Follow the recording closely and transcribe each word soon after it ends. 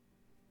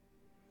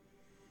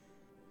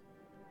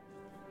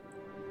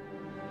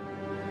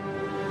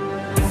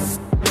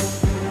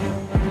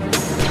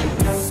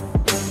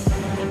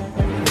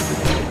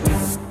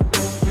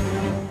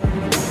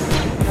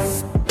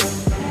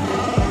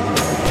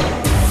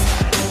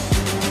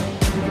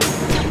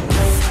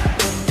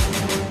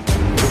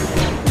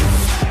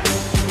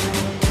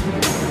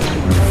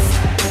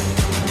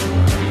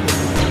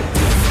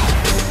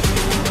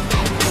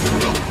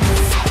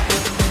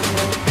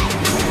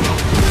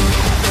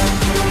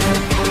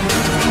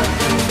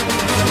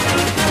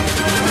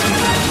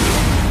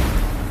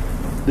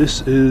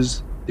This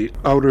is the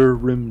Outer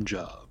Rim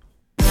Job.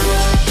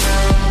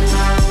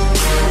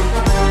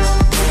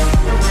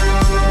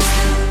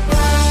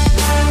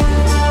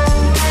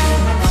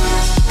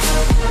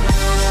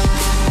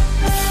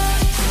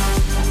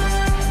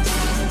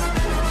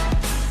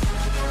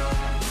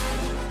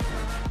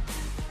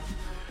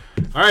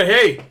 All right,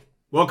 hey,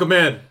 welcome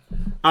in.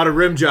 Outer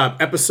Rim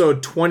Job,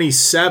 episode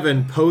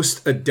 27,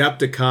 post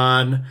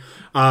Adepticon.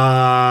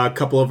 A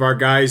couple of our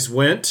guys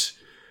went,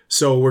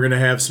 so we're going to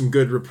have some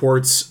good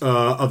reports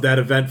of that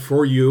event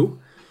for you.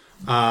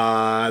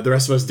 The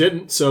rest of us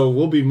didn't, so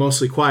we'll be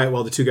mostly quiet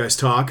while the two guys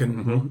talk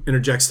and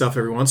interject stuff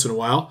every once in a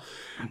while.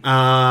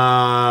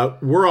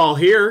 We're all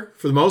here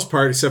for the most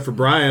part, except for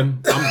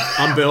Brian.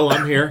 I'm Bill.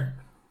 I'm here.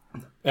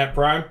 At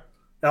Prime.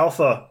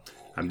 Alpha.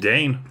 I'm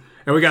Dane.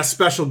 And we got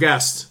special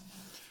guest,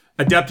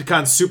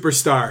 Adepticon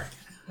superstar.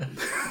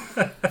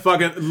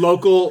 Fucking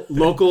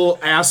local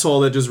asshole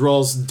that just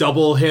rolls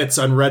double hits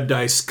on red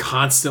dice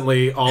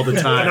constantly all the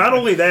time. Not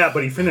only that,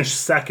 but he finished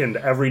second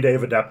every day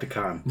of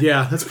Adepticon.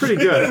 Yeah, that's pretty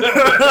good.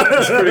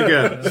 That's pretty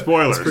good.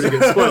 Spoilers. That's pretty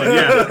good. Spoiler,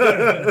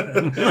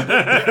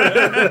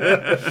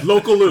 yeah.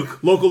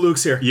 Local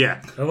Luke's here.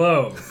 Yeah.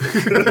 Hello. All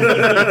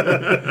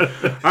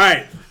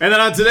right. And then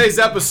on today's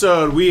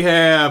episode, we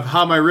have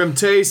How My Rim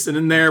Tastes, and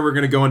in there we're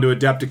going to go into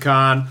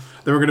Adepticon.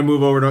 Then we're going to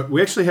move over to...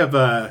 We actually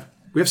have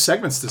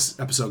segments this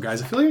episode,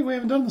 guys. I feel like we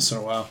haven't done this in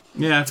a while.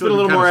 Yeah, it's been a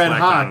little more ad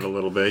hoc. A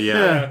little bit,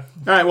 yeah.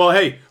 All right, well,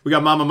 hey, we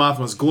got Mama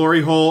Mothma's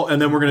Glory Hole,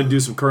 and then we're going to do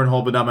some Current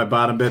Hole, but not my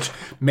bottom bitch.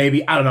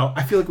 Maybe, I don't know.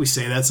 I feel like we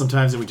say that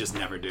sometimes, and we just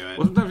never do it.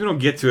 Well, sometimes we don't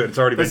get to it. It's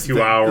already been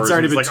 2 hours. It's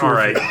already been like, 2 all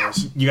right,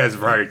 hours. you guys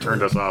have already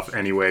turned us off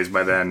anyways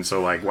by then,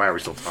 so, like, why are we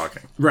still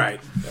talking?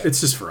 Right. It's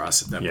just for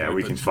us at that point. Yeah,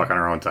 we can fuck on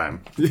our own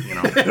time, you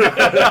know. That's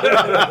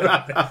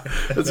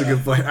a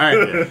good point. All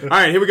right. All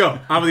right, here we go.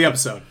 On with the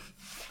episode.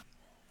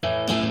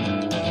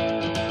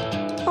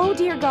 Oh,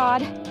 dear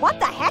God. What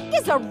the heck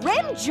is a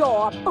rim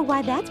job? Oh,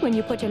 why, that's when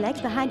you put your legs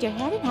behind your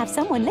head and have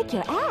someone lick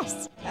your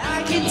ass.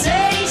 I can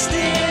taste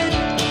it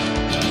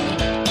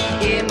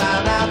in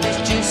my mouth.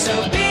 It's just so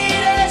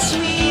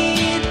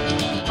bittersweet.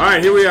 All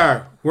right, here we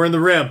are. We're in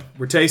the rim.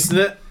 We're tasting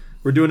it.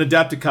 We're doing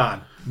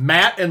Adepticon.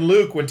 Matt and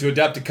Luke went to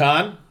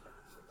Adepticon.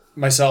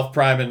 Myself,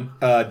 Prime, and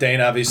Dane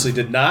obviously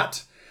did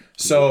not.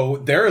 So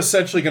they're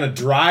essentially going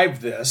to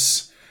drive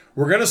this.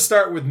 We're going to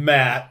start with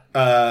Matt,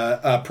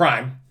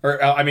 Prime.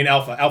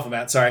 Alpha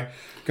Matt, sorry.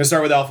 Gonna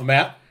start with Alpha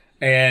Matt,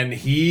 and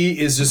he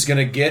is just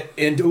gonna get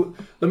into...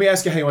 Let me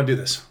ask you how you want to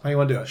do this. How you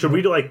want to do it? Should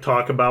we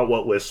talk about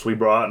what lists we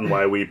brought and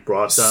why we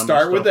brought them?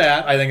 Start with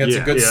that. I think that's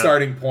a good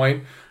starting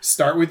point.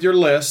 Start with your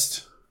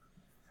list,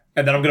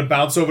 and then I'm gonna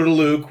bounce over to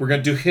Luke. We're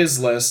gonna do his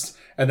list,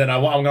 and then I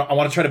want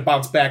to try to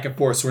bounce back and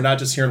forth, so we're not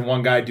just hearing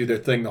one guy do their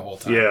thing the whole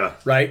time. Yeah,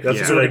 right.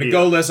 That's so we're gonna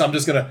go list. I'm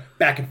just gonna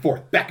back and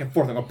forth. I'm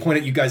gonna point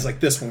at you guys like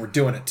this when we're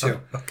doing it too.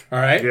 All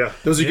right. Yeah.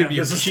 Those are gonna be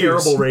This is cues.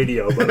 terrible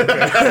radio, but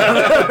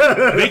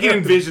okay. They can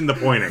envision the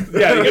pointing.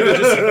 Yeah, you can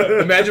just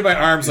imagine my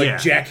arms like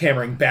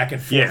jackhammering back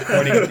and forth,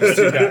 pointing at these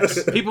two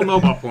guys. People know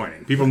about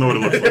pointing. People know what it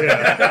looks like.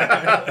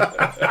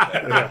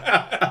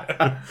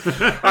 All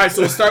right,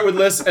 so we'll start with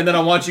lists, and then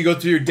I want you to go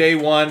through your day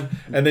one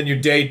and then your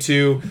day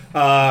two.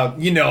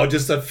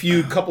 Just a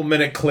couple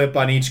minute clip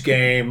on each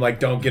game. Like,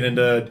 don't get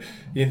into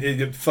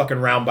fucking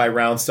round by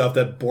round stuff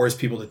that bores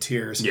people to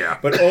tears. Yeah.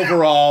 But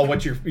overall,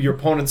 what your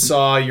opponent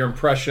saw, your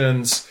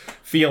impressions,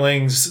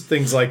 feelings,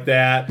 things like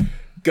that.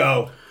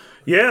 Go.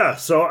 Yeah,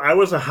 so I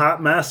was a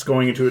hot mess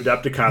going into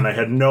Adepticon. I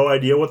had no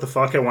idea what the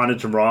fuck I wanted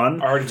to run.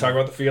 I already talked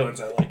about the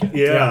feelings. I like it.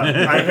 Yeah,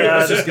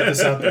 Let's just get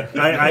this out there.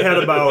 I had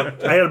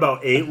about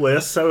 8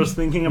 lists I was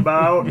thinking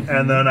about,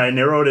 and then I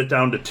narrowed it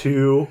down to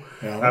 2.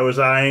 Yeah. I was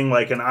eyeing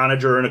like an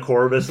Onager and a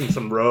Corvus and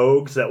some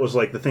Rogues. That was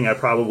like the thing I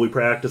probably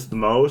practiced the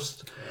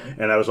most.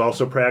 And I was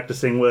also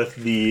practicing with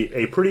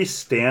a pretty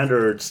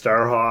standard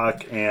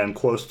Starhawk and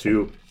close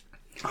to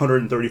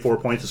 134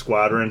 points of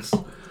squadrons.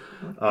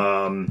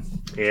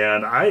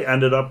 And I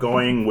ended up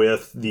going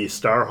with the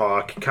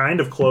Starhawk kind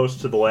of close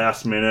to the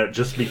last minute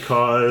just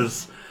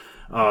because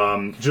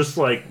just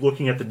like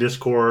looking at the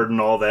Discord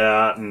and all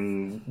that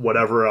and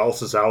whatever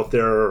else is out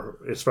there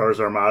as far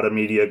as Armada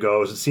media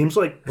goes, it seems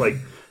like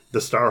the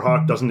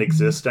Starhawk doesn't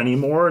exist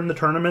anymore in the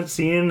tournament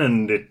scene,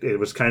 and it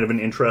was kind of an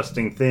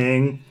interesting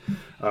thing.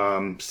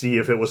 See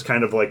if it was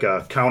kind of like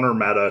a counter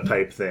meta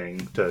type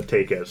thing to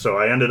take it. So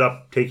I ended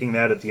up taking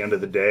that at the end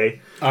of the day.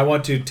 I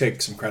want to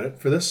take some credit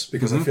for this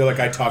because I feel like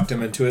I talked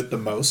him into it the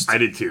most. I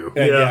did too.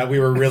 And yeah, we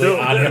were really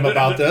on him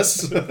about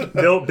this.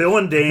 Bill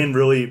and Dane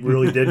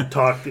really did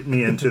talk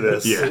me into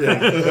this.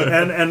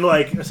 Yeah. And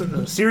like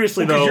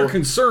seriously though, your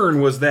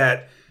concern was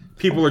that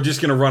people are just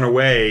going to run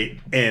away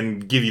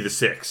and give you the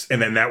 6, and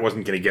then that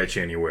wasn't going to get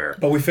you anywhere.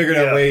 But we figured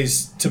out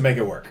ways to make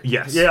it work.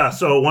 Yes. Yeah,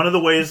 so one of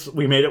the ways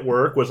we made it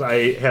work was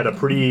I had a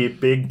pretty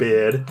big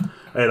bid.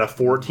 I had a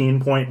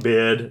 14-point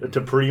bid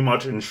to pretty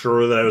much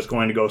ensure that I was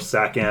going to go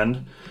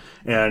second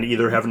and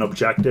either have an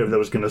objective that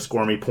was going to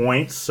score me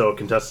points, so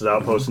Contested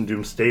Outpost and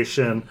Doom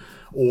Station,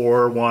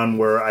 or one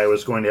where I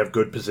was going to have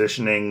good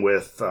positioning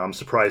with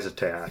Surprise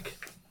Attack.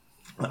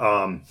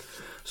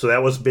 So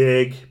that was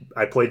big.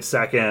 I played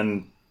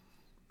second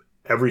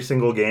every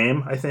single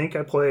game, I think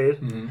I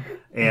played.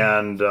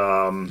 And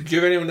Did you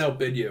have anyone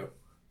outbid you?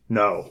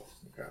 no.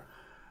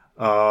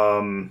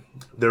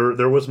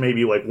 There was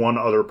maybe like one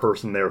other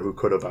person there who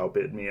could have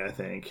outbid me, I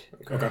think.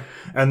 Okay.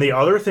 And the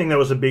other thing that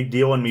was a big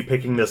deal in me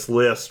picking this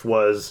list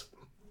was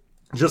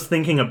just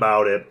thinking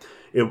about it.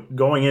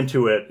 Going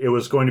into it, it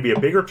was going to be a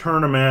bigger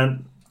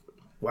tournament.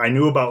 I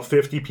knew about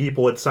 50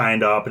 people had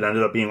signed up. It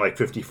ended up being like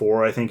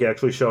 54, I think,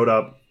 actually showed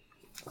up.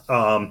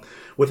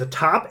 With a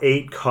top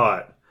 8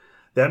 cut,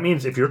 that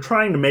means if you're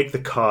trying to make the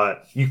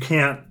cut, you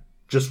can't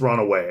just run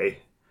away.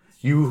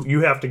 You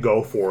have to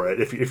go for it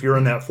if you're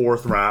in that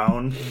 4th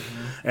round.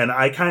 And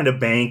I kind of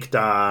banked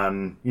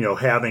on,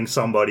 having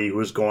somebody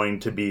who's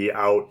going to be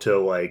out to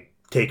like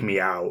take me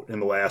out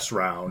in the last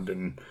round,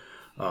 and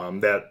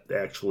that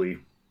actually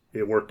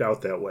it worked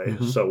out that way.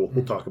 So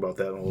we'll talk about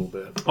that in a little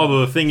bit.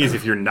 Although the thing is,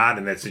 if you're not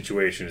in that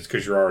situation, it's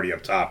because you're already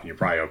up top and you're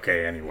probably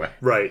okay anyway.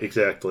 Right,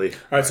 exactly. All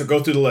right, so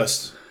go through the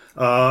list.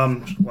 Let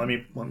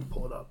me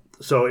pull it up.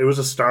 So it was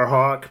a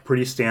Starhawk,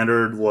 pretty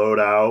standard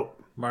loadout.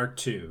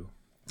 Mark II.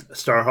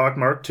 Starhawk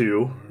Mark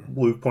II.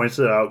 Luke points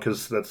it out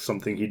because that's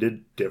something he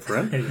did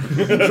different. So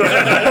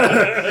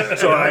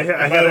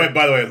I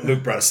By the way,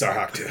 Luke brought a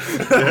Starhawk too.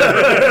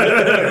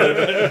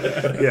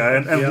 Yeah,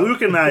 and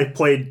Luke and I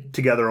played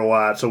together a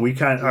lot, so we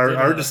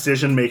our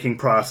decision making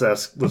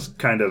process was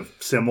kind of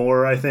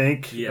similar, I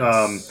think.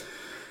 Yes.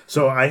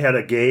 So I had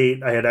a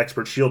gate, I had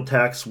expert shield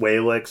techs,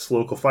 Whalix,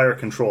 local fire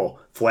control,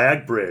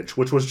 flag bridge,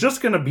 which was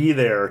just going to be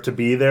there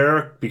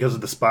because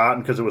of the spot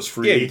and because it was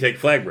free. Yeah, you take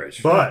flag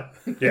bridge. But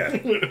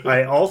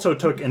I also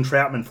took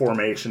entrapment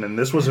formation, and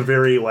this was a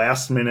very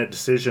last-minute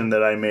decision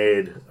that I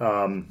made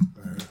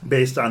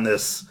based on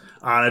this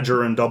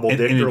onager and double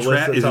dictor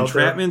list that's is out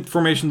entrapment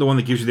formation the one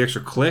that gives you the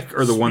extra click,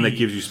 or the one that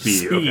gives you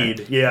speed?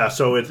 Speed, Okay. yeah.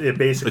 So it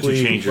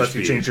basically lets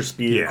you change your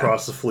speed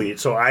across the fleet.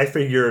 So I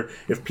figured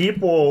if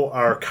people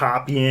are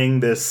copying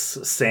this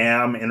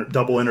SAM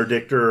double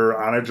interdictor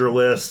onager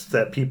list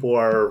that people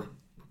are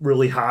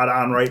really hot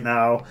on right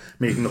now,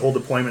 making the whole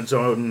deployment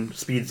zone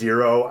speed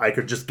 0, I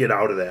could just get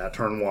out of that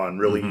turn 1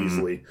 really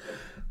easily.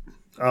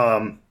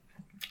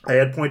 I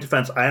had point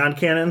defense ion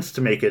cannons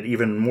to make it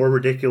even more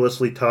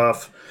ridiculously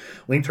tough.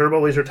 Link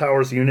turbo laser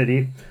towers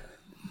Unity.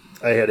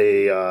 I had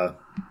a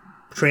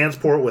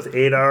transport with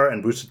ADAR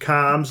and boosted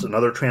comms,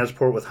 another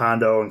transport with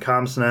Hondo and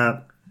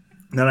CommsNet.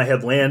 And then I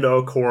had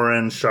Lando,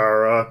 Corin,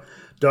 Shara,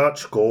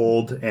 Dutch,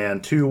 Gold,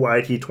 and 2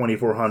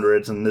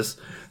 YT-2400s. And this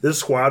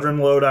squadron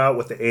loadout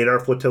with the ADAR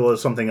flotilla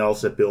is something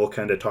else that Bill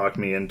kind of talked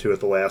me into at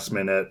the last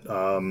minute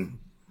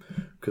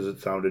because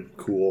it sounded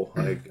cool,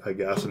 I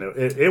guess. And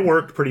it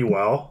worked pretty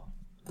well.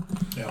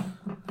 Yeah.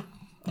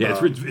 Yeah,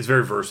 it's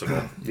very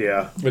versatile.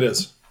 Yeah. It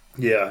is.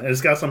 Yeah, and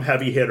it's got some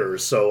heavy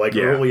hitters. So,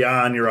 early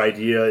on, your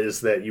idea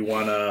is that you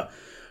want to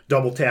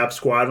double tap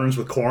squadrons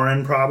with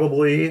Corin,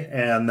 probably,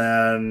 and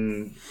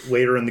then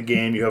later in the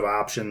game, you have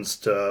options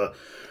to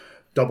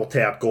double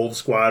tap Gold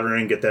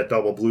Squadron and get that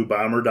double blue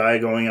bomber die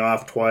going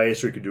off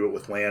twice, or you could do it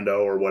with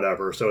Lando or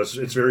whatever. So it's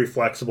very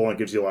flexible and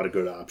gives you a lot of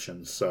good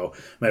options. So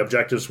my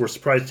objectives were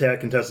surprise attack,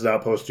 contested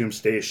outpost, doom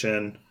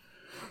station,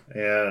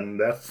 and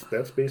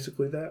that's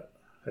basically that,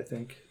 I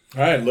think.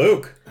 All right,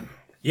 Luke.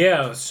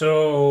 Yeah,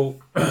 so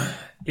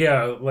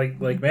like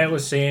Matt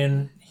was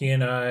saying, he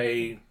and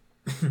I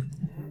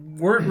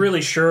weren't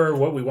really sure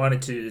what we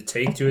wanted to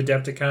take to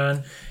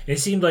Adepticon. It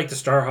seemed like the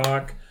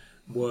Starhawk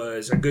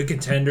was a good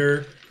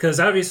contender because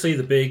obviously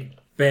the big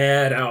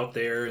bad out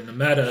there in the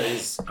meta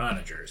is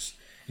onagers.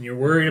 And you're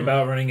worried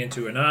about running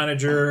into an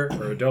onager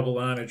or a double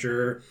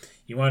onager.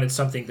 You wanted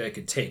something that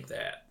could take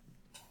that.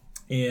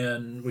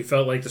 And we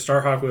felt like the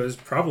Starhawk was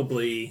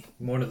probably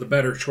one of the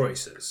better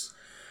choices.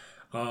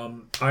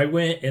 I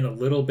went in a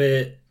little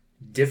bit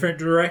different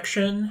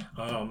direction.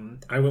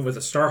 I went with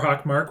a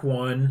Starhawk Mark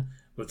I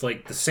with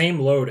like the same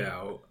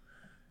loadout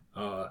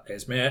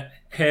as Matt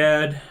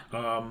had.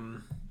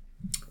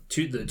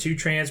 The two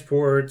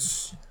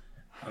transports.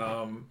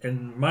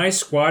 And my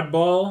squad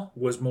ball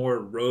was more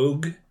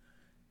rogue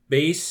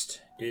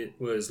based. It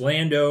was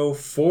Lando,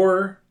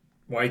 4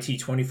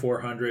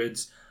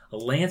 YT-2400s, a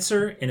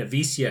Lancer, and a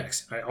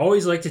VCX. I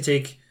always like to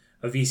take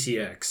a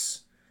VCX.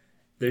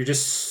 They're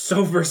just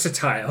so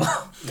versatile.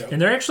 Yep.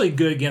 And they're actually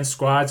good against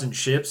squads and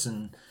ships,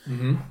 and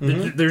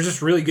they're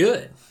just really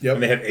good. Yep.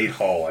 And they have 8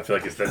 hull. I feel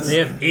like they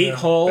have 8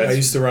 hull. I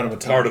used to run them a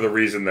ton. Part of the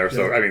reason they're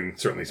so. I mean,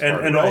 certainly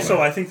smart. And also,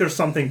 I think there's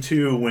something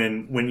too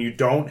when you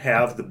don't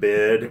have the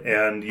bid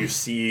and you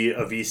see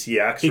a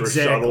VCX or a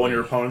shuttle on your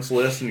opponent's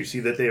list, and you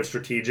see that they have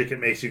strategic, it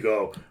makes you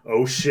go,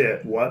 "Oh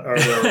shit, what are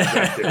their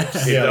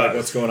objectives?" Like,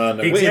 what's going on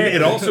there? Exactly.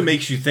 It also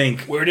makes you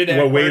think. Wait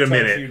a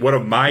minute. What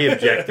are my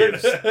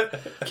objectives?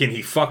 Can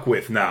he fuck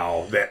with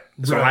now?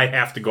 So I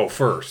have to go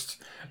first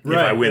if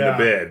I win the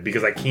bid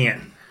because I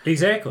can't.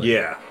 Exactly.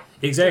 Yeah.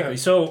 Exactly.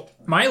 So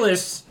my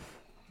list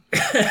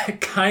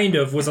kind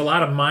of was a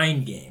lot of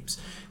mind games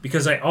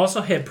because I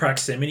also had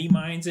proximity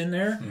mines in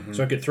there,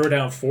 so I could throw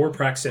down 4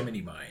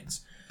 proximity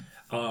mines.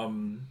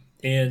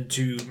 And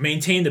to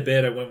maintain the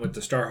bid, I went with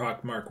the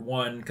Starhawk Mark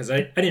 1 because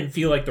I didn't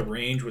feel like the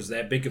range was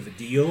that big of a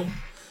deal.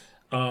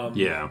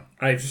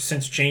 I've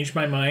since changed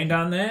my mind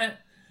on that.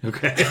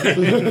 Okay.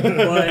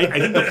 But I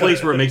think the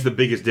place where it makes the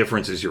biggest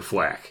difference is your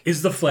flak.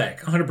 Is the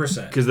flak,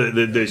 100%. Because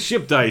the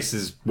ship dice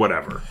is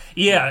whatever.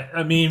 Yeah,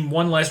 I mean,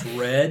 one less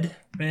red.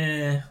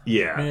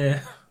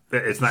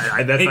 It's not.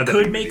 It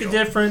could make a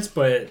difference,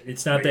 but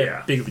it's not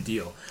that big of a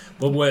deal.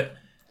 But what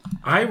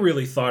I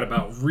really thought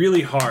about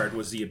really hard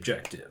was the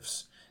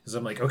objectives. Because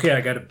I'm like, okay,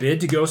 I got a bid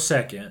to go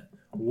second.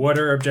 What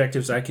are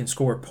objectives I can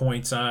score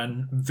points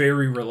on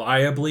very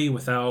reliably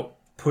without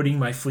putting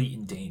my fleet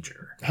in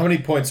danger? How many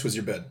points was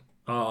your bid?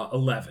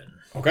 11.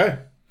 Okay.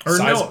 Or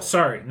sizable. No,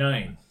 sorry,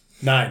 9.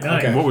 9.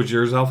 Okay. And what was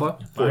yours, Alpha?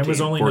 Mine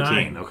was only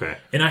 14. 9. Okay.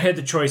 And I had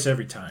the choice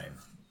every time.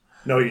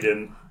 No, you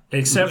didn't.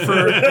 Except for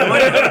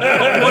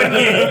one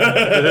game.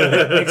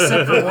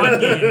 Except for one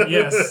game,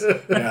 yes.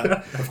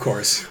 Yeah, of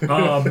course. We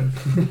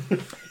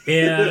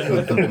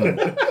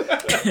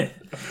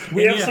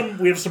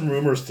have some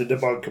rumors to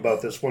debunk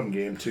about this one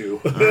game too.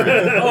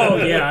 Oh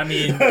yeah, I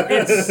mean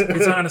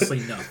it's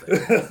honestly nothing.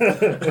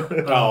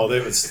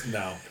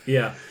 No.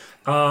 Yeah.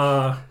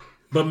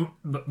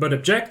 But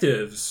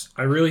objectives,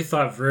 I really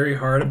thought very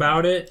hard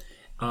about it.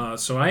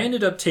 So I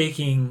ended up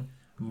taking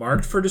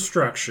Marked for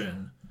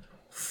Destruction,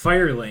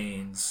 Fire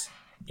Lanes,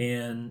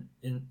 and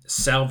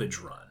Salvage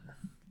Run.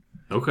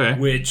 Okay.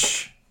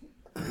 Which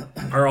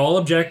are all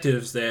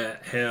objectives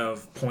that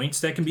have points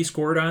that can be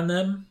scored on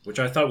them, which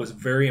I thought was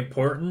very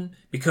important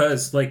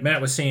because, like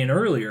Matt was saying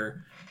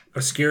earlier, I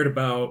was scared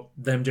about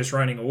them just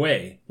running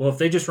away. Well, if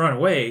they just run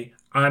away,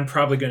 I'm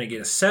probably going to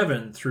get a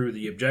 7 through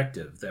the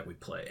objective that we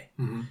play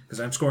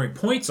because I'm scoring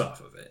points off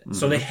of it.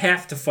 So they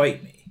have to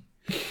fight me,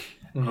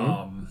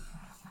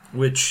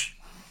 which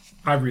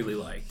I really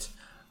liked.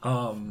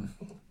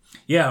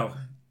 Yeah.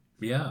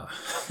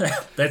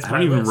 That's I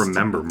don't even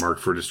remember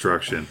Marked for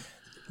Destruction.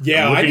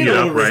 Yeah, I'm looking I get it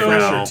a up little right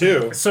now.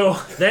 too. So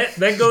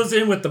that goes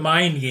in with the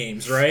mind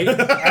games, right?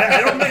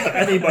 I don't think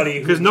anybody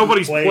because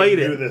nobody's played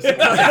it. This. Hold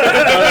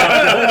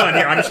on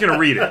here. I'm just going to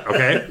read it,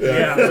 okay?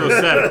 Yeah. So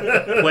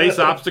setup. Place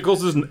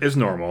obstacles is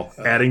normal,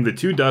 adding the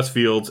 2 dust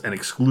fields and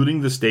excluding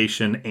the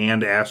station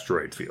and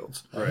asteroid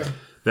fields. Right.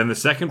 Then the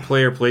second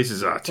player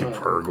places 2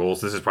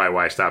 Purgles. This is probably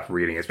why I stopped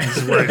reading it. This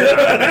is where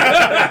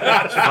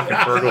it's fucking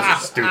Purgles are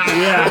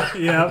stupid.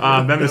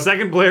 Yeah. Then the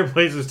second player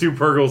places 2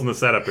 Purgles in the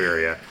setup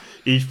area.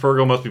 Each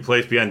Purgle must be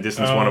placed beyond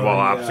distance 1 of all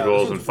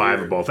obstacles and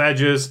 5 of both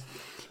edges.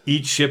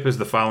 Each ship has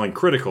the following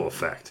critical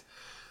effect.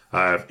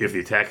 If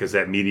the attack is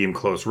at medium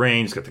close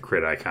range, got the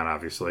crit icon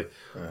obviously,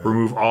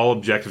 remove all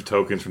objective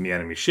tokens from the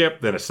enemy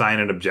ship, then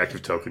assign an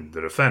objective token to the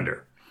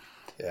defender.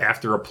 Yeah.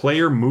 After a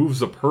player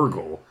moves a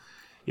Purgle,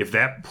 if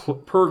that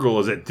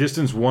Purgle is at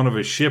distance 1 of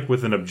a ship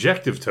with an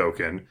objective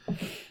token,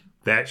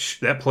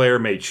 that player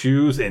may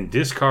choose and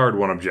discard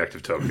 1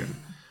 objective token.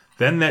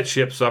 Then that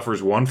ship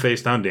suffers 1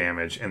 face-down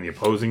damage, and the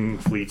opposing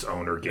fleet's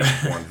owner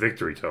gains 1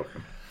 victory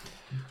token.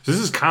 So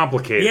this is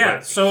complicated.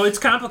 Yeah, so it's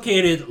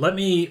complicated. Let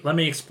me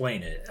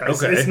explain it.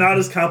 Okay. It's not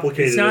as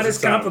complicated. It's not as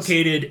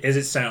complicated as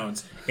it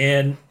sounds,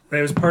 and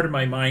that was part of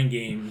my mind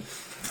game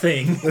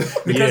thing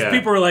because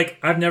people were like,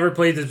 "I've never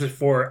played this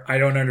before. I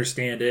don't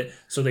understand it."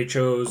 So they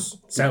chose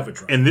Salvage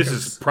Run, and this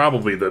is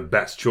probably the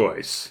best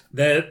choice.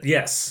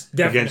 Yes,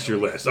 definitely against your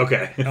list.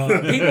 Okay,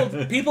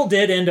 people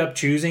did end up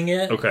choosing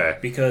it. Okay,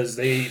 because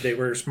they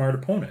were smart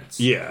opponents.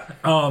 Yeah.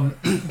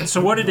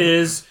 So what it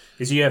is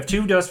you have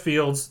 2 dust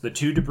fields, the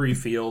 2 debris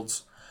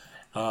fields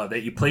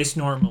that you place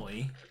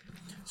normally.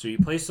 So you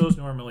place those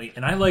normally,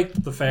 and I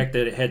liked the fact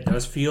that it had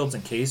dust fields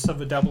in case of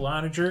a double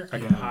onager. I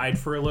could hide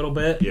for a little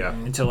bit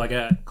until I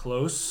got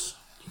close.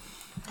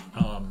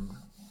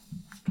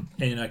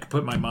 And I could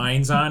put my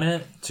mines on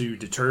it to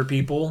deter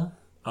people.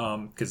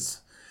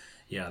 Because,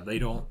 they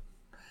don't...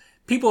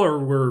 People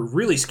were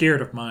really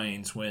scared of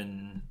mines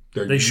when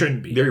they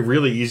shouldn't be. They're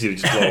really easy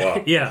to just blow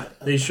up. Yeah,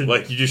 they should.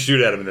 Like, you just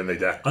shoot at them and then they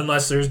die.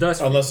 Unless there's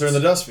dust fields. Unless they're in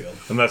the dust field.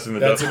 Unless in the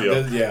dust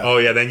field. Yeah. Oh,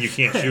 yeah, then you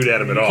can't shoot at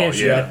them at all.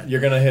 Yeah.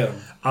 You're going to hit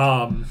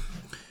them.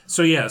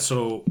 So you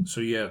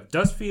have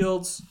dust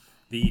fields,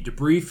 the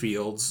debris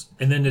fields,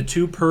 and then the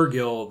 2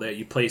 Purgle that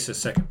you place as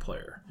second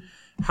player.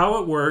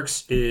 How it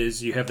works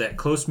is you have that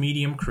close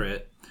medium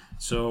crit.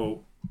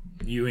 So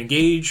you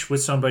engage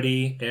with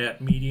somebody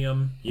at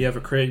medium, you have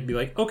a crit, be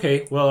like,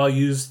 okay, well, I'll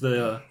use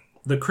the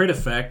crit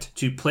effect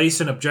to place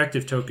an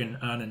objective token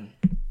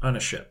on a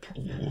ship.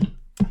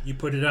 You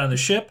put it on the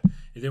ship,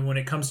 and then when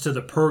it comes to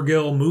the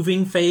Purgle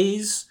moving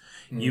phase,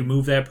 you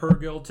move that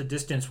Purgle to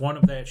distance 1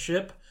 of that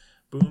ship.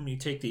 Boom, you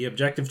take the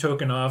objective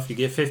token off, you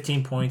get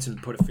 15 points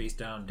and put a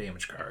face-down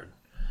damage card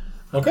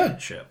on that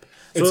ship.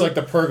 It's like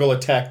the Purgle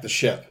attack the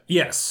ship.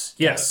 Yes.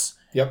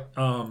 Yep.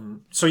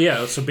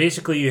 So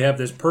basically you have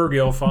this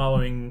Purgle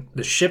following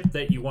the ship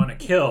that you want to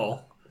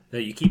kill,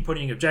 that you keep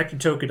putting objective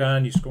token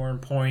on, you're scoring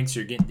points,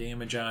 you're getting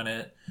damage on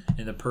it,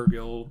 and the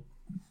Purgle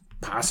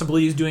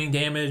possibly is doing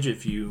damage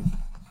if you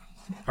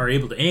are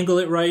able to angle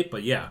it right,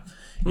 but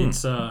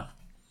it's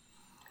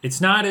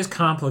It's not as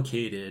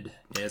complicated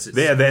as it's.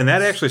 Yeah, and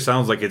that actually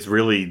sounds like it's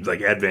really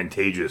like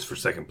advantageous for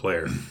second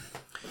player.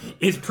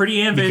 It's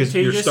pretty advantageous.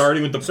 Because you're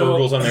starting with the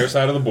Purgles on their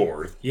side of the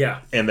board. Yeah.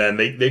 And then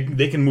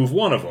they can move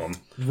one of them.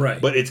 Right.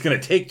 But it's going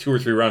to take 2 or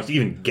 3 rounds to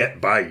even get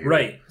by you.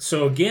 Right.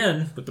 So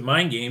again, with the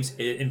mind games,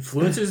 it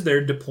influences their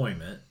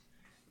deployment.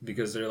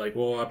 Because they're like,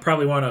 well, I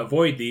probably want to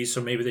avoid these,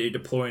 so maybe they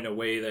deploy in a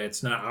way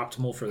that's not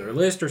optimal for their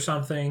list or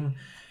something,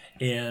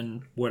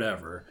 and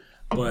whatever.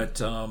 But,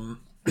 yeah.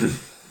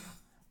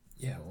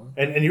 Well.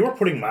 And you were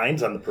putting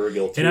mines on the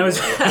Purgle, too. And I was...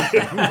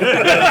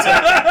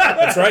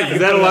 That's right.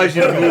 That allows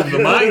you to move the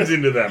mines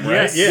into them, right?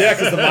 Yes. Yeah,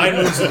 because the mine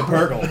moves to the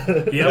Purgle.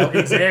 Yep,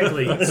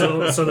 exactly.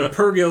 So the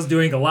Purgle's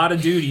doing a lot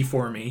of duty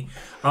for me.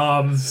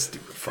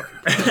 Stupid fucking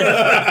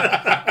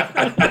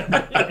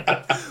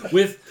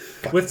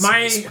With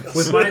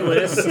my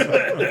list,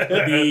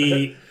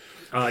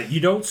 you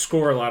don't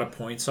score a lot of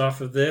points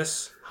off of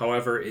this.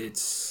 However, it's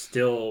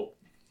still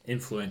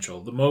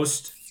influential. The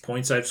most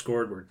points I've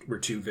scored were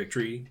 2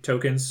 victory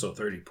tokens, so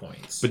 30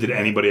 points. But did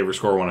anybody ever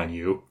score one on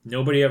you?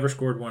 Nobody ever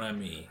scored one on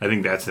me. I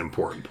think that's an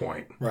important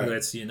point. Right.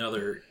 That's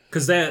another,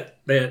 because that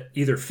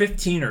either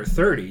 15 or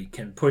 30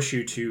 can push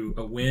you to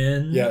a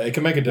win. Yeah, it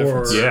can make a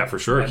difference. Yeah, for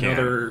sure it can.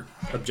 Another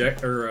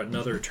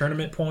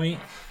tournament point.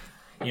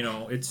 You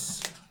know,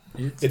 it's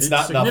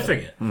not significant.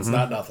 Nothing. It's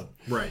not nothing.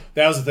 Right.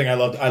 That was the thing I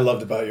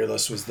loved about your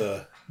list was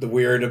the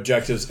weird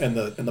objectives and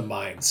the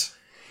mines.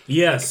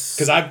 Yes.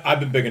 Because I've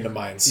been big into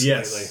mines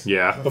lately.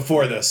 Yeah.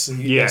 Before this.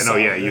 You have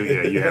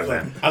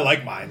that. I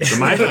like mines. The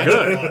mines are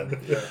good.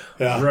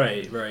 Yeah.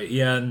 Right.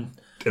 Yeah, and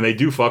they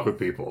do fuck with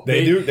people.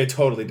 They do. They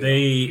totally do.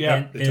 They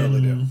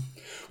totally do.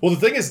 Well, the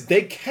thing is,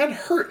 they can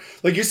hurt.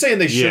 Like you're saying,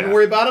 they shouldn't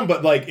worry about them,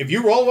 but like if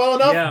you roll well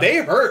enough, they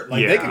hurt.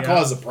 Like they can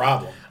cause a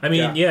problem. I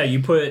mean,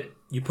 you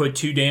put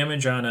 2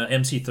 damage on a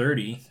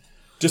MC30.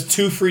 Just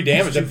 2 free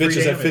damage. That bitch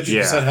is at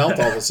 50% health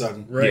all of a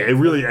sudden. Right. Yeah, it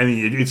really. I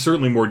mean, it's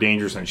certainly more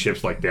dangerous on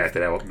ships like that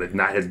that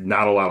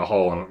not a lot of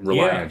hull and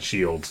rely on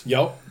shields.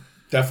 Yep,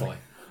 definitely.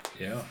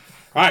 Yeah.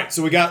 All right,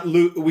 so we got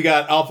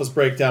Alpha's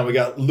breakdown. We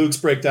got Luke's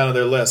breakdown of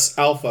their lists.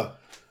 Alpha,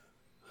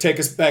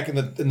 take us back in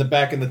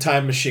the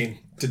time machine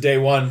to day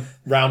 1,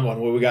 round 1.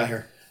 What we got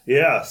here?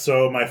 Yeah.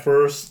 So my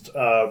first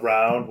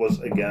round was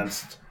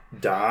against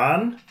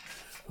Don,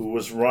 who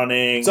was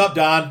running. What's up,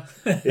 Don?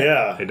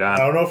 Yeah. Hey, Don. I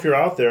don't know if you're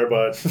out there,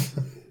 but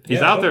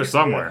he's out there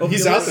somewhere. Yeah.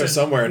 He's out there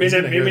somewhere. And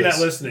Maybe not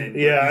listening.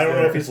 Yeah, I don't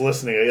know if he's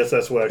listening. I guess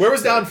that's what. Where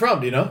was Don from?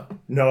 Do you know?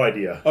 No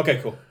idea. Okay,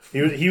 cool.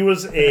 He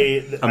was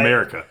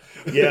America.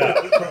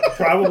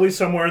 Probably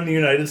somewhere in the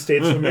United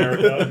States of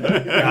America.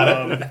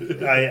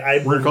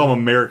 We're gonna call him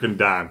American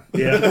Don.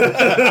 Yeah.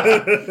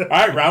 All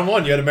right, round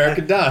 1. You had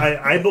American Don.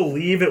 I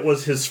believe it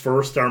was his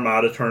first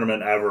Armada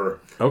tournament ever.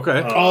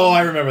 Okay.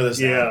 I remember this.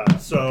 Yeah. Now.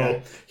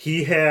 So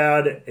he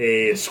had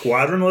a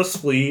squadronless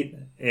fleet,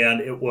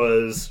 and it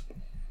was.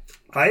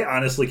 I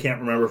honestly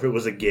can't remember if it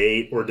was a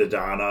Gate or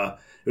Dodana.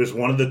 It was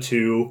one of the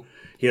two.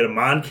 He had a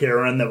Mon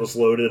Caron that was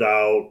loaded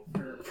out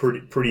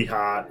pretty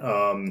hot.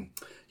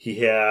 He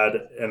had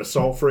an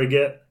assault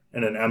frigate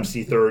and an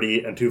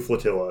MC-30 and 2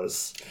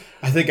 flotillas.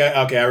 I think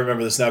I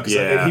remember this now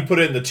because he put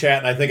it in the chat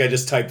and I think I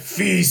just typed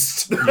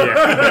feast.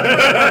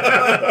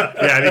 Yeah,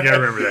 I think I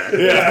remember that.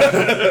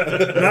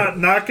 Yeah.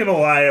 Not gonna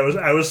lie,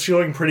 I was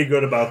feeling pretty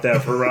good about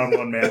that for a round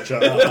 1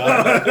 matchup.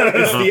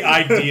 It's the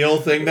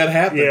ideal thing that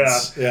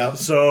happens. Yeah.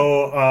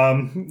 So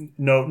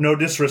no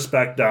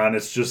disrespect, Don.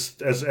 It's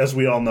just as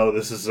we all know,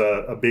 this is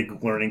a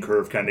big learning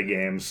curve kind of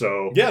game.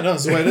 So yeah, no,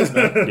 that's the way it is,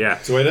 man. Yeah,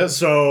 that's the way it is.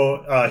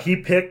 So he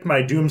picked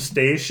my Doom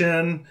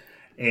Station,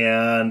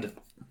 and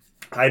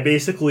I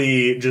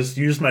basically just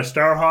used my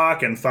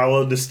Starhawk and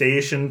followed the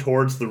station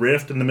towards the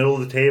rift in the middle of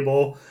the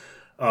table.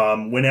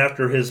 Went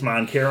after his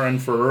Mon Caron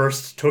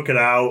first, took it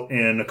out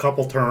in a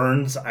couple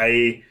turns.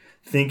 I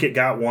think it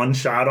got 1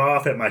 shot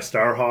off at my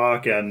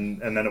Starhawk,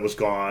 and then it was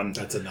gone.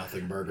 That's a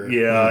nothing burger.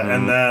 Yeah,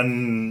 and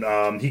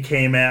then he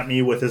came at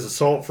me with his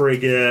assault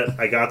frigate.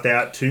 I got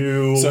that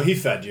too. So he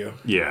fed you.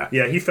 Yeah.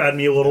 Yeah, he fed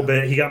me a little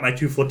bit. He got my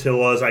 2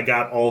 flotillas. I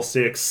got all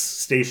 6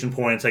 station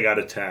points. I got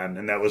a 10,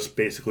 and that was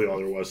basically all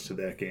there was to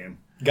that game.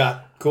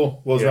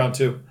 Cool. What was round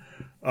 2?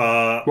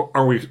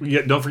 Are we?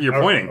 Yeah, don't forget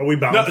your pointing. Are we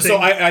bouncing? No, so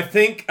I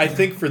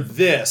think for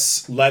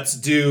this, let's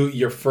do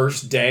your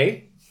first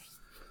day.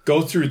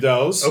 Go through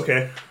those.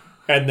 Okay.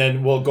 And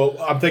then we'll go.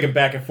 I'm thinking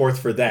back and forth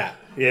for that.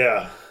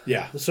 Yeah.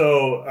 Yeah.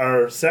 So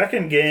our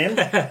second game,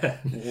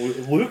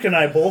 Luke and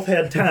I both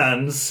had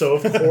 10s. So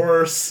of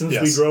course, since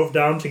we drove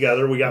down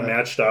together, we got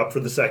matched up for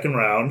the second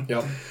round.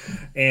 Yep.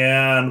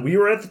 And we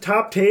were at the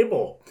top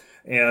table.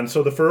 And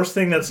so the first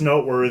thing that's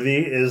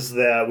noteworthy is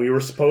that we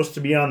were supposed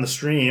to be on the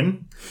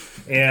stream.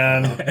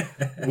 And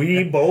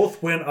we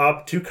both went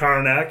up to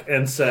Karnak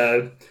and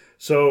said,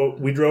 so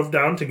we drove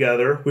down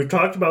together. We've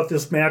talked about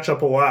this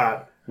matchup a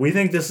lot. we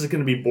think this is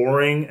going to be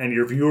boring, and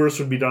your viewers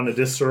would be done a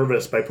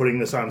disservice by putting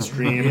this on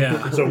stream.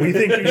 Yeah. So we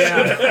think you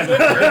should.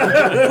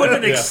 Put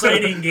an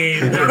exciting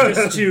game there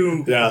just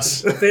to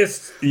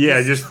this.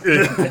 Yeah, just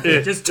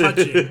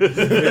touching.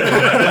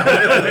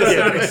 That's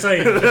not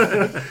exciting.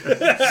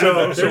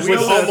 So With we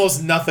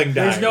almost nothing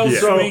dying. There's no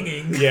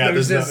swinging. Yeah,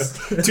 there's just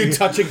two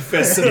touching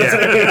fists. That's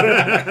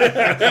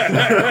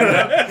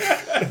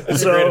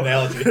a great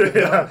analogy.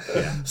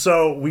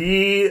 So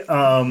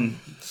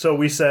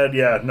we said,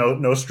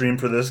 no stream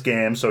for this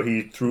game. So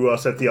he threw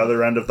us at the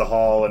other end of the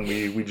hall, and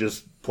we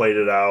just played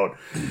it out.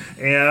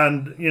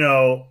 And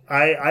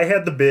I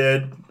had the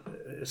bid.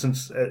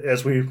 Since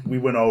as we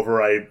went over,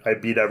 I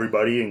beat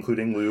everybody,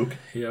 including Luke.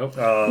 Yep.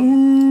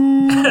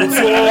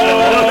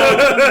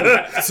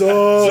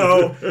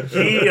 So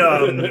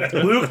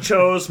Luke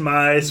chose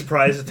my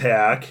surprise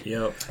attack.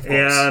 Yep.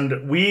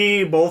 And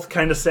we both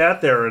kind of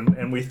sat there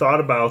and we thought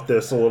about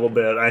this a little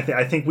bit.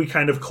 I think we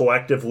kind of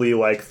collectively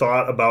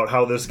thought about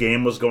how this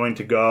game was going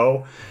to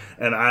go.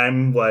 And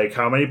I'm like,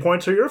 how many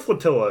points are your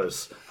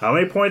flotillas? How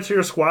many points are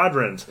your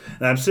squadrons?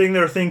 And I'm sitting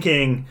there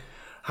thinking,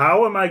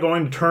 how am I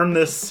going to turn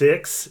this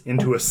 6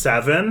 into a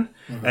 7?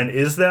 Mm-hmm. And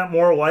is that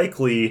more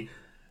likely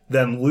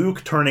than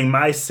Luke turning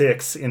my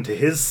 6 into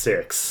his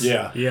 6?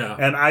 Yeah.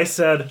 And I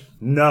said,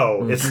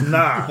 no, it's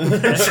not.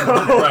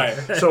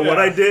 So what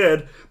I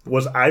did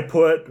was I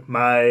put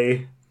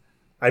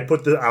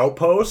the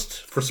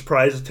outpost for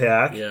surprise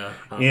attack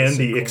in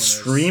the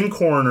extreme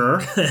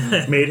corner,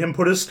 made him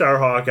put his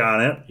Starhawk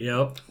on it.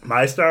 Yep.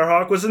 My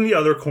Starhawk was in the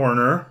other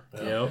corner.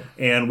 Yep.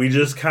 And we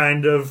just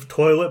kind of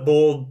toilet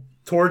bowled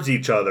towards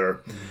each other.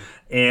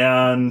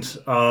 And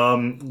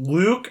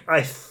Luke,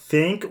 I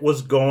think,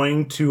 was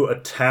going to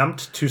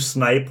attempt to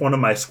snipe one of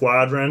my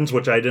squadrons,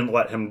 which I didn't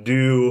let him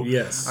do.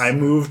 Yes. I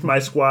moved my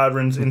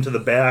squadrons into the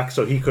back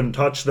so he couldn't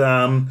touch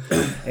them.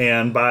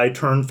 And by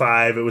turn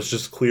 5, it was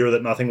just clear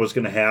that nothing was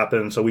going to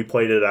happen, so we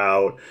played it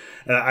out.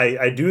 And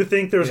I do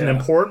think there's an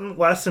important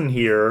lesson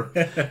here,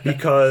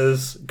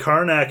 because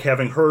Karnak,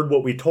 having heard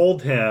what we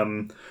told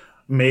him,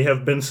 may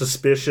have been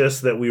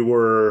suspicious that we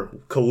were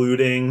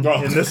colluding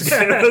in this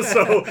game.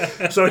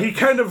 So he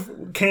kind of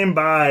came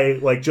by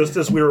just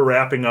as we were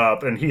wrapping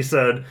up, and he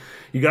said,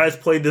 you guys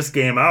played this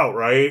game out,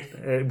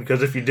 right?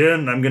 Because if you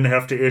didn't, I'm going to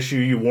have to issue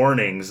you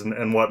warnings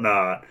and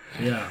whatnot.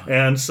 Yeah.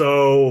 And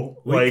so,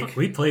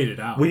 we played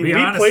it out. We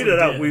played it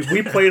out.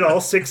 We played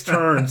all 6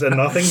 turns, and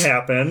nothing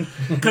happened.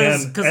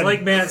 Because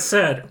like Matt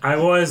said, I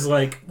was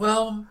like,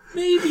 well,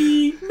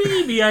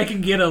 maybe I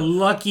can get a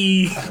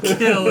lucky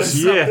kill or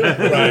something.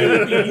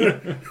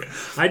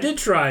 I did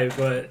try,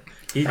 but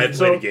I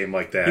played a game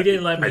like that. He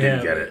didn't let me I didn't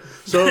have get it.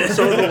 So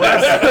the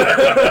last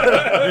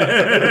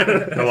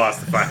I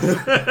lost the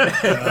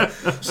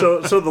fight.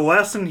 So the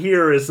lesson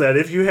here is that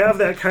if you have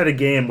that kind of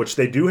game, which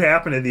they do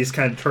happen at these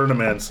kind of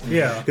tournaments,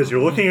 because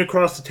you're looking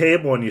across the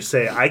table and you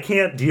say, I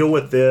can't deal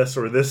with this,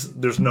 or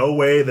there's no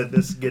way that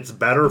this gets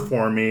better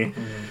for me.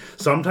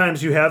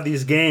 Sometimes you have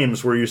these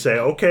games where you say,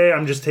 okay,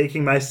 I'm just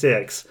taking my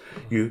 6.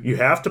 You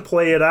have to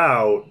play it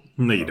out.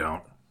 No, you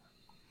don't.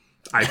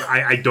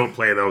 I don't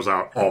play those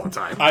out all the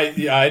time.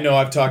 I know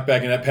I've talked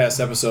back in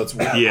past episodes.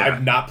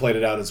 I've not played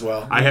it out as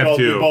well. I have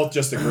too. We both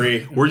just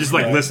agree. We're just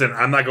listen,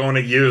 I'm not going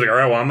at you. Like, all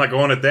right, well, I'm not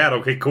going at that.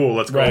 Okay, cool.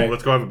 Let's go. Right.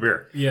 Let's go have a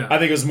beer. Yeah. I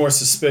think it was more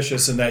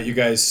suspicious in that you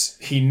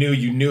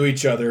knew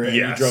each other and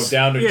you drove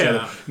down to each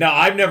other. Now,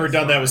 I've never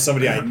done that with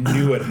somebody I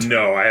knew at a time.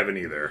 No, I haven't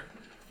either.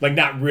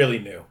 Not really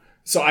new.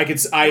 So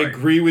I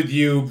agree with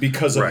you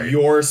because of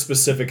your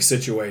specific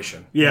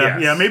situation.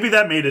 Yeah, maybe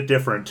that made it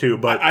different too,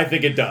 but I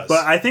think it does.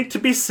 But I think to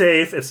be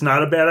safe, it's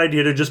not a bad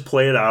idea to just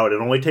play it out.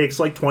 It only takes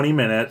 20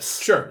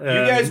 minutes. Sure.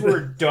 You guys were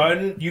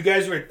done. You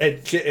guys were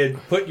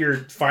put your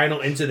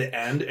final into the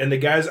end, and the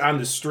guys on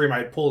the stream,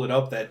 I pulled it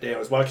up that day. I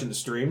was watching the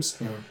streams.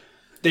 Mm-hmm.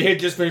 They had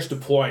just finished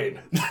deploying.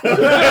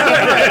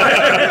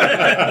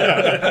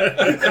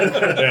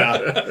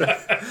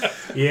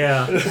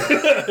 Yeah.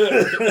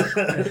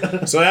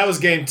 So that was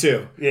game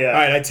 2. Yeah. All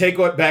right, I take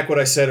back what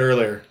I said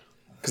earlier,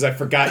 because I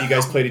forgot you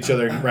guys played each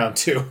other in round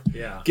 2.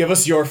 Yeah. Give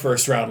us your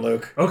first round,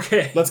 Luke.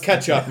 Okay. Let's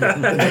catch up.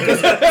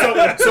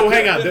 so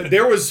hang on.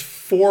 There was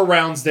 4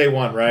 rounds day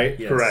 1, right?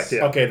 Yes. Correct.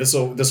 Yeah. Okay, this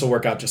will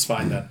work out just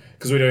fine then,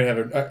 because we don't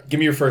have give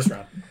me your first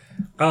round.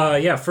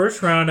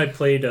 First round I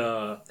played,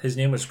 his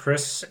name was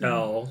Chris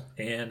L,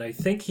 and I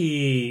think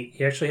he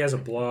actually has a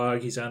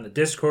blog. He's on the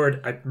Discord.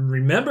 I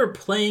remember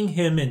playing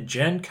him in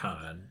Gen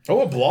Con.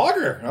 Oh, a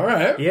blogger. All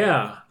right.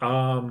 Yeah.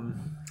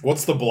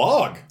 What's the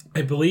blog?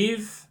 I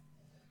believe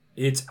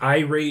it's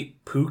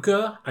Irate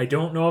Puka. I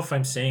don't know if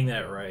I'm saying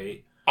that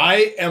right.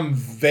 I am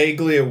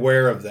vaguely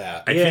aware of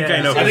that. I think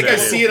I know. I think I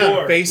see it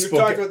on Facebook.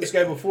 We've talked about this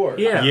guy before.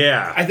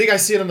 Yeah. I think I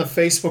see it on the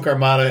Facebook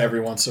Armada every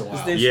once in a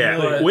while.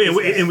 Yeah.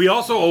 And we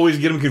also always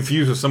get him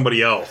confused with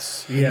somebody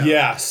else. Yeah.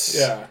 Yes.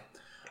 Yeah.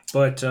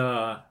 But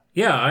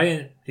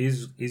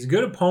he's a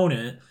good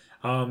opponent.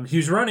 He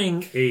was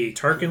running a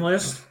Tarkin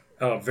list,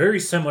 very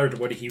similar to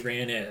what he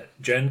ran at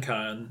Gen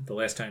Con the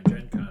last time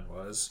Gen Con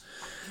was,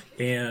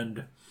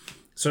 and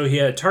So he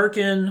had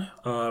Tarkin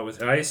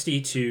with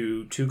ISD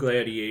 2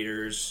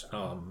 gladiators.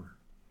 I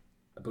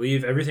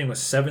believe everything was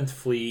 7th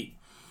Fleet.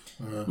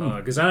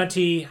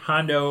 Gazanti,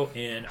 Hondo,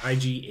 and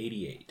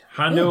IG-88.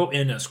 Hondo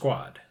in a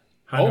squad.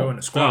 Hondo in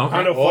a squad.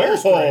 Hondo Fire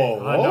Spray.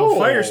 Hondo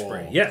Fire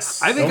Spray,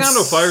 yes. I think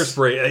Hondo Fire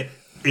Spray,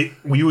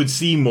 we would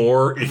see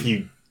more if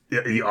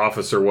the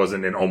officer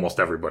wasn't in almost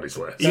everybody's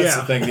list. That's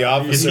the thing. The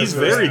officer he's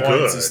very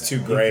good. is too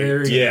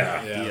great.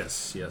 Yeah.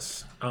 Yes.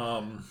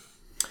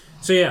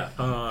 So yeah,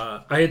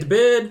 I had the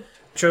bid,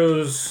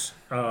 chose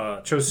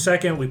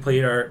second. We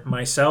played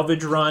my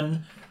salvage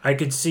run. I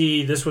could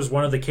see this was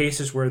one of the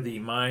cases where the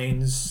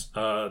mines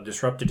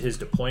affected his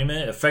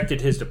deployment,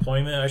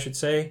 I should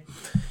say.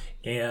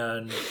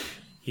 And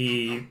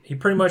he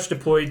pretty much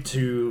deployed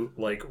to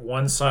like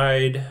one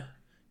side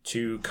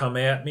to come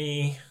at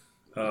me.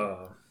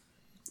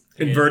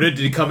 Inverted?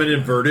 Did he come in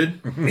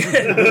inverted? Kind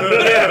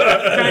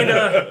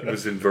of. It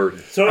was inverted.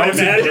 So I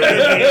imagine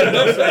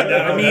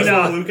I mean,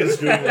 Luke is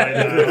doing right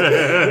now.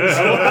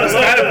 I was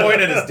kind of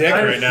pointing at his dick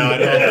right now. I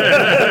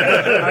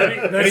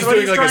know. That's He's what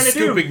doing he's like a trying to do.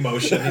 scooping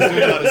motion. He's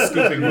doing a lot of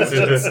scooping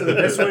motions.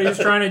 That's what he's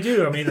trying to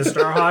do. I mean, the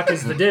Starhawk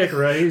is the dick,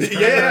 right? He's He's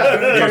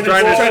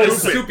trying to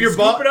scoop your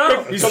butt. it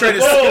out. He's trying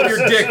to scoop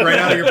your dick right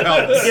out of your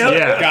pelvis. Yep.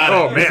 Yeah. Got it.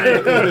 Oh,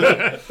 man.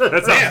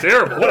 That sounds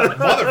terrible. What a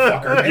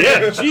motherfucker. Man.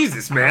 Yeah,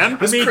 Jesus, man.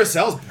 This Chris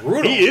L's brutal.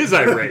 He is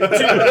irate.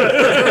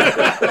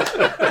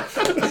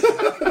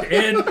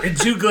 And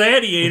 2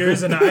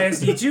 gladiators and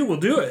ISD2 will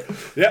do it.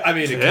 Yeah, I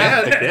mean, it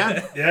can.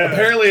 Yeah.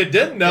 Apparently it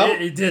didn't, no.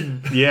 It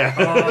didn't. Yeah.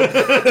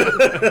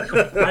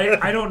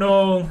 I don't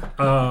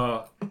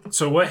know.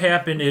 So what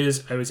happened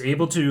is I was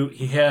able to.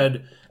 He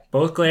had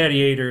both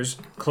gladiators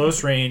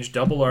close range,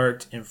 double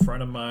arced in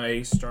front of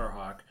my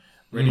Starhawk,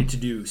 ready to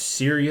do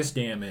serious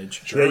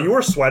damage. Yeah, you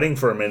were sweating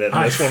for a minute.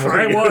 In this one,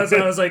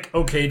 I was like,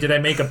 okay, did I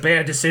make a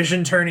bad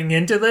decision turning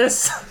into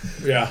this?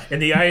 Yeah.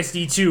 And the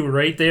ISD2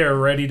 right there,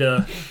 ready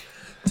to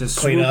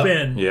swoop up.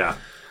 in. Yeah.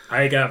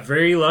 I got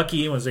very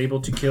lucky and was able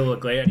to kill a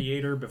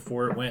gladiator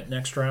before it went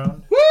next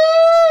round. Woo!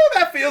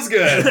 That feels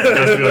good.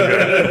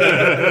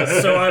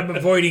 So I'm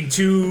avoiding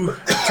two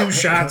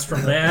shots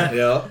from that.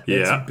 Yeah.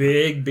 It's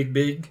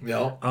big.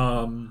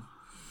 Yeah.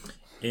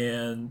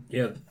 And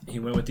yeah, he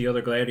went with the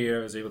other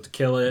gladiator. I was able to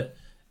kill it.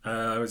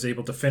 I was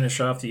able to finish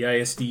off the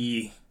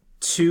ISD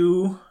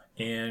 2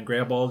 and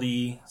grab all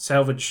the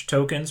salvage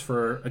tokens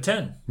for a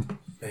 10.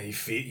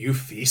 You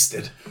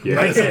feasted. Yeah.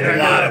 I did. A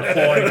lot of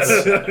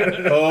points.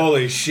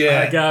 Holy shit.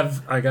 I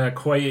got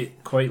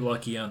quite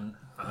lucky on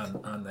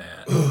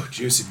that. Ooh,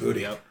 juicy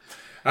booty. Yep.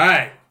 All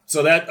right.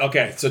 So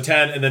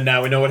 10, and then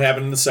now we know what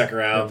happened in the second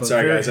round. Yep,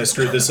 Sorry guys, I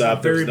screwed this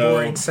up. Very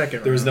boring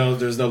second round.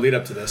 There's no lead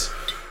up to this.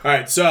 All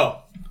right,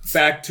 so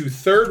back to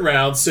third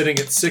round, sitting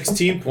at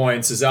 16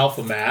 points is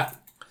Alpha Matt.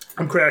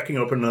 I'm cracking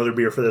open another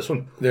beer for this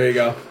one. There you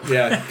go.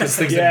 Yeah, because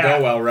things didn't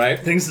go well, right?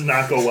 Things did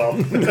not go well.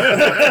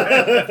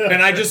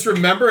 And I just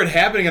remember it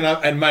happening, and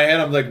in my head,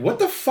 I'm like, what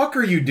the fuck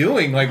are you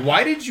doing? Like,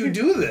 why did you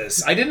do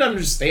this? I didn't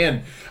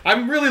understand.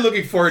 I'm really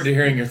looking forward to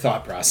hearing your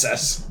thought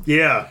process.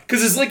 Yeah.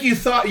 Because it's like you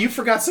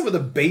forgot some of the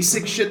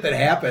basic shit that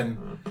happened,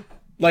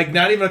 like,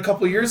 not even a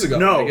couple years ago.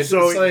 No, like,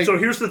 so like,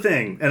 here's the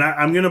thing, and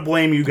I'm going to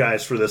blame you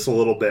guys for this a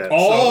little bit.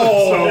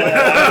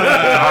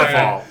 Our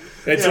fault.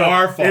 It's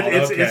our fault.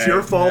 It's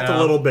your fault a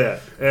little bit,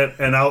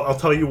 and I'll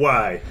tell you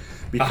why.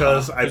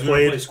 Because I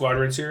played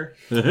squadrons here.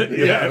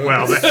 Yeah,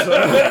 well,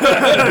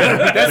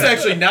 that's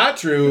actually not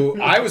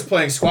true. I was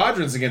playing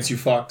squadrons against you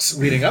fucks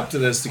leading up to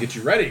this to get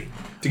you ready,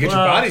 to get your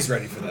bodies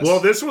ready for this.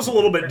 Well, this was a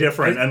little bit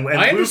different, and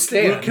I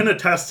understand. Luke can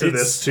attest to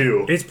this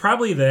too. It's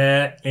probably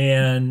that,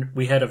 and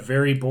we had a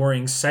very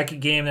boring second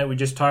game that we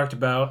just talked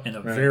about, and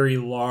a very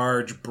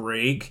large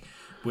break,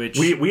 which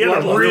we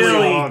had a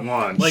really long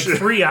lunch, like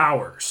 3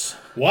 hours.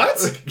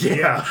 What?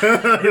 Yeah.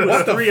 It was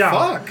What the 3 hours.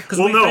 fuck? Because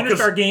we finished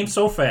our game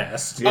so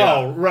fast. Yeah.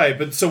 Oh, right.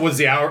 But so was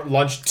the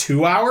lunch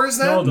 2 hours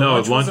then? No,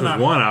 lunch was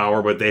 1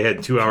 hour, but they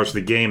had 2 hours of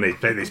the game.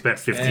 They spent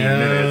 15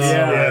 minutes.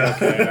 Yeah.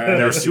 Okay, all right. And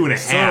there was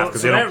 2.5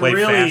 because they don't play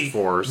fast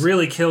fours.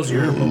 Really kills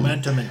your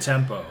momentum and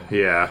tempo.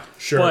 Yeah.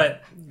 Sure.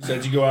 But So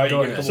as you go out, you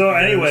get a couple So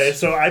beers. anyway,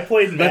 so I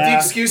played Let the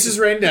Mac. excuses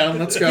rain down.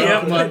 Let's go.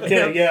 Yep. Come on.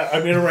 Okay, yeah,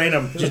 I'm gonna rain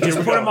them. just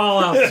put them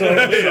all out.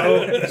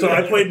 So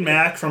I played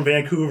Mac from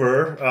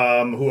Vancouver,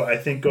 who I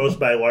think goes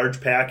by Large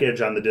Package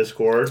on the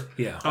Discord.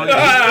 Yeah.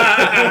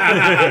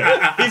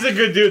 He's a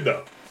good dude,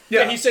 though.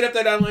 Yeah, he set up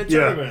that online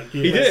tournament.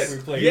 He did. We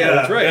played. Yeah,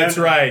 That's right.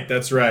 and-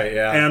 That's right.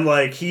 Yeah. And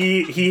like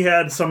he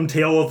had some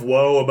tale of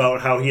woe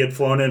about how he had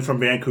flown in from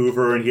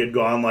Vancouver and he had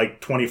gone like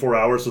 24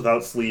 hours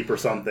without sleep or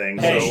something.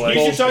 Hey, So like,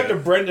 you should talk to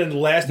Brendan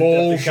last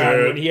Bullshit.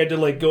 Adepticon when he had to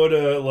like go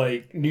to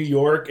like New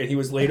York and he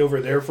was laid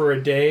over there for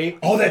a day.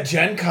 Oh, that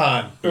Gen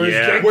Con. Or his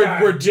Yeah. Gen Where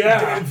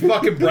Con.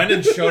 fucking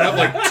Brendan showed up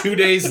like 2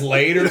 days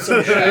late or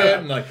some shit,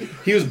 and like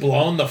he was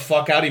blown the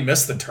fuck out. He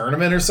missed the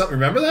tournament or something.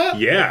 Remember that?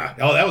 Yeah.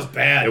 Oh, that was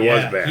bad. It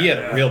was bad. He had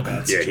a real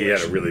bad Yeah, situation. he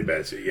had a really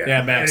bad situation.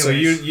 Yeah, Max. So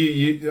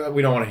you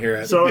we don't want to hear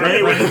it. So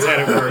anyway, Brendan's had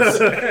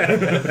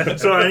it worse.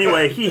 so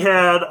anyway, he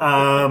had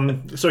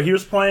so he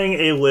was playing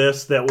a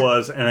list that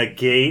was in a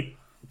gate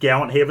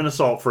Gallant Haven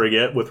Assault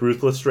Frigate with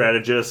Ruthless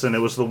Strategist, and it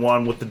was the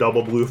one with the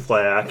double blue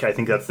flag. I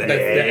think that's the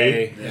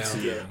A.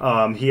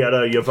 Yeah. He had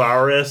a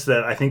Yavaris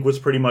that I think was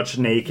pretty much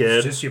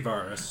naked. Just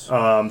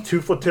Yavaris.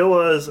 2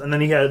 flotillas, and then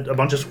he had a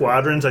bunch of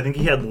squadrons. I think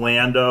he had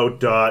Lando,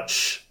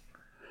 Dutch,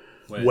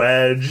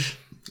 Wedge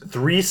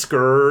 3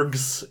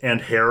 Skurgs,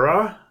 and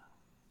Hera.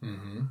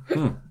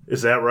 Mm-hmm.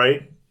 Is that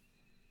right?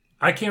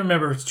 I can't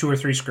remember if it's 2 or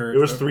 3 Skurgs. It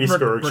was 3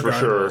 Skurgs for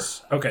sure.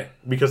 Okay.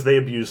 Because they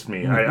abused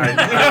me. I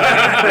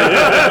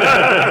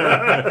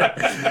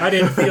I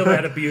didn't feel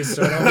that abuse,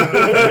 so I don't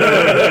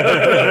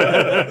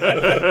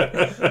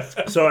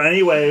know. So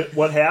anyway,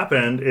 what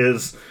happened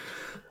is,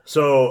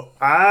 so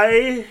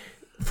I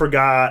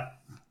forgot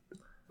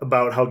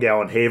about how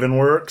Gallant Haven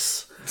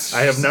works.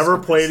 I have never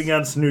played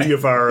against New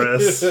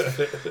Yavaris.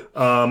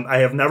 I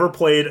have never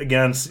played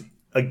against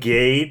a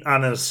gate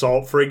on an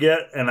assault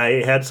frigate, and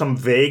I had some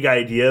vague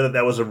idea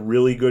that was a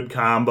really good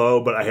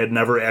combo, but I had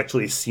never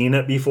actually seen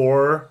it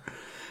before.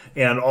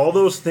 And all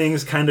those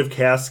things kind of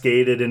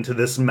cascaded into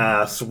this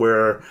mess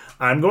where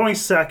I'm going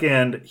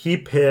second. He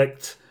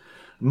picked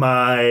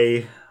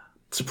my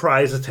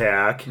surprise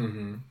attack.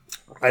 Mm-hmm.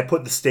 I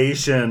put the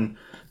station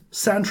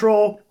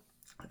central,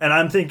 and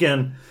I'm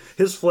thinking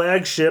his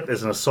flagship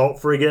is an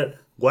assault frigate.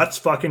 Let's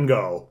fucking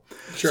go.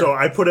 Sure. So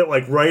I put it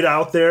like right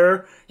out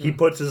there. He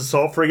puts his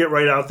assault frigate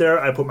right out there.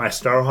 I put my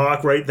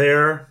Starhawk right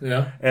there.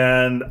 Yeah.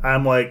 And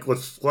I'm like,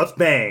 let's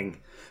bang.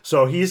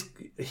 So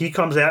he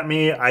comes at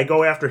me. I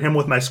go after him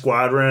with my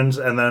squadrons,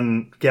 and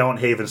then Gallant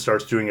Haven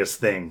starts doing his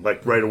thing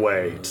like right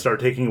away. Start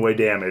taking away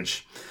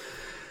damage.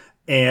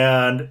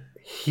 And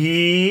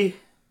he.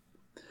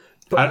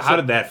 How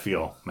did that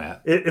feel,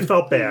 Matt? It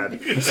felt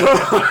bad.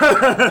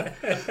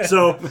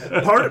 So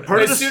part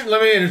of this.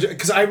 Let me interject,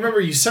 because I remember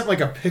you sent like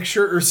a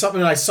picture or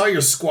something, and I saw your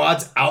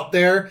squads out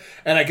there,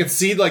 and I could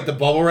see like the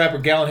bubble wrap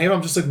of Gallant Haven.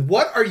 I'm just like,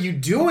 what are you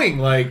doing?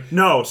 Like,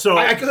 no, so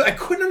I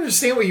couldn't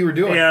understand what you were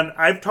doing. And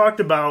I've talked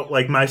about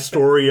like my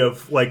story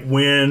of like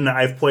when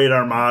I've played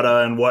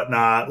Armada and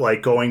whatnot,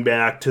 like going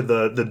back to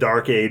the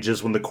Dark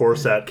Ages when the core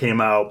set came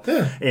out.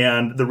 Yeah.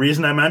 And the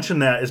reason I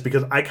mentioned that is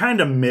because I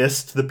kind of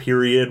missed the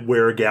period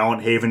where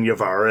Gallant Haven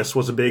Yavaris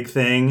was a big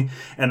thing,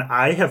 and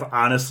I have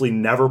honestly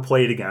never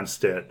played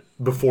against it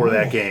before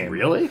that game.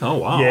 Really? Oh,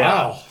 wow. Yeah.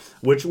 Wow.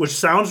 Which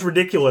sounds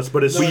ridiculous,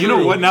 but it's true. You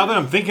know what? Now that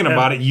I'm thinking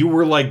about it, you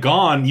were like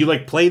gone. You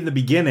like played in the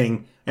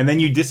beginning, and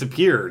then you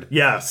disappeared.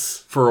 Yes.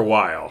 For a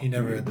while. He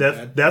never had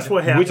that's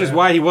what happened. Which is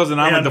why he wasn't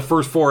on like the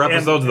first 4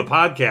 episodes of the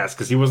podcast,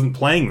 because he wasn't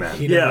playing then.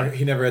 He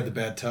never had the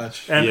bad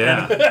touch. I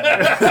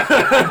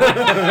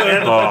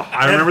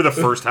remember the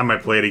first time I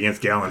played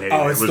against Gallant Haven.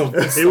 It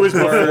was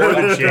before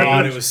the change.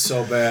 God, it was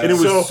so bad. And it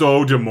was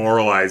so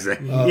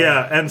demoralizing.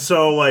 Yeah, and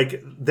so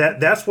like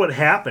that's what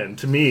happened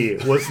to me.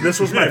 This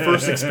was my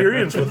first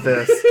experience with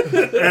this.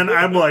 And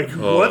I'm like,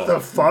 what the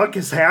fuck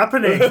is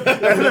happening?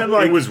 And then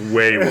like it was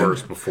way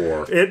worse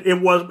before.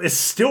 It's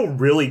still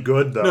really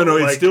good though. No,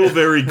 it's still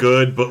very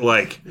good, but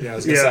like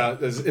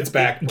it's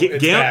back.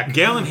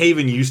 Gallant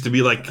Haven used to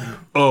be like,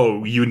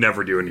 oh, you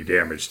never do any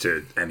damage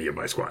to any of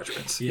my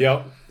squadrons.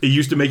 Yep. It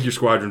used to make your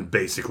squadron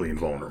basically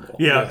invulnerable.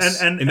 Yeah,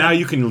 yes. and now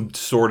you can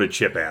sort of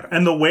chip at them.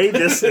 And the way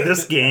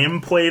this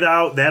game played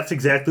out, that's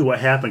exactly what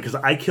happened, because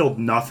I killed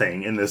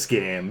nothing in this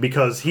game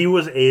because he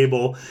was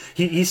able.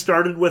 He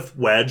started with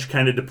Wedge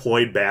kind of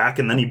deployed back,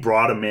 and then he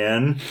brought him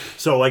in.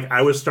 So like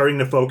I was starting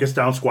to focus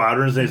down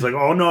squadrons, and he's like,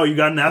 "Oh no, you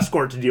got an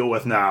escort to deal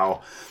with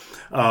now."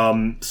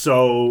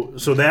 So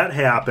that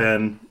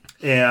happened,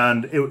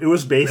 and it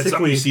was basically that's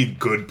something you see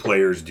good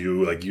players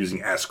do, like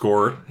using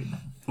escort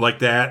like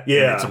that.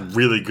 Yeah, and it's a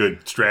really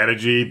good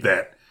strategy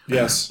that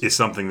Yes, it's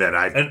something that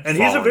I've and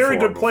he's a very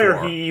good player.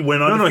 Before. He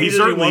went on. No, he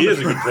certainly is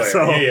a good player.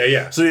 So,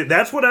 yeah. So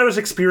that's what I was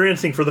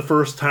experiencing for the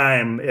first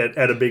time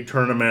at a big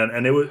tournament,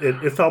 and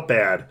it felt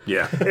bad.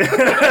 Yeah.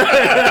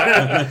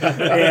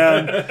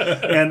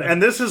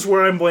 and this is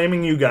where I'm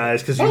blaming you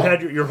guys, because you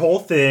had your whole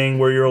thing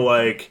where you're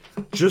like,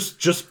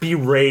 just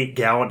berate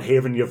Gallant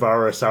Haven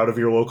Yavaris out of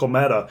your local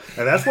meta,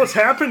 and that's what's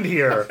happened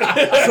here. So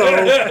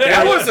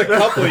that was a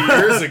couple of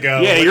years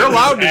ago. Yeah, you're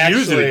allowed to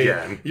use it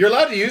again. You're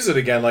allowed to use it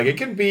again. Like it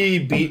can be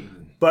beaten.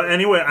 But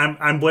anyway,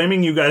 I'm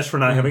blaming you guys for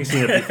not having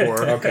seen it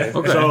before. Okay.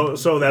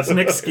 So that's an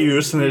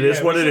excuse, and it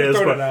is what it is.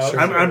 But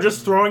I'm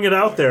just throwing it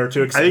out there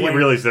to explain. I think it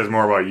really says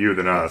more about you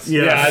than us.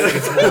 Yeah, I think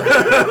it's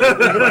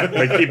more.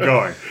 Like, keep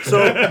going.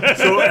 So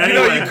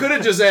anyway, you could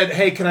have just said,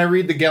 "Hey, can I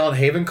read the Gallant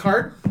Haven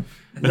card?"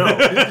 No,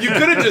 you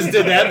could have just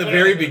did that in the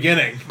very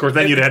beginning. Of course,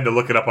 then you'd have to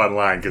look it up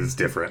online because it's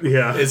different.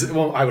 Yeah.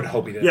 Well, I would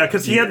hope he did. Yeah,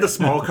 because he had the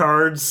small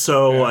cards,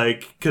 so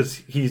because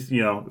he's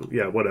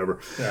whatever.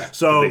 Yeah.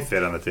 So they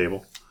fit on the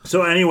table.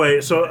 So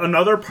anyway,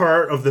 another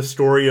part of the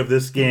story of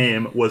this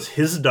game was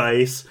his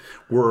dice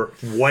were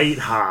white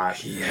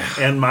hot. Yeah.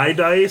 And my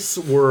dice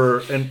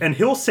were, and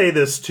he'll say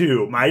this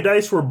too, my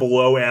dice were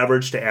below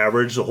average to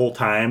average the whole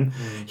time.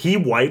 He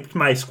wiped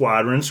my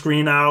squadron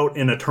screen out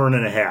in a turn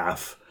and a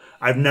half.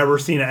 I've never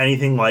seen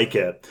anything like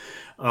it.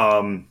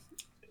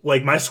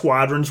 like my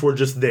squadrons were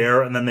just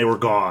there and then they were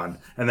gone.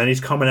 And then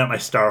he's coming at my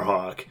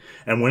Starhawk.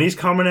 And when he's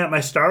coming at my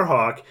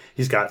Starhawk,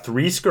 he's got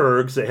 3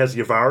 Skurgs that has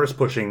Yavaris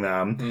pushing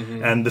them.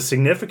 Mm-hmm. And the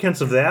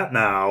significance of that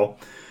now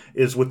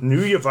is with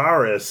new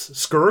Yavaris,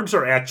 Skurgs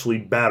are actually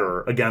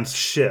better against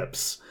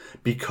ships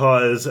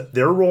because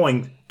they're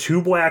rolling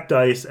 2 black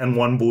dice and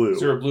 1 blue.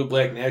 So a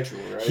blue-black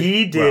natural, right?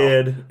 He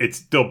did. Well, it's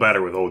still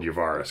better with old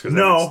Yavaris.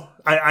 No,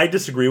 I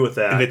disagree with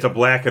that. And it's a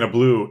black and a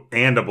blue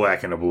and a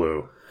black and a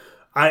blue.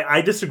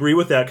 I disagree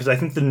with that because I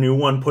think the new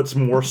one puts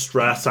more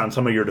stress on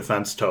some of your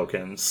defense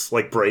tokens,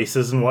 like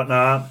braces and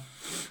whatnot.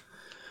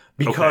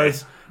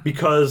 Because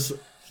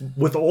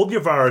with old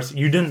Yavaris,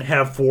 you didn't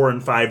have 4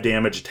 and 5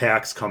 damage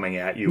attacks coming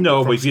at you.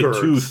 No, but if you had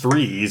Skurgs. 2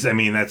 3s, I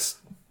mean, that's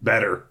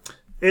better.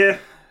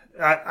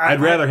 I'd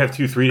rather have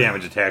 2 3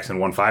 damage attacks than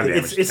 1 5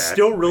 damage It's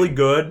still really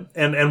good,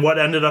 and what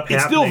ended up happening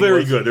it's still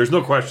very good. There's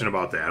no question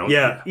about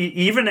that.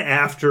 Even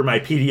after my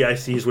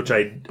PDICs,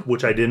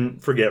 which I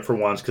didn't forget for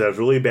once because I was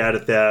really bad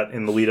at that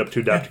in the lead up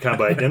to Adepticon,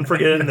 but I didn't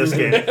forget it in this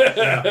game.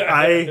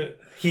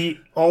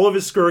 All of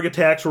his Skurg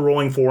attacks were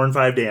rolling 4 and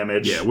 5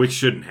 damage. Yeah, which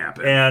shouldn't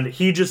happen. And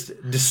he just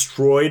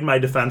destroyed my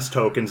defense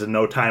tokens in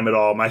no time at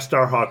all. My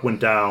Starhawk went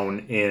down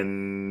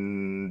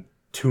in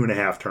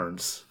 2.5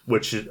 turns,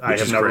 which I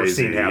have never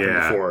seen happen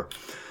before.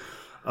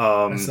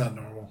 That's not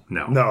normal.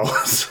 No.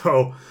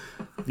 So,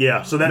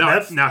 yeah. So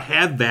that's now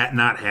had that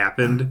not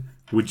happened,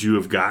 would you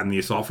have gotten the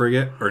assault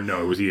frigate, or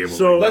no? Was he able?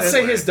 So let's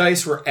say his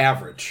dice were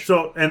average.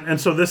 So and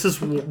so this is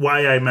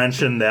why I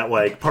mentioned that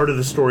like part of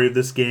the story of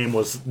this game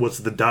was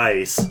the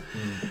dice.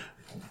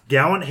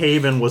 Gallant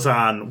Haven was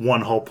on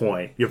 1 hull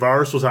point.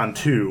 Yavaris was on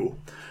 2.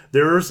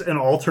 There's an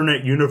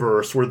alternate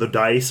universe where the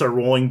dice are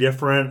rolling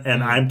different,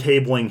 and I'm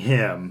tabling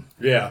him.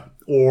 Yeah.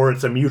 Or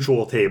it's a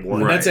mutual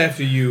tabling. And that's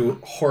after you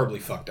horribly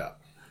fucked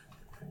up.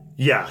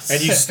 Yes. And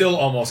you still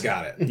almost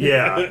got it.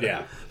 Yeah.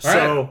 Yeah.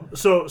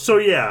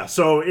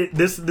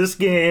 This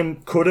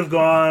game could have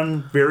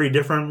gone very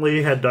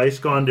differently had dice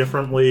gone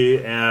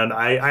differently, and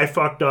I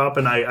fucked up,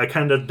 and I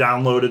kind of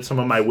downloaded some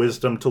of my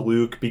wisdom to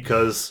Luke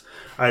because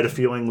I had a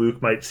feeling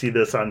Luke might see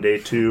this on day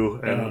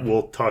 2, and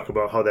we'll talk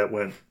about how that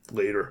went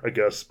later, I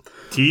guess.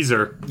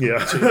 Teaser.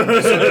 Yeah. So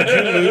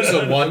did you lose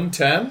a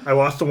 110? I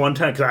lost a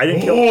 110 because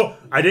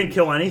I didn't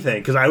kill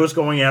anything because I was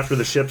going after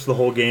the ships the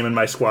whole game, and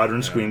my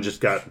squadron screen just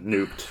got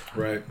nuked.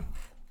 Right.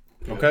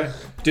 Okay.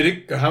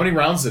 How many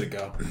rounds did it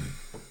go?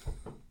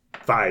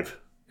 5.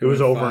 It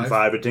was over in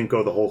 5. It didn't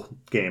go the whole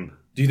game.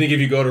 Do you think if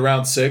you go to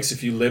round 6,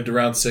 if you lived to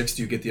round 6,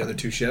 do you get the other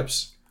 2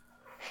 ships?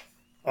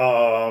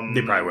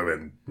 They probably would have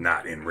been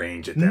not in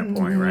range at that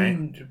point,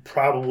 right?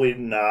 Probably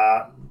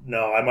not.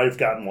 No, I might have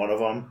gotten one of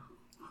them.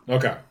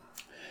 Okay.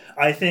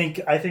 I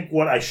think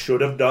what I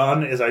should have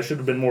done is I should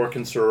have been more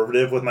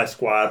conservative with my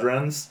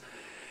squadrons,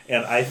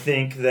 and I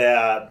think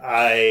that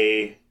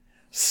I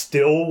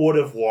still would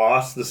have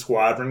lost the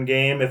squadron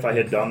game if I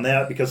had done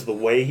that because the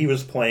way he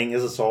was playing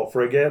his assault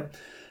frigate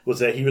was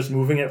that he was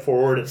moving it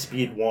forward at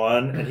speed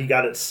 1 and he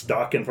got it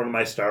stuck in front of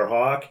my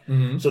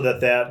Starhawk so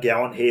that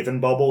Gallant Haven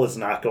bubble is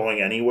not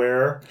going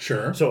anywhere.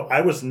 Sure. So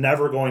I was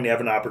never going to have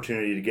an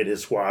opportunity to get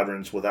his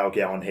squadrons without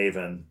Gallant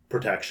Haven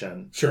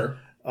protection. Sure.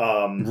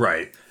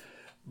 Right.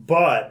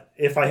 But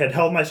if I had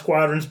held my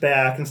squadrons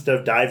back instead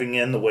of diving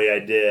in the way I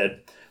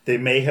did, they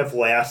may have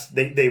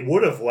they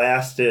would have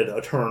lasted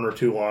a turn or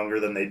 2 longer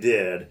than they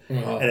did,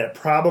 and it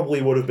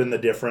probably would have been the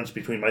difference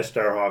between my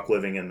Starhawk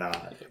living and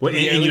not. Well,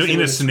 Yeah, and,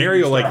 in a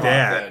scenario like Starhawk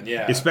that, then,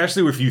 yeah.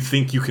 especially if you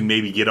think you can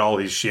maybe get all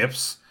his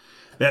ships,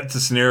 that's a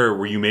scenario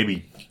where you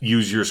maybe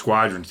use your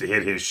squadrons to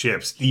hit his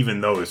ships, even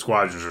though his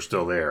squadrons are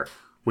still there,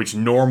 which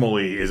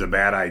normally is a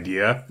bad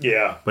idea.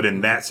 Yeah. But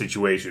in that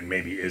situation,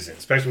 maybe isn't,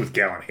 especially with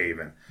Gallant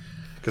Haven.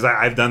 Because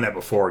I've done that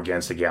before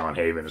against the Gallant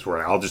Haven, is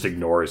where I'll just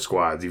ignore his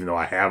squads, even though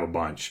I have a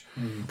bunch.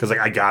 Because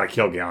I got to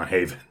kill Gallant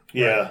Haven.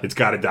 Yeah. It's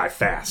got to die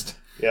fast.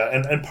 Yeah,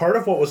 and part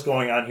of what was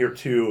going on here,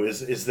 too,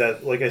 is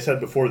that, like I said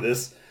before,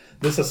 this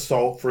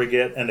assault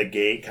frigate and a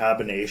gate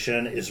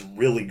combination is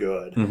really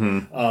good.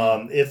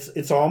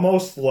 It's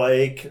almost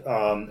like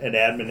an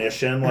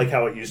admonition, like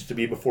how it used to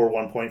be before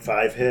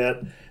 1.5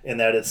 hit, in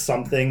that it's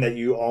something that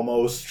you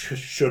almost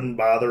shouldn't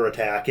bother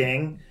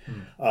attacking.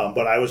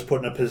 But I was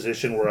put in a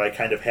position where I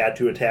kind of had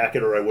to attack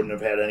it, or I wouldn't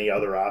have had any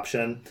other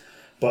option.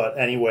 But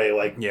anyway,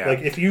 like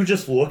if you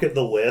just look at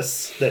the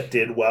lists that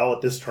did well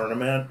at this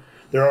tournament,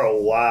 there are a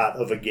lot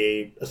of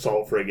Agate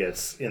assault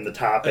frigates in the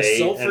top 8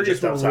 Assault and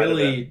frigates just were outside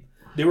really... of it.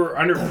 They were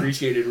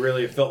underappreciated,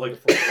 really. It felt like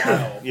for a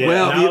while. Yeah.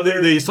 Well, Now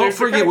the assault they're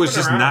frigate kind of was putting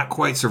just around. not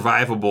quite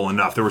survivable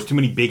enough. There was too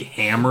many big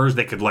hammers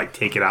that could like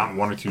take it out in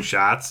 1 or 2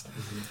 shots.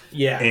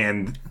 Yeah.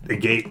 And the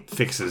gate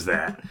fixes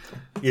that.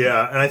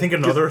 Yeah, and I think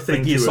another thing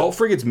Like the assault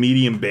frigate's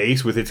medium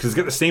base with it, because it's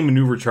got the same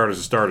maneuver chart as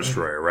a Star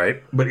Destroyer,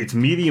 right? But it's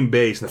medium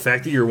base, and the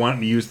fact that you're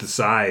wanting to use the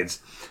sides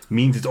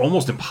means it's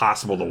almost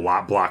impossible to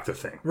block the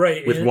thing.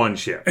 Right. With one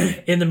ship.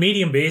 And the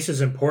medium base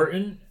is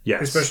important.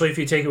 Yes. Especially if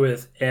you take it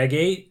with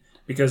Agate,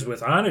 because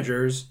with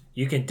Onagers,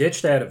 you can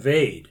ditch that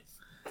evade.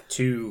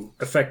 to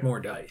affect more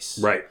dice.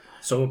 Right.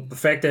 So the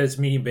fact that it's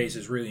medium base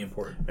is really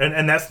important.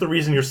 And that's the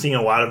reason you're seeing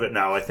a lot of it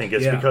now, I think,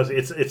 is because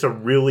it's a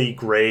really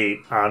great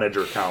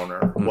onager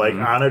counter. Like,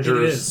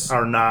 onagers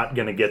are not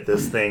going to get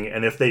this thing,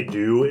 and if they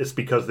do, it's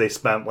because they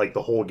spent, like,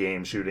 the whole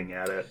game shooting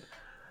at it.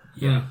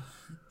 Yeah.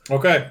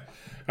 Okay.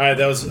 All right,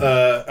 that was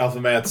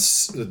Alpha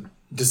Matt's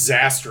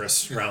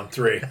disastrous round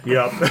 3.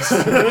 Yep.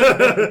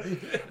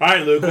 All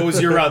right, Luke, what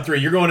was your round 3?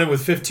 You're going in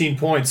with 15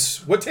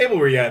 points. What table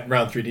were you at in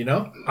round 3? Do you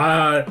know?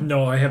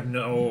 No, I have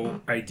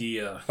no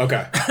idea.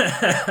 Okay.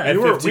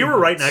 we were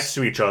right next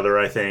to each other,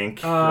 I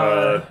think.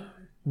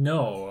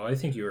 No, I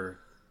think you were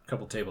a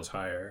couple tables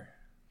higher.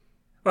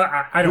 Well,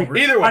 I don't.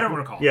 Either way. I don't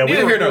recall. Yeah, we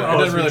Neither were here nor there. It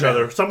close doesn't to really each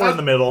matter. other. Somewhere in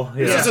the middle.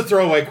 Yeah. This is a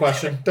throwaway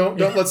question. Don't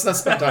let's not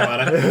spend time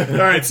on it. All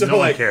right, so No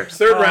one like cares.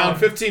 third round,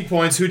 15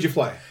 points. Who'd you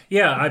play?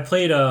 Yeah, I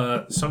played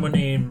someone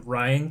named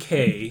Ryan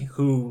K,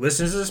 who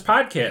listens to this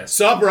podcast.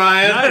 Sup,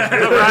 Ryan?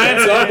 Ryan?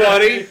 Sup,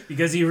 buddy?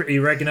 Because he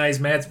recognized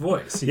Matt's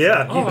voice. He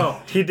Yeah,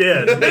 said, he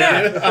did.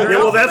 Yeah,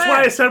 well, that's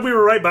why I said we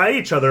were right by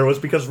each other, was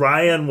because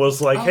Ryan was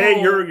like, hey,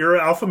 you're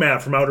Alpha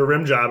Matt from Outer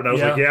Rim Job. And I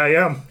was like, yeah, I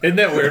am. Isn't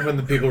that weird when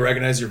the people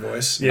recognize your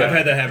voice? Yeah. I've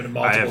had that happen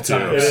multiple have too.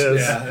 times. It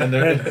is. Yeah, and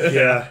they're,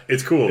 Yeah.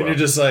 It's cool. and Though. you're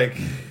just like,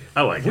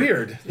 I like it.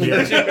 weird.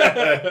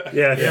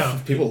 Yeah.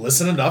 People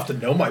listen enough to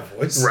know my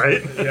voice.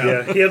 Right.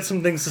 Yeah. He had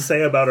some things to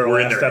say about our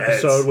We're in last their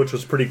heads. episode, which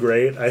was pretty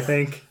great. I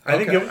think. I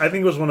think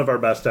it was one of our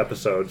best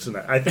episodes, and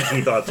I think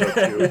he thought so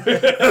too.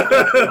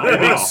 Are you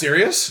being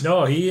serious?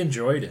 No, he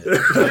enjoyed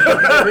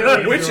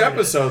it. Which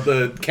episode?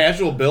 The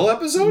Casual Bill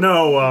episode?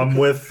 No,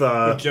 with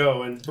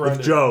Joe and Brendan.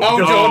 with Joe. Oh,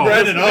 Joe and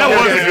Brendan. Oh,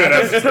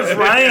 That was good. Because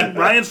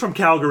Ryan's from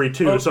Calgary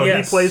too, so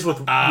yes. he plays with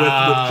Joe.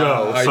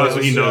 I So know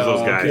he knows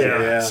those guys.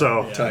 Yeah.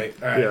 So Tight.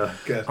 All right. Yeah.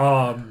 Good.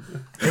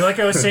 And like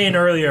I was saying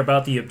earlier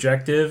about the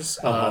objectives,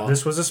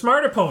 this was a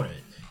smart opponent.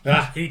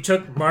 He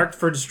took marked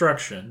for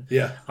destruction.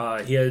 Yeah.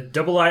 He had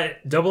double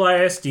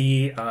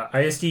ISD,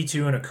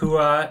 ISD2, and a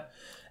Kuat.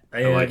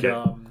 And, like it.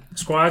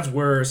 Squads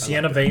were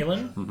Sienna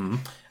Valen.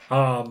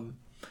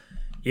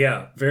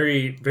 Yeah,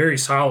 very, very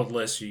solid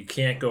list you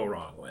can't go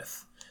wrong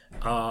with.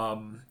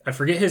 I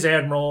forget his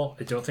admiral.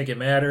 I don't think it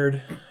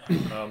mattered.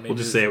 Maybe We'll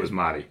just say it was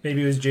Marty.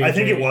 Maybe it was JJ. I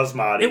think it was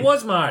Marty. It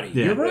was Marty.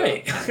 Yeah. You're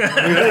right.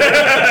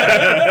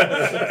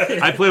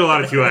 I played a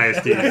lot of 2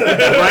 ISDs.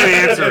 The right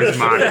answer is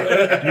Marty.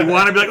 You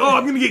want to be like, oh,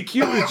 I'm going to get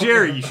cute with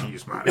Jerry. You should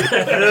use Marty.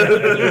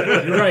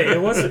 You're right.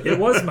 It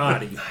was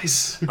Marty.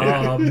 Nice.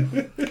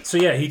 So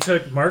yeah, he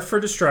took marked for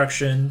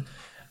destruction.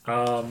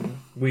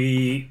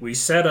 We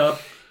set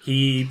up.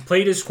 He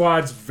played his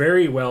squads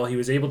very well. He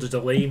was able to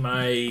delay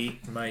my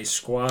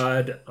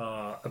squad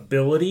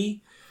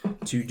ability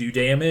to do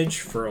damage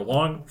for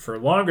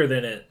longer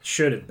than it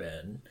should have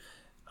been.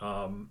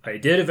 I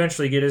did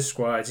eventually get his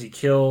squads. He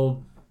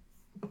killed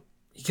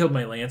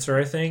my Lancer,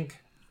 I think.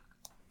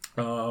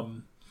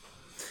 And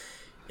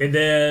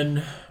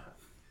then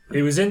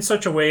it was in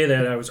such a way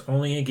that I was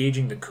only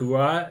engaging the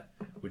Kuat,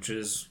 which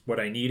is what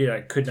I needed.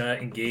 I could not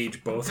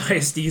engage both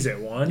ISDs at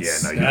once. Yeah,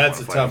 no, you That's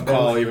a don't wanna tough fight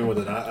call, even with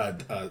a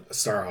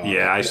Starhawk. them.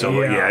 Yeah, I still.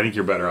 Yeah. Yeah, I think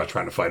you're better off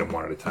trying to fight them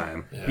one at a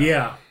time,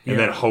 Yeah. and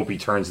then hope he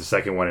turns the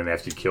second one in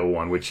after you kill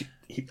one, which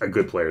a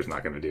good player is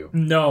not going to do.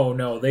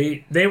 No,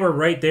 they were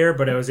right there,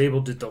 but I was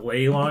able to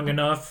delay long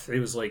enough. It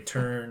was like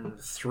turn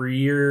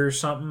 3 or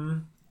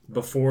something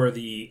before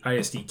the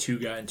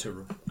ISD2 got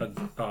into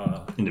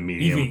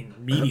medium. even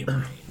medium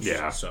range.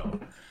 Yeah. So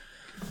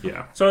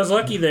Yeah. I was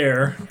lucky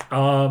there.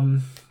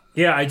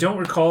 Yeah, I don't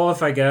recall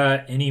if I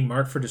got any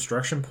mark for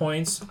destruction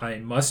points. I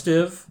must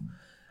have.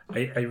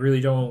 I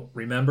really don't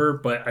remember,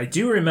 but I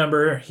do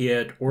remember he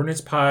had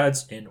ordnance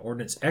pods and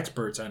ordnance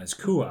experts on his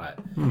Kuat,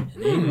 and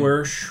they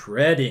were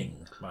shredding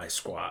my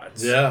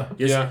squads. Yeah.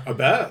 I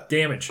bet.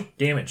 Damage.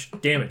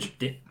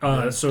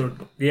 So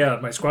yeah,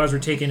 my squads were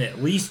taking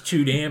at least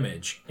 2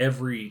 damage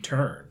every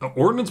turn.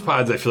 Ordnance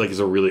pods, I feel like, is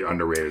a really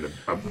underrated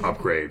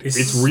upgrade.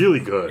 It's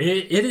really good.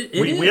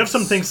 We have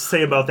some things to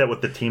say about that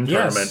with the team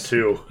tournament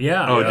too.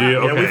 Yeah. Oh, do you?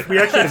 Yeah, Okay. we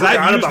actually Because I've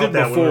forgot used about it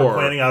that when we were before.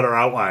 planning out our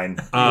outline.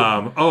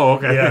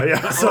 Okay.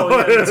 Yeah. So, Oh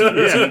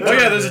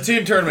yeah, there's a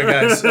team tournament,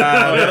 guys.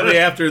 That'll be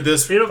after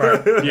this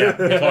part. Yeah,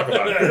 we'll talk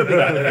about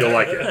it. You'll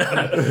like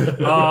it.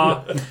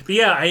 But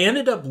yeah, I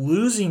ended up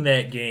losing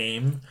that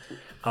game.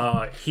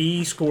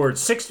 He scored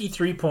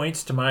 63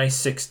 points to my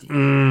 60.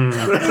 Couldn't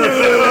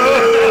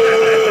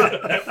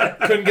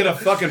get a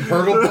fucking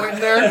Purgle point in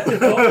there.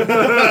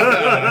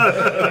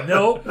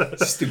 Nope.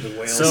 Stupid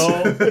whales.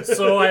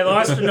 So I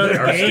lost another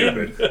are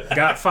game.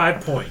 Got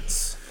 5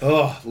 points.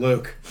 Oh,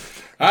 Luke.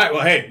 All right.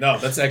 Well, hey, no,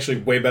 that's actually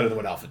way better than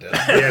what Alpha did.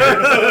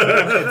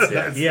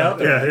 Yeah.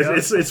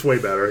 it's way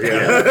better.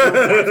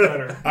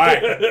 Yeah. All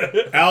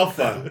right,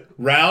 Alpha,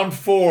 round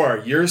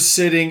 4. You're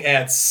sitting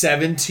at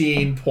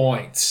 17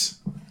 points.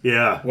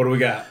 Yeah. What do we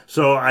got?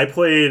 So I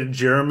played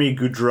Jeremy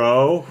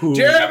Goudreau,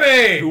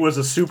 who was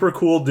a super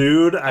cool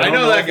dude. I don't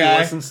know that guy. He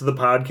listens to the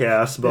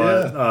podcast,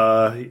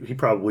 but he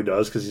probably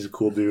does because he's a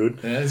cool dude.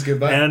 Yeah, he's a good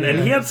buddy. And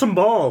he had some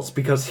balls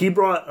because he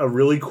brought a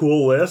really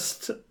cool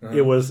list.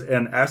 It was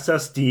an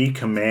SSD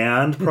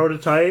command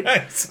prototype.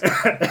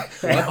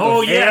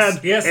 Oh, yes.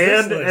 Yes,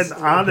 and this an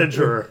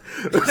onager.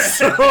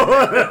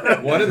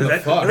 What in the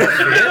fuck?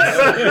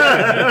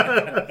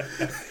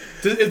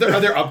 Are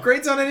there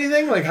upgrades on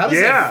anything? Like, how does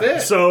that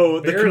fit?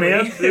 So the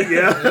command,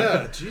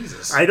 yeah,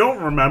 Jesus. I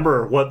don't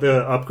remember what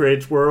the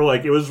upgrades were.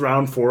 Like, it was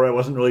round 4. I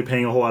wasn't really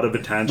paying a whole lot of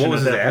attention What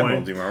was at the that admiral?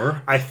 point. Do you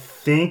remember? I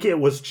think it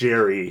was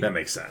Jerry. That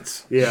makes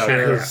sense. Yeah,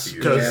 Sure. just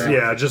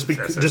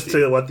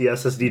to let the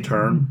SSD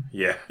turn.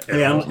 Yeah,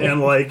 and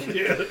like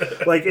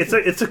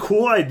it's a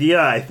cool idea,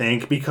 I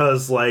think,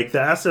 because like the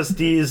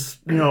SSDs,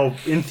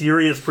 in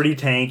theory, it's pretty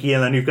tanky,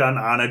 and then you've got an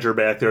onager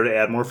back there to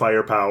add more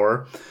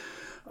firepower.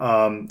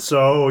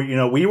 So,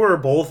 we were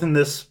both in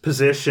this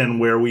position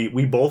where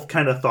we both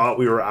kind of thought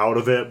we were out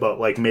of it, but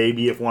like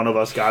maybe if one of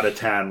us got a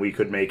 10, we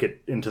could make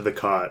it into the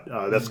cut.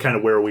 That's kind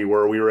of where we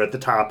were. We were at the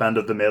top end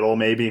of the middle,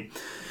 maybe.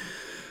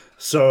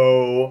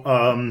 So,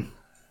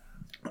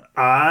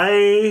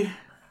 I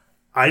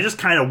just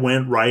kind of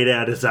went right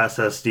at his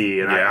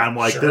SSD, and I'm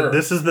like,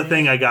 this is the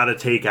thing I got to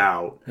take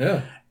out.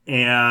 Yeah.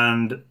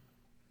 And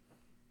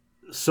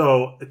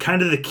so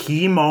kind of the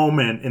key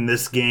moment in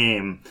this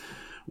game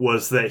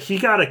was that he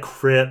got a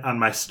crit on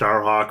my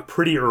Starhawk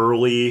pretty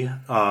early,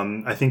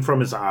 I think from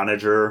his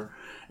onager,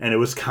 and it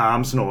was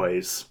comms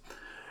noise.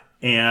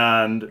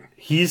 And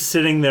he's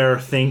sitting there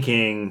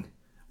thinking,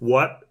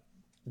 what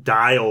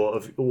dial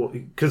of...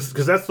 Because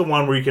that's the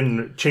one where you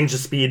can change the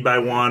speed by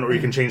 1 or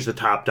you can change the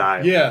top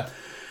dial. Yeah.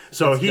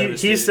 So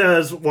he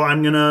says, well,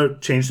 I'm going to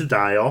change the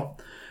dial.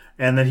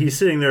 And then he's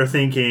sitting there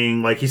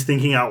thinking, like he's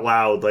thinking out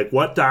loud, like,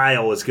 what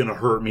dial is going to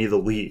hurt me the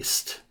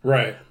least?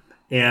 Right.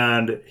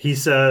 And he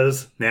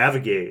says,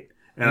 navigate.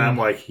 And I'm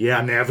like,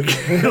 yeah, navigate.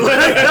 You're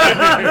like,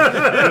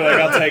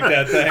 I'll take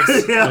that,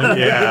 thanks.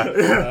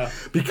 Yeah.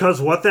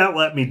 Because what that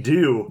let me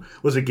do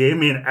was it gave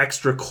me an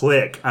extra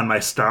click on my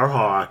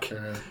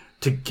Starhawk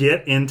to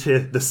get into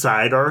the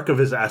side arc of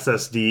his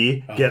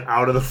SSD, get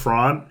out of the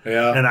front,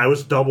 and I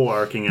was double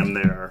arcing him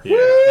there.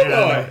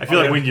 Yeah. I feel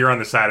like when you're on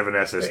the side of an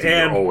SSD,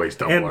 you're always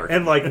double arcing.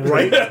 And like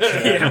right,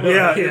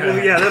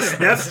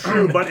 that's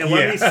true. But it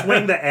let me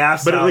swing the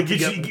ass. But out it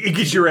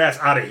gets your ass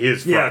out of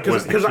his front.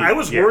 Yeah, because I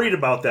was worried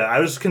about that. I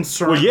was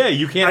concerned. Well, yeah,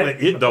 you can't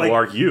let it double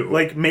arc you.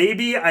 Like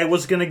maybe I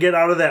was gonna get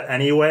out of that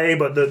anyway,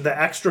 but the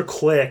extra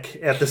click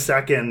at the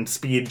second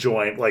speed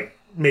joint like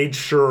made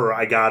sure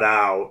I got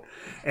out.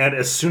 And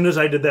as soon as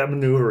I did that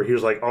maneuver, he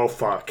was like, "Oh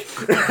fuck!"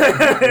 Give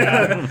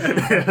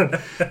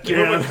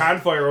him a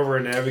Confire over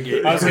a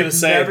Navigate. I was going to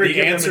say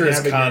the answer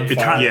is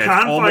Confire.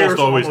 Confire is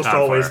almost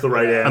always the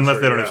right answer, unless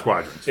they don't have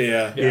squadrons.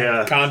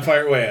 Yeah.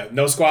 Confire.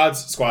 No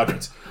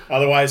squadrons.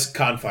 Otherwise,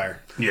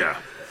 Confire.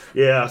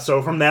 Yeah,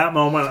 so from that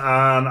moment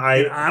on,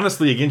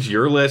 honestly, against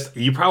your list,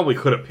 you probably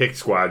could have picked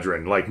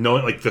Squadron. Like,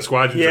 knowing, like the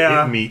Squadrons are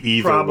hitting me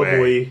either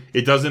way.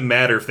 It doesn't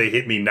matter if they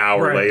hit me now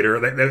or later.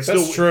 That's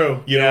still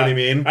true. You know what I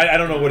mean? I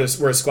don't know where his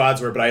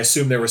squads were, but I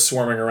assume they were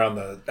swarming around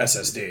the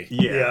SSD.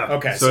 Yeah.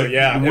 Okay, so if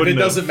it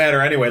doesn't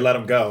matter anyway, let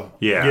them go.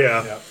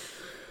 Yeah.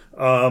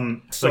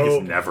 It's like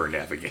it's never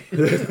navigate.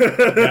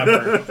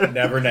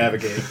 never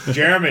navigate.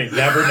 Jeremy,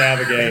 never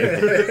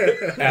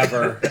navigate.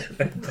 Ever.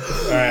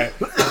 All right.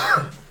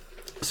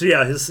 So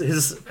yeah, his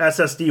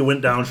SSD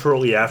went down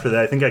shortly after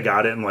that. I think I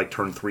got it in like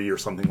turn 3 or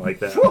something like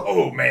that.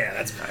 Oh man,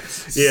 that's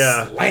nice.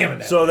 Yeah. Slamming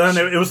that so then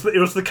it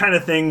was the kind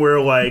of thing where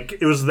like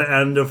it was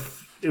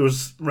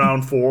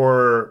round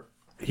 4.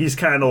 He's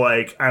kind of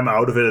like, I'm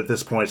out of it at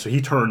this point, so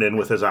he turned in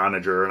with his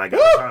onager, and I got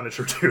his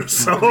onager too.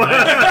 So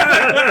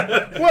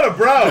what a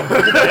bro!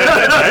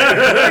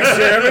 Thanks,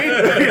 Jeremy.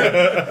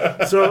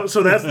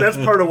 So that's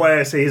part of why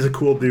I say he's a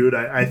cool dude.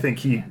 I think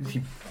he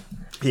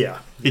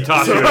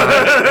talks to you.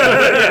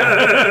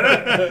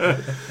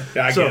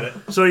 I get it.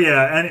 So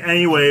yeah, and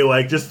anyway,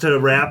 like just to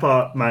wrap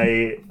up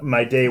my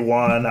day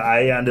 1,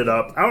 I ended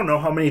up, I don't know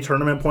how many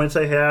tournament points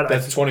I had.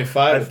 That's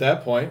 25 at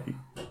that point.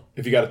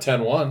 If you got a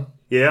 10-1.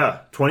 Yeah,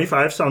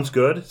 25 sounds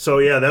good. So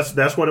yeah,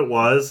 that's what it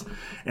was.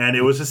 And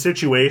it was a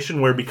situation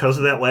where because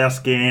of that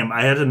last game,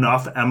 I had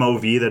enough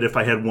MOV that if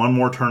I had one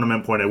more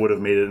tournament point, I would have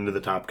made it into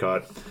the top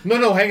cut.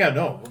 No, hang on.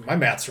 No, my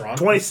math's wrong.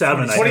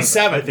 27.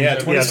 27. I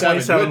think.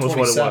 27 was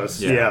what it was.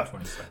 Yeah.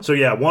 So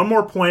yeah, one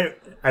more point,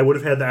 I would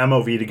have had the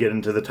MOV to get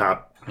into the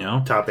top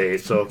 8.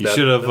 So you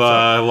should have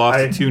lost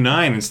a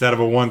 2-9 instead of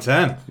a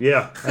 110.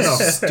 Yeah, I know.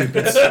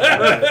 Stupid.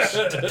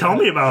 Tell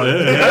me about it.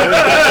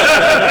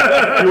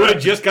 You would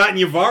have just gotten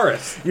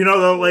Yavaris.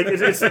 Though, like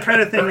it's the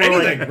kind of thing where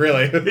anything,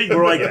 really.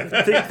 We're like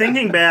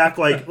thinking back,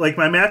 like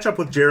my matchup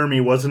with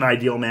Jeremy was an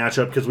ideal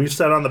matchup because we've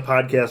said on the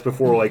podcast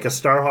before, like a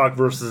Starhawk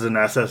versus an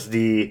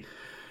SSD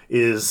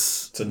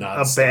is a a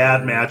non-starter.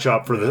 bad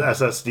matchup for the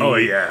SSD. Oh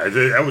yeah,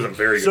 that was a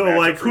very good So, matchup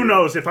like, for who you.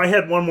 knows? If I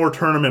had one more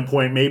tournament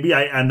point, maybe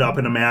I end up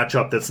in a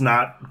matchup that's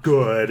not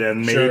good,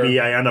 and maybe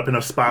I end up in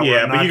a spot where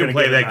Yeah, I'm but not you can gonna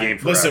play get that a game night.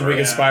 forever. Listen, we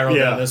can spiral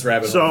down this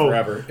rabbit hole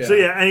forever. So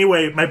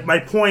anyway, my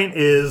point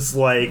is,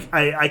 like,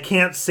 I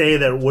can't say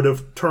that it would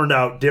have turned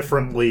out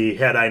differently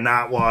had I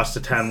not lost to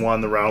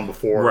 10-1 the round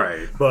before.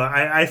 Right. But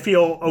I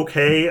feel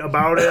okay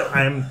about it.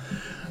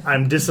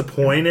 I'm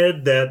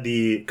disappointed that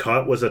the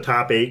cut was a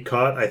top 8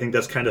 cut. I think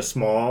that's kind of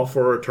small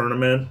for a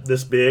tournament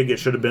this big. It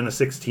should have been a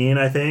 16,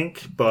 I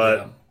think,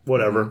 but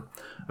whatever.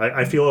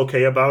 I feel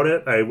okay about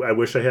it. I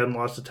wish I hadn't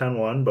lost to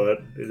 10-1, but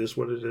it is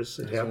what it is.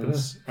 It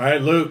happens. All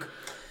right, Luke,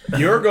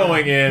 you're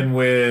going in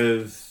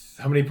with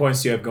how many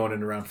points do you have going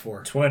into round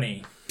 4?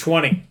 20.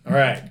 20. All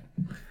right.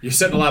 You're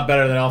sitting a lot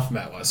better than Alpha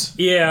Matt was.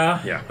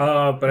 Yeah.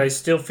 But I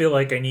still feel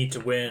like I need to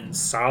win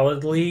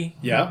solidly.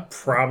 Yeah.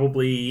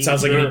 Probably.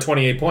 Sounds like you need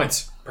 28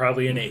 points.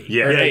 Probably an 8.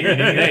 Yeah, Or an 8. You need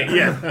an 8.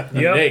 Yep. An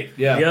 8.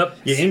 Yeah. Yep.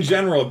 Yeah, in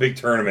general, big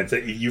tournaments,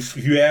 if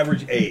you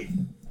average 8,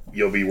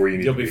 you'll be where you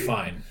need You'll to be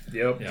fine.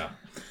 Yep. Yeah.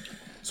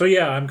 So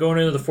yeah, I'm going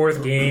into the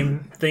 4th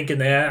game thinking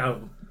that.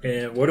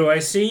 And what do I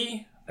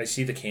see? I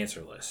see the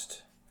cancer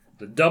list.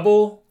 The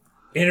double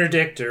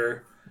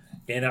interdictor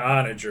and an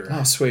onager.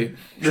 Oh, sweet.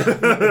 With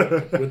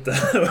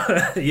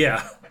the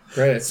yeah.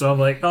 Great. So I'm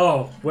like,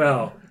 oh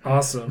well,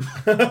 awesome.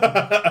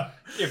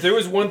 If there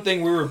was one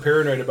thing we were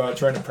paranoid about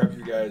trying to prep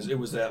you guys, it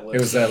was that list. It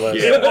was that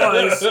list. It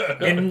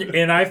was,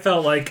 and I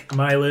felt like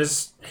my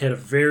list had a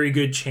very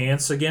good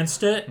chance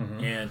against it,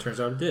 and it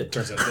turns out it did.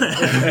 Turns out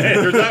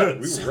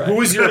Who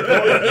was your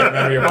opponent? Do you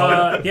remember your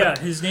opponent? Yeah,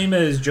 his name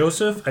is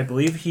Joseph. I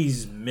believe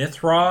he's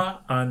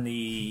Mithra on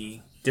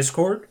the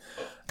Discord.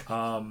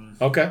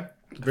 Okay.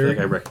 I feel like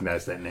I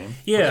recognize that name.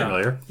 Yeah.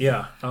 Familiar.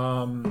 Yeah.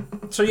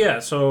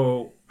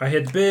 So I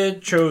had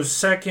bid, chose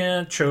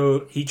second,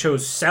 he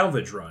chose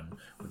Salvage Run,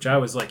 which I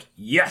was like,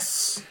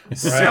 yes,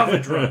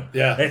 Salvage Run.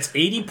 Yeah. That's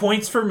 80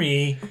 points for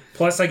me,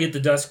 plus I get the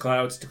dust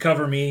clouds to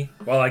cover me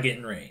while I get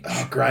in range.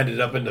 Oh, grind it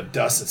up into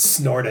dust and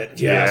snort it.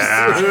 Yes.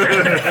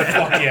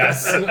 Fuck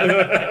yes.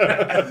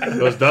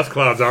 Those dust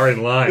clouds are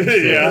in line.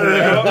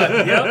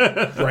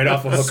 Yep. Right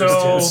off of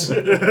hooker's tits.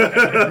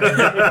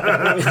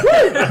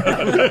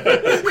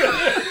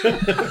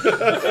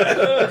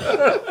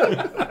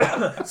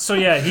 So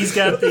yeah, he's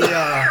got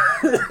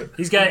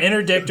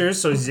interdictors,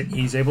 so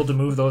he's able to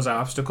move those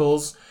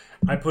obstacles.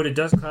 I put a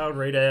dust cloud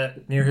right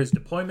near his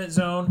deployment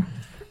zone.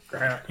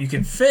 You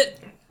can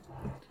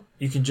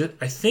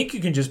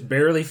just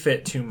barely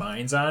fit 2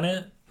 mines on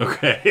it.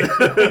 Okay.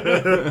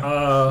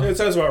 It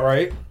sounds about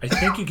right. I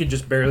think you can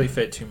just barely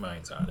fit 2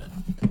 mines on it.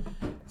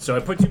 So I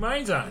put 2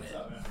 mines on it.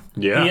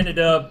 Yeah. He ended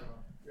up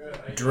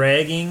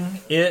dragging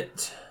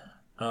it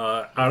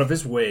out of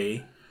his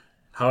way.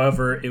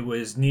 However, it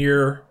was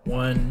near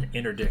one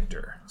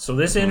interdictor. So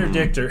this poor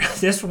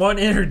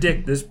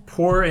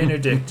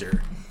interdictor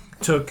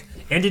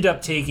ended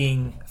up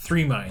taking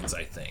 3 mines,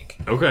 I think.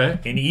 Okay.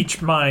 And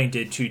each mine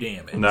did 2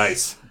 damage.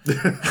 Nice.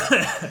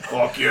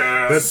 Fuck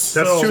yeah. That's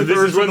So this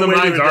is when the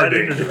mines are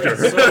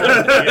dangerous.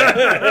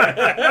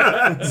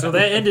 So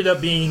that ended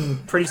up being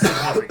pretty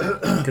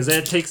significant because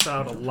that takes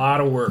out a lot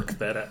of work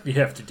that you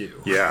have to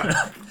do.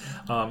 Yeah.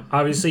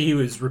 Obviously, he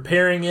was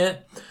repairing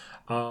it.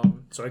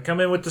 So I come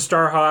in with the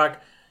Starhawk,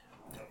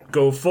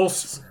 go full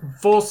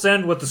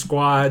send with the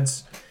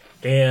squads,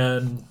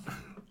 and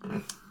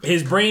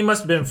his brain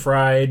must have been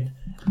fried.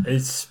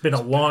 It's been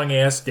a long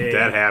ass day.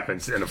 That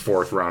happens in a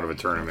 4th round of a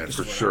tournament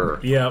for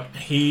sure. Yep,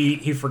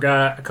 he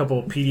forgot a couple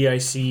of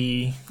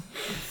PDIC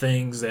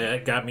things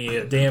that got me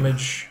a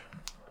damage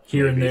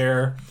here and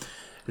there.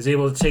 Is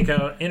able to take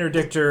out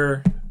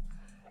interdictor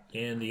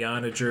and the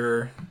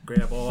onager,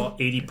 grab all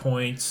 80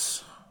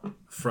 points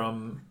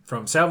from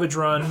salvage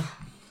run,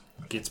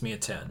 gets me a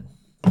 10.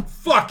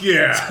 Fuck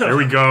yeah. There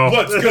we go.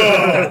 Let's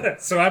go.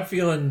 So I'm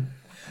feeling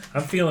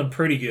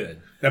pretty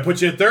good. That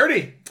puts you at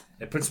 30.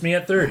 It puts me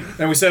at 30.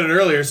 And we said it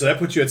earlier, so that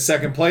puts you at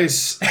second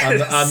place on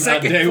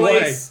day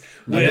place.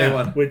 one. On day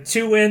one. With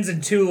 2 wins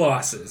and 2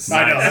 losses.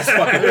 I know. That's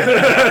fucking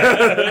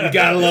You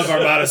gotta love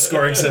Armada's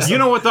scoring system. You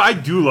know what, though? I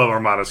do love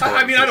Armada scoring.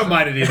 I mean, I don't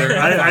mind it either.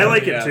 I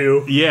like it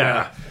too.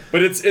 Yeah.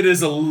 But it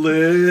is a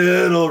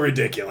little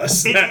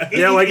ridiculous.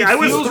 Yeah, like I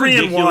was feels 3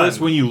 and ridiculous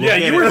 1. when you look Yeah,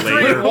 at you were it 3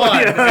 later. and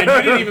 1, and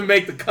you didn't even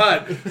make the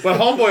cut. But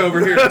homeboy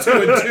over here, 2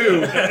 and 2,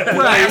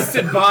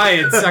 blasted by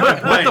in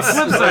second But the place.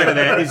 flip side of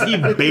that is he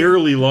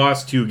barely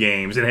lost 2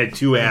 games and had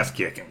 2 ass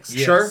kickings.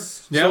 Sure.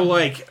 So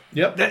like,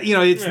 Yep. that,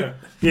 it's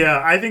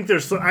Yeah, I think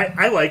there's.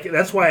 I like it.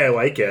 That's why I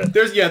like it.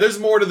 There's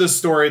more to this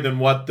story than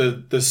what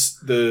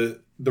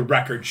the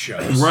record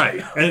shows.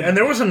 right. And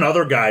there was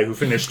another guy who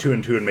finished 2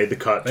 and 2 and made the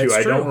cut too. That's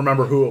I true. don't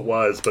remember who it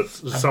was, but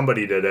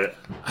somebody did it.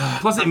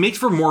 Plus, it makes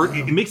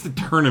the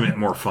tournament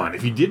more fun.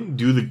 If you didn't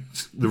do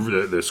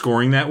the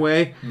scoring that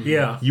way,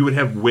 Yeah. you would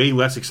have way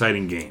less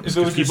exciting games. If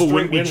it was People just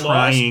wouldn't be win-loss,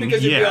 trying.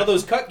 because it'd be all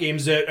those cut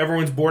games that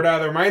everyone's bored out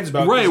of their minds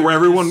about. Right, where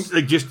everyone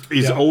like, just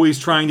is Yeah. always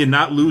trying to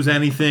not lose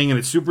anything, and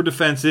it's super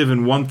defensive,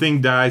 and one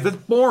thing dies. That's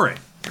boring.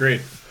 Great.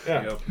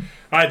 Yeah.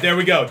 All right, there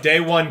we go. Day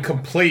 1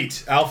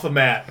 complete. Alpha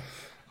Matt.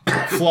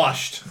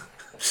 Flushed.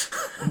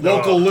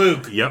 Local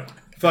Luke. Yep.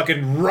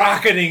 Fucking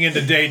rocketing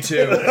into day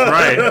 2.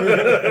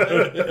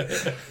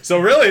 Right. So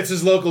really, it's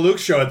his local Luke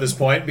show at this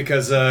point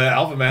because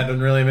Alpha Matt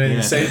doesn't really have anything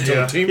to say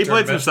until the team He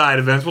played some tournament. side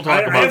events. We'll talk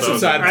I about have some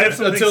those. side I have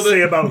something to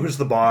say about who's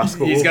the boss.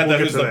 But He's got we'll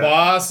the get who's to the that.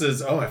 boss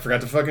is. Oh, I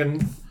forgot to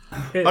fucking.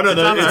 It's Oh no,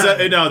 on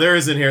there. no, there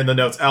is in here in the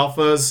notes.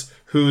 Alpha's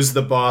who's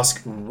the boss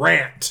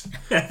rant,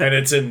 and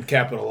it's in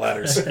capital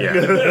letters.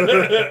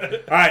 Yeah.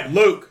 All right,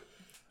 Luke.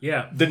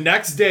 Yeah. The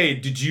next day,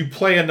 did you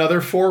play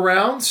another 4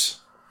 rounds?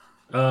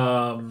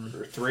 Or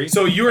 3.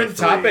 So you were in the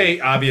top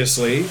 8,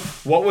 obviously.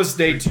 What was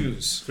day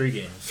 2's? 3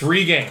 games.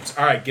 3 games.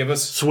 All right, give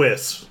us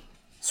Swiss.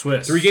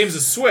 3 games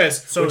of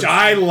Swiss, So which it's-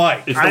 I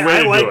like. It's the way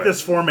I to like do it.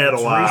 this format a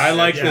lot. I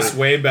like this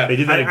way better. They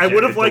did that I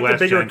would have liked the a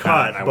bigger Gen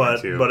Con cut, I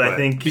went to, but I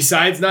think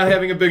Besides not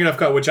having a big enough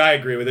cut, which I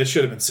agree with, it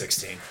should have been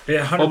 16.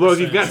 Yeah, 100%. Although if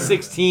you've got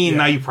 16,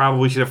 now you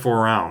probably should have 4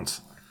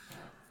 rounds.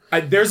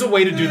 There's a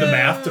way to do the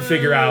math to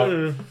figure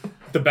out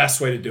the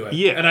best way to do it.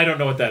 Yeah. And I don't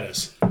know what that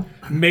is.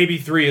 Maybe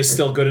 3 is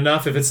still good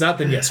enough. If it's not,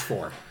 then yes,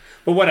 4.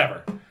 But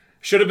whatever.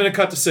 Should have been a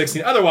cut to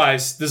 16.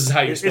 Otherwise, this is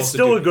how you're supposed it's to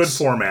still do a good this.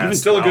 format. It's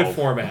still a good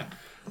format.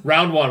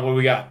 Round 1, what do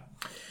we got?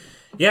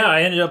 Yeah,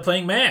 I ended up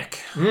playing Mac,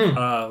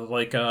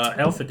 like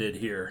Alpha did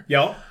here.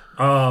 Yo.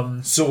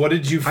 So what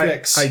did you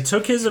fix? I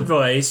took his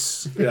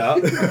advice. Yeah.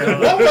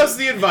 What was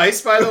the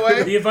advice, by the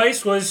way? The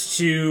advice was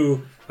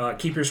to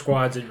keep your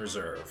squads in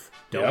reserve.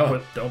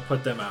 Don't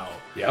put them out.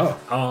 Yeah.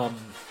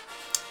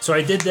 So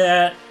I did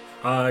that.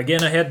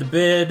 Again, I had the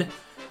bid.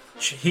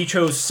 He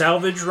chose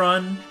Salvage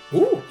Run.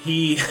 Ooh.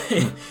 He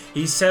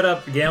he set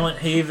up Gallant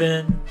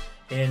Haven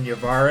and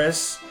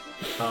Yavaris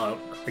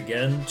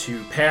again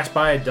to pass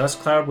by a dust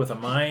cloud with a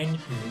mine.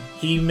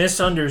 He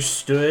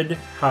misunderstood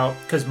how,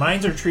 because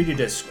mines are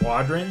treated as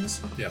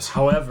squadrons. Yes.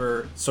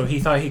 However, so he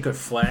thought he could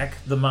flak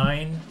the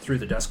mine through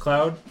the dust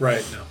cloud.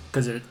 Right. No.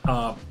 Because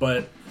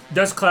but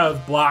dust clouds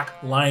block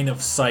line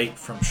of sight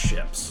from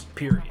ships.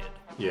 Period.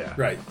 Yeah.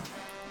 Right.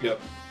 Yep.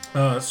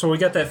 So we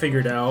got that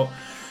figured out.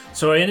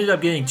 So I ended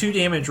up getting 2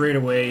 damage right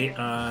away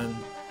on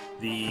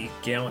the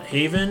Gallant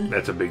Haven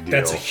That's a big deal.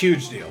 That's a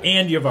huge deal.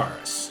 and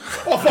Yavaris.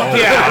 Oh, fuck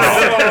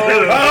yes!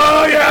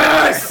 Oh,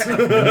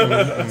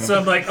 yes! So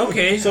I'm like,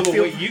 okay. So the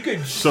way you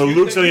could. So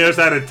Luke's on the other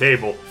side of the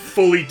table,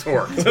 fully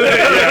torqued.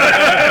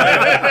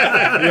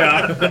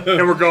 Yeah.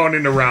 And we're going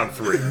into round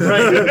 3.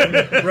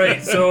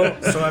 Right. So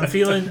I'm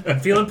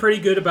feeling pretty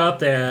good about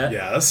that.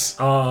 Yes.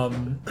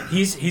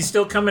 He's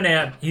still coming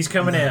at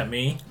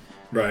me.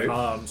 Right.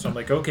 So I'm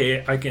like,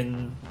 okay, I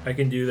can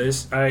do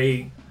this.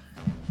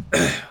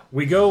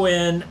 We go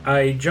in.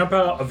 I jump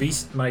out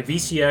my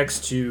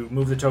VCX to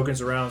move the tokens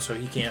around so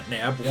he can't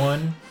nab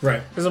one.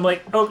 Right. Because I'm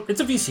like, oh,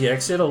 it's a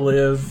VCX. It'll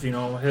live. You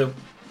know,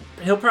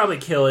 he'll probably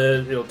kill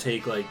it. It'll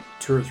take like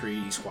 2 or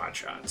 3 squad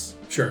shots.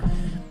 Sure.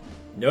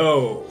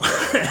 No.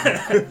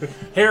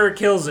 Hera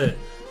kills it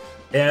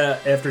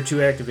after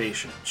 2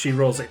 activation. She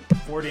rolls like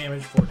 4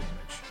 damage.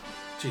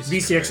 Jesus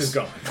VCX Christ. is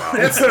gone.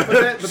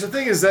 But the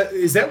thing is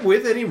that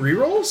with any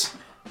rerolls?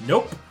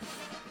 Nope.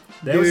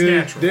 That was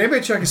natural. Did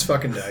anybody check his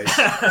fucking dice?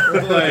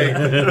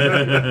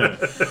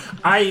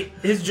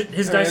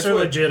 His dice are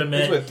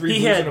legitimate. What, 3 he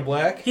blues had and a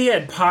black? He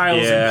had piles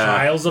and Yeah.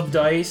 piles of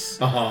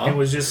dice, Uh-huh. and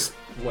was just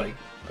like,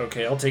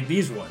 okay, I'll take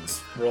these ones.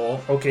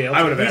 Roll. Okay,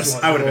 I would take have these asked.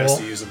 ones. I would have roll.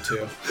 asked to use them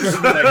too.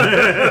 Like,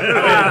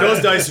 "Hey,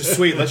 those dice are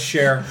sweet. Let's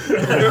share.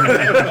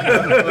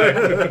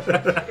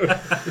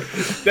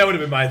 That would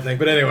have been my thing.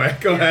 But anyway,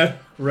 go ahead.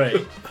 Right.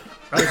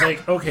 I was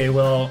like, okay,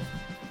 well,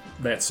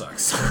 that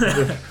sucks.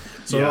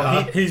 So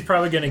Yeah. he's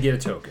probably going to get a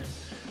token.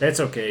 That's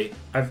okay.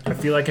 I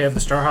feel like I have the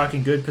Starhawk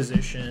in good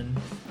position.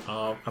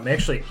 I'm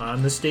actually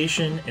on the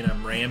station, and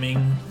I'm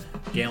ramming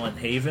Gallant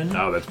Haven.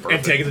 Oh, that's perfect.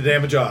 And taking the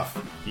damage off.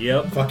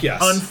 Yep. Fuck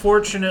yes.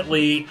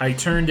 Unfortunately, I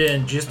turned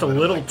in just a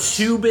little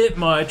too bit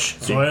much,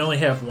 so I only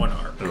have 1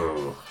 arc.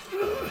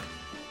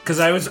 Because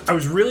I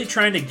was really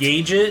trying to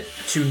gauge it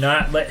to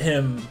not let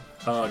him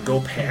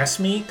go past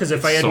me. Because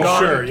if I had So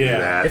gone, hard to do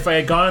that. if I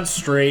had gone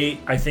straight,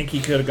 I think he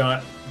could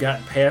have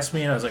gotten past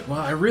me. And I was like, well,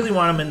 I really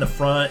want him in the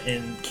front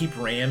and keep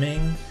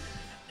ramming.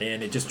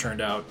 And it just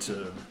turned out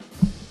to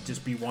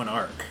just be 1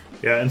 arc.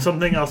 Yeah, and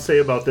something I'll say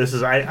about this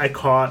is I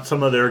caught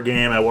some of their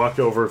game. I walked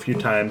over a few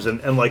times,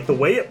 and like the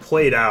way it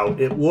played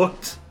out, it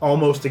looked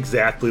almost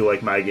exactly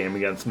like my game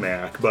against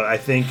Mac. But I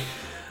think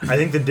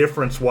the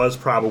difference was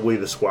probably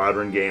the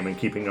squadron game and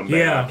keeping them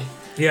back.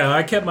 Yeah,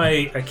 I kept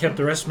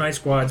the rest of my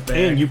squads back.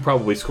 And you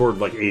probably scored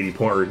like 80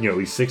 points, or at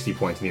least 60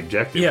 points in the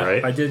objective, Yeah,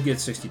 right? I did get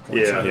 60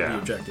 points Yeah. out of Yeah. the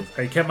objective.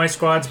 I kept my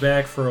squads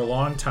back for a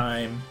long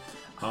time.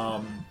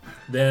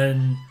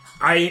 Then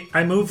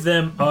I moved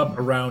them up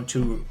around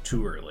too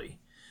early.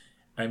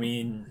 I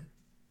mean,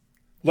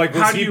 Like,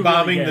 was How do he you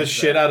bombing really the get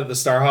shit that? out of the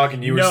Starhawk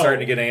and you were No. starting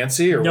to get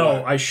antsy, or no,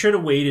 what? I should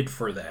have waited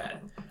for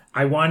that.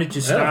 I wanted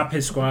to stop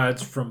his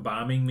squads from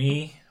bombing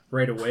me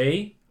right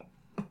away.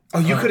 Oh,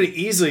 you could have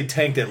easily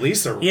tanked at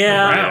least a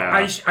Yeah,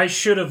 round. I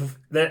should have.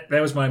 That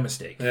was my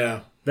mistake. Yeah.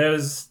 That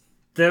was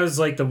that was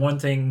like the one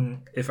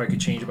thing, if I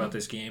could change about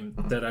this game,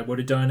 that I would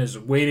have done is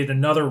waited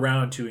another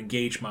round to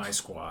engage my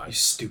squad. You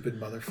stupid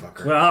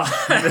motherfucker. Well,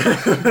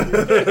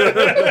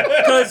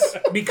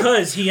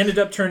 because he ended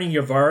up turning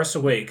Yavaris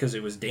away because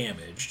it was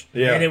damaged,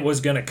 and it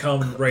was going to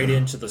come right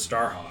into the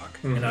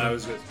Starhawk, and I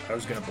was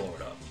going to blow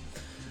it up.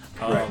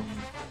 Right.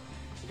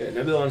 Yeah,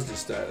 Nebulon's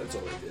just that's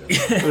all they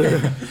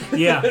do.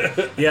 yeah.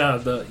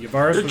 The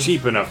Yavaris They're was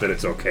cheap enough that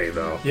it's okay,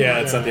 though. Yeah,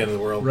 it's not the end of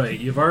the world. right.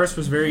 Yavaris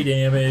was very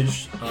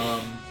damaged,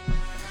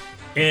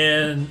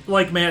 and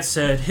like Matt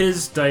said,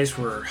 his dice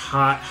were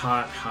hot,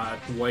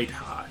 white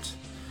hot.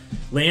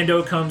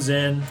 Lando comes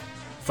in,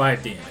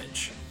 5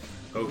 damage.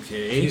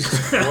 Okay.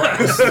 Jesus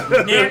Christ.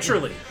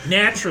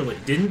 Naturally.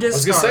 Didn't discard. I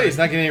was gonna say he's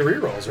not getting any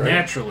rerolls, right?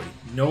 Naturally.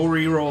 No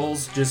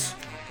rerolls, just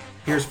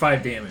here's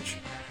 5 damage.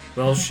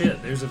 Well,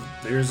 shit, there's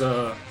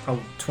a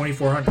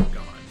 2,400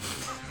 gone.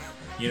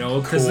 You know,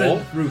 because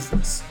Cool.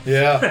 Ruthless.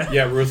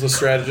 Yeah, ruthless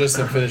strategist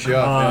and finish you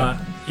off.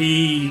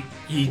 He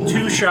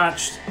 2-shot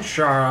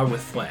Shara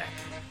with flak.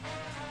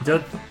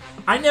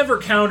 I never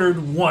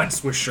countered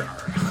once with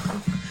Shara.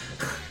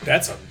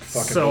 That's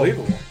fucking So-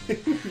 believable.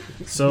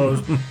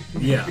 So,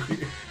 yeah.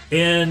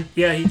 And,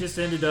 yeah, he just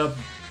ended up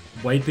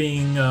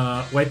wiping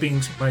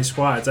my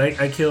squads.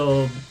 I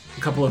killed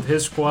a couple of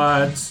his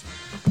squads.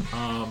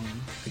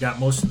 I got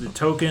most of the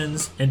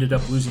tokens. Ended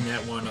up losing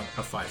that one a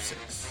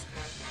 5-6.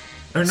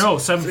 Or no,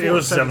 7-4. It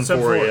was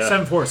 7-4, yeah.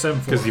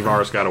 7-4. Because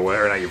Yavaris got away,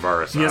 or not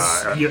Yavaris.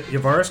 Yes,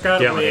 Yavaris got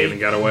Galen away. Haven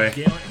got away.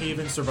 Galen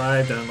Haven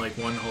survived on like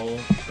 1 hole.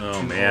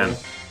 Oh, 2 man.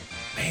 hole.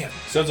 Man.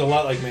 Sounds a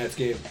lot like Matt's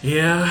game.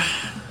 Yeah.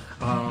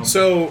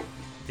 So,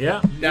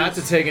 Yeah. not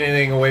to take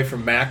anything away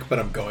from Mac, but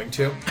I'm going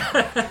to.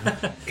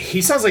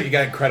 He sounds like he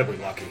got incredibly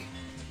lucky.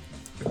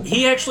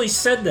 He actually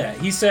said that.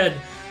 He said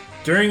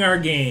during our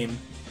game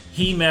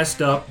he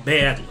messed up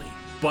badly,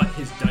 but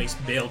his dice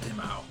bailed him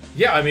out.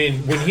 Yeah, I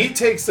mean, when he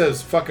takes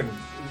those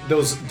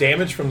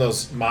damage from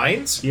those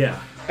mines, Yeah.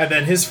 and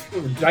then his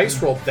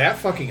dice rolled that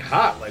fucking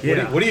hot, like,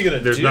 Yeah. what are you gonna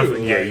There's do?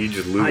 nothing. Yeah, Like, you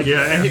just lose.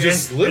 Yeah, and, You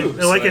just lose.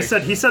 and like I like-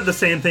 said, he said the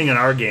same thing in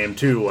our game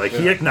too. Like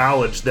he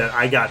acknowledged that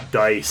I got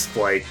diced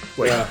like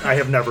Yeah. I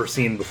have never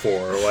seen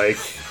before. Like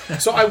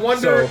So I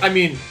wonder. So- I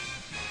mean,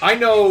 I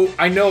know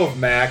of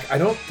Mac. I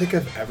don't think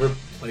I've ever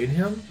played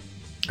him.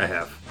 I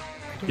have.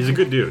 He's a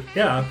good dude.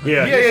 Yeah.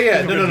 yeah, Yeah. he's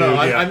a No. good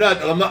dude,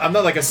 yeah. I'm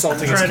not like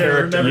assaulting his Trying to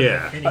character. remember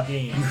Yeah.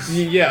 any games.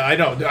 Yeah, I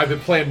know. I've been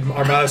playing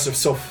Armada stuff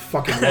so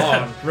fucking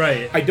long.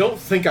 Right. I don't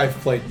think I've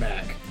played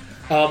Mac,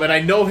 and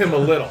I know him a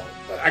little.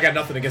 I got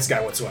nothing against the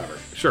guy whatsoever.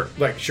 Sure.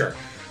 Like, sure,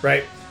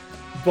 right?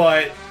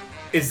 But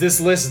is this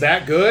list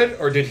that good,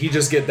 or did he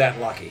just get that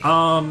lucky?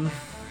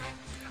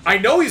 I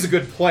know he's a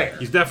good player.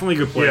 He's definitely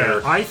a good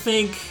player. I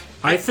think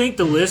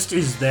the list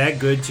is that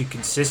good to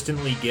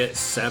consistently get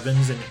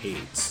 7s and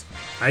 8s.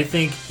 I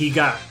think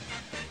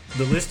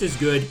the list is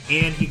good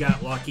and he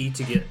got lucky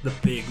to get the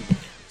big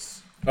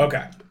wins.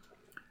 Okay.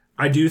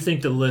 I do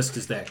think the list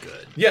is that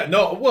good. Yeah.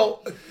 No.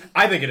 Well,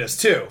 I think it is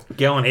too.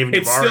 Galen Haven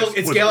It's Yavaris still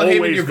it's was Galen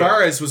Haven always good.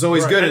 Yavaris was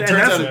always good. It And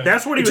turns that's- out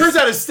that's what he it was- turns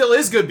out it still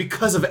is good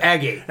because of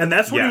Agate. And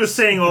that's what he was Yes.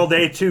 saying all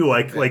day too.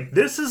 Like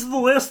this is the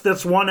list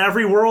that's won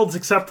every Worlds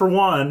except for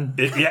one.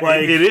 It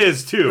Like- it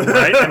is too,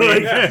 right? I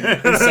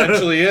mean,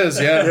 Essentially is,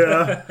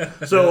 yeah.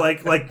 So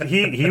like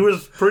he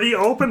was pretty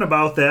open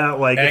about that.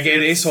 Like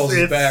Agate it's, Aceholes is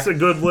it's back. a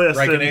good list.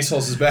 Reckon and-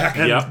 Aceholes is back.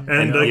 Yep.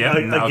 And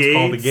Now it's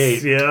called a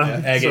gate.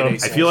 Yeah. Agate So-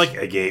 Aceholes. I feel like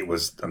Agate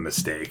was a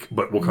mistake,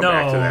 but we'll come No.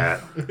 back to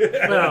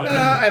that. Well,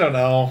 I don't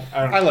know.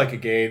 I like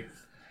Agate.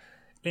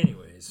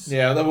 anyways.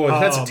 Yeah,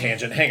 that's a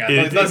tangent. Hang on.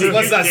 It- Let's it-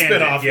 not tangent,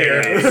 spin off yeah,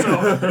 here.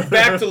 So,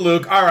 back to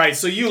Luke. All right,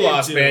 so you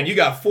lost, two. man. You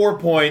got 4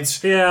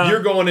 points. Yeah.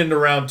 You're going into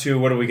round 2.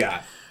 What do we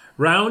got?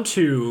 Round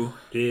 2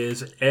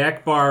 is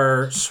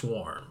Akbar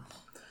Swarm.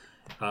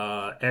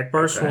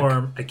 Akbar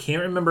Swarm. I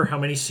can't remember how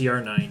many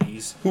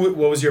CR90s. What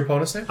was your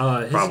opponent's name?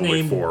 His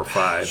Probably name, 4 or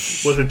 5.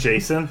 Was it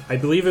Jason? I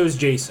believe it was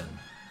Jason.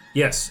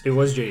 Yes, it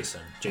was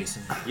Jason.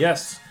 Jason.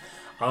 Yes.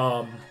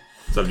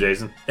 What's up,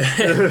 Jason?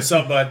 What's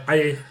up, bud?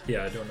 I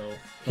don't know.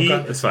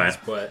 It's fine.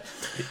 But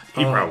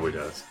He probably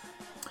does.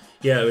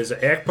 yeah, it was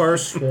Akbar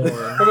Swarm.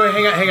 Wait,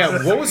 hang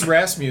on. What was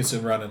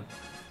Rasmussen running?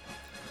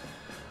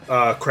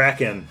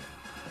 Kraken.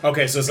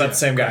 Okay, so it's not the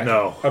same guy.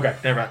 No. Okay,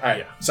 never mind. All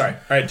right, sorry. All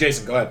right,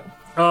 Jason, go ahead.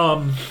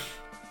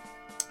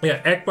 Yeah,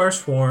 Akbar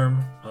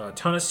Swarm, a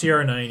ton of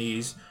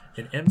CR90s,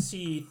 an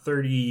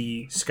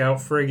MC-30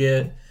 scout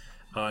frigate,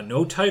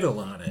 no title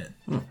on it,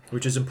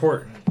 which is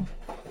important.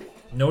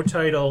 No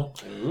title.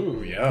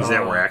 Ooh, yeah. Is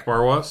that where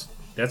Akbar was?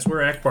 That's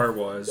where Akbar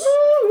was.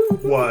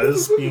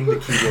 Was being the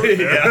keyword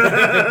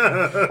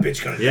there.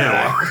 Bitch gonna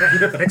Yeah.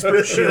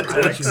 Expert shield How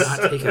did text. you not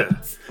take a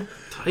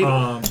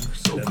title?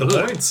 So die. The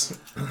good. points,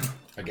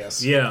 I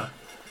guess. Yeah.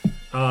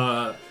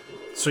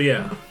 So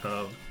yeah,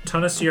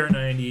 ton of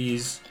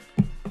CR90s,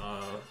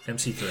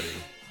 MC-30.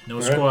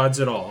 No squads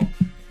at all.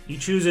 He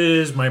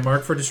chooses my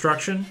Mark for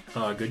Destruction.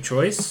 Good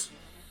choice.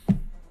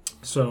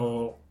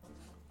 So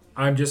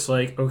I'm just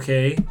like,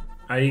 okay,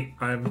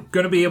 I'm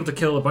going to be able to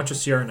kill a bunch of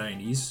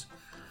CR90s.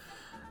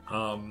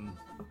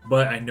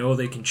 But I know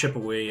they can chip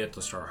away at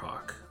the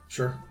Starhawk.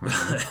 Sure.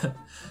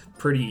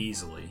 pretty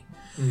easily.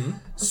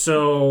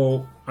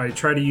 So I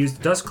try to use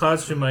dust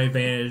clouds to my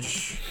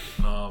advantage.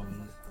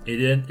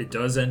 It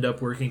does end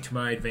up working to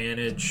my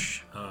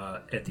advantage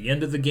at the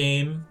end of the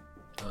game.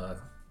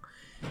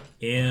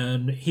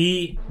 And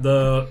I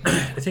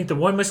think the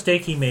one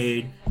mistake he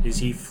made is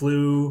he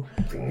flew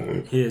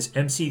his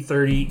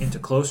MC30 into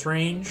close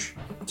range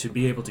to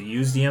be able to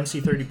use the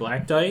MC30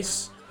 black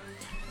dice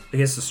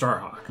against the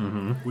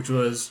Starhawk, which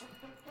was,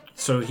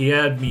 so he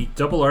had me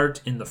double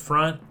arced in the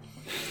front,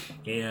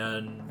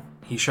 and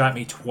he shot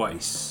me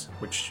twice,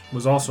 which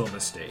was also a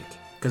mistake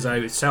because I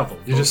salvoed.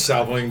 You're just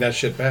salvoing that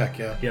shit back,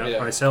 yeah.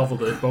 Yeah, I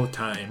salvoed it both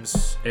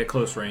times at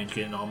close range,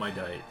 getting all my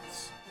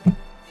dice.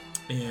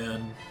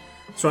 And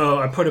so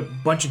I put a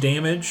bunch of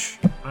damage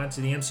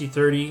onto the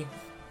MC30,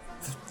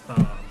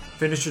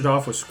 finished it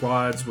off with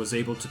squads, was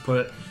able to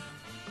put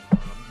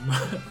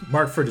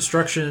mark for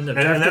destruction. And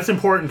that's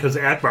important because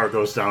Akbar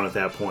goes down at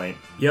that point.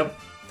 Yep.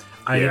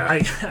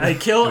 I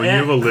kill. When you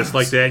have a list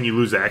like that and you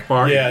lose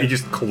Akbar, it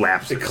just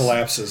collapses. It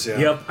collapses, yeah.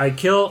 Yep. I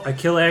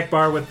kill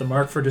Akbar with the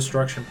mark for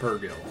destruction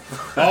Pergil.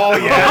 Oh,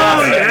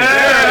 yeah.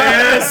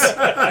 There it is.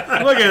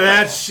 Look at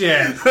that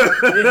shit.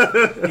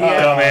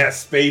 Dumbass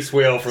space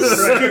whale for the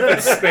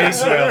Stupid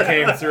space whale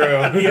came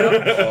through.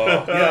 Yep. He's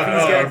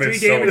got 3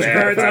 damage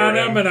cards on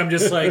him, and I'm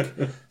just like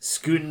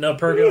scooting up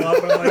Pergil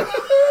up. I'm like.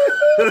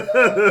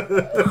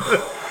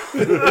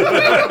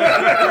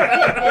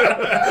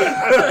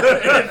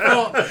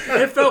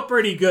 It felt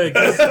pretty good.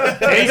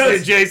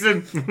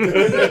 Jason.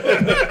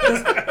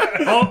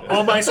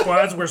 all my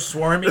squads were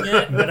swarming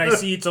it, and then I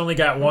see it's only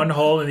got one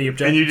hole in the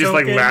objective. And you just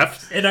token,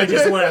 left? And I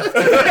just left.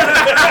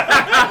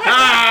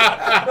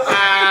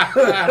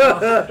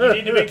 You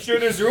need to make sure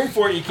there's room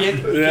for it. You can't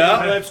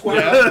have squad.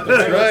 Yeah,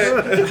 that's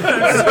right.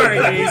 I'm sorry,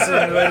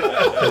 Jason, but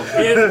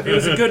it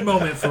was a good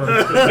moment for me.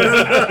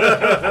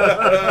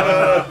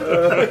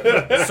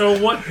 So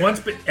once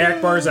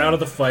Akbar's out of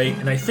the fight,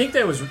 and I think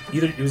that was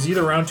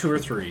either round 2 or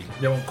 3.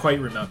 I don't quite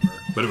remember.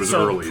 But it was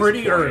so early.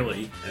 Pretty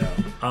early. Yeah.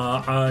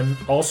 I'm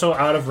also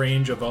out of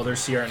range of other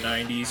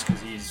CR90s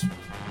because he's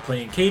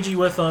playing KG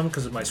with them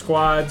because of my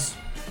squads,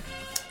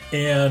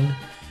 and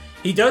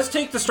he does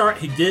take the start.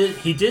 He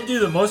did do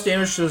the most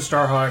damage to the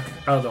Starhawk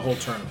out of the whole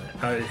tournament.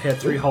 I had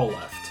 3 hull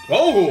left.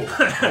 Oh,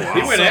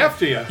 he went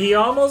after you. He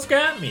almost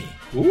got me.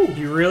 Ooh.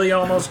 He really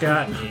almost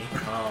got me.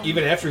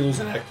 Even after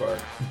losing Akbar.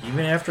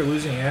 Even after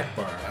losing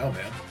Akbar. Wow,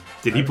 man.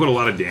 Did he put a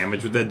lot of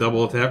damage with that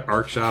double attack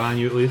arc shot on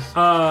you at least?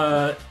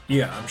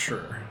 Yeah, I'm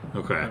sure.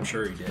 Okay. I'm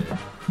sure he did.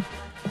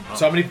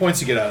 So how many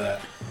points you get out of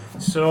that?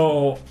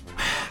 So,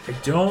 I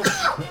don't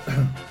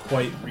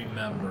quite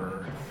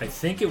remember. I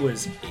think it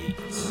was 8.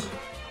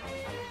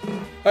 All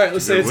right,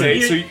 let's say it's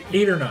 8. So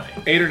 8 or 9.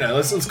 8 or 9.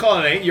 Let's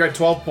call it 8. You're at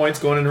 12 points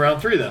going into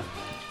round 3 then.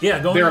 Yeah,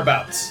 going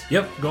thereabouts.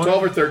 Yep, going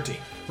 12 or 13.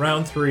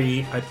 Round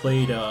 3. I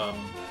played.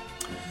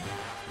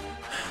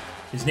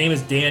 His name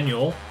is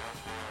Daniel.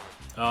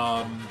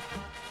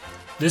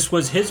 This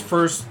was his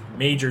first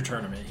major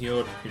tournament. He'd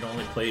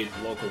only played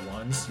local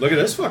ones. Look at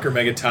this fucker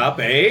making top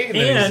A. And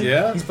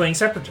then he's playing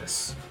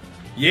Separatists.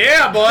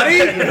 Yeah, buddy.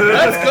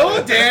 Let's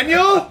go,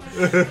 Daniel.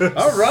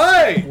 All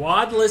right.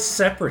 Wadless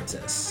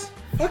Separatists.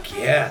 Fuck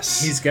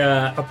yes. He's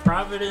got a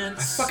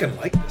Providence. I fucking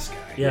like this guy.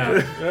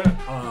 Yeah.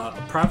 A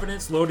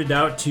Providence loaded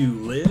out to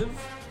live.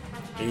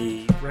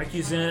 A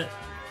Recusant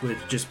with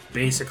just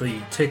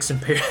basically ticks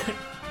and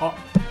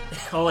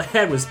all I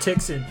had was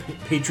ticks and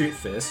Patriot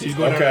Fist. He's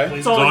going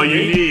That's all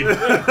you need.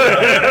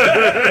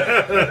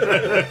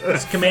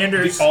 His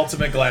commander's the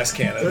ultimate glass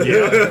cannon.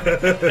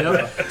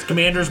 Yep. His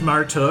commander's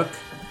Martuk.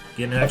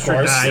 Get an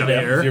extra die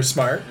there. You're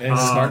smart. And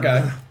he's a smart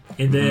guy.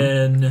 And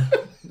then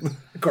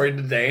according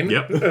to Dane.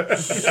 Yep. Fuck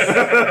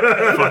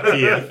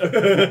yeah.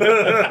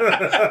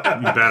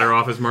 You better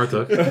off as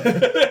Martuk.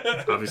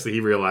 Obviously, he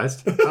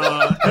realized. And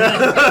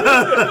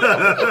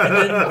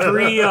then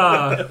 3,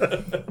 yeah.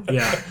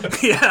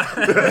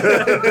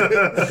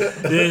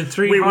 Then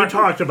 3. We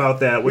talked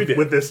about that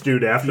with this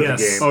dude after the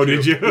game. Oh,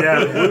 did you? Yeah,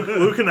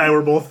 Luke and I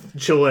were both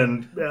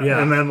chilling, Yeah.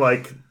 and then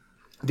like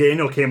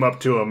Daniel came up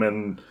to him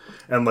and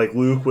like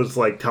Luke was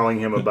like telling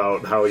him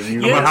about how he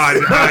Yes. How I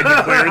declared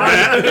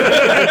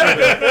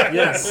that.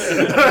 Yes.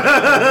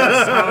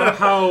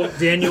 How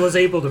Daniel was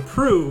able to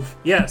prove,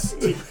 yes,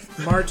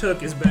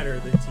 Martuk is better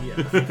than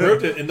TF.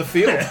 Proved it in the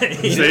field.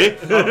 See?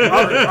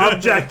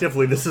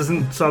 objectively, this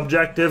isn't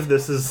subjective.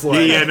 This is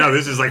like No,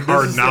 this is like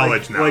hard is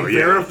knowledge like, now. like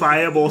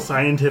verifiable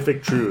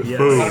scientific truth. Yes.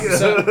 Boom.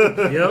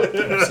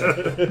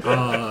 100%.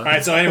 All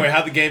right. So anyway,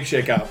 how'd the game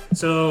shake out?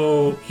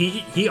 So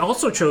he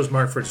also chose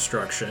Mark for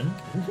Destruction.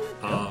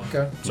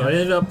 Okay. So I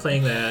ended up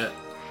playing that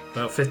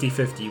about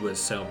 50-50 with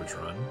Salvage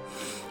Run.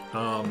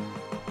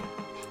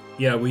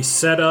 We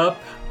set up.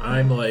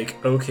 I'm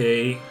like,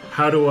 okay,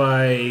 how do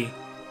I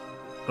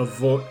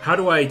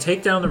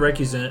take down the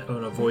Recusant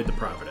and avoid the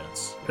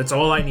Providence? That's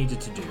all I needed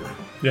to do.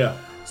 Yeah.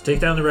 Let's take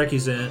down the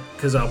Recusant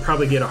because I'll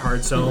probably get a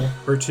hard sell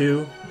or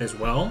 2 as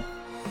well.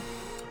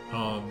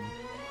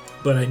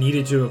 But I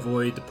needed to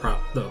avoid the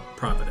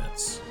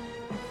Providence.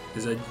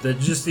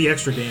 Just the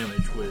extra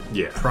damage would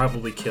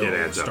probably kill. It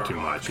adds the up too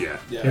Starhawk. much. Yeah.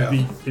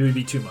 It would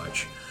be too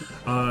much.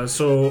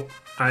 So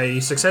I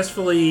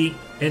successfully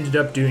ended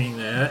up doing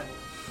that.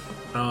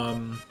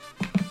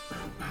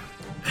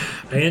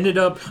 I ended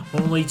up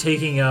only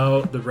taking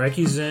out the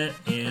Recusant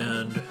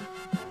and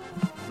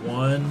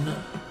 1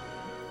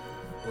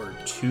 or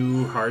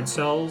 2 hard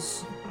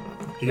cells.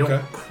 I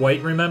don't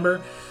quite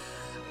remember.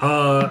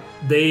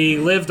 They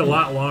lived a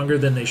lot longer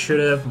than they should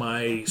have.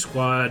 My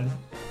squad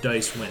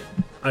dice went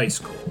ice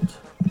cold.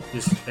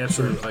 Just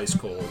absolute ice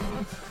cold.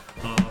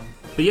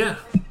 But yeah,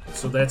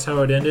 so that's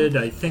how it ended.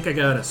 I think I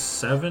got a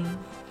 7.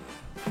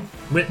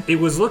 It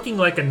was looking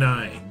like a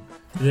 9.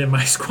 And then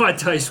my squad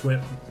dice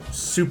went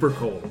super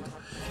cold.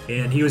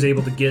 And he was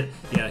able to get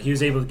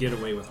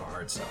away with a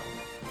hard cell.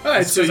 All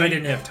right, so I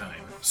didn't have time.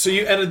 So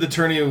you ended the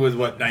tournament with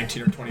what,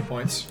 19 or 20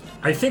 points?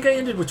 I think I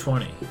ended with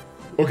 20.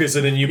 Okay,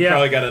 so then you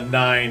probably got a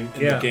 9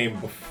 in Yeah. the game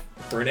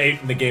or an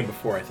 8 in the game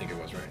before, I think it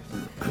was, right?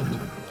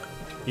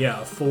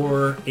 Yeah,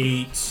 4,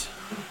 8.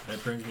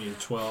 That brings me to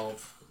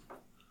 12.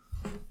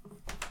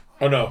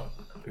 Oh no,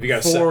 if you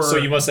got so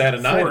you must have had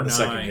a 9 in the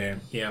second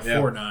game. Yeah,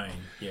 4, 9.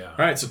 Yeah. All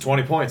right, so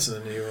 20 points,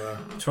 and then you.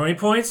 20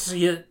 points.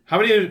 How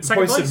many points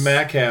place. did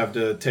Mac have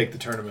to take the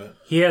tournament?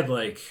 He had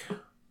like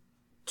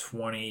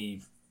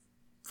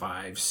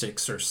 25,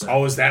 6 or 7.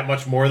 Oh, is that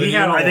much more than He you?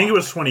 had a I think it lot.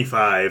 was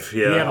 25.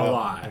 Yeah. He had a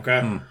lot.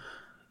 Okay.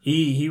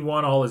 He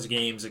won all his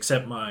games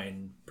except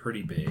mine.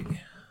 Pretty big.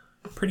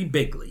 Pretty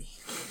bigly.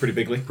 Pretty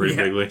bigly. Pretty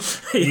bigly.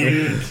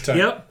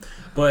 Yep.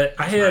 But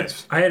I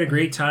had a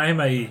great time.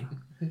 I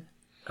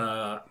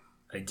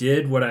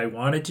did what I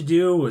wanted to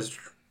do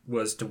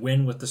was to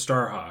win with the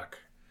Starhawk.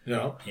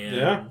 Yeah.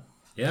 And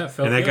yeah, it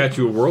felt And that good. got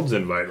you a Worlds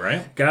invite,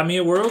 right? Got me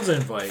a Worlds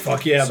invite.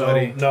 Fuck yeah, So,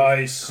 buddy.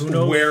 Nice. Who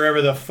knows?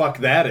 Wherever the fuck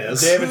that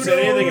is. They haven't said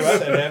anything about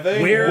that, have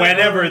they?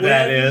 Whenever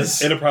that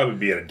is. It'll probably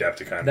be an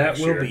Adepticon. That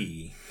will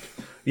be.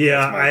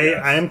 Yeah, my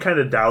guess. I am kind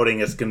of doubting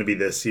it's going to be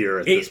this year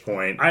at this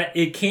point.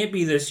 It can't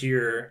be this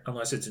year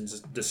unless it's in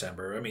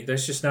December. I mean,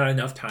 there's just not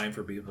enough time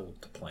for people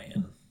to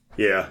plan.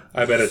 Yeah.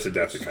 I bet it's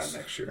Adepticon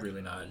next year.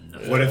 Really not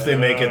enough. What if they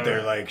make it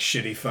their like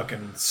shitty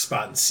fucking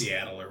spot in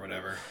Seattle or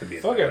whatever? It'd be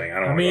Fuck it. annoying. I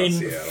don't I want to go mean,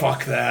 to Seattle.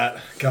 Fuck that.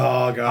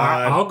 Oh,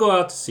 God. I'll go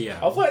out to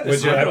Seattle. I'll fly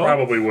this. Would you? I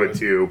probably would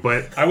too,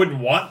 but I wouldn't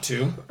want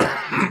to.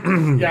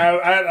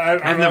 Yeah,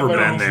 I've never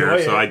been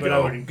there, so I'd but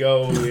go. I would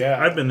go.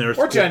 Yeah, I've been there.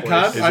 Or Gen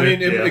Con. Is I it?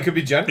 mean, it Yeah. could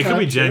be Gen Con. it could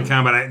be Gen too.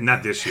 Con, but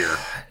not this year.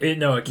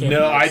 No, it can't. No,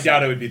 be I this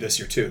doubt it would be this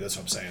year, too. That's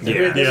what I'm saying. Yeah,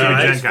 It'd be Gen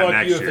nice. Con Fuck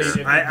next you if year.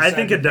 they I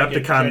think decide to make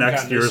it Adepticon Gen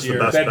next Con year this is the year.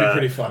 best That'd be bet.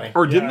 pretty funny.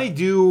 Or didn't they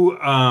do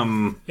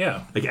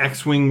Yeah. like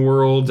X-Wing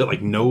Worlds at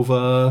like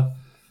Nova?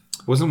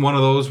 Wasn't one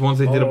of those ones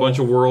they did a bunch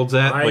of worlds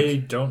at? I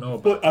Like, don't know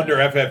about Under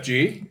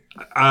FFG?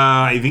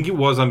 I think it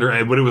was under,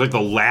 but it was like the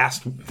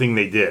last thing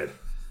they did.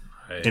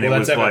 And Well,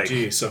 it that's was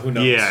FFG, like, so who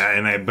knows?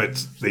 yeah,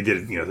 but they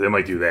did, they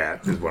might do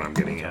that, is what I'm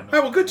getting at. All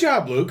right, well, good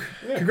job, Luke.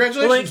 Congratulations,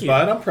 Well, thank you.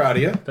 bud. I'm proud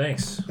of you.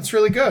 Thanks. That's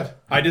really good.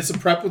 I did some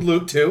prep with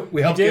Luke, too.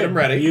 We helped get him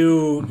ready.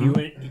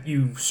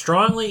 You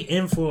strongly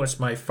influenced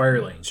my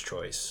fire lanes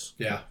choice,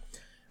 Yeah.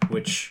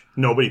 which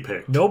Nobody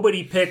picked.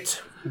 nobody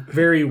picked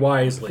very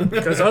wisely.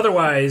 Because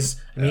otherwise,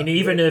 I mean,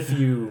 even if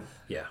you,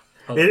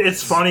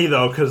 It's funny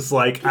though, because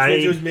like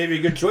It was maybe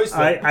a good choice.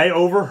 I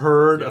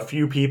overheard a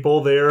few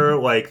people there.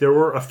 Like there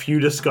were a few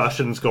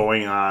discussions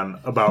going on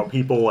about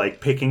people like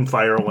picking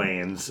fire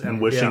lanes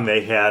and wishing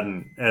they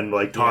hadn't, and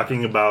like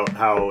talking about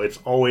how it's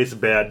always a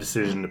bad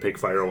decision to pick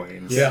fire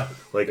lanes. Yeah.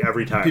 like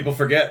every time People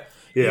forget.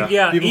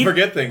 Yeah, People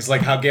forget things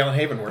like how Galen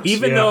Haven works.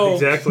 even Yeah, though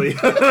exactly.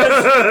 If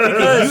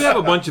you have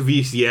a bunch of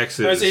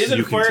VCXs,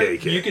 you can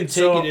take it. You can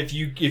take it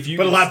if you.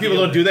 But a lot of people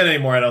don't do that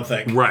anymore, I don't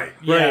think. Right.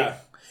 Yeah.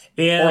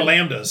 and Or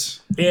lambdas.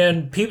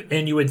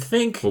 and you would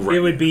think Well, right.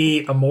 it would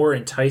be a more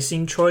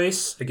enticing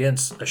choice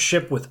against a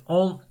ship with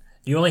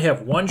you only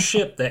have one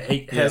ship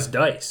that has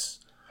dice.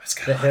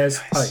 That has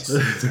ice,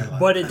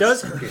 but it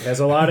does. It has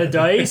a lot of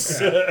dice,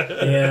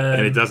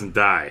 And it doesn't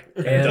die.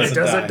 and it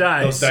doesn't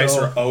die. Those dice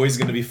so- are always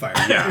going to be fired.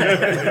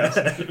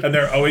 And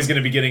they're always going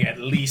to be getting at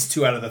least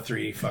 2 out of the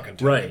 3 fucking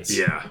right. turns.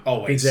 Yeah.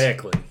 Always.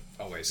 Exactly.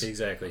 Always.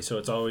 Exactly. So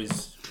it's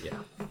always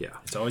Yeah.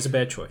 it's always a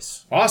bad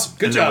choice. Awesome.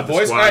 Good And then job, with the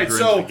boys. All right, squadrons,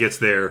 so it gets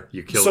there,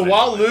 you kill so it.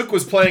 while anyway. Luke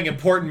was playing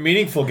important,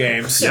 meaningful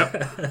games,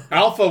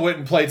 Alpha went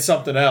and played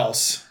something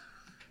else.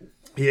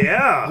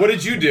 Yeah. What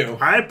did you do?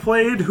 I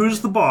played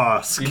Who's the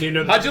Boss. How'd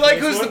you like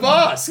Who's the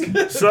Boss?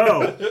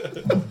 So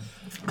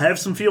I have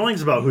some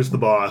feelings about Who's the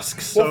Boss.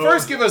 So, Well,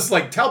 first give us,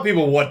 tell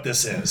people what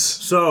this is.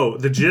 So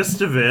the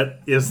gist of it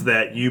is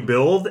that you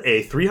build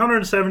a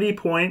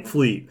 370-point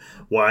fleet.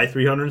 Why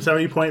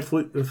 370-point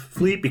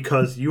fleet?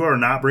 Because you are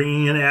not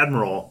bringing an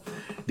admiral.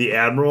 The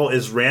admiral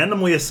is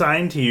randomly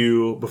assigned to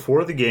you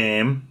before the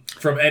game.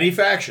 From any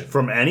faction.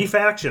 From any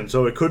faction.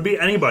 So it could be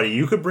anybody.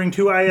 You could bring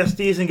 2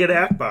 ISDs and get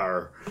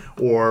Akbar.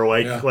 Or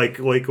like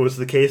was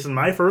the case in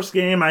my first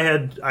game,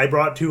 I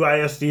brought 2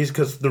 ISDs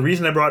because the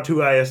reason I brought 2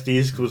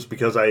 ISDs was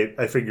because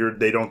I figured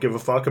they don't give a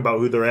fuck about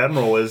who their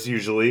admiral is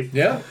usually.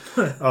 Yeah.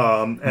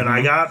 And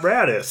I got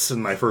Radis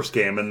in my first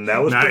game, and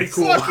that was pretty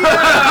cool. Fuck yes!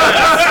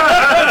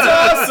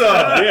 That's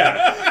awesome.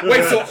 Yeah.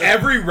 Wait, so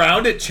every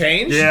round it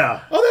changed?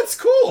 Yeah. Oh, that's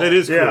cool. It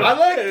is cool. I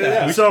like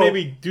that. We should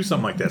maybe do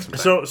something like that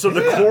sometime. So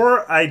the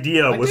core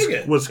idea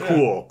was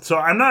cool. So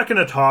I'm not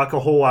going to talk a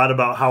whole lot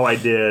about how I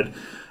did.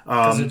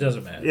 Because it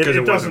doesn't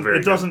matter.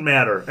 It doesn't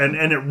matter. And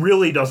it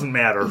really doesn't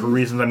matter for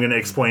reasons I'm going to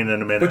explain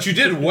in a minute. But you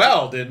did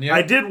well, didn't you?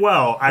 I did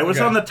well. I was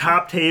on the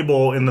top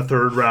table in the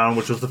 3rd round,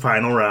 which was the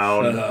final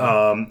round.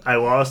 I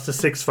lost to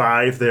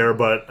 6-5 there,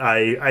 but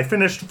I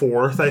finished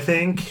 4th, I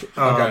think.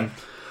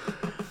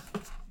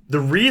 The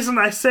reason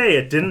I say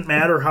it didn't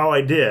matter how I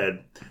did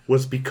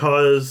was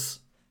because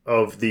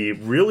of the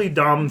really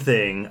dumb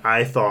thing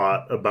I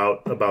thought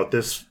about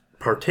this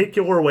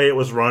particular way it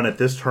was run at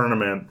this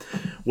tournament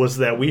was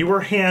that we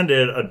were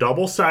handed a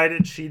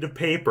double-sided sheet of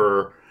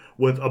paper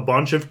with a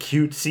bunch of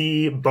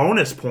cutesy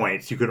bonus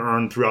points you could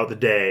earn throughout the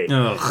day.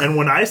 Ugh. And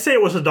when I say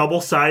it was a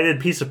double-sided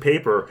piece of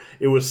paper,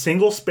 it was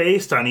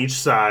single-spaced on each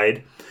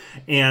side,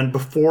 and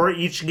before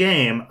each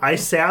game, I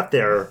sat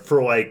there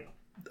for like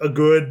a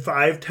good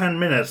 5-10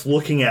 minutes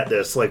looking at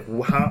this. Like,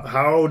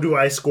 how do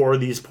I score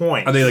these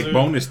points? Are they like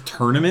bonus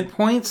tournament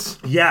points?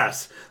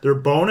 Yes. They're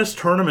bonus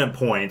tournament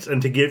points.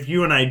 And to give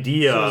you an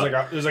idea... So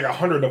there's like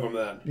 100 of them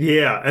then.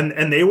 Yeah,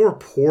 and they were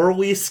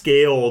poorly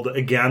scaled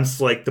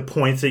against like the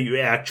points that you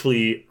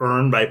actually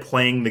earn by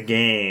playing the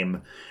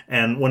game.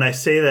 And when I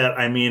say that,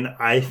 I mean,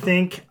 I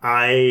think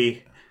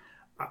I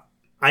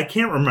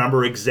can't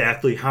remember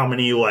exactly how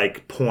many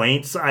like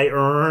points I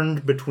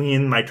earned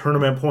between my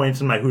tournament points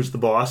and my Who's the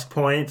Boss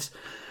points,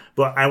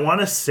 but I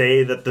want to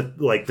say that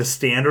the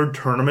standard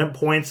tournament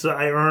points that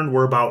I earned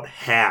were about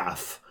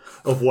half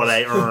of what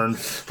I earned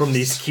from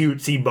these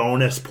cutesy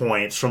bonus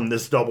points from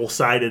this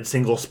double-sided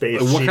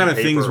single-spaced sheet What kind of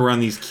paper. things were on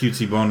these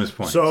cutesy bonus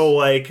points? So,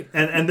 like,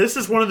 and this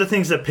is one of the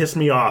things that pissed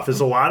me off, is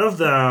a lot of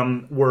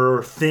them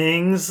were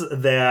things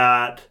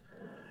that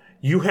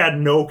you had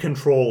no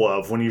control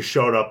of when you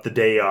showed up the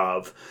day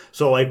of.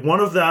 So, like, one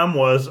of them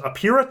was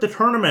appear at the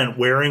tournament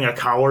wearing a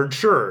collared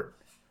shirt.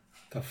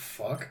 The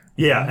fuck?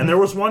 Yeah, and there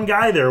was one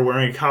guy there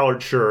wearing a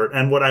collared shirt,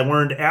 and what I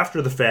learned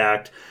after the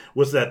fact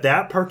was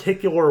that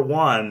particular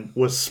one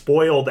was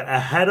spoiled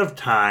ahead of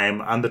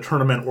time on the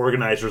tournament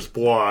organizer's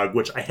blog,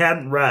 which I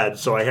hadn't read,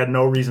 so I had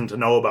no reason to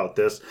know about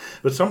this.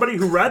 But somebody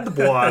who read the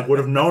blog would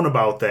have known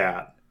about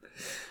that.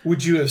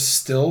 Would you have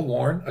still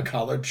worn a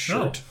collared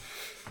shirt?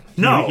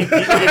 No. Why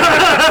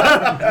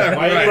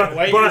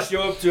you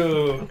show up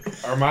to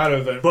Armada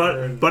event?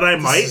 But I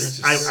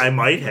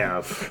might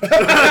have.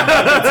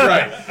 That's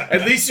right.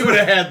 At least you would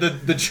have had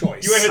the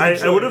choice.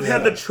 I would have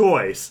had the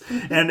choice.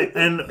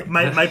 And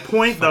my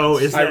point though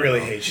is that I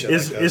really hate shit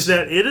is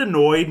that it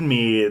annoyed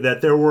me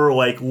that there were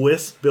like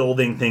list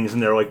building things in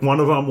there. Like one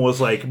of them was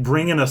like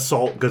bring an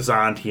assault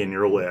Gazanti in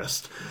your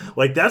list.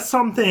 Like that's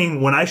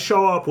something when I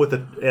show up at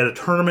a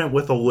tournament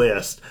with a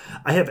list,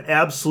 I have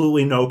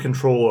absolutely no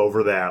control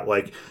over that.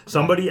 Like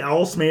somebody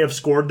else may have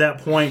scored that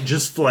point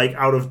just like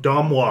out of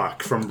dumb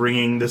luck from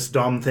bringing this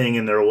dumb thing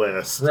in their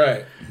list.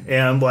 Right.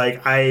 And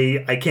like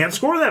I can't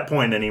score that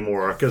point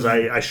anymore because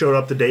I showed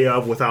up the day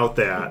of without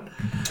that.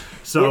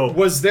 So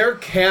was there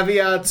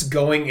caveats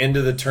going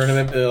into the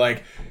tournament? They're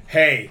like,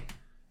 hey,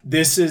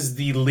 this is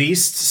the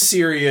least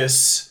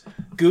serious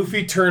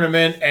goofy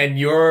tournament and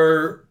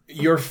your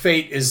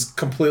fate is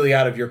completely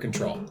out of your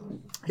control.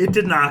 It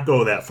did not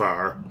go that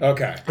far.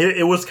 Okay.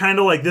 It was kind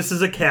of like, this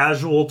is a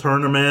casual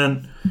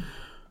tournament.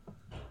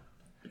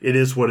 It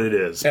is what it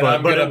is. And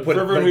I'm going to put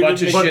a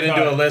bunch of shit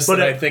into a list that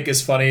I think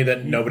is funny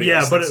that nobody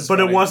else thinks is but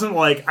funny. it wasn't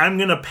like, I'm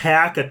going to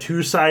pack a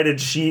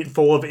 2-sided sheet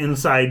full of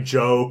inside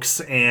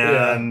jokes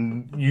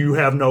and you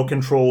have no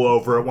control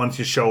over it once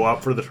you show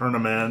up for the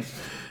tournament.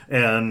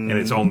 And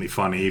it's only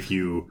funny if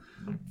you...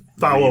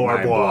 follow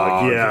our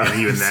blog, yeah.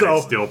 And even then,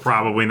 it's still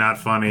probably not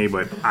funny,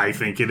 but I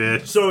think it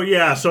is. So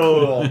yeah,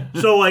 so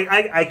like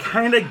I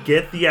kind of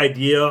get the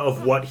idea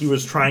of what he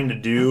was trying to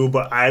do,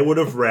 but I would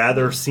have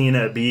rather seen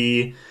it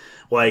be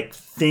like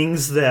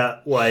things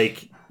that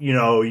like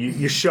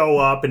you show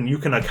up and you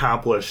can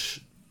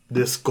accomplish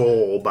this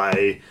goal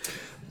by.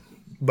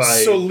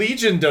 So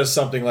Legion does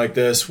something like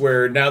this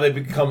where now they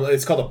become,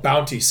 it's called a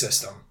bounty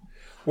system,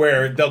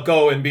 where they'll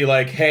go and be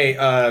like, hey,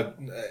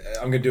 I'm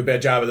gonna do a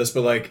bad job of this,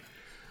 but like.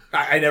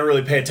 I never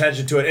really pay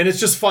attention to it. And it's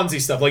just funsy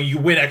stuff. Like, you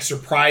win extra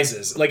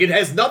prizes. Like, it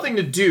has nothing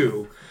to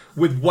do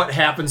with what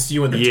happens to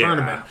you in the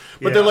tournament.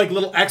 But they're like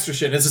little extra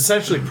shit. And it's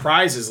essentially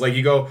prizes. Like,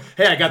 you go,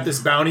 hey, I got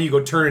this bounty. You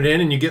go turn it in,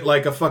 and you get,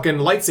 like, a fucking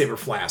lightsaber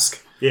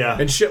flask. Yeah.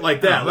 And shit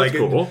like that. That's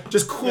cool.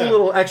 Just cool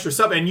little extra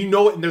stuff. And you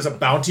know it, and there's a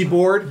bounty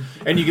board.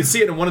 And you can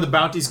see it, and one of the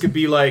bounties could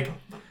be, like,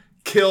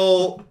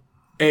 kill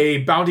a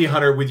bounty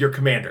hunter with your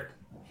commander.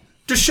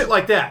 Just shit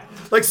like that.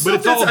 Like, But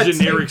it's all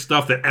generic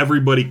stuff that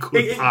everybody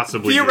could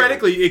possibly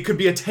theoretically, do. it could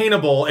be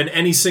attainable in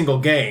any single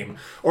game.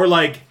 Or,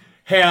 like,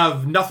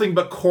 have nothing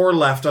but core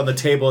left on the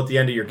table at the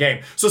end of your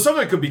game. So some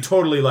of it could be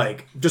totally,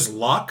 like, just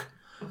luck.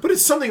 But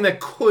it's something that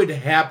could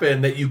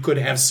happen that you could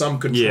have some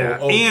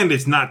control over. And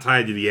it's not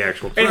tied to the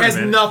actual tournament. It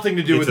has nothing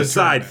to do with the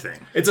side tournament.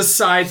 thing. It's a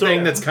side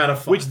thing that's kind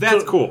of fun. Which,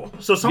 that's cool.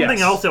 So something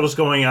else that was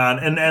going on,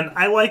 and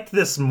I liked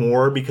this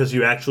more because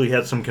you actually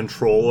had some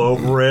control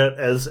over it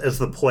as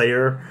the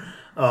player.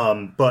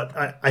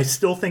 But I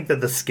still think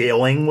that the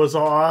scaling was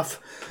off.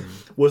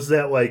 Was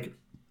that, like,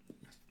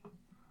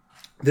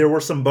 there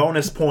were some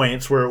bonus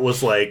points where it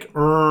was like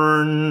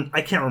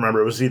I can't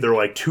remember, it was either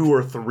like 2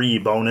 or 3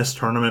 bonus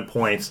tournament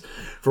points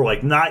for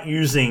like not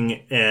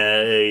using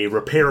a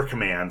repair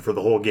command for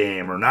the whole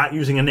game, or not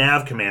using a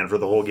nav command for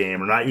the whole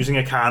game, or not using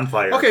a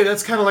confire. Okay,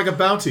 that's kind of like a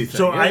bounty thing.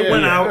 So I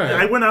went out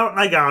and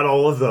I got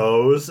all of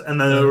those,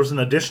 and then there was an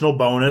additional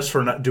bonus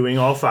for not doing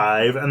all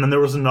 5, and then there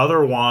was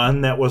another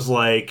one that was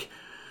like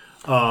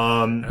it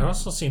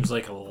also seems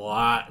like a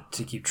lot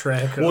to keep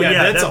track of. Well,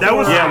 that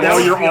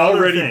was you're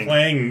already thing.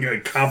 playing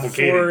a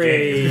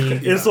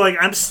complicated game. It's like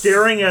I'm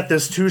staring at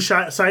this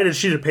 2-sided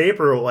sheet of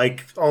paper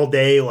like all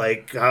day.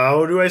 Like,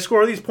 how do I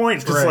score these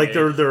points? Because like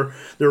they're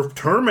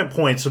tournament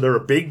points, so they're a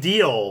big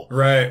deal,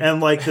 right?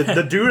 And like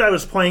the dude I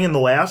was playing in the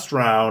last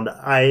round,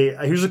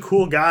 he was a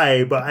cool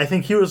guy, but I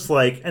think he was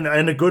like and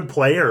a good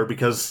player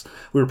because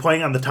we were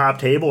playing on the top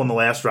table in the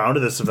last round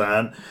of this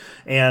event.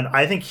 And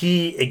I think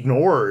he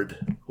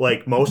ignored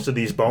like most of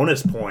these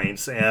bonus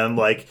points, and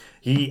like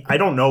I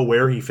don't know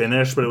where he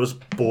finished, but it was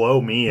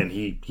below me, and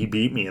he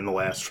beat me in the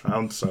last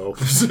round. So,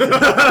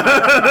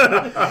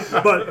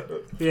 but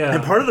yeah,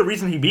 and part of the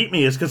reason he beat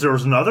me is because there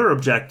was another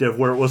objective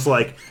where it was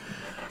like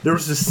there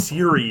was this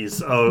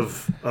series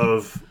of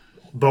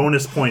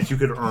bonus points you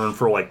could earn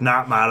for like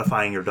not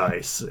modifying your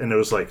dice, and it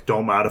was like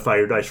don't modify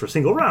your dice for a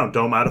single round,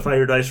 don't modify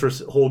your dice for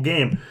a whole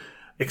game,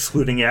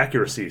 excluding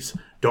accuracies.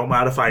 Don't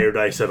modify your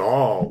dice at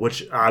all,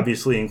 which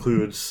obviously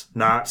includes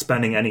not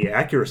spending any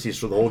accuracies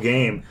for the whole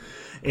game.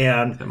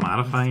 And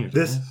modifying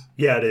this,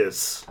 yeah, it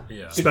is.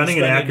 Yeah. Spending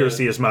an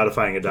accuracy is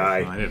modifying a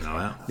die. Oh, I didn't know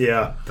that.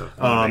 Yeah, that makes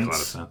a lot of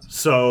sense.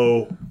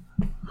 So,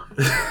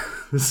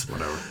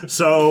 whatever.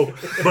 So,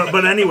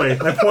 but anyway,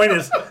 my point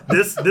is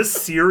this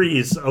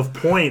series of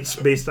points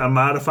based on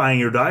modifying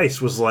your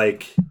dice was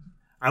like,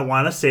 I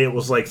want to say it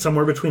was like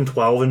somewhere between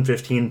 12 and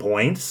 15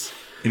 points.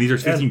 And these are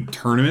 15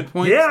 tournament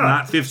points? Yeah.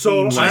 Not 15.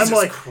 So I'm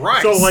like,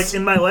 Christ. So like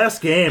in my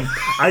last game,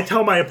 I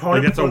tell my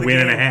opponent, like that's a win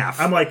and a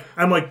half. I'm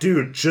like,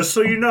 dude, just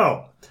so you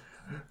know,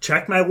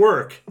 check my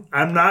work.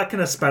 I'm not going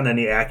to spend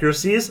any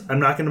accuracies. I'm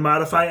not going to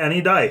modify any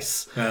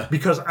dice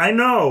because I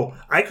know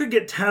I could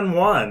get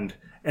 10-1,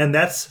 and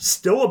that's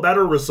still a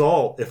better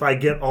result if I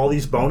get all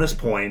these bonus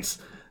points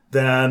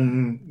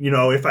than,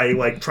 if I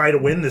like try to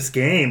win this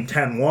game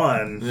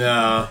 10-1.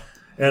 Yeah.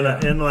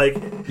 And like,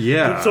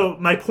 yeah. So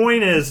my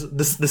point is,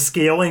 the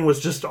scaling was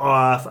just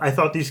off. I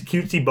thought these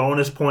cutesy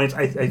bonus points,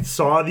 I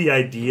saw the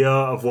idea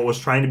of what was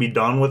trying to be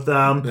done with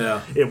them.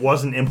 Yeah. It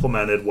wasn't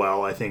implemented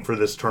well, I think, for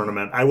this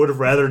tournament. I would have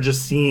rather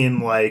just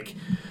seen, like,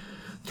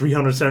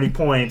 370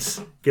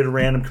 points, get a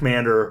random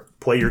commander,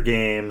 play your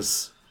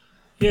games.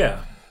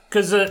 Yeah.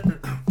 Because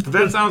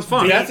that sounds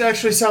fun. That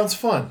actually sounds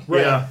fun.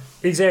 Right. Yeah.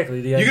 Exactly.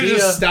 The you idea could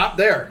just stop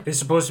there. It's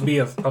supposed to be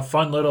a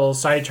fun little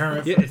side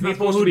tournament for it's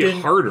people who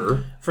didn't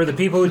harder. For the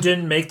people who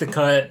didn't make the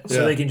cut,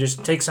 so they can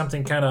just take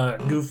something kind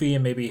of goofy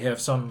and maybe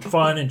have some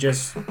fun and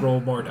just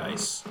roll more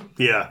dice.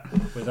 Yeah.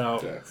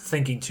 Without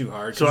thinking too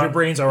hard, because your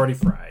brain's already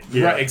fried.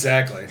 Yeah. Right.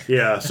 Exactly.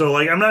 Yeah. So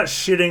like, I'm not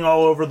shitting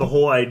all over the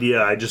whole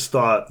idea. I just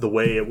thought the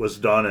way it was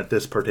done at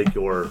this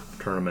particular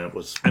tournament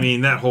was. I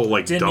mean, that whole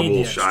like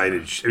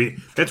double-sided. I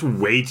mean, that's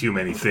way too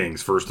many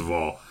things. First of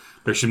all.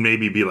 There should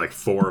maybe be like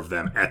 4 of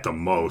them at the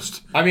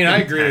most. I mean, I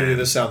agree with you.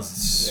 This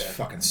sounds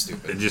fucking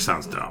stupid. It just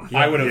sounds dumb.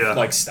 I would have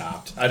like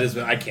stopped.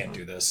 I can't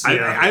do this.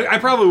 I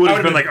probably would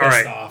have been like, all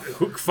right, off.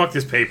 Fuck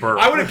this paper.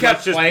 I would have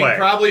kept just playing play.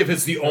 probably if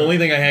it's the only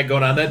thing I had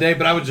going on that day,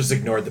 but I would just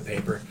ignored the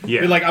paper.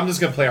 Yeah. Be like, I'm just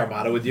gonna play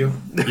Armada with you.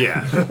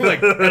 Yeah.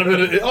 Like, and I'm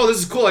gonna, this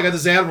is cool. I got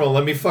this admiral.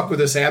 Let me fuck with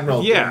this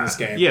admiral. In this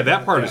game. Yeah,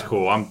 that part is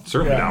cool. I'm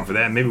certainly down for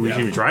that. Maybe we should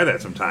even try that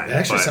sometime. It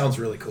actually sounds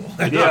really cool.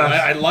 Yeah,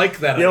 I like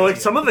that. Yeah, like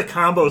some of the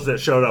combos that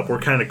showed up were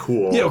kind of cool.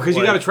 Yeah, because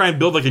you got to try and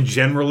build like a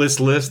generalist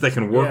list that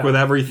can work with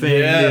everything.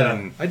 Yeah,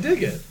 and I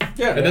dig it.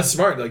 Yeah, and that's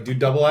smart. Like, do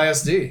double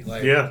ISD.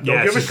 Like, don't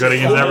give a shit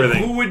against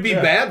everything. Who would be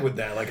bad with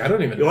that? Like, I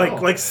don't even know.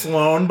 Like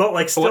Sloan, but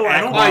like still, I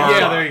don't.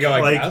 Yeah, there you go.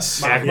 I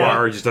guess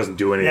Akbar just doesn't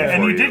do anything. Yeah,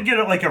 and for you did get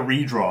it like a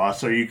redraw,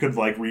 so you could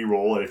like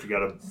re-roll it if you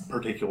got a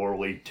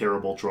particularly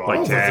terrible draw.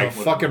 Like tag.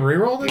 Fucking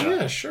reroll then?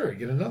 Yeah, sure.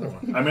 Get another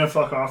one. I'm gonna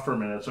fuck off for a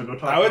minute, so go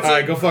talk. All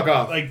right, go fuck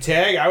off. Like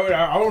tag,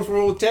 I would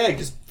roll with tag.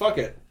 Just fuck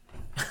it.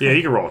 Yeah,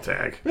 you can roll a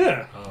tag.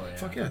 Yeah. Oh yeah.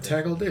 Fuck yeah,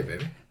 tag all day,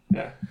 baby.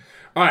 Yeah.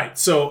 All right,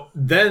 so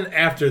then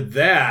after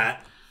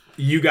that,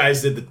 you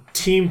guys did the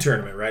team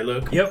tournament, right,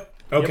 Luke? Yep.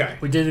 Okay.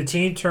 Yep. We did the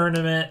team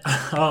tournament.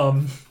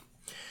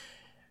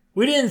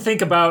 We didn't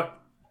think about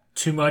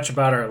too much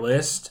about our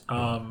list.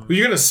 Well,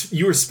 you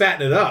were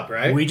spatting it up,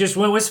 right? We just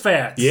went with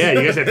spats. Yeah,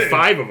 you guys had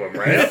 5 of them,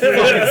 right?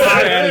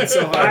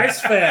 Five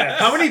spats.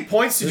 How many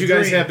points did you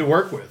guys have to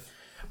work with?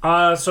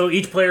 So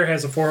each player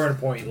has a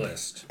 400-point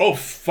list. Oh,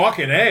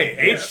 fucking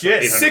A.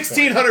 Shit.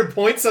 1,600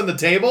 points on the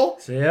table?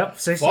 So, yep,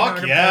 1,600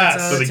 Fuck yes.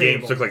 points on So the game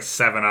table. took like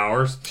 7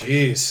 hours.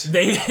 Jeez.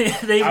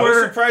 They I was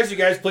were. surprised you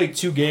guys played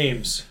 2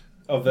 games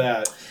of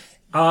that.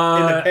 In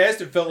the past,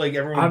 it felt like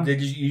everyone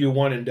did you do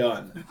one and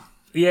done.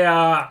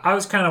 Yeah, I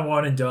was kind of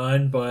one and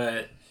done,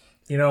 but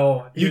you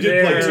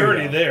did play 2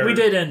 already there. We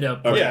did end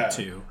up playing Yeah.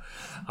 2.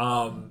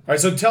 All right,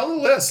 so tell the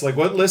list. Like,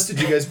 what list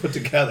did you guys put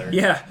together?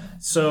 Yeah,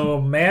 so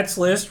Matt's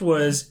list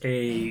was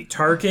a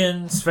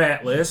Tarkin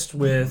Svat list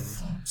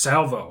with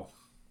Salvo.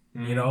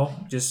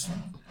 Just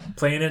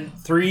playing in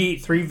three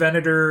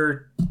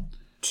Venator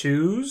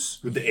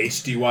 2s. With the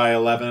HDY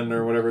 11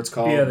 or whatever it's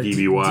called? Yeah, the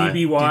DBY.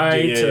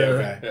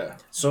 DBY. Yeah.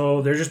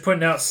 So they're just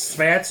putting out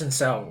Svats and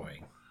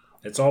salvoing.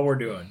 That's all we're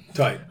doing.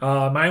 Tight.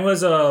 Mine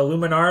was a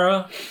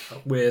Luminara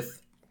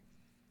with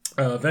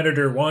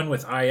Venator 1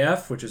 with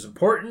IF, which is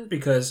important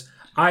because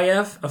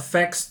IF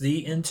affects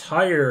the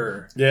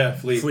entire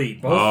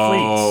fleet. both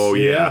Oh,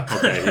 fleets. yeah.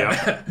 Okay,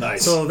 yeah.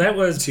 Nice. So that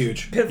was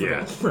huge. pivotal.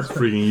 Yeah, it's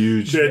freaking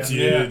huge. That's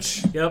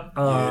huge. Yep.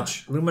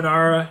 Huge.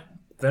 Luminara,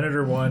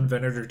 Venator 1,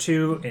 Venator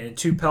 2, and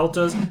 2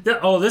 Peltas.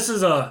 This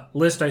is a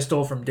list I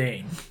stole from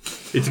Dane.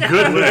 It's a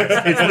good list.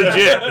 It's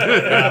legit.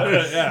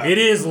 It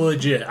is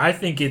legit. I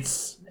think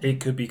it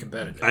could be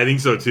competitive. I think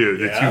so too.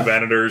 The 2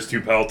 Venators,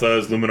 2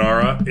 Peltas,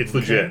 Luminara. It's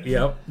legit.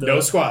 Yep. No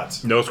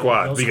squads. No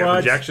squads. We got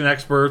squads. projection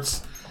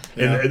experts.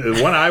 And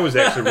the one I was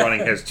actually running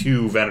has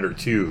 2 Venator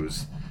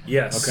 2s.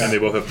 Yes. And they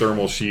both have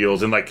thermal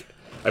shields. And like,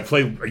 I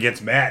played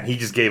against Matt, and he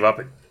just gave up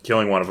at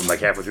killing one of them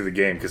like halfway through the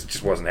game because it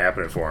just wasn't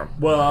happening for him.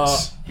 Well,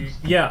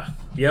 yeah.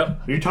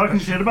 Yep. Are you talking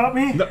shit about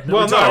me? Well,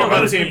 no, talking about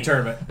the was team me.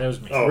 tournament. That was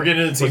me. Oh. We're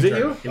getting into the team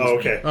tournament. Oh,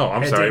 okay. Oh,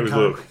 I'm At sorry. It was Dane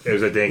Luke. It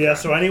was a Dane. Yeah,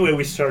 so anyway,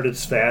 we started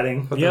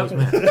spatting. Yep.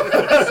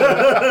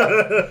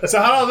 So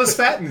how did all this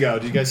fatting go?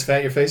 Do you guys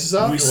fat your faces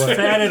off? We or what?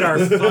 fatted our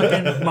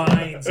fucking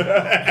minds. Good.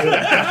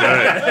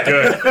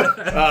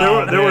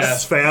 There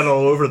was spat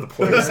all over the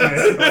place.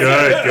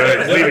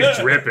 Good. Leave it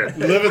dripping.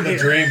 Living the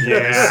dream.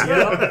 Yeah.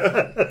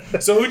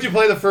 Yep. So who'd you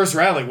play the first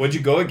round? Like, what'd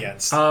you go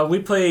against? We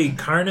played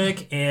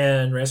Karnak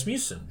and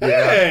Rasmussen.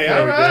 Hey,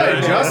 all right,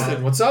 did.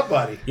 Justin, what's up,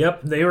 buddy?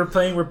 Yep, they were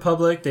playing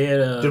Republic. They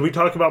had a. Did we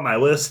talk about my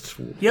list?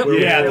 Yep. Where-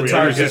 Yeah, where the we-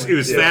 target. It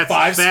was Spats,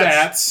 5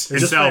 Spats, spats. and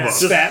Just Salvo. Spats.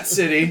 Spat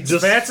City.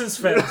 Just Spats and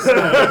Spats.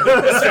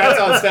 Spats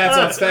on spats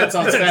on spats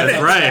on spats.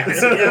 on Right.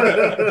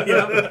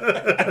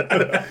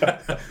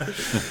 Yep.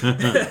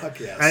 Fuck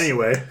yes.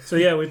 Anyway, So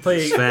yeah, we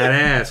played Fat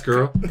ass,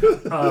 girl.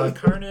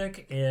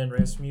 Karnak and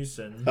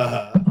Rasmussen.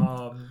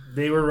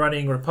 They were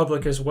running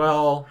Republic as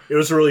well. it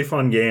was a really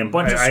fun game.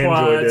 Bunch of I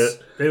squads. enjoyed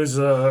it. It was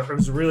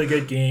a really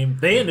good game.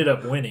 They ended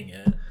up winning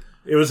it.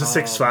 It was a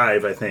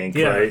 6-5, I think,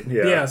 Yeah, right?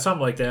 yeah,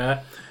 something like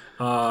that.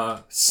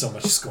 So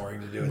much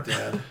scoring to do at the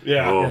end.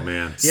 Oh,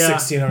 man. Yeah.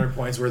 1,600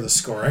 points worth of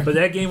scoring. But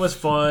that game was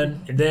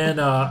fun. And then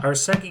our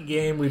second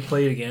game, we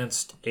played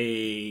against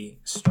a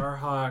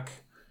Starhawk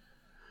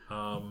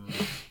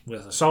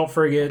with assault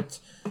frigate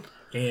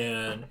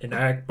and an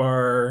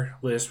Akbar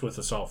list with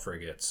assault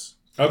frigates.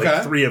 Okay.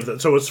 Like 3 of them.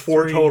 So it's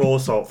 4 total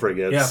assault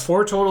frigates. Yeah,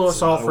 4 total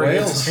assault of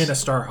frigates whales. and a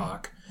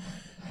Starhawk.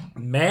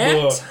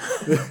 Matt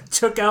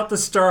took out the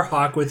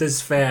Starhawk with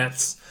his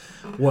fats.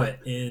 What,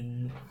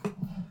 in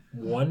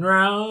 1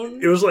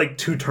 round? It was like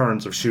 2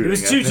 turns of shooting. It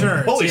was I 2 think.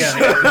 turns. Holy yeah.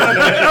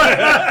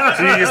 shit.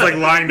 So you just like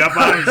lined up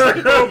on it, just like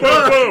boom,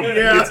 boom, boom.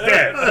 It's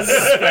dead.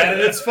 Spat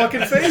in its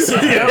fucking face.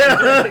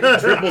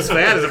 Triple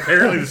spat is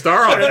apparently the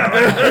Starhawk.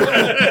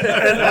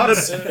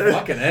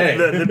 Fucking A.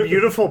 The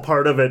beautiful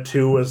part of it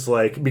too was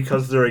like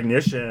because their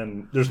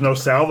ignition, there's no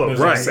salvo.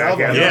 Right. salvo.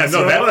 Yeah,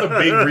 no, that's the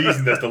big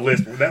reason that the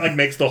list that like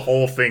makes the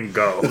whole thing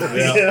go.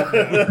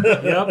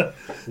 Yep.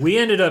 We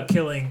ended up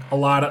killing a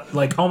lot of,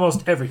 like,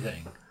 almost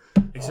everything.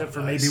 Except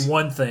for maybe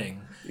one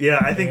thing. Yeah,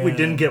 I think we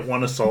didn't get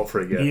 1 assault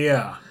frigate.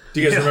 Yeah.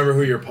 Do you guys remember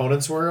who your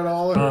opponents were at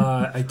all? Or?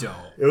 I don't.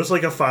 It was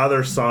like a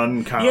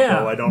father-son combo.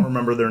 Yeah. I don't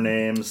remember their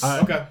names.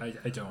 Okay.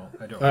 I don't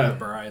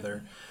remember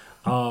either.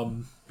 But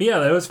yeah,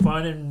 that was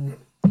fun. And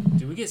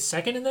did we get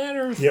second in that?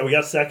 Or? Yeah, we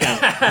got second.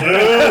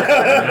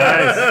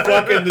 Nice.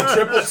 Fucking the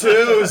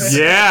 222s.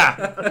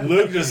 Yeah.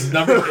 Luke just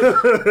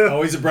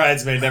always a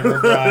bridesmaid, never a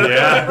bride.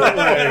 Yeah.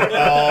 Like,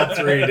 all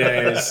 3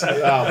 days.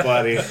 Oh,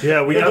 buddy.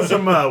 Yeah, we got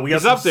some. We got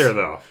He's some, up there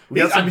though.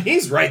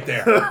 He's right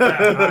there.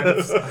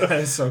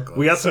 That's so close.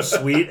 We got some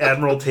sweet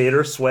Admiral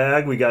Tater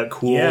swag. We got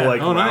cool Yeah.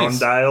 like Oh, nice. round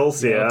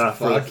dials. Yeah,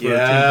 Fuck for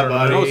yeah, team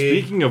buddy. Oh,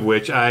 speaking of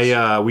which,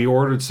 we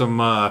ordered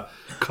some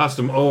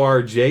custom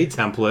ORJ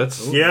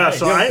templates. Yeah,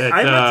 so I That,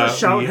 meant to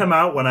shout we- him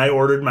out when I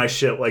ordered my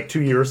shit like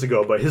 2 years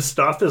ago, but his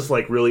stuff is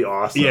like really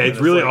awesome. Yeah, And it's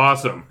really like,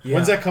 awesome.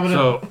 When's that coming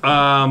So,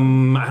 I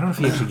don't know if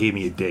he actually gave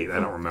me a date. I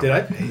don't remember. Did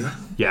I pay you?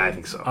 Yeah, I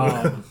think so.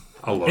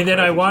 I'll look. And then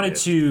I I think wanted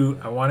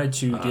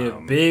he to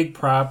give big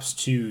props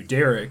to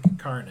Derek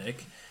Karnak.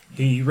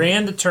 He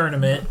ran the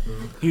tournament.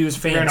 He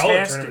was ran all the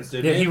fantastic. tournaments,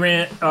 didn't Yeah, he? he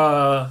ran.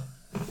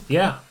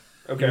 Yeah.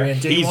 He ran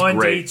day He's 1,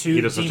 great. day 2.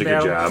 He does such a team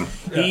good battle. job.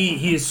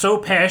 He is so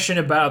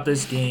passionate about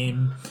this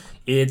game.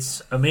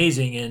 It's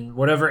amazing, and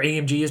whatever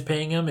AMG is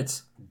paying him,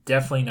 it's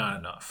definitely not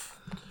enough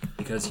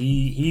because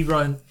he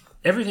run.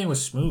 Everything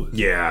was smooth.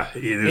 Yeah,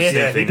 he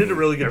did a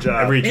really good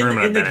job. Every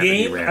tournament in the I've been at,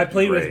 he game, ran I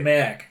played great. with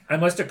Mac. I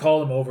must have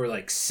called him over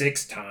like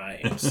 6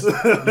 times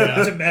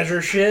to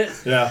measure shit.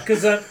 Yeah.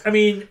 Because I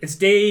mean, it's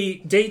day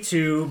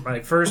 2, my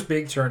first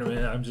big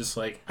tournament. I'm just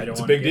like, I don't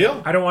want big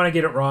deal. I don't want to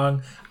get it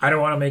wrong. I don't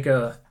want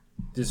to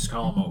just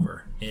call him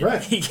over. And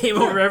Right. he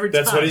came over every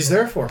time. That's what he's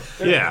there for.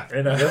 Yeah.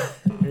 And,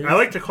 I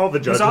like to call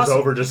the judges awesome.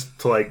 over just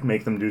to like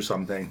make them do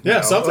something. Yeah, you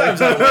know?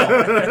 sometimes I will.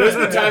 There's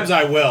been times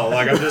I will.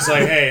 Like, I'm just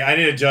like, hey, I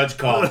need a judge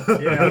call.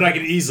 But I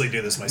can easily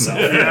do this myself.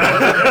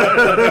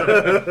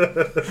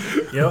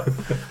 Yep.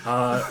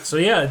 So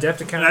yeah,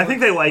 Adepticon. And I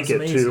think they like was it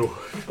amazing. too.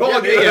 Well,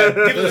 yeah,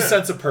 give it a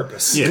sense of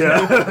purpose.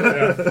 Yep.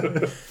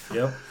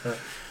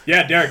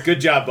 Yeah, Derek,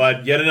 good job,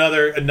 bud. Yet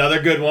another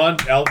good one.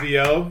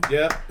 LVO.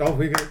 Yeah. Oh,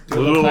 we can do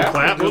a little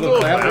clap. Do a little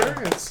clap here.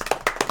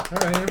 All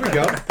right, here we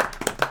go.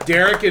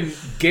 Derek and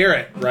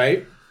Garrett,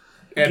 right?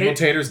 Admiral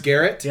Tater's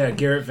Garrett. Yeah,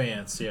 Garrett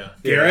Vance. Yeah.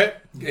 Garrett.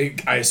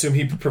 I assume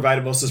he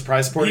provided most of his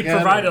prize support. He again?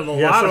 provided a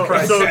lot of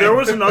prize. So there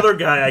was another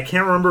guy, I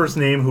can't remember his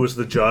name, who was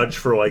the judge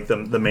for like the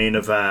main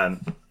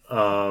event.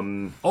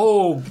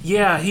 Oh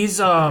yeah, he's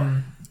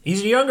a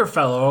younger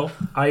fellow.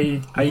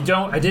 I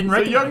didn't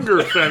recognize.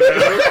 Younger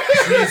fellow.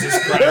 Jesus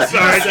Christ.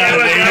 Sorry, He's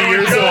 80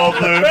 years old,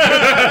 Luke.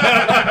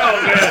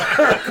 Oh, man.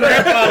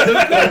 Grandpa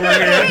Luke over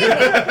here.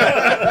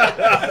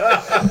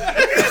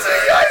 He's a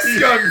nice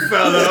young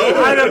fellow.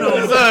 I don't know.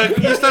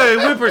 He's a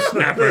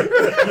whippersnapper.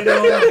 You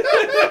know,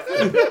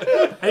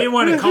 I didn't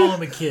want to call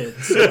him a kid.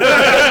 So, so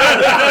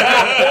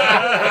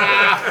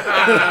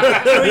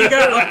you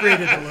got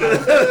upgraded a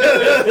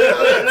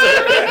little.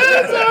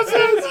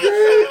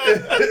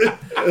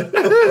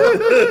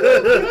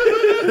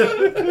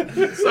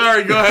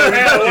 Sorry, go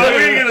ahead. What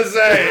were you going to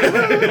say?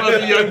 About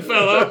the young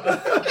fellow.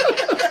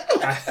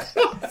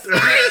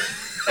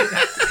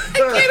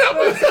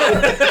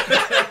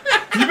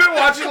 You've been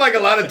watching like a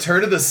lot of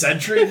turn of the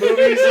century movies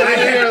lately?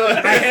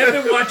 I have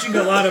been watching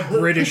a lot of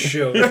British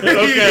shows.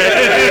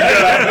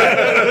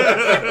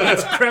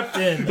 It's crept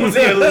in. He's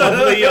a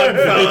lovely young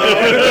fellow.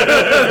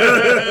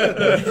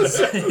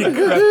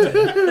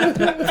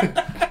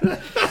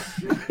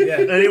 Yeah.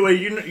 Anyway,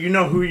 you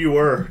know who you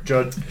were,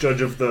 judge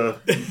of the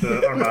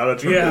Armada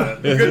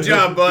tournament. Yeah. Good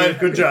job, bud.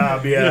 Good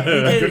job, yeah.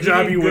 Good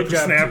job, you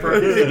whippersnapper.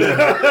 He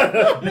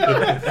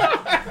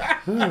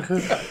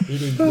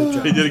did a good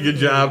job. He did a good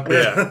job.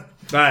 Yeah.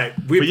 All right.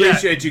 We But yeah,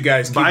 appreciate you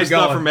guys. Keep Buy it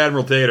stuff going. from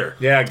Admiral Tater.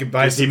 Yeah,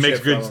 buy some He makes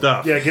shit good from him.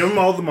 stuff. Yeah, give him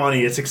all the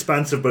money. It's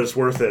expensive, but it's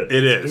worth it.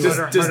 It is.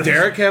 Does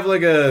Derek have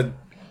like a,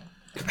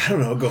 I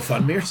don't know,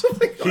 GoFundMe or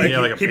something? like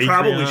a He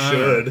probably Patreon.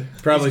 should.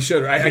 Probably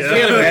should. I can't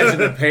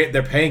imagine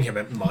they're paying him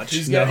much.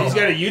 He's got a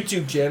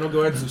YouTube channel.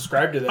 Go ahead and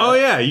subscribe to that. Oh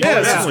yeah, you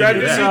can subscribe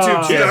to definitely his do YouTube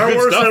that. channel. Star Good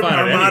Wars stuff on it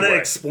Armada anyway.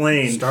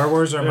 Explained. Star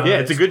Wars Armada. Yeah,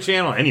 it's a good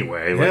channel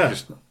anyway. Like, Yeah.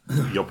 just,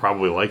 you'll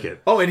probably like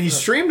it. Oh, and he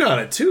streamed on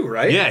it too,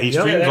 right? Yeah, he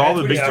streams all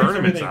the big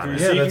tournaments on it.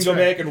 So you can that's go right.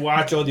 back and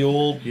watch all the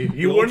old.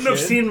 You wouldn't have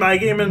seen my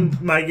game and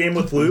my game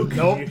with Luke.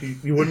 Nope.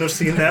 You wouldn't have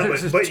seen that,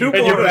 but you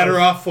And you're better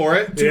off for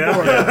it. Yeah.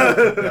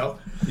 No,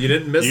 you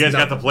didn't miss. You guys got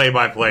nothing. the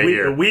play-by-play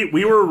here.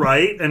 We were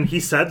right, and he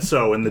said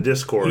so in the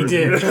Discord. He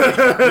did.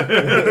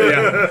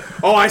 Yeah.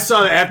 Oh, I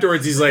saw that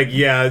afterwards. He's like,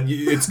 "Yeah,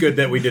 it's good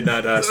that we did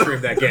not stream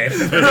that game."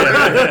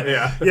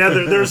 Yeah. Yeah,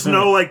 there's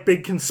no like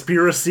big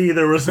conspiracy.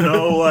 There was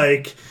no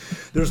like.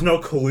 There's no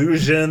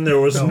collusion. There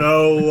was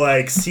no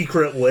like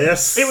secret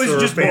lists. It was or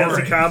just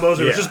fancy boring. combos.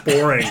 It was just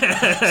boring.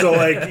 So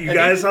like you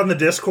guys on the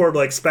Discord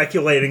like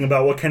speculating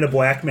about what kind of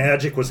black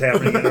magic was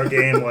happening in our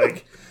game,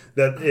 like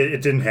that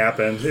it didn't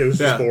happen. It was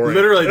just boring.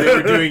 Literally, they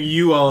were doing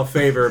you all a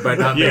favor by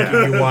not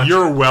making you watch.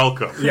 You're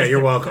welcome. Yeah,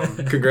 you're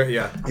welcome.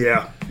 Yeah.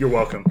 Yeah, you're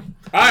welcome.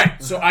 All right,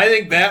 so I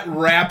think that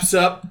wraps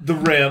up the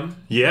rim.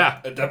 Yeah.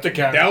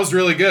 Adepticon. That was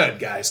really good,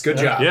 guys. Good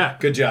job. Yeah.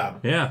 Good job.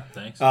 Yeah.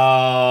 Thanks.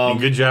 And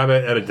good job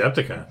at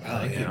Adepticon.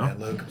 Thank you, man,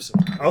 Luke.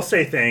 I'll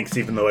say thanks,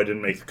 even though I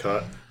didn't make the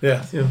cut.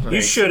 Yeah.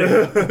 You should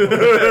have.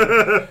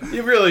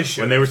 You really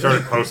should. When they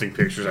started posting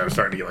pictures, I was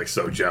starting to get like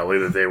so jelly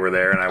that they were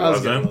there and I I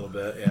was getting a wasn't.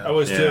 little bit, yeah. I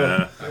was Yeah.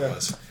 too. I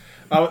was.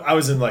 I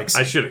was in like.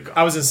 I should have gone.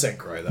 I was in St.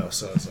 Croix though,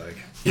 so it's like.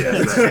 Yeah.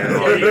 I'm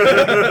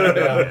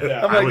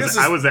like,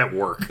 I was at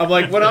work. I'm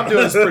like, what I'm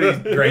doing is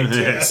pretty great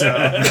too. So.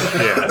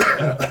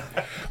 Yeah.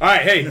 All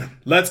right, hey,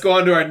 let's go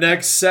on to our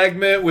next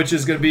segment, which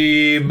is going to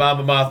be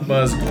Mama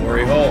Mothma's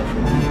Glory Hole.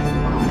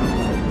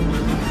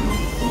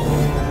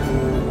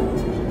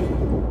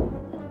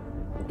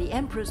 The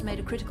Emperor's made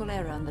a critical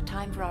error and the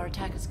time for our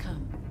attack has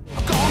come.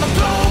 I'm gonna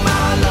blow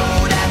my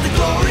load at the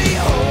glory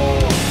hole.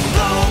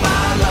 Blow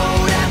my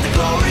load at the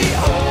glory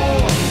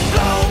hole.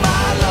 Blow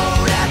my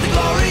load at the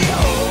glory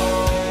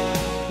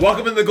hole.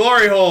 Welcome in the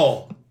Glory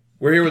Hole.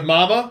 We're here with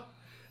Mama,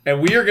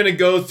 and we are going to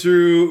go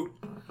through.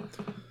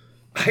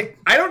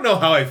 I don't know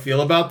how I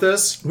feel about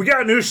this. We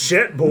got new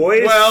shit,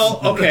 boys. Well,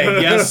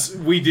 okay, yes,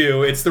 we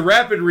do. It's the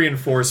rapid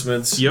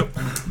reinforcements. Yep.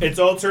 It's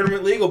all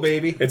tournament legal,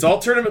 baby. It's all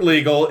tournament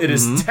legal. It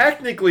is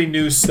technically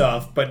new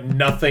stuff, but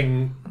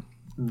nothing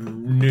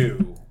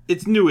new.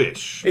 It's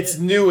newish. It's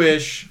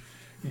newish.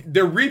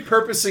 They're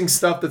repurposing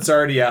stuff that's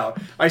already out.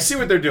 I see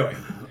what they're doing.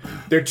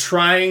 They're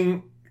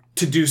trying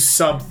to do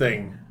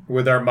something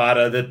with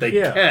Armada that they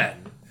can.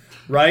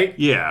 Right?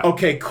 Yeah.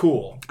 Okay,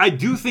 cool. I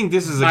do think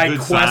this is a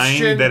good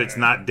sign that it's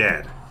not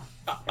dead.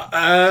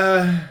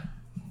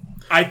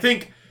 I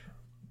think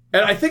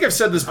I've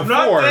said this before.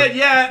 I'm not dead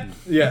yet.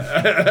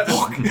 Yeah.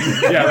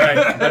 Yeah,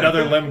 right.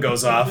 Another limb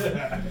goes off.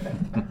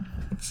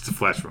 It's a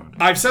flesh wound.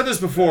 I've said this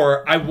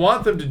before. I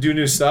want them to do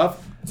new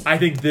stuff. I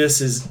think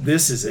this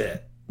is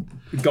it.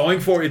 Going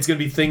forward, it's going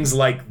to be things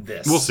like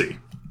this. We'll see.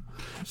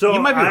 So You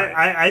might be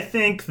right. I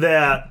think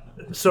that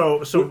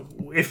so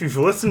if you've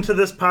listened to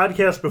this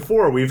podcast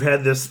before, we've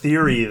had this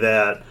theory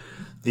that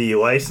the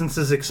license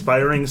is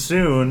expiring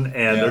soon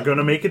and they're going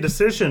to make a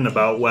decision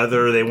about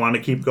whether they want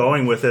to keep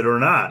going with it or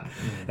not.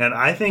 And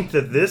I think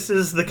that this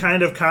is the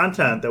kind of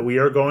content that we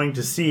are going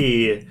to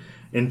see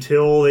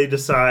until they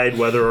decide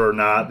whether or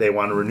not they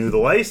want to renew the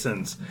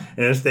license.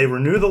 And if they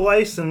renew the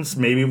license,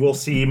 maybe we'll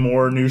see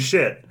more new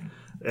shit,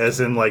 as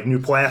in like new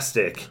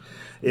plastic.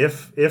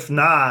 If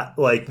not,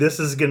 like this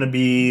is going to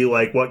be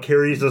like what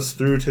carries us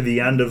through to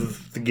the end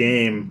of the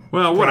game.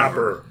 Well,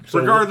 whatever. So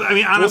Regardless, I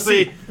mean,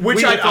 honestly,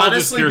 Which I'd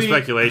honestly pure be-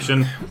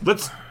 speculation.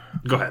 Let's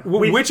go ahead.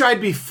 Which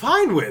I'd be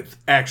fine with,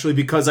 actually,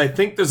 because I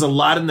think there's a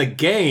lot in the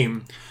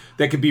game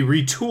that could be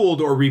retooled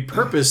or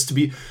repurposed to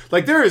be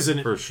like there is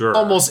an For sure.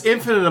 almost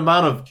infinite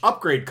amount of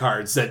upgrade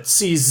cards that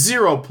see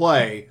zero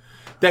play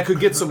that could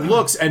get some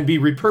looks and be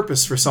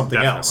repurposed for something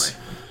else.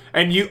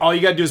 And all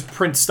you gotta do is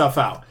print stuff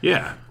out.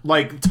 Yeah.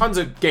 Like tons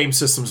of game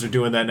systems are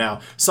doing that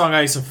now. Song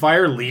Ice and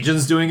Fire,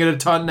 Legion's doing it a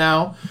ton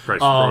now. Crisis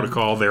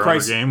Protocol, their other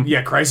game.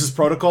 Yeah, Crisis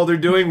Protocol they're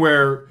doing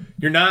where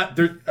you're not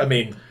I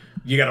mean,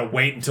 you gotta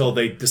wait until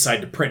they decide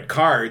to print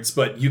cards,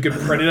 but you can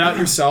print it out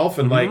yourself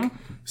and like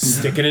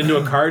stick it into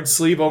a card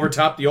sleeve over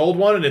top the old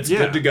one and it's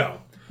good to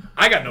go.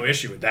 I got no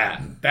issue with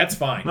that. That's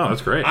fine. No,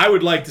 that's great. I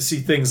would like to see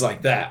things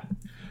like that.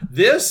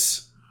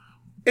 This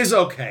is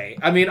okay.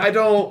 I mean,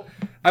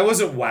 I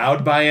wasn't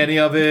wowed by any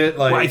of it.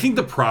 Like, Well, I think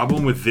the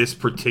problem with this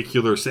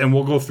particular, and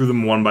we'll go through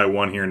them one by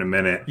one here in a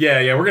minute. Yeah,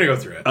 we're gonna go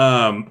through it.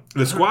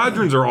 The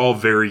squadrons are all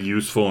very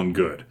useful and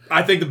good.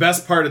 I think the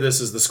best part of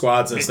this is the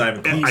squads and it's not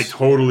even And close. I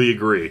totally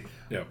agree.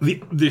 Yeah.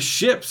 The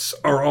ships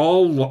are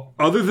all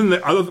other than the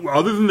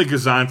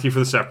Gazanti for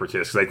the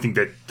Separatists, because I think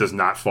that does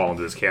not fall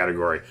into this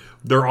category.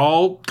 They're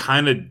all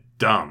kind of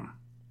dumb.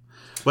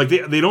 Like they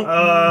don't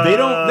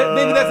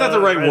maybe that's not the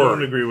right word. I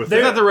don't agree with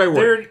That's that. not the right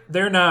word.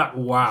 They're not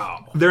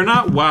wow. They're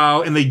not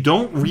wow, and they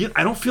don't.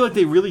 I don't feel like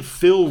they really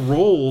fill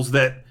roles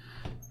that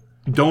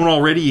don't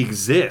already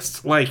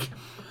exist. Like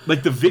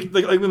the Vic.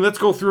 Like let's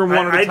go through them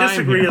one at a time. I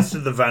disagree here. as to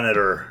the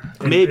Venator,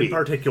 Maybe. in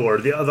particular.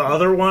 The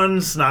other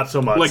ones, not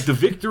so much. Like the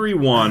Victory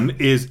 1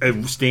 is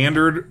a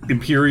standard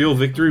Imperial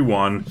Victory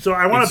 1. So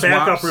I want It to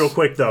back swaps- up real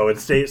quick though and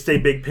stay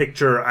big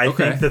picture. I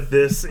Okay. think that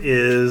this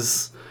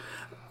is.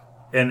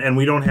 And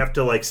we don't have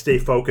to like stay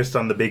focused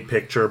on the big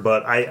picture,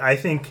 but I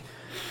think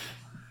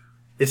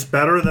it's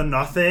better than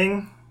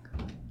nothing,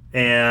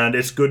 and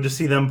it's good to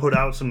see them put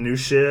out some new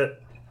shit.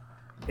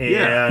 And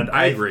Yeah,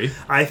 I agree.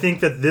 I think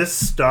that this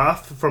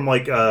stuff from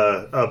like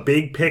a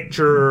big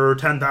picture,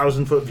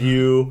 10,000 foot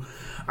view,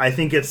 I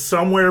think it's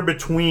somewhere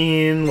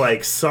between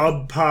like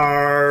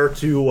subpar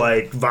to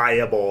like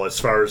viable as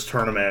far as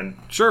tournament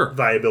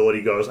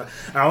viability goes. I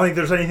don't think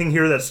there's anything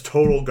here that's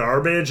total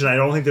garbage, and I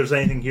don't think there's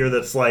anything here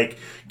that's like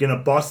gonna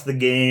bust the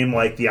game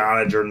like the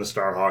Onager and the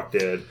Starhawk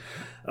did.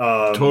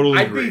 Totally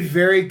I'd agree. be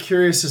very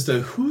curious as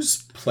to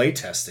who's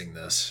playtesting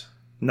this.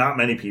 Not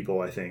many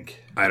people, I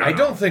think. I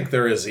don't think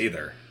there is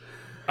either.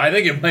 I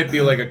think it might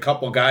be like a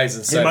couple guys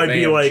inside It might of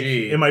be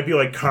AMG.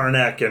 like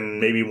Karnak and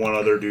maybe one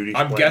other dude. he's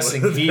I'm playing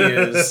guessing with. he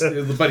is,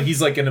 but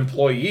he's like an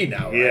employee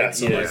now, right? Yeah,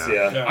 So he like, is,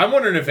 yeah. I'm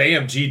wondering if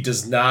AMG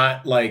does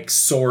not like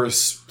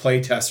source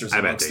playtesters I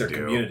bet amongst they their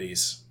do.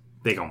 communities.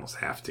 They almost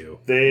have to.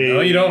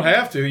 No, you don't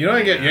have to. You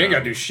ain't got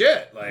to do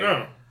shit. Like,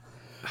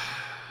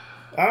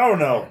 I don't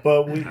know,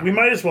 but we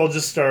might as well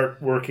just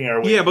start working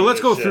our way. Yeah, but through let's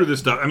go shit. through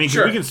this stuff. I mean, 'cause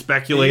Sure. we can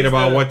speculate They use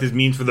about the- what this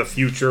means for the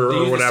future They or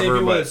use the whatever,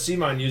 same but that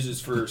Simon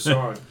uses for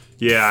song.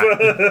 yeah,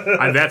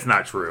 that's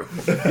not true.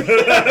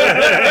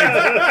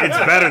 it's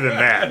better than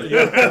that.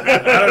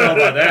 I don't know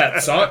about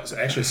that. Song's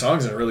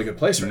in a really good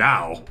place right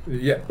now.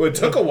 Yeah, well, it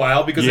took a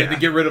while because they had to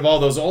get rid of all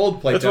those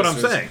old playtesters. That's what I'm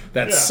saying.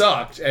 That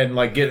sucked and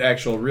like get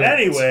actual real.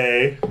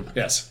 Anyway,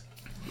 yes.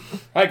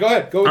 All right, go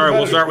ahead. Go. With All right, the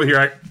we'll start with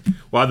Venator. here.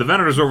 Well, the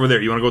Venator's over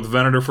there. You want to go with the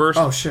Venator first?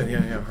 Oh shit!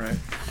 Yeah, right.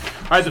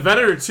 All right, the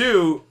Venator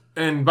 2,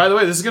 and by the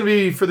way, this is going to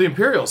be for the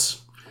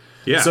Imperials.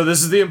 Yeah. So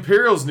this is the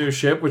Imperials' new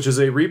ship, which is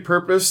a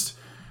repurposed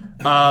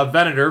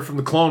Venator from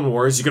the Clone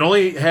Wars. You can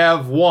only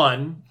have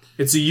one.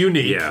 It's a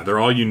unique. Yeah, they're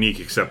all unique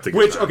except the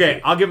Which, Gazanti.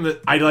 okay, I'll give them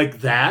I like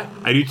that.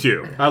 I do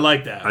too. I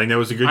like that. I think that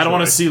was a good I don't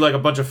want to choice. see like a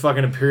bunch of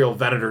fucking Imperial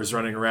Venators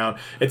running around.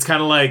 It's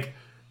kind of like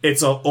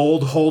it's an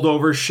old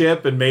holdover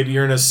ship, and maybe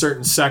you're in a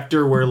certain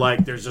sector where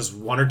like there's just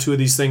one or two of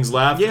these things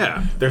left.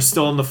 Yeah. They're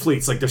still in the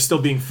fleets, like they're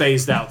still being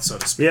phased out, so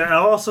to speak. Yeah,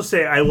 I'll also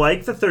say I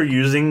like that they're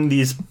using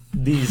this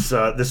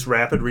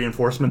rapid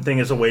reinforcement thing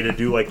as a way to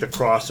do like the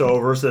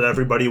crossovers that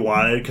everybody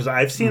wanted, because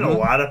I've seen a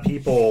lot of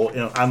people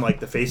on like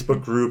the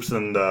Facebook groups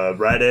and the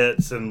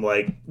Reddits and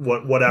like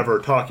whatever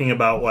talking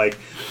about like,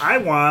 I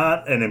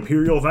want an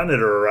Imperial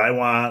Venator, or I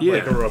want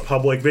like a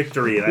Republic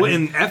Victory. And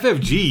and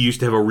FFG used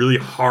to have a really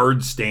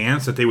hard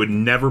stance that they would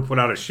never put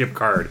out a ship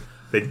card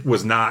that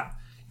was not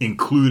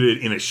included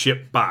in a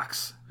ship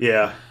box.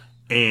 Yeah.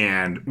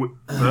 And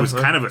it was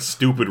kind of a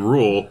stupid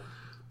rule.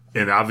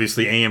 And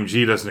obviously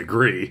AMG doesn't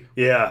agree.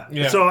 Yeah.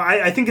 So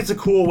I think it's a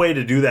cool way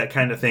to do that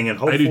kind of thing, and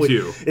hopefully I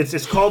do too.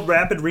 It's called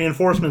Rapid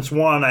Reinforcements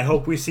 1. I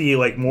hope we see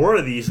like more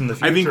of these in the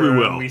future. I think we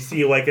will. We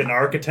see like an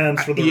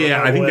Architects with a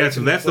I think that's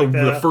like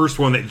the first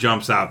one that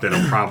jumps out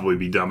that'll probably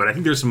be done. But I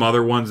think there's some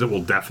other ones that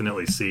we'll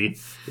definitely see.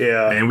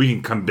 Yeah. And we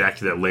can come back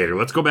to that later.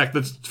 Let's go back.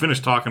 Let's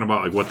finish talking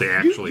about like what they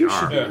actually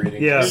are.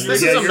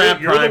 This is a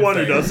Matt you're the one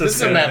who does this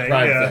is a Matt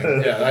Prime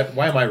thing. Yeah.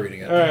 Why am I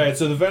reading it? All right.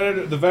 So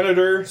the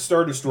Venator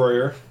Star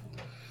Destroyer.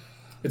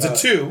 It's a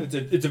 2.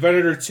 It's a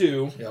Venator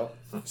 2. Yep.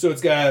 So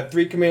it's got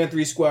 3 command,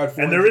 3 squad,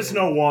 4. And there is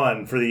no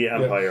 1 for the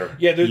Empire.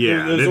 Yeah, there's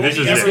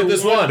only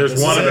this one.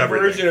 There's one of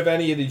everything. version of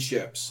any of these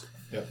ships.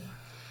 Yep.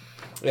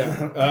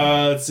 Yeah.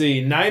 Let's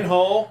see. 9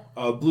 hull,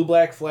 blue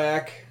black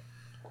flak.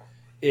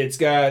 It's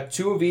got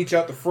 2 of each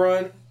out the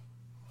front,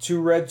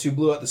 2 red, 2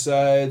 blue out the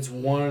sides,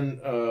 one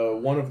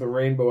of the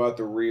rainbow out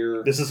the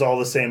rear. This is all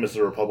the same as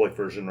the Republic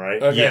version,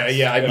 right? Okay,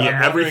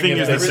 yeah. Everything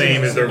is the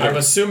same as their. I'm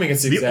assuming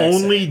it's the exact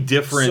only same.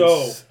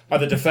 difference are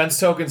the defense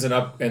tokens and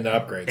the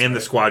upgrades and the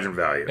squadron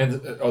value. And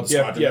the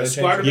squadron value.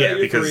 Squadron Yeah,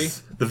 value because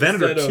 3 the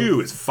Venator instead of- 2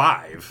 is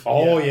 5.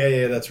 Oh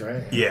yeah, that's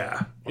right.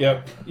 Yeah.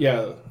 Yep.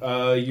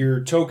 Yeah.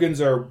 Your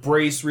tokens are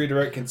brace,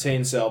 redirect,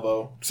 contain,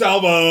 salvo.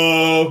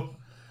 Salvo.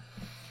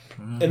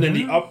 And then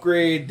the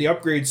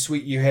upgrade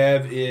suite you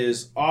have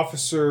is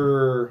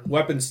officer,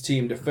 weapons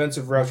team,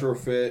 defensive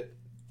retrofit,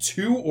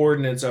 2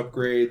 ordnance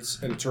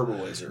upgrades, and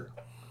turbo laser,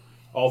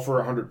 all for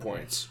 100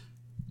 points.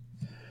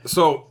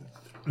 So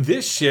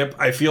this ship,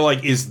 I feel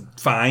like, is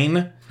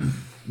fine,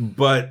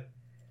 but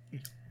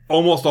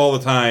almost all the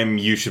time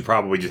you should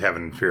probably just have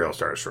an Imperial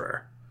Star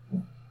Destroyer.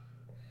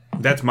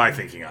 That's my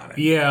thinking on it.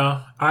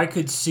 Yeah, I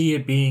could see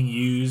it being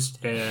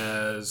used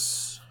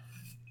as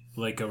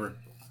like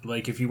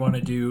if you want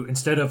to do,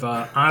 instead of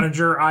a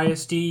Onager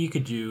ISD, you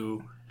could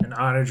do an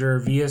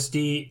Onager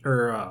VSD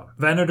or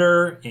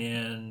Venator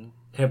and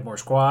have more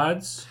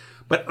squads.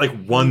 But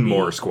like one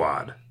more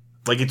squad.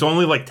 Like it's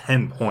only like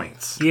 10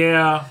 points.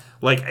 Yeah.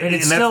 Like and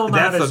it's still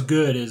not as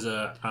good as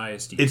a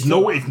ISD. It's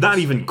not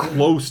even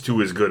close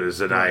to as good as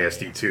an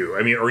ISD2.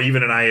 I mean, or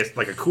even an IS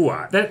like a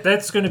Kuat.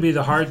 That's going to be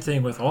the hard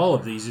thing with all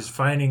of these is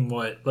finding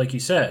what, like you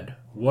said,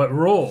 what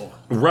role.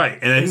 Right,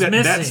 and I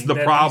think that's the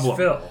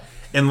problem.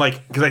 And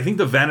like, because I think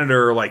the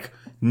Venator, like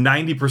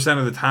 90%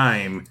 of the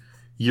time,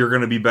 you're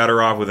going to be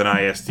better off with an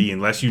ISD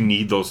unless you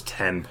need those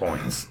 10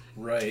 points.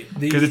 Right,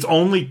 because it's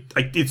only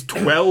like it's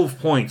 12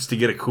 points to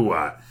get a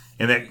Kuat,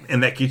 and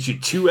that gets you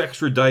 2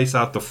 extra dice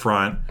out the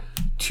front.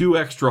 2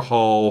 extra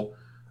hull,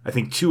 I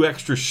think 2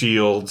 extra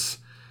shields.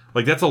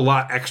 Like that's a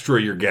lot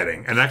extra you're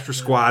getting. An extra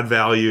squad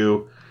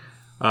value.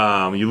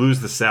 You lose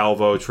the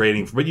salvo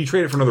trading, but you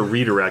trade it for another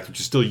redirect, which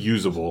is still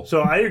usable.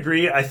 So I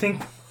agree. I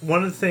think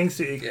one of the things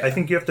I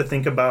think you have to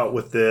think about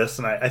with this,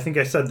 and I think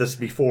I said this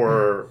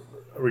before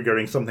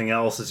regarding something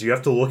else, is you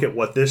have to look at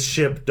what this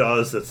ship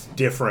does that's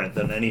different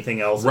than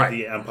anything else that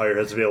the Empire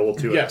has available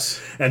to it.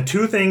 Yes. And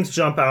 2 things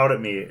jump out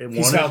at me.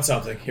 He's found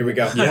something. Here we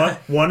go.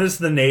 One is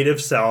the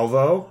native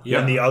salvo, Yeah.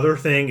 and the other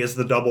thing is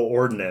the double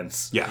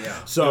ordnance. Yeah.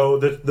 So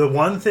the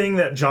one thing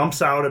that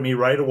jumps out at me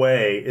right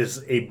away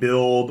is a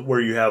build where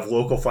you have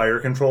local fire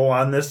control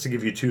on this to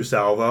give you 2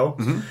 salvo,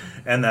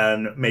 and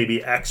then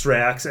maybe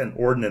X-Racks and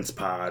ordnance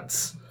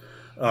pods.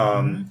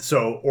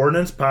 So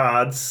ordnance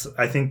pods,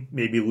 I think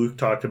maybe Luke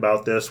talked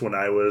about this when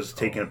I was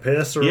taking a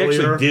piss earlier. He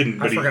actually didn't,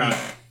 but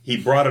he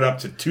brought it up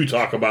to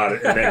talk about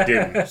it, and then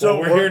didn't. So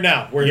we're here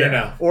now. We're here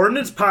now.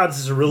 Ordnance pods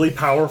is a really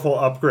powerful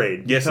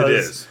upgrade. Yes, it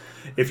is.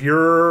 If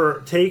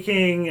you're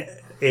taking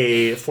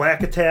a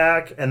flak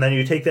attack and then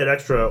you take that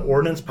extra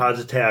ordnance pods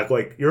attack,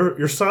 like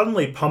you're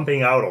suddenly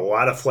pumping out a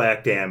lot of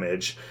flak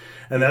damage.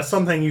 And that's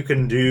something you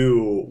can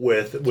do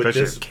with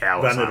this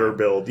Venator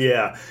build.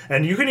 Yeah.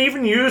 And you can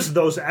even use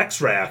those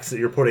X-Racks that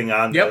you're putting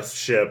on this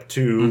ship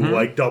to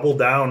like double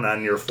down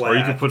on your flak. Or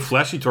you could put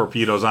fleshy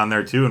torpedoes on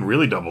there too and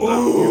really double down.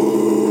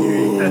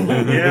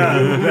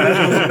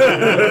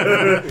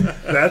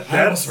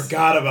 I almost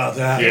forgot about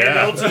that.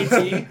 Yeah. And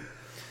LTT.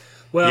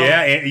 Well,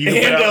 yeah, and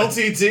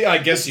LTT. I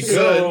guess you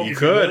could. You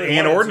could, really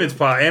and ordnance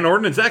and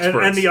ordnance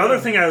experts. And the other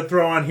thing I would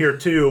throw on here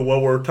too, while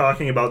we're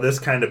talking about this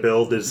kind of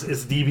build, is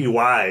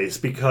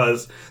DBYs,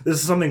 because this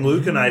is something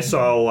Luke and I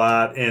saw a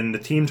lot in the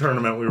team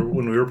tournament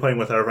when we were playing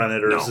with our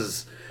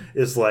Venators.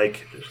 is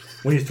like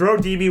when you throw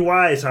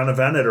DBYs on a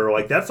Venator,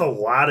 like that's a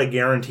lot of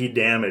guaranteed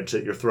damage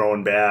that you're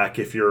throwing back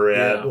if you're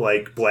at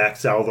like black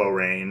salvo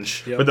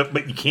range. Yep.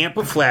 But you can't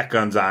put flat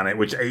guns on it,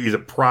 which is a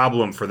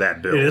problem for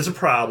that build. It is a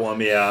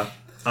problem, yeah.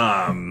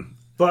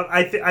 But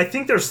I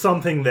think there's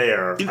something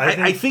there.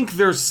 I think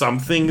there's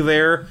something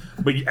there,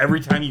 but every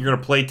time you're going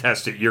to play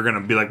test it, you're going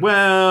to be like,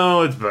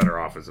 well, it's better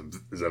off as an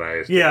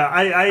ISD. Yeah,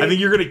 I think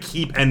you're going to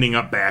keep ending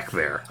up back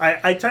there.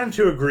 I tend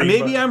to agree.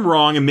 Maybe I'm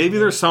wrong, and maybe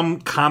there's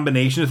some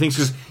combination of things.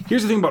 Because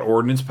here's the thing about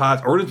ordnance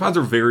pods. Ordnance pods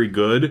are very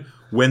good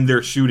when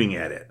they're shooting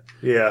at it.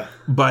 Yeah.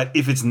 But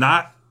if it's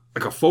not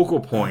like a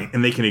focal point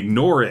and they can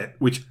ignore it,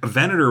 which a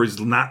Venator is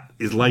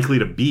likely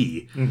to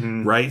be,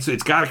 right? So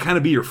it's got to kind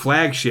of be your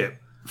flagship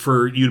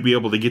for you to be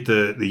able to get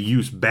the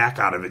use back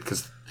out of it,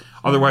 because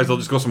otherwise they'll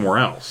just go somewhere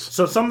else.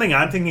 So something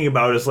I'm thinking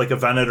about is like a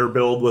Venator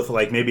build with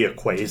like maybe a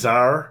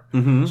Quasar.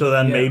 So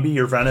then maybe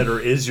your Venator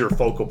is your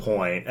focal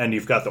point, and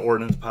you've got the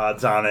ordnance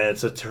pods on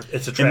it. It's a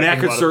tracking and that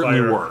could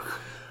certainly modifier.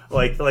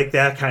 work. Like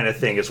that kind of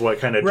thing is what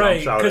kind of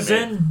jumps out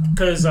at me.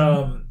 Because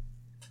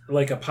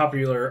like a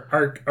popular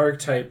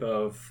archetype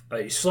of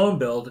a Sloan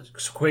build,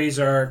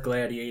 Quasar,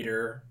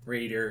 Gladiator,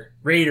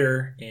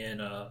 Raider, and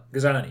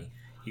Gazani.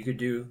 You could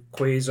do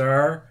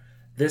Quasar,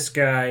 this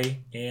guy,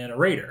 and a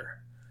Raider.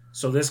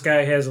 So this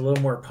guy has a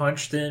little more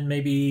punch than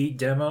maybe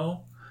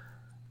Demo.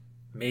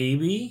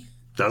 Maybe.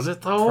 Does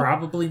it, though?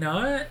 Probably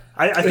not.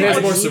 I think it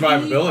has more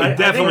survivability. It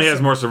definitely has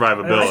more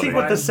survivability. I think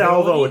with the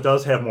salvo, it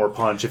does have more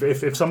punch.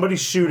 If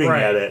somebody's shooting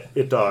at it,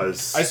 it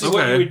does. I see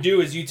what you would do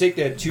is you take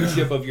that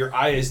 2-ship of your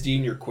ISD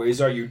and your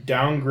Quasar, you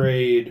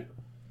downgrade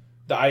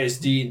the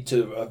ISD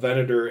to a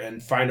Venator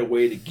and find a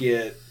way to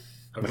get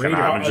a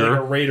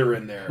Raider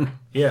in there.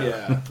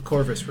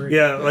 Corvus Raider.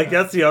 Yeah, like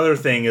that's the other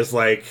thing is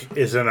like,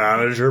 is an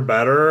Onager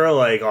better?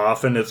 Like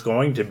often it's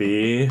going to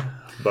be,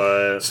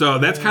 but so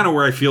that's kind of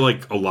where I feel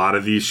like a lot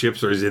of these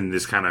ships are in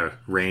this kind of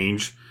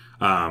range.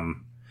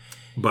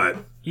 But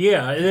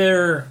yeah,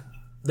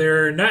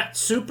 they're not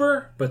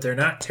super, but they're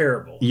not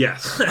terrible.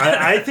 Yes,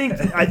 I think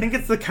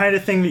it's the kind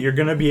of thing that you're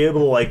going to be able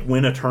to like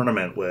win a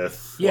tournament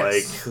with.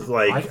 Yes.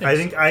 Like I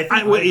think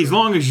as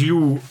long as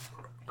you.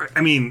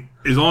 I mean,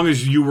 as long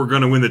as you were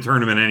going to win the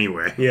tournament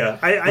anyway. Yeah,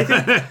 I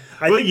think.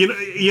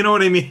 You know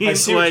what I mean? I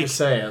see what you're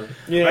saying.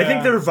 Yeah. I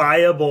think they're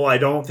viable. I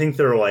don't think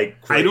they're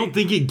like. Great. I don't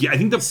think it. I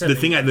think the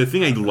thing I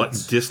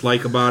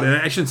dislike about it,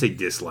 and I shouldn't say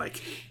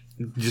dislike,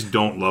 just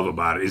don't love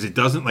about it, is it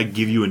doesn't like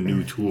give you a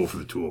new tool for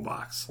the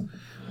toolbox.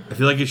 I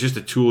feel like it's just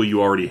a tool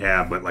you already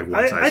have, but like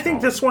one size I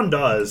think this one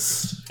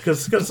does,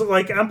 because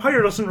like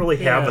Empire doesn't really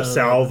have a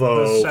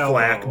salvo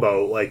flak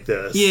boat like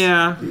this.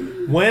 Yeah.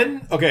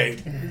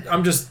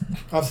 I'm just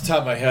off the top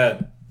of my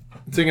head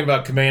thinking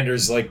about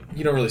commanders like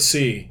you don't really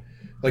see,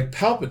 like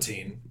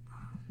Palpatine.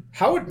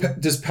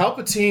 Does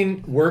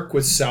Palpatine work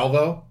with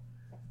salvo?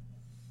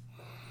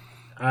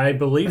 I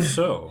believe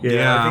so.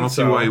 Yeah, I don't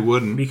see why he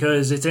wouldn't.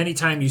 Because it's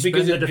anytime you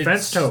spend the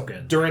defense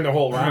token during the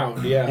whole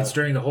round. Yeah, it's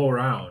during the whole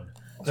round.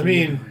 I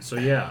mean, so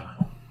yeah.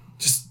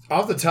 Just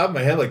off the top of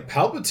my head, like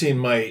Palpatine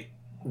might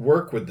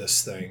work with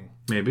this thing.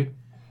 Maybe.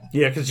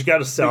 Yeah, because you got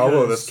a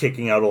salvo that's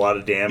kicking out a lot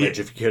of damage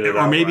if you hit it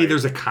out. Or maybe right.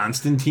 there's a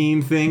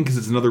Constantine thing because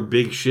it's another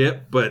big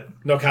ship, but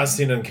no,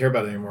 Constantine doesn't care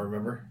about it anymore.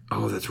 Remember?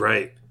 Oh, that's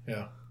right.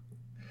 Yeah.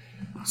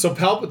 So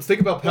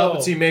think about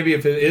Palpatine. Maybe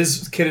if it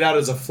is kitted out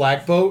as a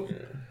flak boat.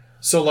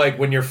 So, like,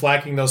 when you're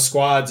flacking those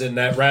squads in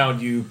that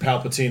round, you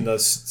Palpatine the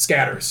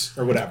scatters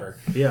or whatever.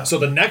 Yeah. So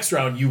the next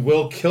round, you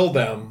will kill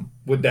them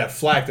with that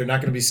flak. They're not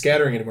going to be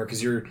scattering anymore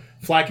because you're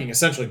flacking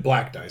essentially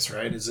black dice,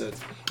 right? Is it?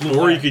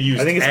 Or you could use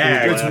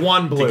tag. It's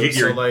one blue.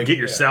 To get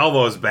your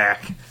salvos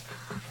back.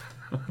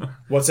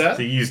 What's that?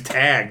 So you use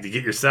tag to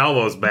get your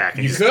salvos back.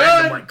 And you just could.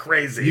 tag them like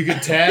crazy. You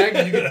could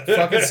tag. You could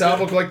fucking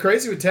salvo like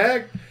crazy with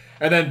tag.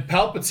 And then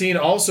Palpatine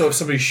also, if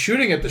somebody's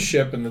shooting at the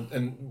ship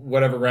in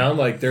whatever round,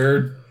 like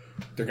they're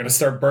going to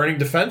start burning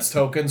defense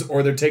tokens,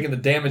 or they're taking the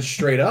damage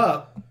straight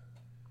up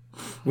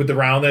with the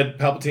round that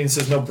Palpatine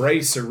says no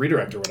brace or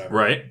redirect or whatever.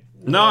 Right.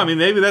 No, I mean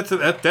maybe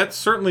that's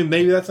certainly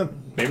maybe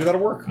that'll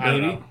work.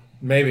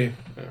 Maybe.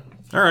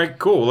 All right,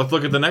 cool. Let's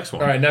look at the next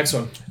one. All right, next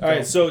one. All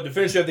right, so to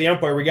finish up the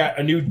Empire, we got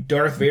a new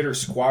Darth Vader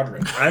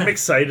squadron. I'm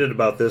excited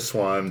about this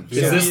one.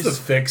 Is this the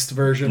fixed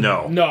version?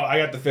 No, I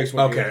got the fixed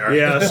one. Okay, here. all right.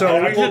 Yeah,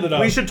 so I pulled it up.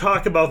 we should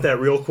talk about that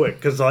real quick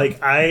because, like,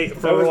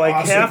 for like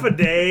awesome. half a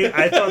day,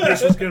 I thought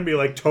this was going to be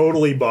like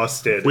totally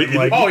busted. Wait,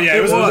 like,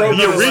 it was broken.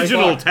 The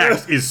original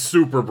text is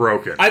super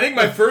broken. I think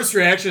my first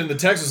reaction in the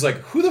text was like,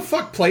 "Who the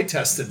fuck play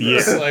tested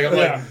this?" Yeah. Like, I'm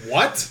like,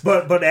 "What?"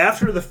 But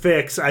after the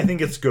fix, I think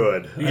it's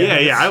good.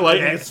 Yeah, I like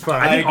it. It's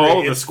fine. I think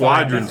all of the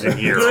squadrons in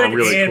here Good are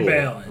really and cool.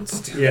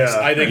 balanced. Yeah,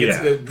 I think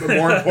it's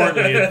more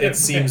importantly, it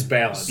seems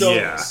balanced.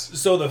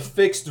 So the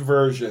fixed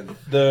version,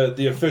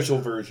 the official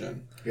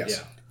version. Yes.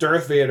 Yeah.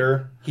 Darth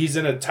Vader, he's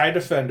in a TIE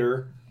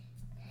Defender.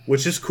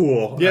 which is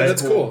cool. Yeah,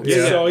 that's cool.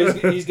 Yeah. So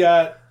he's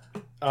got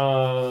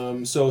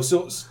 5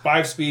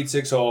 speed,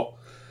 6 hull.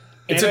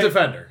 It's a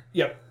Defender.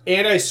 Yep.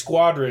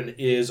 Anti-Squadron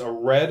is a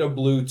red, a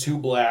blue, 2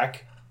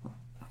 black.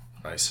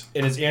 Nice.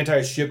 And his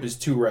anti-ship is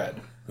 2 red.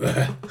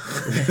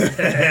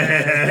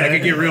 That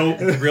could get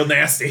real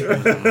nasty.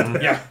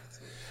 Yeah.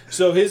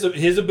 So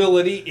his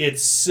ability,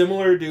 it's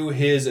similar to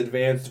his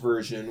advanced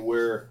version,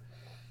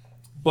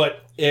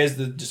 but as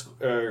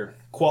the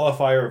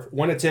qualifier of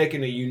when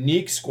attacking a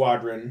unique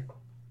squadron,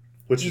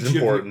 which is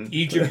important.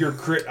 Each of your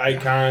crit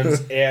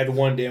icons add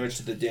 1 damage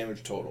to the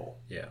damage total.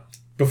 Yeah.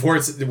 Before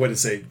what did it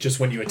say? Just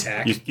when you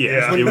attack.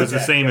 It was the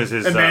same as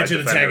his. Imagine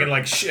Defender. attacking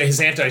like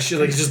his anti-shit,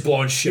 like he's just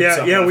blowing ships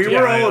up. Yeah, we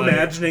were all like,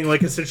 imagining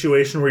like a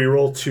situation where you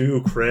roll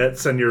 2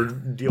 crits and you're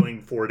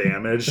dealing 4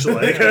 damage.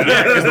 Like,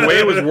 because the way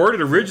it was worded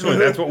originally,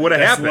 that's what would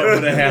have happened.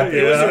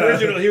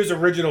 It was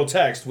original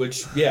text,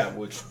 which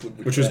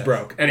was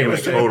broke. Anyway, it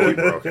was totally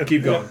broken.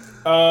 Keep going.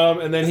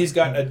 And then he's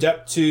got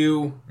Adept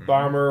 2,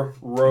 Bomber,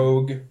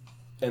 Rogue,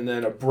 and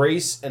then a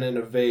Brace and an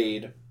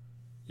Evade.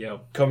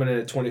 Yep. Coming in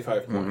at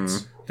 25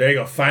 points. There you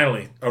go.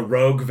 Finally, a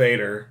rogue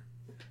Vader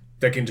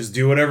that can just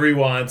do whatever he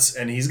wants,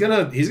 and he's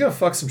gonna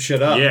fuck some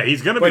shit up. Yeah,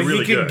 he's gonna be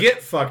really good. But he can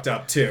get fucked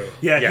up too.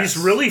 Yeah, he's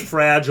really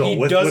fragile. He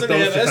with doesn't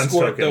those have defense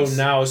escort tokens.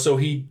 though now, so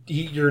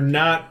you're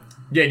not.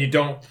 Yeah, you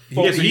don't.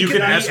 Yeah, so you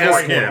can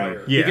escort him.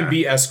 He Yeah. can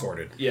be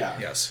escorted. Yeah.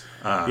 Yes.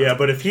 Yeah,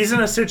 but if he's in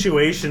a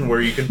situation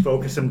where you can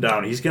focus him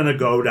down, he's going to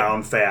go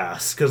down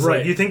fast. Because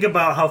like, you think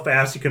about how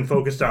fast you can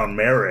focus down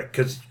Merrick,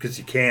 because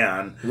you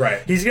can.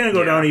 Right. He's going to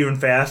go down even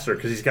faster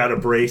because he's got a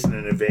brace and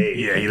an evade.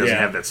 Yeah, he doesn't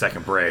have that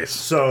second brace.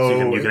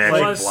 So you can actually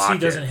Plus, block he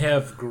doesn't it.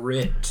 have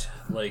grit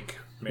like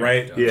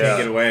Right. does. Can't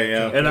get away.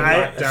 Yeah. And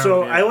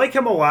I like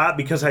him a lot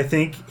because I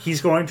think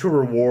he's going to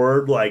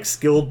reward like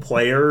skilled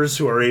players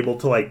who are able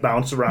to like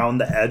bounce around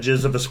the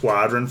edges of a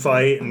squadron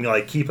fight and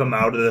like keep him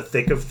out of the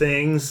thick of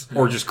things,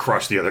 or just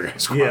crush the other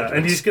guy's. Yeah,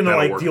 and he's gonna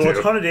like deal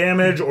a ton of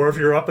damage. Or if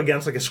you're up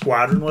against like a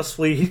squadronless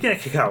fleet, he's gonna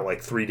kick out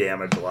like 3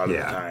 damage a lot of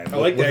the time. I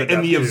like that.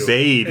 And the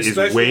evade is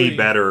way Especially-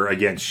 better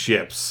against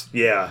ships.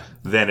 Yeah.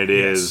 Than it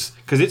is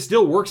because it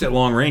still works at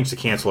long range to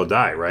cancel a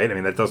die, right? I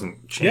mean that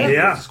doesn't change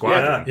Yeah. as a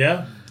squadron.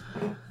 Yeah.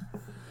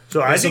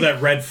 So I think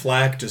that red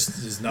flag just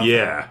is nothing.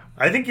 Yeah.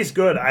 I think he's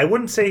good. I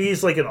wouldn't say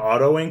he's like an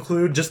auto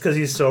include just because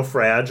he's so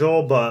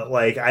fragile, but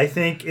like I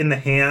think in the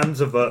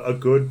hands of a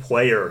good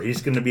player,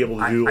 he's going to be able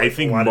to do. I Like,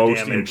 think a lot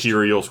most of damage.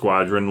 Imperial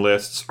Squadron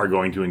lists are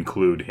going to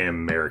include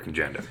him, Merrick, and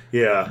Jenda.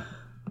 Yeah.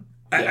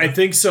 I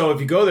think so if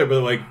you go there,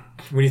 but like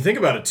when you think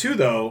about it too,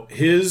 though,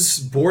 his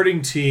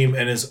boarding team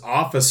and his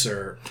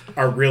officer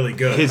are really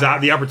good.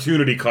 The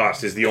opportunity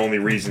cost is the only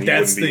reason he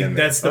wouldn't be in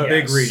there. That's the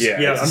big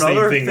reason. Yeah, it's the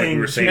same thing like we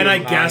were saying. And I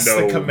with guess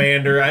Hondo. the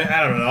commander.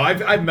 I don't know.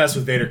 I've messed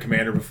with Vader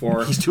Commander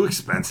before. He's too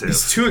expensive.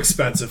 He's too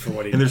expensive for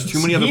what he And there's does.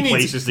 too many other He needs-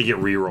 places to get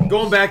reroll.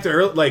 Going back to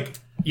early, like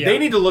they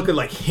need to look at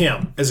like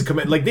him as a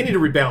commander. Like they need to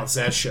rebalance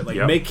that shit. Like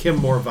make him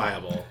more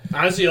viable.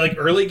 Honestly, like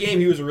early game,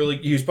 he was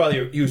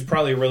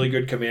probably a really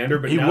good commander.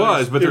 But He now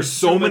was, but there's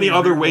so many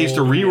other ways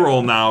to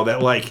reroll now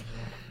that like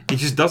it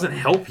just doesn't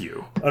help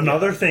you.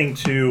 Another thing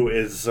too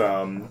is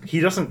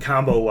he doesn't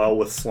combo well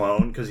with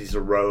Sloan because he's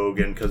a rogue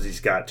and because he's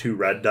got 2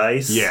 red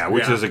dice. Yeah,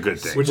 which is a good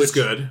thing. Which is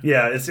good.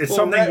 Yeah, it's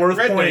something worth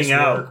red pointing dice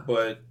out. work,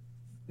 but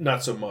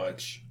not so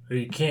much.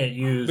 You can't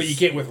use. But you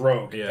can't with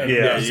rogue.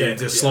 Yeah.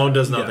 Sloan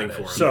does nothing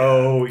for him.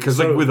 So Because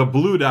like with a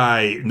blue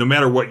die, no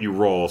matter what you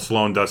roll,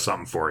 Sloan does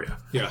something for you.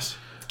 Yes.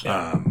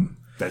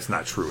 That's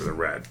not true with a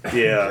red.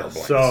 Yeah,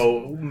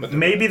 so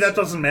maybe that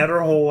doesn't matter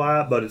a whole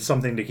lot, but it's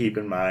something to keep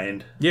in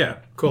mind. Yeah.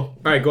 Cool.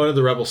 All right, go into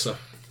the rebel stuff.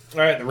 All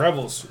right, the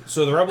rebels.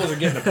 So the rebels are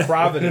getting a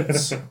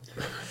Providence.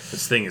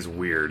 This thing is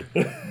weird.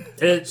 I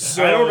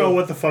don't know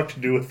what the fuck to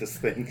do with this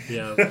thing.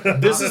 Yeah.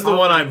 This is the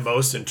one I'm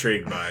most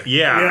intrigued by.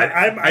 Yeah,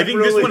 I think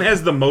this really- one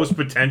has the most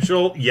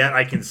potential. Yet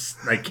I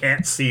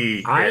can't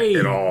see it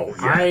at all.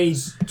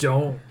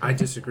 Yet. I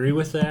disagree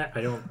with that.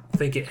 I don't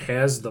think it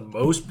has the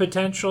most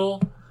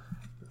potential.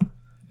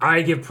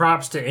 I give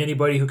props to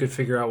anybody who could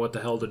figure out what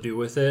the hell to do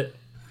with it.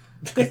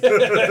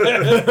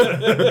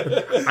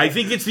 I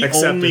think it's the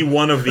only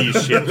one of these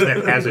ships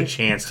that has a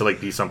chance to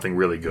like be something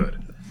really good.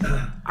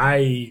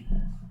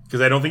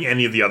 Because I don't think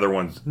any of the other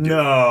ones do. No.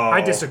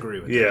 I disagree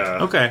with that.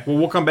 Yeah. Okay, well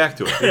we'll come back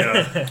to it.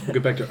 Yeah. We'll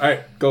get back to it. All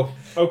right, go.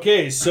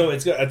 Okay, so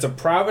it's a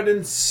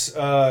Providence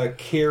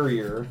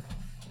carrier.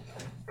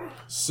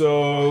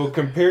 So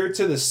compared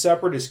to the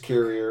Separatist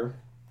carrier,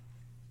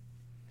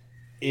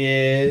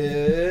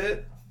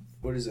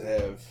 what does it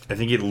have? I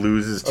think it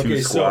loses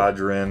 2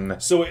 squadron.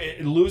 So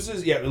it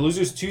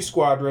loses 2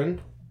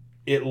 squadron.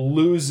 It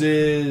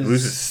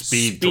loses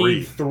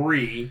speed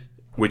 3.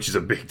 Which is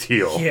a big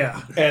deal.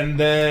 Yeah. And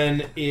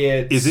then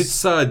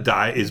it's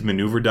is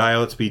maneuver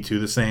dial at speed 2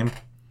 the same?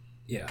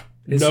 Yeah.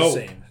 It's the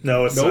same.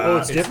 No, it's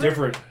not. it's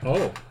different.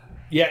 Oh.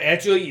 Yeah,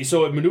 actually,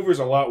 so it maneuvers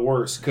a lot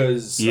worse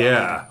because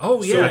Yeah.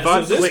 Oh, yeah. So I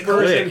thought this click,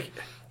 version click.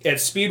 at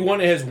speed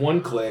 1 it has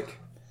 1 click.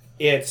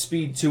 At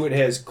speed 2 it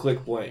has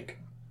click blank.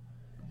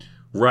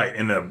 Right,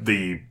 and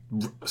the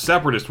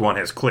Separatist one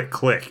has click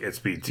click at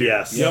speed 2.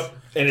 Yes. Yep.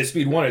 And at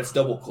speed 1 it's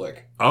double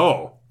click.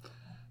 Oh.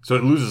 So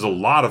it loses a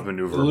lot of It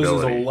maneuverability.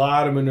 loses a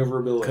lot of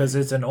maneuverability. Because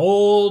it's an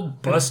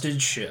old,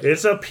 busted ship.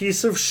 It's a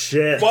piece of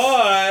shit.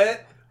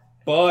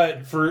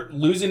 But for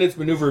losing its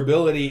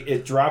maneuverability,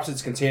 it drops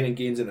its contain and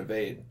gains an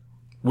evade.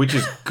 which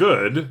is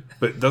good,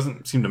 but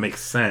doesn't seem to make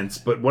sense.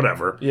 But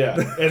whatever. Yeah,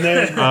 and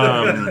then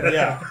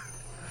yeah,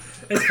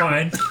 It's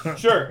fine.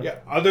 sure. Yeah.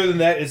 Other than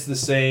that, it's the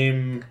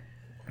same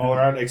all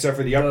around, except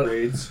for the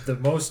upgrades. The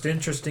most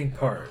interesting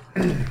part.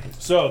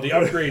 So the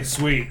upgrade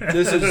suite.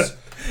 This is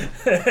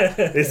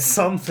It's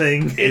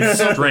something. it's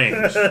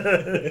Strange.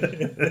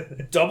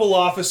 double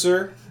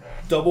officer,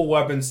 double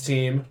weapons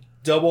team,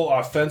 double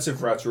offensive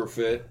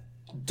retrofit,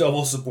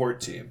 double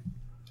support team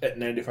at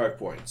 95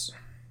 points.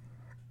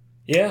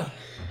 Yeah.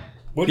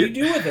 What do you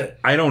do with it?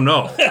 I don't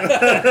know.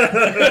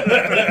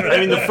 I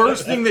mean, the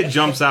first thing that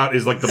jumps out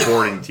is like the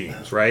boarding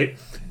teams, right?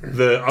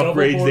 The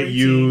upgrades that boarding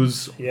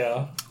use. team.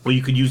 Yeah. Well,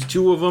 you could use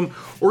 2 of them,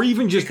 or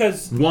even just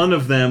Because- one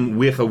of them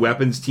with a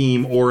weapons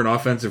team or an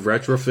offensive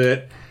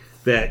retrofit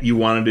that you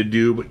wanted to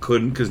do but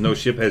couldn't because no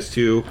ship has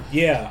 2.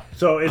 Yeah.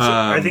 So it's.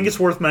 I think it's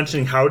worth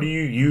mentioning. How do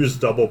you use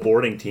double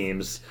boarding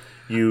teams?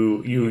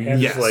 You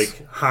use Yes.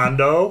 like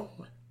Hondo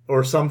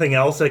or something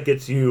else that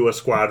gets you a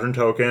squadron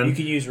token. You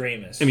can use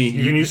Ramus. I mean,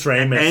 You can use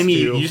Ramus,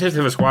 You too. just have to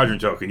have a squadron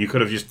token. You could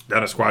have just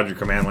done a squadron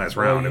command last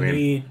round. you I mean,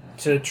 need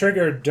to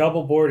trigger a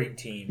double boarding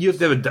team. you have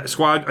to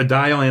have a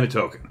dial, and a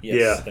token. Yes,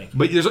 Yeah. thank you.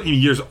 But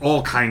there's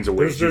all kinds of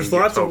ways. There's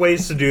lots of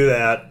ways to do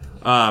that.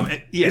 Yeah,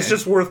 It's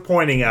just worth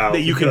pointing out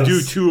that you can do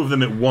 2 of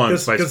them at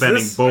once by 'cause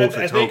spending this- both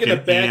I a think in token the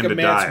back and of a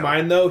Matt's dial.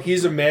 mind, though,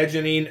 he's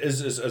imagining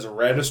as a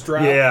Radis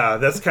drop. Yeah,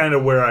 that's kind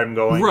of where I'm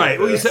going. Right. with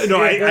Well, you this. said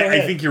no. Yeah, go I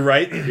ahead. think you're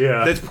right.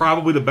 Yeah. That's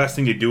probably the best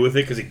thing to do with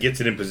it because it gets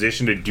it in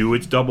position to do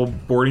its double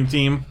boarding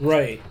team.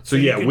 Right. So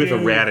you yeah, could with a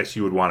do- Radis,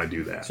 you would want to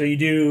do that. So you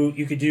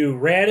could do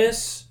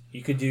Radis,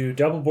 you could do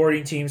double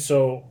boarding team.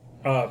 So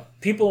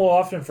people will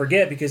often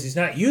forget because he's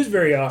not used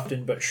very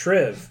often, but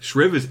Shriv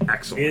Shriv is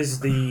excellent. is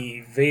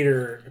the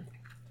Vader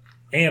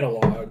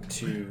analog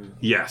to.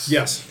 Yes.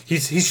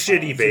 He's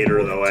shitty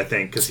Vader though. I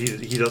think because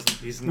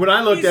he's When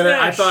I looked He's at it,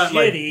 not I thought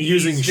like shitty,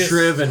 using he's just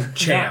Shriv and not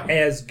Cham.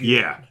 as good.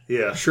 Yeah.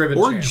 yeah. Shriv and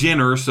Or Cham. Jyn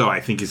Erso, I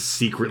think, is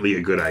secretly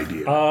a good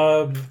idea.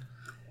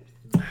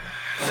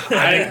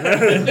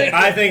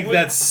 I think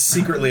that's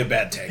secretly a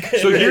bad take.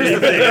 So here's the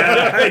thing: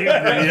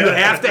 you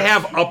have to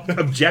have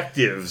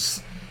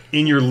objectives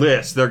in your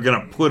list. They're going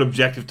to put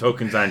objective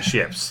tokens on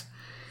ships.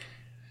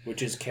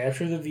 Which is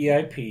capture the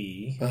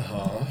VIP,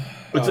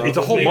 It's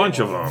a whole bunch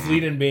of them.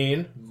 Fleet and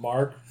Bean.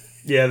 mark.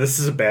 Yeah, this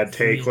is a bad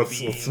take.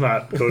 Let's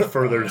not go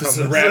further. This is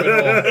a rabbit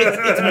hole.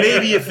 It's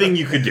maybe a thing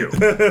you could do.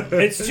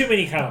 It's too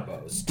many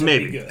combos. To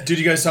Maybe. Be good. Did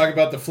you guys talk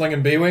about the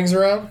flinging B-wings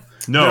around?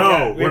 No.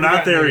 No, we're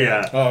not there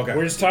yet. Oh, okay.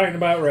 We're just talking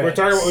about Radis. We're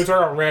talking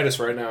about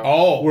Radis right now.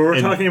 Oh, We're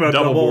And talking about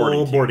double double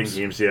boarding boarding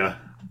teams. teams. Yeah.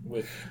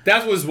 with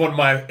that was one of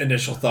my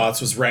initial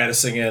thoughts was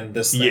Radissing in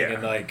this thing Yeah.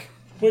 and like.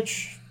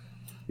 which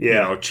You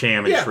Yeah. know,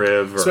 Cham and Yeah.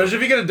 Shriv. Or, Especially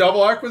if you get a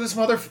double arc with this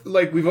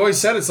like we've always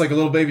said, it's like a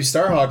little baby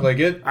Starhawk. Like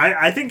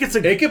I think it's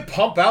a. it could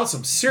pump out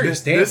some serious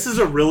damage. This is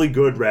a really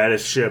good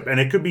Radish ship, and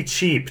it could be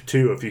cheap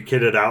too if you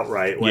kit it out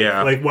right. Like,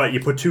 Yeah. Like what?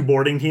 You put 2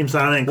 boarding teams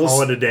on it and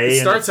call it a day. It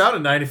and starts out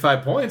at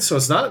 95 points, so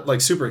it's not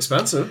like super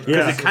expensive. Yeah.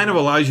 Because it kind of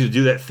allows you to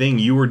do that thing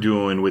you were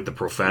doing with the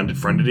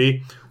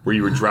Profundity, where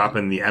you were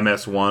dropping the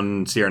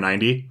MS1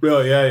 CR90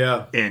 Oh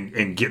yeah.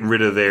 and getting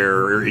rid of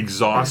or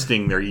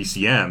exhausting their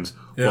ECMs.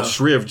 Yeah. Well,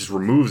 Shriv just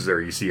removes their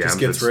ECMs. Just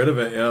gets It's rid of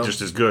it. Yeah. just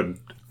as good,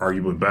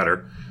 arguably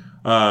better.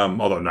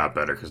 Although not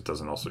better because it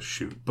doesn't also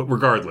shoot. But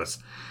regardless.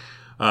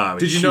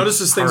 Did you notice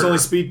this thing's only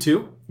speed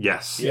 2?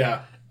 Yes.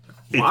 Yeah.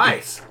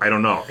 Why? I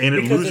don't know. And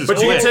it Because loses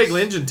But you can clicks.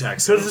 take engine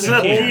techs. Because it's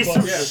a piece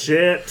of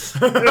shit.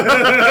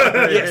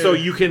 Yeah, so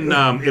you can.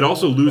 It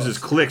also loses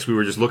clicks. We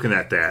were just looking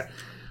at that.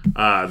 The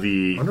I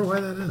wonder why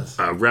that is.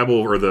 Rebel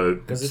or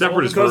the it's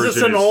Separatist Because version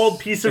it's an is- old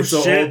piece of It's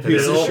an shit. old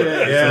piece of Bill. shit.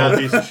 It's an Yeah. old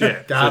piece of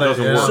shit. Got so it it,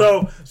 doesn't yeah.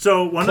 work.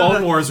 So one Clone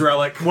of the Wars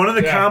relic. one of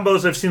the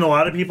combos I've seen a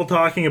lot of people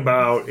talking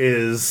about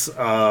is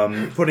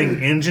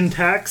putting engine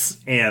techs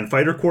and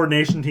fighter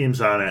coordination teams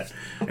on it,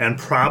 and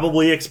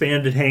probably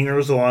expanded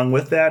hangars along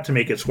with that to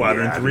make it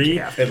Squadron Yeah, I think 3. you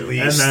have to. At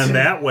least. And then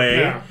that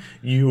way, Yeah.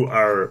 you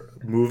are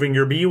moving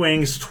your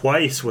B-Wings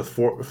twice with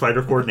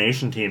fighter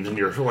coordination teams, and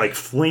you're like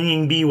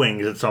flinging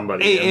B-Wings at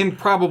somebody. And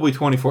probably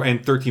 24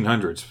 and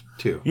 1300s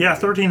too. yeah,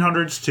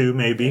 1300s too,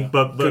 maybe.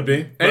 But Could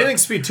be. Anything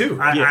speed 2.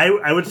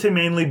 I would say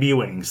mainly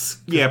B-Wings.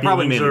 'Cause Yeah,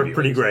 probably B-Wings mainly are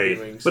pretty B-Wings.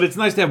 great. But it's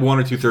nice to have 1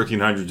 or 2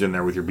 1300s in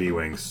there with your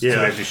B-Wings. Yeah.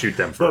 So that you shoot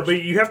them But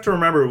first. you have to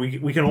remember,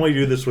 we can only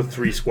do this with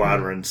 3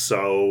 squadrons,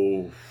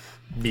 so...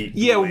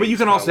 Yeah, but you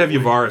can also have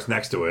Yavaris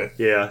next to it.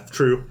 Yeah,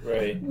 true.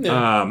 right.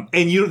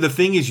 And the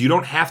thing is, you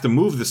don't have to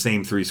move the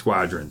same 3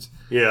 squadrons.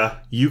 Yeah.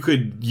 You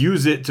could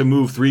use it to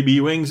move 3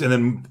 B-Wings and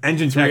then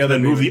engine tech, other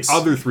then move the B-Wings.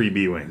 other 3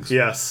 B-Wings.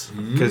 Yes.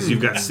 Because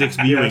you've got 6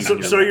 B-Wings. in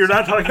your So you're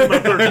not talking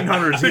about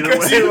 1300s either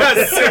way. You got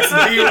 6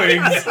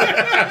 B-Wings.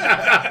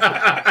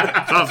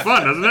 Sounds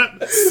fun, doesn't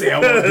it? Say I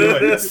won't do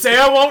it. Say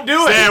I won't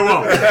do it. Say I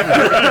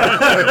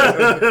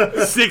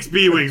won't. 6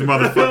 B-Wings,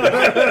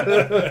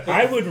 motherfucker.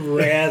 I would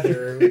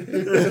rather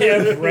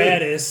have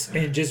Radis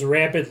and just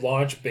rapid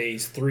launch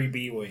base 3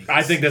 B-Wings.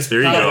 I think that's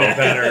There you probably go.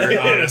 better,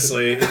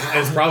 honestly.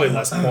 It's probably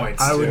less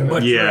points. I would too.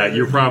 much Yeah, rather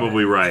you're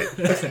probably right.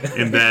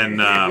 And then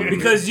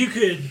because you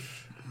couldn't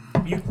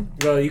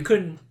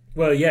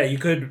Well, yeah, you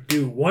could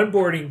do one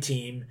boarding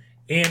team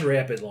and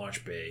rapid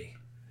launch bay.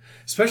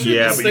 Especially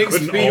Yeah, if but this you thing's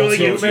couldn't being also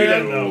cute,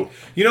 man. do-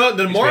 You know what?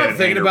 The more I'm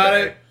thinking Hangar about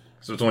bay. it,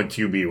 So it's only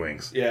 2 B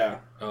wings. Yeah.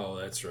 Oh,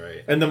 that's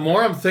right. and the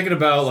more I'm thinking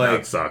about, That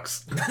like,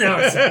 sucks.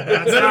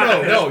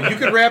 no, you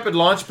could rapid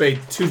launch bay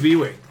 2 B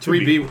wing,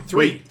 3 B, 3.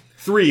 Wait,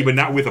 3, but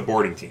not with a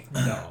boarding team.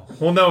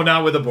 Well, no,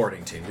 not with a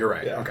boarding team. You're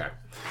right. Okay.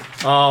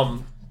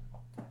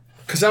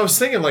 Because I was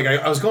thinking, like,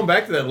 I was going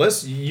back to that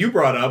list you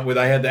brought up with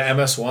I had the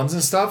MS1s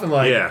and stuff, and,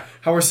 like, Yeah.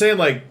 how we're saying,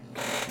 like,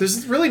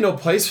 there's really no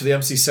place for the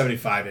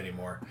MC75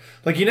 anymore.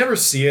 Like, you never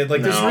see it.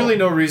 Like, there's No. really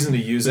no reason to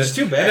use it. It's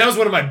too bad. And that was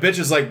one of my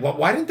bitches, like,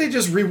 why didn't they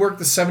just rework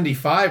the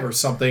 75 or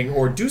something,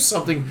 or do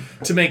something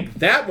to make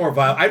that more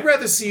viable? I'd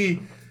rather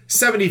see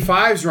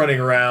 75s running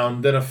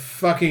around than a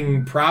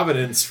fucking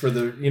Providence for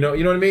the, you know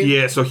what I mean?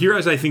 Yeah, so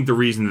here's, I think, the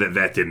reason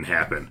that didn't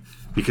happen.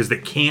 Because they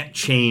can't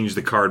change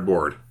the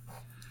cardboard.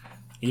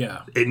 Yeah.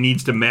 It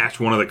needs to match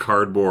one of the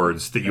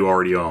cardboards that you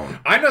already own.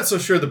 I'm not so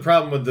sure the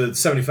problem with the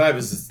 75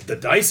 is the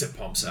dice it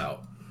pumps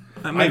out.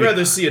 I'd Maybe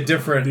rather see a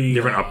different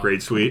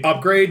upgrade suite.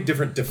 upgrade,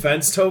 different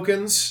defense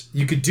tokens.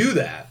 You could do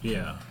that.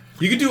 Yeah.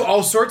 You could do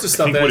all sorts of I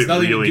stuff think that what has it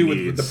nothing really to do with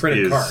needs the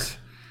printed is card.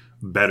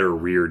 better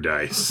rear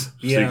dice. So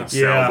you Yeah. can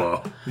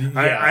salvo. I think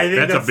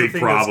That's that's a big the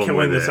thing problem that's killing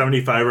with the it.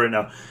 75 right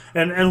now.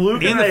 And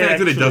Luke And and the I fact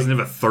that it actually- doesn't have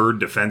a third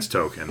defense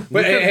token.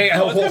 But hey,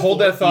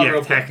 hold that thought Yeah,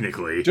 real quick.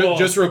 technically.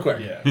 Just real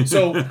quick.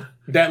 So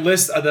that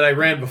list that I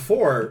ran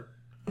before,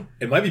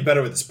 it might be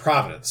better with this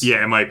Providence.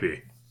 Yeah, it might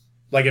be.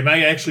 Like, it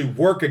might actually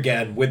work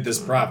again with this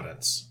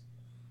Providence.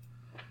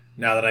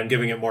 Now that I'm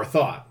giving it more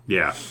thought.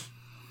 Yeah.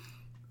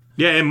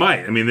 Yeah, it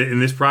might. I mean, in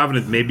this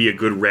Providence may be a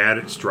good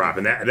Raditz drop,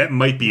 and that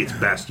might be its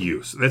best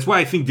use. That's why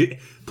I think...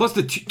 plus,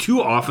 the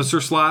two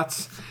officer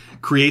slots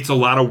creates a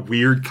lot of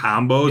weird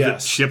combos that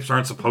Yes. ships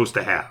aren't supposed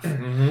to have.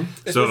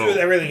 Especially So, with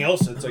everything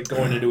else that's like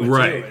going into it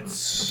Right. too.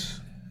 It's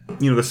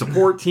the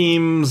support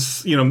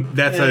teams,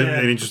 that's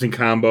an interesting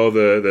combo.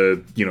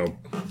 The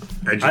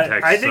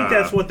Edgetex, I think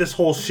that's what this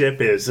whole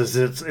ship is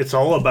it's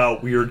all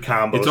about weird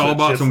combos. it's all that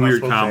about ship's some not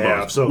weird supposed to combos,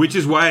 have. So which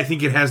is why I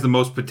think it has the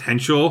most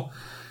potential,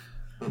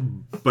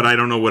 but I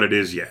don't know what it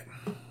is yet.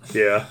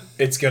 yeah.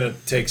 It's going to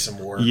take some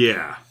work.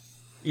 Yeah.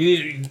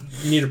 you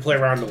need to play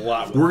around a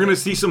lot with We're it. going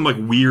to see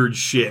some weird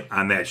shit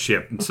on that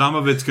ship. And some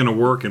of it's going to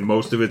work and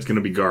most of it's going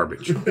to be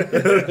garbage. You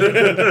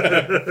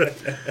gotta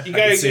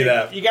see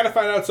that. You gotta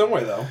find out some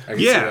way though. I can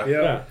see Yeah. that.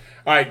 Yeah.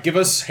 All right, give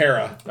us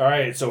Hera. All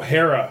right. So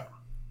Hera,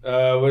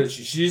 what is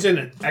she? She's in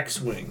an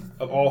X-wing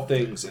of all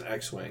things. An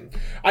X-wing.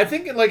 I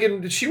think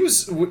she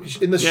was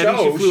in the Yeah, I show.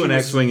 think she flew an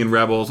was- X-Wing in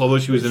Rebels, although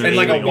she was in an And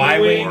like a A-Wing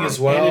Y-Wing before. as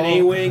well. And an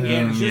A-wing.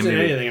 And she's in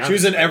maybe. anything. She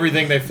was in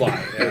everything they fly.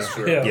 That's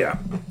true. Yeah.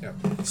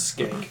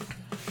 Skank.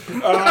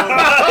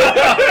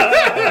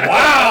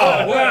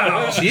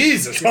 Wow.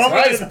 Jesus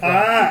Christ.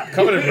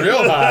 Coming in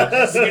real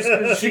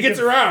hot. She gets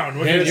around.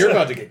 Man, you're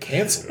about to get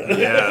canceled.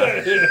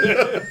 Yeah.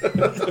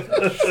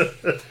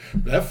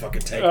 That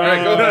fucking take. All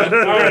right, go ahead.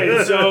 All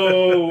right.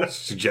 So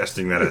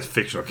Suggesting that a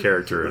fictional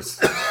character is...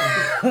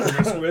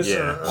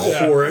 Yeah.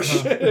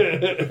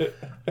 Whorish.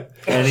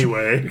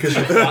 Anyway.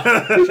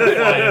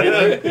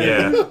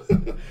 Yeah.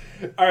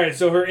 all right.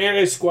 So her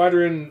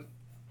anti-squadron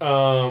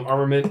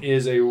armament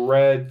is a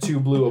red, 2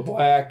 blue, a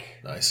black.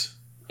 Nice.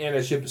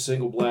 Anti-ship is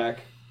single black.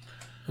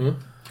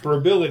 Her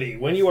ability: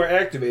 when you are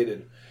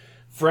activated,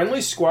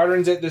 friendly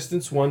squadrons at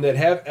distance 1 that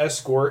have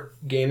escort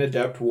gain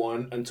adept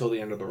 1 until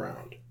the end of the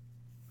round.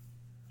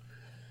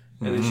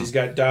 And then she's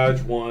got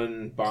dodge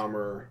 1,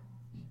 bomber,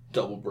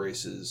 double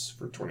braces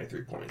for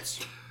 23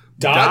 points.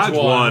 Dodge 1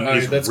 All right,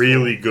 is that's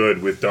really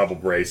good with double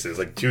braces,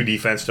 like 2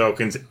 defense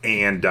tokens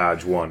and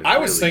dodge 1. I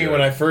was thinking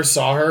when I first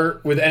saw her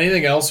with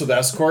anything else with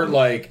escort,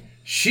 like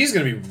she's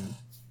gonna be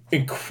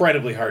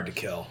incredibly hard to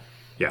kill.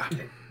 Yeah.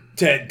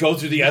 To go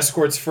through the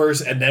escorts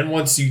first, and then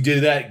once you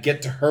do that,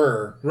 get to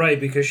her. Right,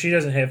 because she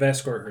doesn't have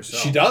escort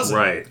herself. She doesn't.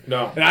 Right.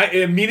 No. And I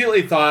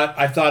immediately thought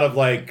of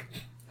like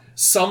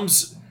some,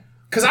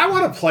 because I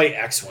want to play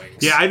X-wings.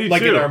 Yeah, I do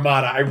like too. in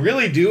Armada, I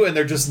really do, and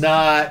they're just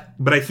not.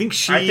 But I think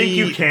she... I think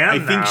you can I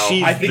think now.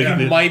 she's... I think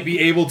you might be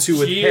able to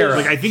with She Hera.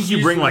 is- Like, I think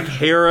you bring like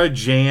Hera,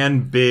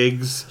 Jan,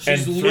 Biggs, and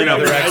She's 3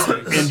 other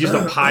literally- X-wings. and just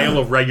a pile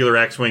of regular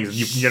X-Wings.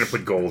 You're going to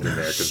put gold in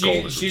there because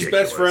gold is She's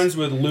ridiculous. best friends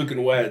with Luke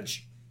and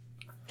Wedge.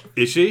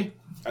 Is she?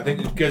 I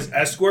think because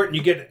escort,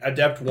 you get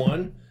adept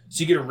 1,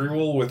 so you get a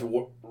reroll with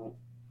Wedge.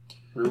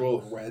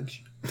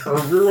 Or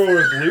a reroll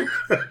with Luke.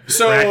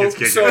 So Brackets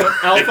kicking.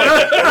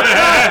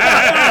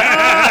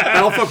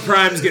 Alpha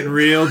Prime's getting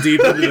real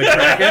deep into the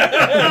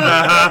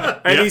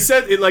Kraken. And he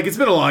said, it's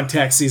been a long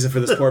tax season for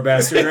this poor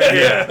bastard, right?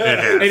 Yeah,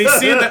 it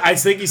has. And I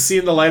think he's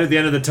seeing the light at the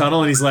end of the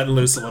tunnel, and he's letting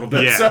loose a little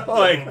bit. Yeah.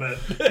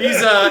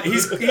 So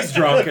he's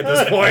drunk at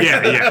this point.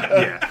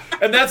 Yeah.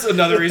 And that's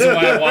another reason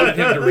why I wanted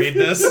him to read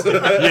this.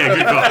 Yeah,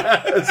 good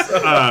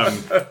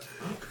call.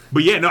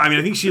 But yeah, no, I mean,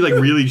 I think she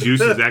really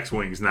juices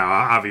X-Wings now,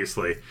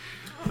 obviously.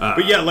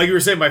 But yeah, like you were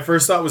saying, my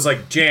first thought was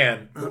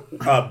Jan,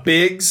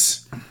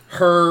 Biggs,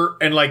 her,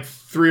 and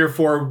 3 or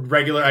 4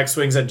 regular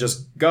X-Wings and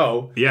just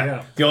go.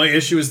 Yeah. The only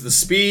issue is the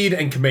speed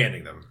and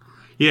commanding them.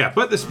 Yeah,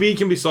 but the speed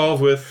can be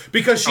solved with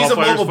because she's all a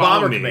fighters mobile follow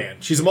bomber me.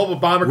 command. She's a mobile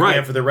bomber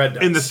command for the red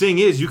dice. And the thing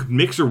is, you can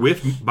mix her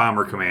with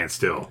bomber command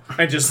still.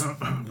 And just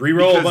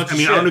reroll a bunch of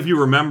shit. I don't know if you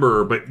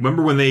remember, but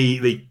remember when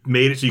they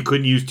made it so you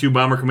couldn't use 2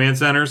 bomber command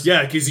centers?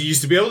 Yeah, because you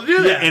used to be able to do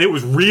that. Yeah, and it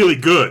was really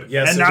good.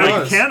 Yes, and it now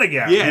was. you can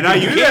again. Yeah, and now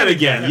you can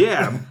again.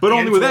 Yeah, but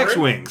only with Torrid?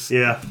 X-Wings.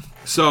 Yeah.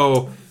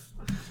 So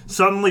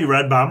suddenly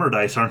red bomber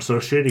dice aren't so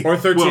shitty. Or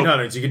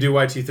 1300s. You could do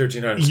YT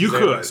 1300s. You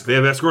could. They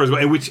have that score as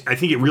well, which I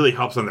think it really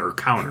helps on their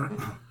counter.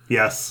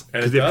 Yes.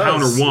 Because they have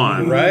counter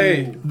 1.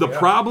 Right. The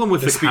problem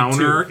with the speed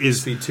counter 2.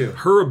 is Speed 2.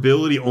 her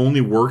ability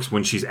only works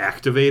when she's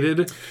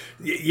activated.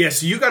 Yeah,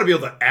 so you got to be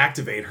able to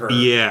activate her.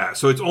 Yeah,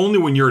 so it's only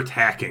when you're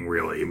attacking,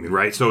 really. I mean,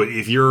 right? So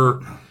if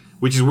you're...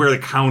 Which is where the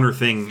counter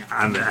thing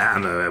on the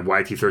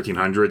YT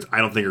 1300s, I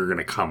don't think are going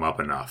to come up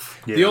enough.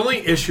 Yeah. The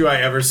only issue I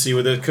ever see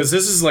with it, because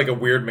this is like a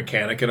weird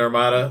mechanic in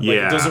Armada, like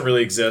it doesn't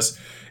really exist,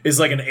 is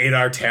like an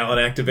 8R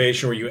talent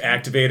activation where you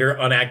activate her,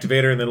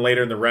 unactivate her, and then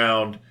later in the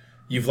round,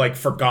 you've like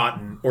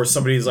forgotten, or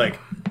somebody's like,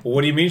 well,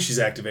 what do you mean she's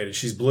activated?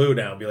 She's blue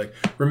now. Be like,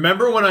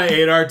 remember when I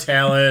 8R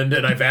talent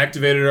and I've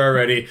activated her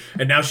already,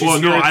 and now she's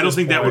Well, no, I don't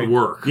think that would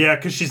work. Yeah,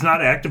 because she's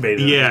not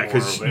activated. Yeah,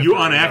 because you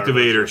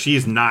unactivate her,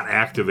 she's not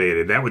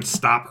activated. That would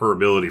stop her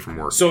ability from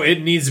working. So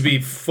it needs to be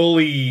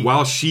fully.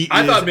 While she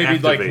I is thought maybe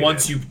activated. like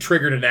once you've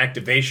triggered an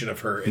activation of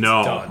her, it's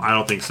no, done. I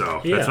don't think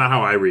so. Yeah. That's not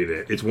how I read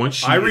it. It's once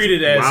she. I read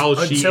it as while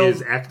she until-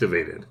 is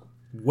activated.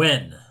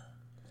 When?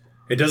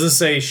 It doesn't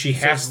say she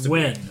has to.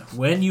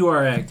 When you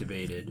are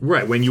activated.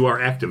 Right, when you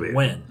are activated.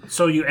 When.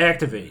 So you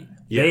activate.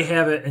 Yeah. They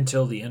have it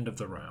until the end of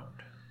the round.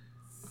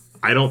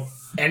 I don't.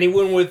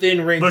 Anyone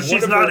within range. But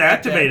she's not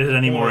activated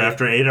anymore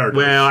after 8R.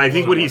 Well, I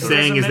think what he's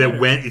saying is that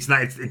matter. when it's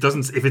not. It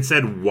doesn't. If it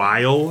said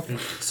while, It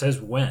says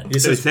when. It it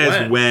says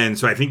says when.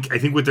 So I think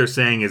what they're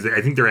saying is that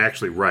I think they're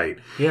actually right.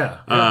 Yeah.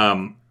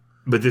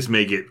 But this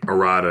may get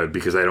errata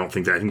because I don't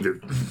think that. I think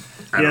that.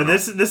 I don't know.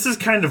 this is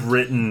kind of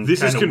written.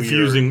 This is kinda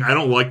confusing. weird. I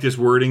don't like this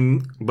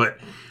wording, but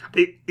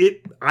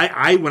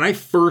I when I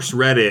first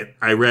read it,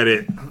 I read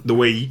it the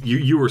way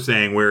you were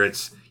saying, where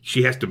it's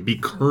she has to be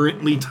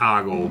currently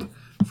toggled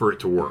for it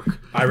to work.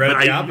 I read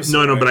but it the opposite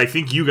No, way. but I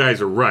think you guys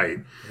are right.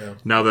 Yeah.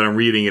 Now that I'm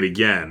reading it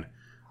again,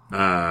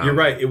 You're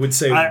right. It would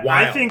say while.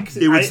 I think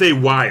it would say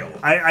while.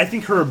 I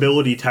think her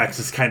ability text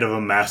is kind of a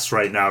mess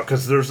right now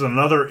because there's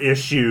another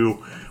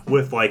issue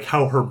with like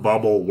how her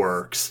bubble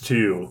works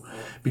too,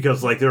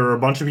 because like there are a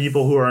bunch of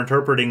people who are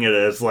interpreting it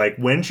as like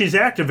when she's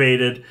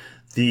activated,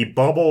 the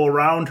bubble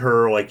around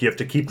her, like you have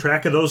to keep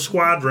track of those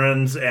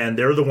squadrons, and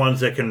they're the ones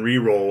that can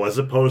reroll, as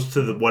opposed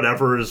to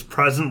whatever is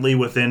presently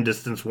within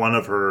distance 1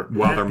 of her.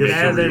 While they're making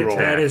a reroll.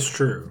 That is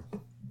true.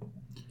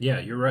 Yeah,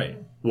 you're right.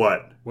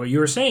 What? What you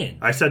were saying.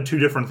 I said 2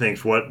 different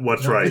things.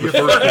 What's right?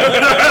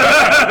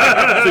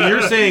 So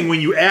you're saying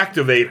when you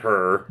activate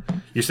her,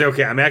 you say,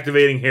 okay, I'm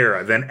activating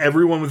Hera. Then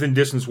everyone within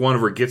distance 1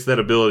 of her gets that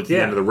ability at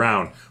the end of the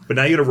round. But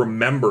now you got to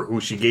remember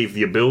who she gave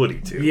the ability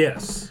to.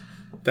 Yes.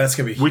 That's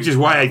gonna be huge. Which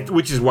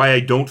is why I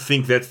don't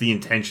think that's the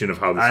intention of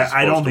how this is supposed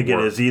I don't to think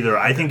work. it is either.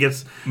 I think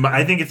it's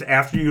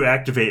after you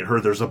activate her,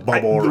 there's a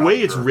bubble around The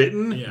way it's her.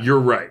 written, you're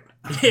right.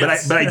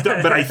 Yes.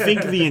 But I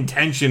think the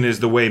intention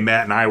is the way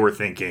Matt and I were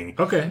thinking.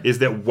 Okay. Is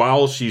that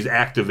while she's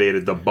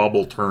activated, the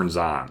bubble turns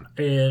on.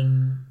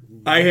 And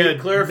I had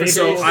clarification.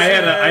 So I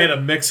had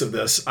a mix of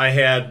this. I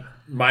had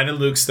mine and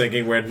Luke's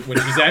thinking when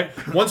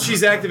she's once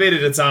she's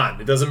activated, it's on.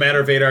 It doesn't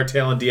matter if 8R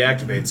Talon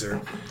deactivates her.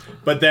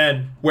 But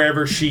then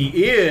wherever she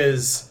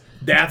is,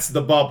 that's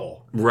the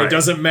bubble. Right. It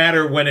doesn't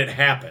matter when it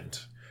happened.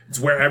 It's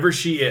wherever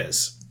she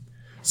is.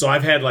 So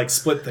I've had like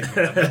split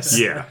thinking on this.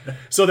 Yeah.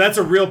 So that's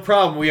a real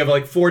problem. We have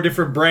like 4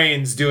 different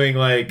brains doing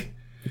like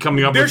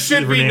Coming up there with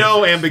should be different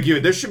no answers.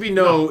 ambiguity. There should be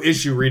no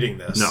issue reading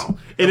this. No.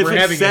 And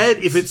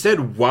if it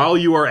said while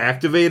you are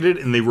activated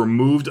and they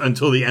removed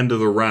until the end of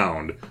the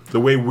round, the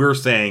way we're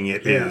saying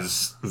it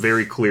is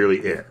very clearly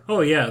it.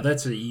 oh yeah,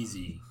 that's an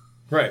easy.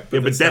 Right. Yeah,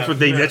 but that's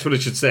what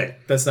it should say.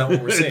 That's not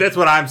what we're saying. That's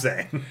what I'm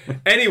saying.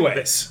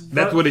 Anyways,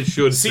 That's what it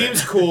should say.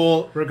 seems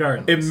cool.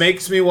 Regardless. It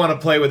makes me want to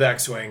play with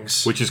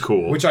X-Wings. Which is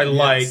cool. Which I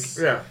like.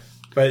 Yeah.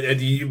 But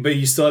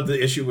you still have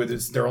the issue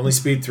with they're only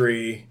speed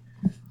 3.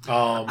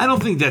 I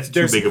don't think that's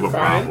too There's big of a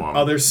problem.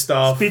 other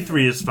stuff. Speed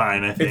 3 is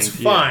fine, I think. It's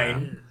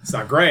fine. It's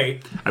not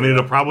great. I mean,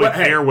 it'll probably But,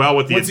 hey, pair well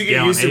with the once you get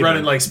Gallon used to Haven.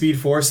 running like speed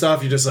 4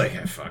 stuff, you're just like,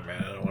 hey, fuck,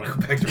 man, I don't want to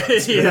go back to running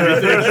speed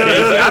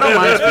I don't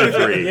mind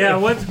speed 3. Yeah,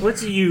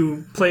 once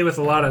you play with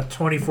a lot of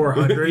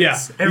 2400s, Yeah.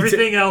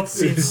 everything else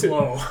seems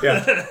slow.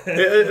 Yeah.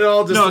 It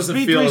all just No, doesn't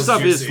speed feel 3 as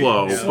stuff is juicy.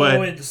 slow, Yeah.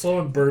 but slow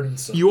and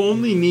burdensome. you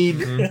only need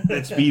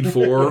that speed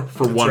 4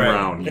 for one right.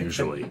 round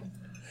usually.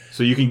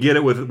 So you can get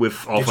it with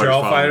all fighters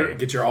following me.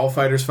 Get your all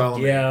fighters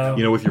following me. Yeah,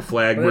 You know, with your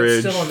flag but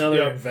bridge. it's still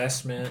another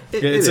investment.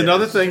 It's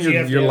another thing You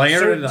have you're to have a layering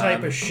certain it type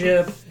on. of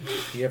ship.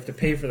 You have to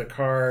pay for the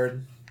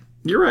card.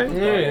 You're right.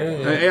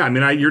 Yeah, I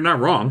mean, you're not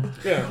wrong.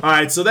 All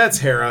right, so that's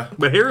Hera.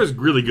 But Hera's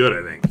really good,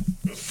 I think.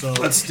 So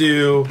Let's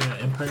do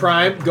Empire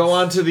Prime. Go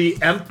on to the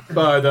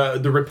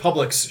the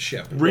Republic's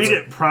ship. Read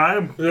it,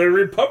 Prime. The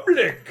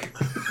Republic.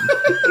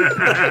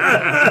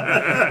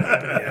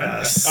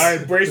 Yes. All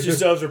right, brace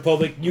yourselves,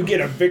 Republic. You get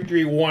a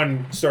Victory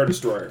 1 Star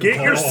Destroyer. Get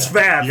your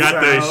spats. You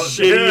got the out.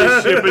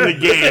 shittiest ship in the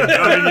game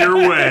coming your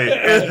way.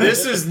 And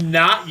this is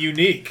not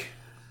unique.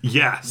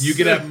 Yes. You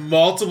can have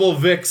multiple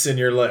Vics in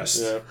your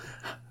list. Yeah.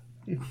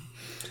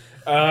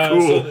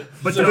 Cool.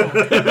 I'm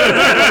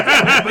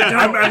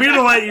going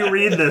to let you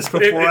read this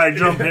before I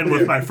jump in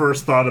with my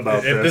first thought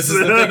about If this. this is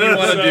the thing you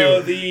want to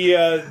So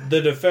do.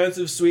 the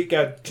defensive suite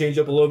got changed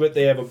up a little bit.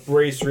 They have a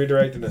brace,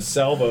 redirect, and a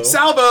salvo.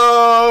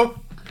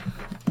 Salvo!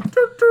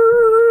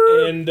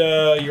 And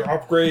your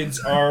upgrades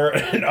are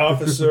an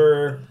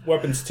officer,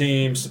 weapons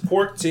team,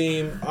 support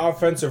team,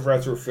 offensive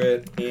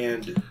retrofit,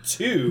 and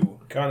 2,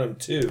 count them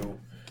 2,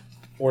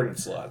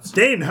 ordnance slots.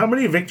 Dane, how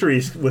many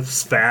victories with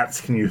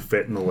spats can you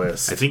fit in the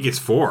list? I think it's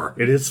 4.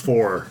 It is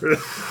 4.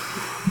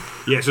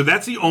 Yeah, so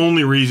that's the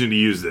only reason to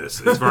use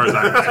this, as far as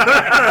I'm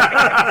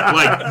concerned.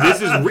 Like,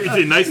 it's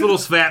a nice little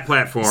SPHAT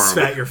platform.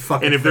 Spat your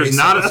fucking And if there's face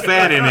not off. a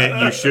SPHAT in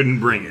it, you shouldn't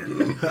bring it.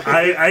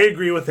 I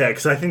agree with that,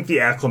 because I think the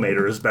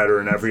Acclimator is better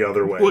in every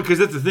other way. Well, because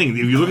that's the thing. If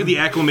you look at the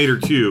Acclimator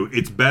 2,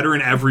 it's better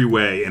in every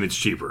way, and it's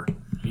cheaper.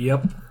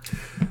 Yep.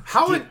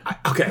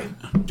 Okay.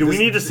 Do we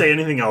need to say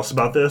anything else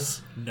about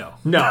this? No.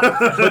 No.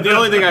 But the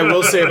only thing I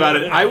will say about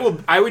it,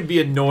 I would be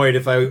annoyed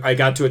if I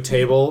got to a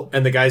table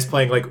and the guy's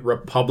playing like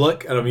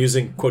Republic, and I'm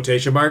using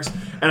quotation marks,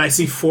 and I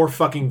see 4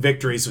 fucking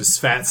victories with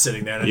Svat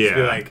sitting there, and I'd just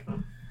be Yeah. like,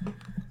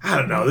 I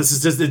don't know. This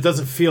is just, it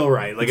doesn't feel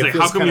right. Like, It's it like,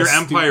 feels how come kinda your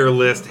Empire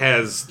list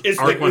has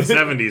ARC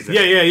 170s in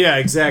it? Yeah,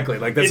 exactly.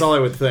 Like, that's all I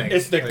would think.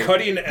 It's the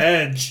cutting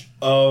edge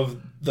of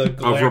the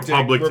galactic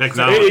Republic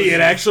technology. It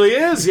actually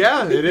is,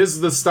 yeah. It is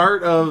the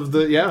start of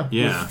the, yeah.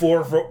 Yeah.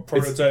 4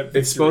 prototype.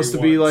 It's supposed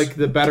to be ones. like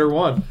the better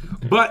one.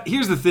 But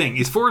here's the thing.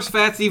 Is Force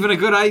Fats even a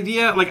good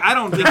idea? Like, I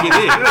don't think it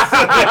is.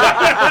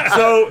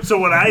 So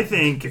what I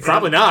think...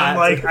 Probably not. and,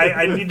 like,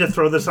 I need to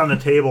throw this on the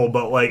table,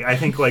 but, like, I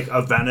think, like,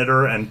 a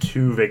Venator and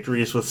 2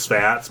 victories with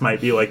Svats might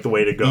be, like, the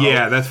way to go.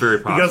 Yeah, that's very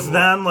possible. Because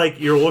then, like,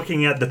 you're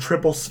looking at the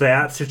triple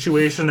Svat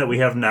situation that we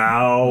have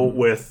now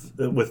with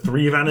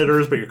 3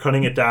 Venators, but you're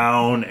cutting it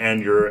down,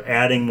 and you're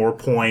adding more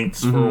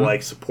points for,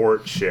 like,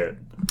 support shit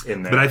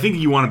in there. But I think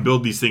you want to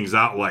build these things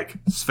out like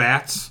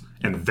Svats,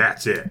 and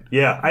that's it.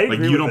 Yeah, I agree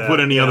Like, you with don't that. put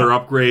any Yeah. other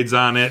upgrades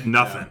on it,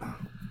 nothing.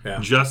 Yeah.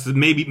 Just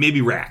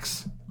maybe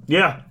racks.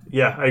 Yeah,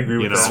 I agree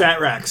with know. that.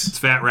 Spat racks. It's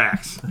fat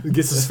racks.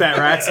 Get some spat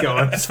racks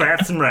going.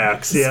 Spats and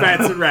racks, yeah.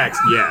 Spats and racks.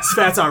 Yeah.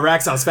 Spats on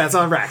racks on spats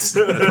on racks.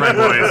 All That's right,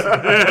 boys.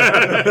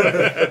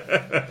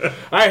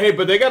 right, hey,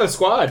 but they got a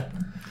squad.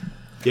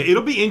 Yeah,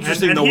 it'll be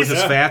interesting, And though, with the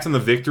he's- Spats and the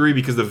Victory,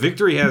 because the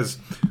Victory has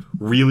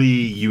really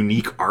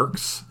unique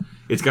arcs.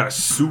 It's got a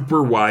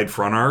super wide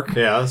front arc.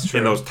 Yeah, that's true.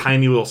 And those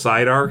tiny little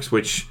side arcs,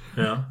 which,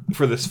 Yeah.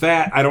 for the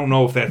Spat, I don't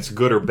know if that's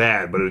good or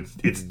bad, but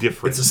it's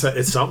different.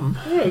 It's something.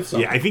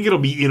 Yeah, I think it'll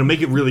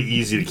make it really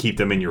easy to keep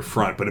them in your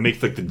front, but it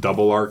makes like the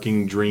double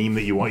arcing dream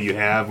that you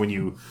have when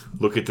you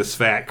look at the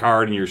SPHAT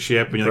card in your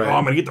ship and you're like, Right. oh,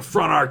 I'm gonna get the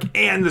front arc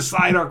and the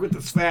side arc with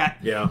the SPHAT.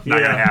 Yeah. Not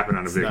Yeah. gonna happen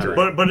on a Victory.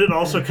 But it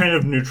also kind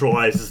of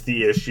neutralizes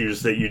the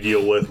issues that you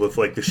deal with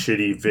like the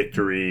shitty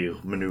victory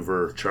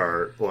maneuver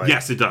chart. Like,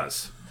 Yes, it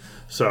does.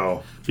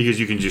 So Because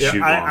you can just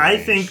shoot long I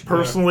range. think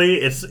personally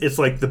it's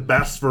like the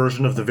best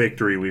version of the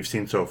victory we've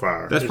seen so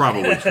far. That's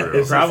probably true.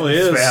 It probably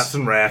is. Spats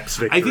and racks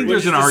victory. I think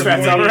there's an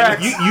Spats on argument.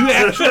 racks. You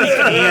actually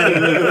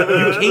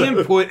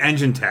can put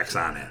engine techs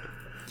on it.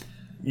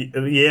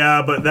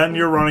 Yeah, but then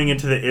you're running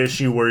into the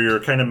issue where you're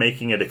kind of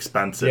making it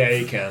expensive. Yeah,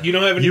 you can. You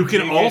don't have any. You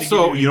can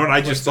also, you know what I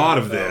just thought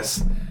of though.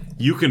 this?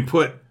 You can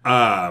put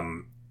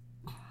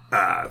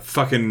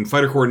fucking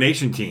fighter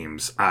coordination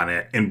teams on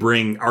it and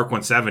bring ARC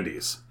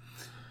 170s.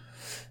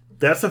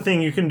 That's the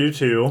thing you can do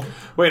too.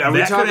 Wait, are we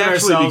That could talking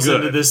actually be ourselves good.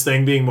 into this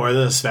thing being more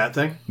than a spat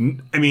thing?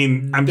 I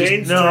mean, I'm just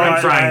Dane's I'm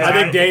trying. I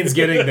think Dane's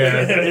getting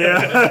there.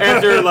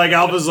 After, like,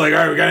 Alpha's like, all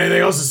right, we got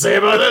anything else to say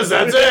about this?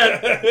 That's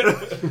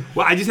it.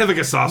 Well, I just have like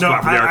a soft No,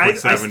 spot for the ARC I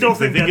 170s. still I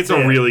think think it's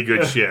that's a it. really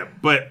good ship,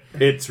 but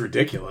It's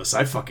ridiculous.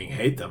 I fucking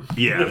hate them.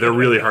 yeah, they're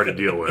really hard to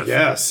deal with.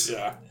 Yes.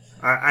 Yeah.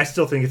 I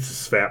still think it's a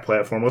SPAT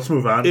platform. Let's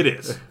move on. It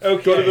is.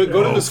 Okay.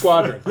 Go to the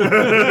squadron.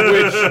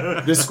 Which,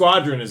 the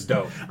squadron is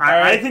dope.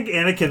 I think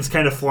Anakin's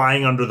kind of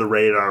flying under the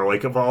radar.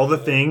 Like, of all the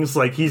things,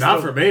 like he's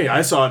Not for me.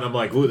 I saw it and I'm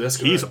like, ooh, this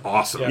guy. He's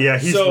awesome. Yeah,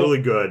 he's So,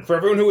 really good. For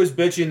everyone who was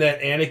bitching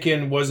that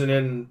Anakin wasn't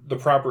in the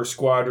proper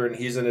squadron,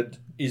 he's in an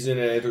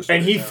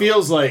And he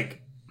feels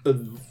like the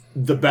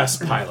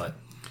best pilot.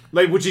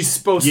 Like, which he's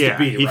supposed Yeah, to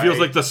be, he right? feels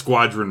like the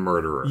squadron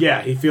murderer.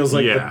 Yeah, he feels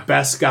like Yeah. the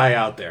best guy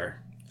out there.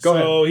 Go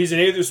ahead. So he's an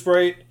Aether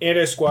Sprite,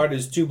 anti-squad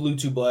is 2 blue,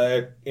 2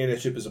 black,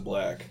 anti-ship is a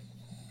black.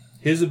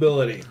 His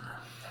ability.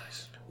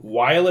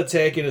 While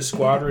attacking a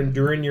squadron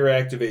during your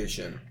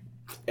activation,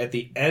 at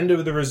the end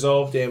of the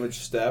resolve damage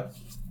step,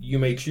 you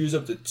may choose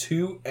up to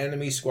 2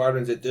 enemy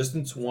squadrons at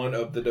distance 1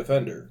 of the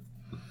defender.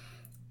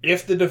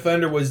 If the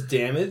defender was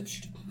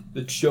damaged,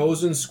 the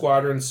chosen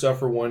squadrons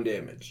suffer 1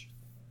 damage.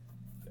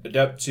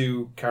 Adept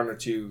 2, Counter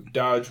 2,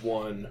 Dodge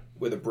 1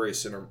 with a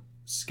brace and a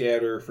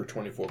scatter for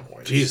 24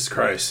 points. Jesus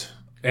Christ.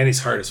 And he's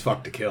hard as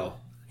fuck to kill.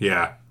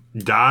 Yeah.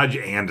 Dodge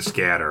and a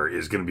scatter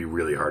is going to be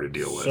really hard to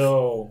deal with.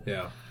 So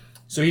Yeah.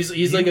 So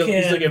he's like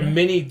a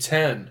mini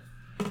 10.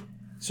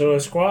 So a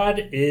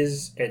squad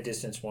is at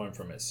distance 1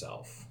 from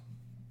itself.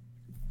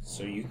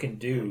 So you can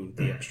do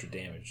the extra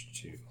damage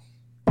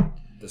to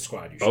the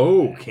squad you shoot.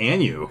 Oh,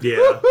 can you? Yeah.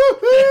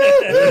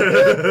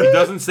 It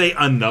doesn't say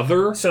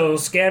another. So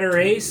scatter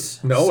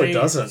ace. No, it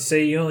doesn't.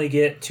 Say you only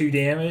get 2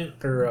 damage,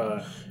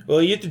 or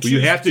Well, you have to choose.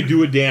 You have to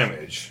do a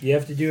damage. you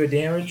have to do a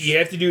damage. You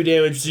have to do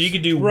damage, so you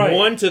could do Right.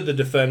 1 to the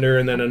defender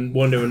and then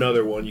 1 to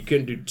another one. You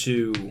couldn't do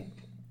 2.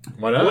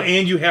 Why not? Well,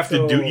 and you have to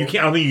So- do. You can't.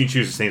 I don't think you can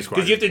choose the same squad.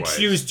 Because you have to twice.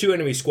 choose 2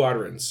 enemy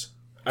squadrons.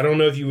 I don't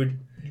know if you would.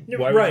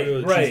 Why would Right, you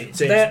really right. choose the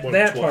same That one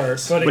part.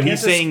 twice? But he's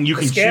against saying you a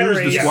can scatter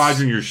choose the ace-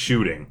 squadron you're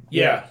shooting.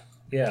 Yeah.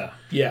 Yeah.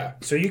 Yeah.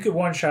 So you could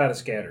one shot a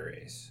scatter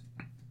ace.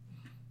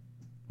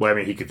 Well, I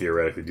mean, he could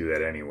theoretically do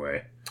that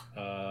anyway.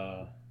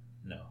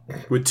 No.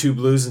 With 2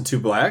 blues and 2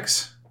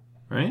 blacks?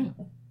 Right?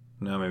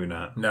 No, maybe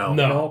not.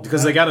 No.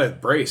 Because they got a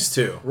brace,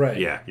 too. Right.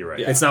 Yeah, you're right.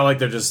 It's not like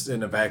they're just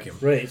in a vacuum.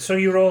 Right. So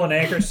you roll an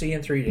accuracy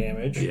and 3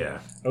 damage. Yeah.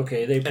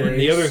 Okay, they brace. then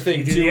the other thing,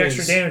 you do too, the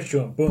extra is- damage to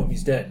him. Boom,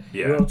 he's dead.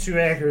 Yeah. You roll 2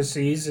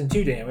 accuracies and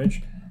 2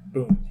 damage.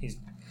 Boom, he's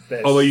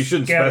dead. Although you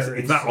shouldn't Scatter specify.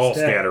 It's ace not is all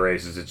dead. scatter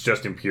aces. It's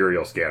just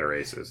Imperial scatter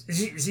aces.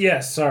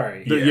 Yes,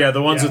 sorry. Yeah,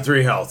 the ones with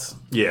 3 health.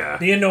 Yeah.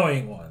 The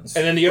annoying ones.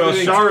 And then the other Well,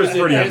 thing Char too is it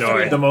pretty has to be-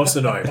 annoying. The most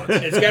annoying ones.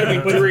 It's got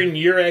to be during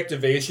your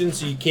activation,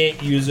 so you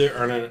can't use it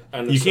on a.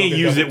 You can't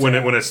use it when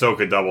double tap.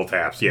 Ahsoka double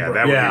taps. Yeah,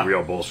 that would Yeah. be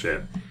real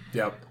bullshit.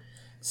 Yep.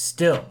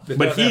 Still,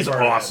 But he's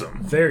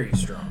awesome. very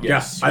strong.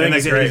 Yes. I think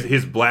it's great.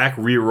 his black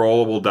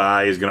re-rollable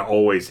die is going to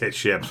always hit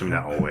ships. I mean,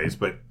 not always,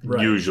 but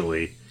Right.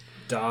 usually.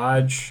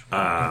 Dodge,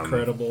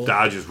 incredible.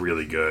 Dodge is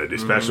really good,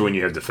 especially when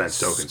you have defense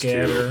tokens too.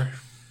 Scatter.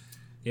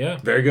 Yeah,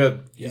 Very good.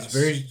 he's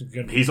very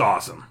good. He's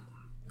awesome.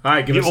 All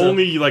right, give The us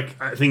only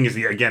thing is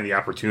the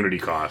opportunity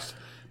cost,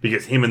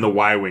 because him in the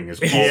Y-wing is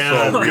also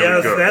really yeah,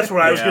 good. that's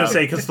what I was Yeah. going to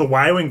say, because the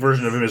Y-Wing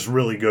version of him is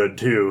really good,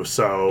 too,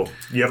 so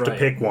you have to Right.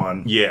 pick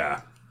one.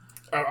 Yeah.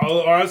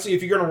 Honestly,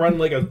 if you're gonna run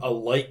like a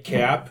light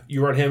cap,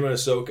 you run him and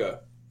Ahsoka.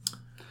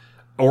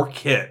 Or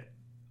Kit.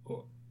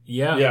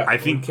 Yeah, Yeah. I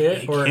think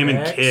Kit or him and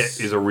X.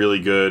 Kit is a really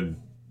good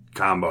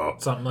combo.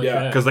 something like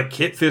Yeah. that. Because like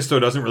Kit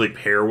Fisto doesn't really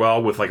pair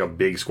well with like a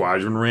big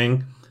squadron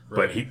ring,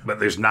 but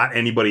there's not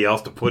anybody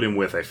else to put him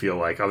with. I feel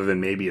like other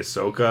than maybe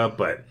Ahsoka,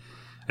 but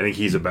I think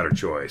he's a better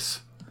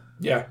choice.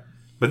 Yeah.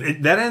 But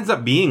that ends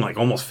up being like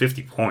almost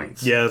 50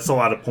 points. Yeah, that's a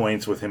lot of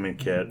points with him and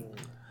Kit.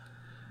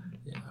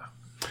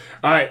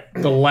 All right,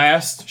 the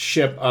last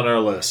ship on our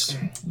list.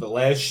 The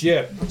last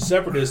ship,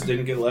 Separatists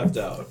didn't get left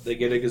out. They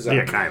get a Gazette.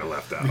 Yeah, kind of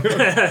left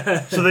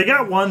out. So they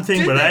got one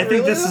thing, but I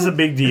think this is a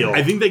big deal.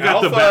 I think they got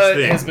Alpha the best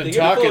thing. has been They get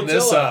a talking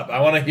this flotilla. up. I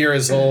want to hear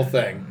his whole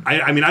thing.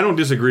 I mean, I don't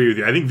disagree with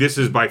you. I think this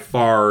is by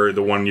far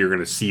the one you're going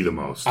to see the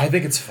most. I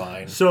think it's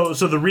fine. So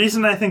the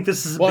reason I think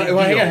this is a big deal...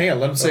 hang on.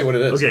 Let him say what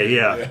it is. Okay,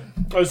 yeah.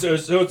 Oh, so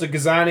it's a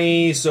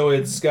Gazani, so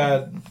it's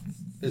got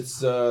the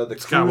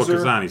It's got what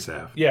cruiser. Kazani's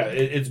have. Yeah,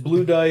 it's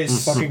blue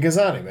dice. Fucking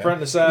Gazani, man. Front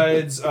and the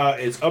sides.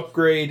 Its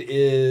upgrade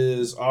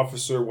is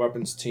officer,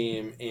 weapons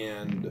team,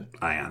 and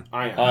Ion.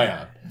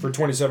 Ion for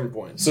 27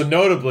 points. So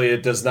notably,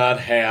 it does not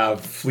have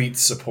fleet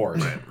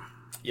support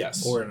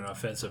Yes. Or an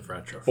offensive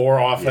retrofit. or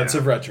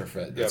offensive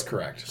retrofit. That's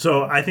correct.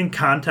 So I think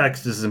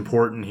context is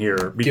important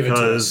here Give it to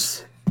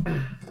because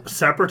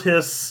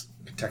Separatists...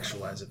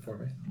 Contextualize it for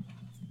me,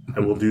 I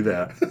will do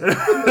that.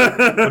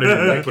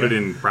 Put it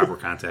in proper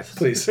context.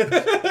 please.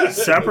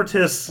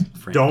 Separatists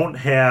don't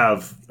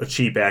have a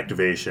cheap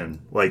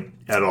activation, like,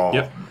 at all.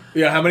 Yep.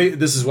 Yeah, how many?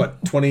 This is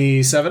what,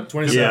 27?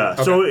 27. Yeah,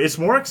 so it's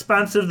more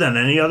expensive than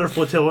any other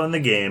flotilla in the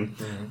game,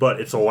 but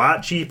it's a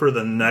lot cheaper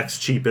than the next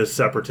cheapest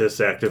Separatist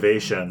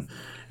activation.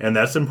 And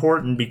that's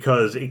important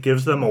because it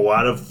gives them a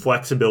lot of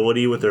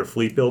flexibility with their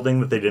fleet building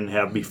that they didn't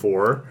have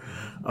before.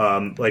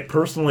 Like,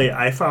 personally,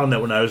 I found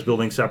that when I was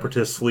building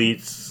Separatist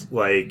fleets,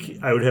 like,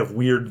 I would have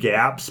weird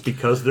gaps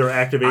because their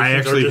activations I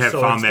actually are just have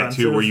so found that too,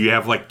 expensive. where you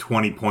have like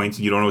 20 points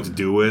and you don't know what to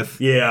do with.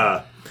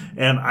 Yeah.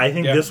 And I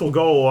think this will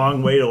go a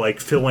long way to like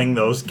filling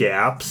those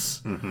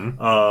gaps.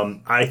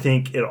 I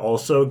think it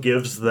also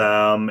gives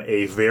them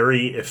a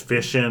very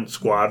efficient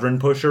squadron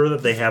pusher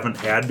that they haven't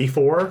had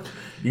before.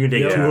 You can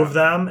take 2 of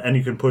them and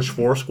you can push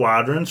 4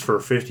 squadrons for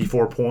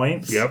 54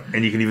 points. Yep.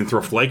 And you can even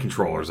throw flight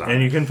controllers on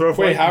And it. you can throw Wait,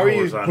 flight how are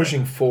you controllers on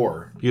pushing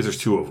 4? Because there's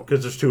 2 of them.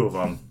 Because there's 2 of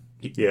them.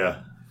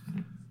 Yeah.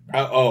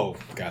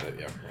 Got it.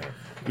 Yeah.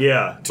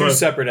 Yeah. 2 but-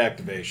 separate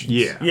activations.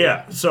 Yeah.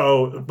 Yeah,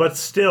 so, but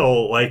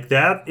still, like,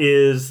 that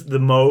is the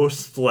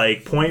most,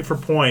 like, point for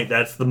point,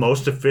 that's the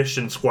most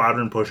efficient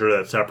squadron pusher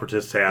that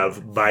Separatists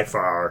have by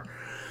far.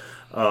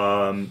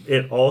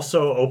 It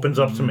also opens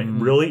up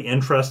some really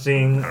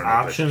interesting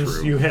options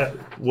true. you have.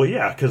 Well,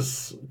 yeah,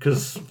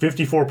 because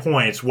 54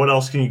 points, what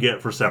else can you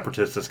get for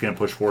Separatists that's going to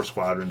push 4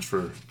 squadrons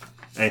for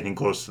anything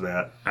close to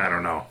that? I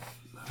don't know.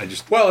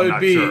 Well, I'm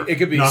not sure. it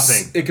could be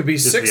Nothing It could be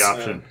is 6. the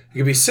option. It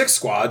could be 6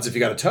 squads if you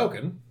got a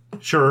token.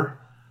 Sure.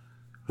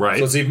 Right.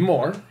 So it's even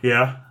more.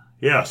 Yeah.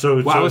 Yeah.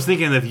 So I was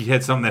thinking that if you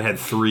had something that had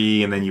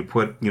 3 and then you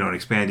put, an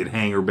expanded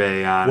hangar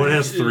bay on what it.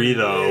 has 3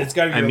 though? It's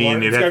got to be. I mean,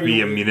 it'd have to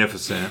be a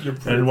munificent.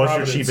 And what's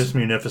your cheapest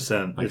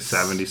munificent? Like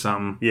 70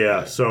 something.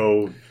 Yeah.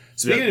 So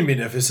Speaking of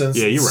munificence,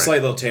 Yeah, you're right.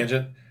 Slight little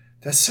tangent.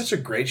 That's such a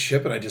great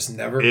ship, and I just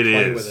never It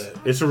play is. with it.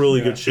 it's a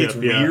really good ship. It's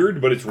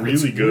weird, but it's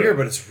really It's good. weird,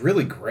 but it's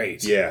really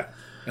great. Yeah.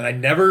 And I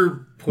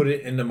never put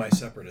it into my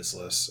separatist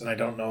list, and I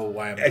don't know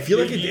why. I feel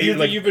like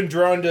You've been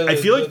drawn to. I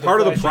feel like part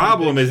of the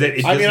problem is that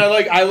it I mean,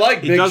 I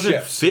like big it doesn't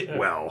ships. fit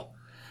well.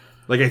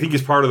 Like I think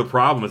is part of the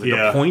problem is that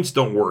the points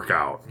don't work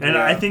out. And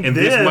I think and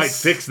this might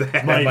fix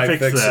that. Might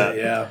fix that. It,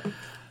 yeah.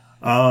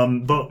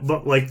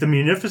 But like the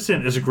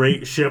Munificent is a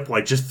great ship.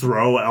 Like just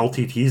throw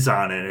LTTs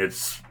on it.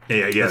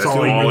 That's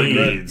all it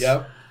needs.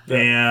 Yep.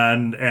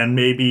 And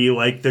maybe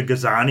like the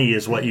Gazani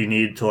is what you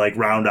need to like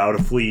round out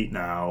a fleet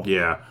now.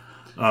 Yeah.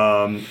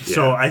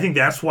 So I think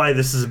that's why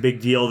this is a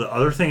big deal. The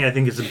other thing I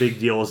think is a big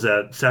deal is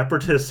that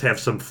Separatists have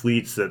some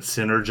fleets that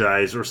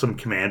synergize, or some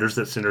commanders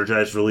that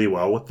synergize really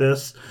well with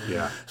this.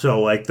 Yeah.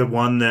 So like the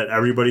one that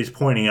everybody's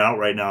pointing out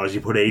right now is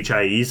you put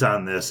HIEs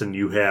on this and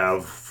you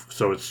have,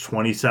 so it's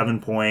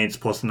 27 points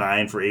plus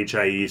 9 for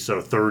HIE,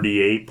 so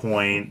 38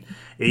 point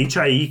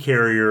HIE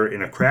carrier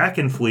in a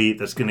Kraken fleet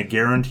that's going to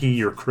guarantee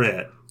your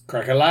crit.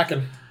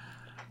 Crack-a-lackin'.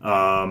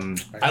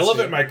 I love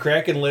it in my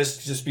Kraken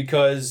list just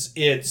because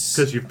it's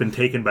Because you've been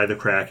taken by the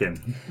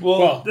Kraken.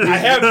 well I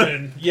have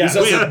been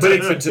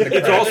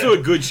It's also a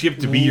good ship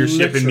to be your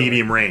ship in Literally.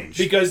 medium range.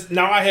 because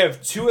now I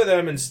have 2 of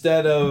them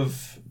instead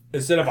of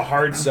a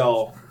hard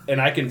sell,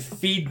 and I can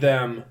feed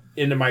them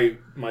into my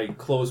medium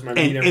and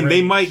they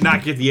range. might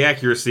not get the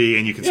accuracy,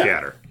 and you can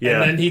scatter.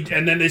 Yeah.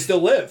 and then they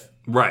still live.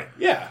 Right.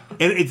 Yeah.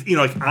 And it's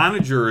like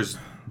onagers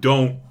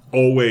don't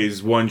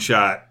always one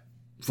shot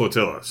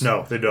flotillas.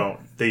 No, they don't.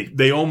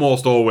 They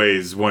almost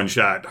always one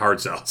shot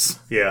hard cells.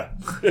 Yeah.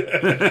 And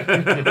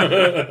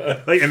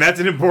that's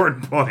an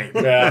important point.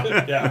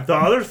 Yeah. The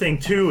other thing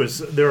too is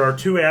there are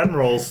 2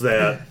 admirals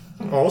that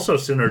also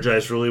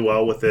synergize really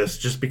well with this,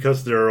 just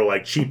because they're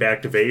like cheap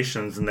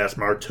activations, and that's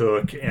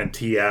Martuk and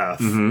TF.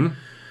 Mm-hmm.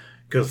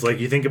 Because like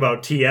you think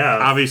about TF,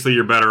 Obviously,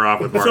 you're better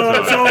off with so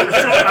Martha.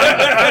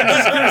 I'm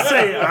just gonna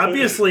say,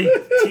 obviously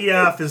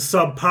TF is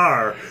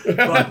subpar,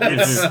 but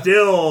it's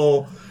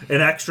still an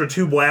extra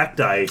 2 black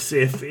dice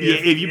if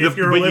you're but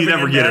you living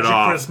never in get it Magic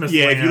off. Christmas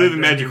If you live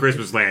in Land, Magic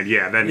Christmas Land,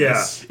 then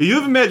Yeah. if you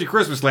live in Magic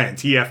Christmas Land,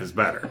 TF is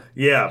better.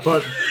 Yeah,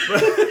 but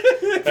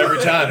Every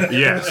time.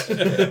 Yes.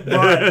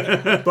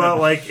 but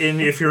like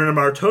if you're in a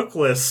Martuk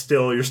list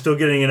you're still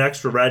getting an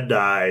extra red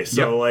die.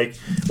 So like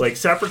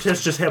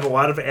Separatists just have a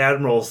lot of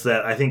admirals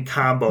that I think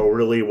combo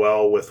really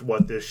well with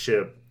what this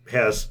ship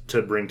has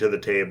to bring to the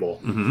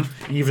table.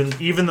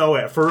 Mm-hmm. Even though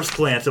at first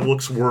glance it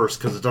looks worse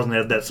because it doesn't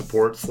have that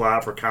support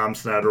slot for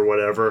ComSnet or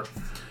whatever.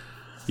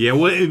 Yeah,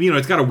 well,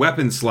 it's got a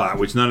weapon slot,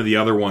 which none of the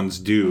other ones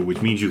do,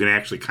 which means you can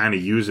actually kind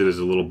of use it as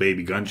a little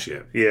baby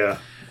gunship. Yeah.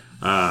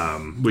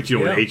 Which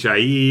with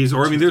HIEs,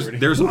 or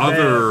there's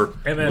other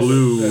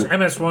blue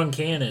MS1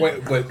 cannon.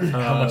 Wait,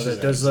 how much is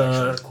that?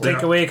 Does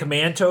take away a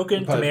command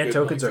token? Command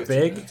tokens are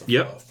big.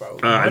 Yep.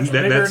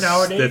 Bigger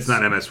nowadays. That's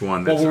not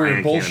MS1. That's Well, we were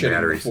ion cannon bullshitting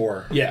batteries.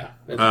 before. Yeah.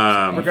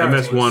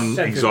 MS1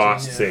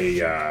 exhausts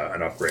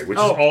an upgrade, which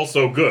is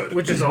also good.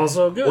 Which is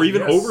also good. Or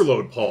even yes.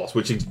 Overload Pulse,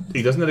 which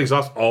he doesn't that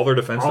exhaust all their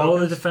defense all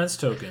tokens? the defense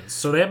tokens.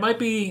 So that might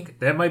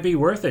be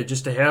worth it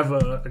just to have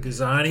a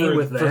Gazani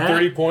with that. For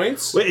 30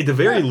 points? Well, at the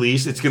very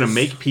least, it's going to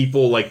make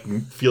people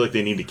feel like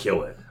they need to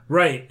kill it.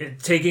 Right,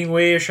 taking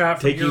away a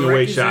shot from Taking your away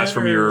Requisite shots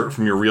from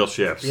your real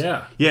ships.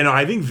 Yeah. Yeah, no,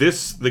 I think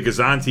the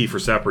Gazanti for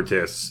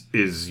Separatists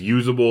is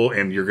usable,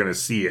 and you're going to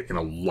see it in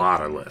a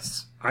lot of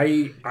lists. At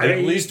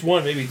least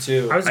 1, maybe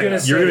 2. I was going to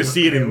say you're going to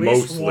see it at in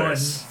least most one.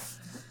 lists.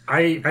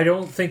 I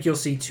don't think you'll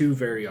see 2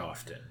 very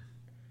often.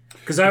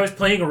 Because I was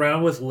playing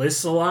around with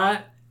lists a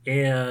lot,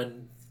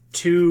 and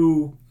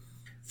 2,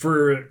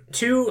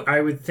 I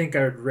would think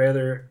I would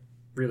rather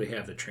really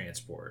have the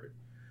transport.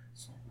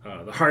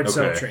 The hard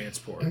cell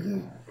transport.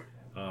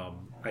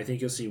 I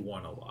think you'll see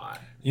 1 a lot.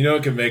 You know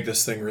what could make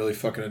this thing really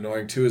fucking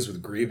annoying too is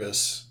with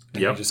Grievous.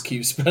 Yep. You just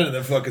keep spending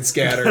the fucking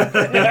scatter.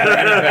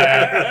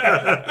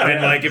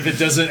 And like if it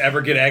doesn't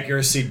ever get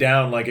accuracy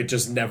down, like it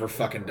just never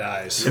fucking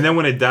dies. And then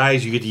when it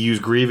dies, you get to use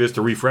Grievous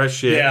to refresh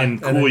shit, Yeah,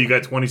 and and then you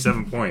got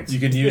 27 points. You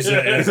can use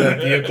it as a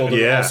vehicle to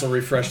Yeah. also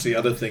refresh the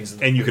other things.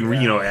 And you can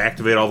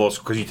activate all those,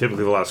 because you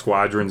typically have a lot of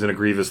squadrons in a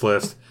Grievous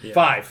list.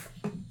 5.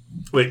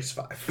 Wait,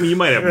 5. You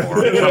might have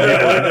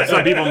more.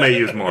 Some people may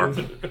use more.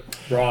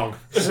 Wrong.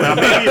 Maybe it's wrong.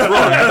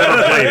 I've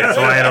never played it,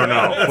 so I don't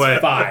know.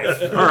 But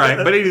 5. all right,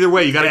 but either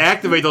way, you got to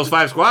activate those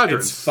 5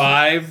 squadrons. It's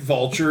 5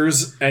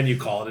 vultures, and you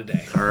call it a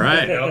day. All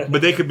right,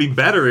 but they could be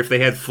better if they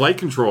had flight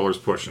controllers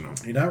pushing them.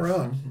 You're not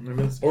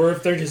wrong. Or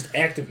if they're just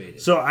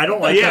activated. So I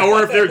don't like that.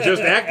 Or if they're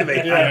just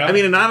activated. I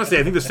mean, and honestly,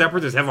 I think the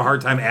Separatists have a hard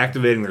time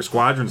activating their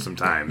squadrons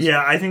sometimes.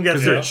 Yeah, I think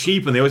that's because they're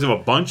cheap and they always have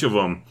a bunch of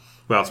them.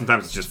 Well,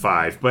 sometimes it's just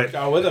 5, but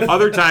with a-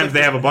 other times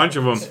they have a bunch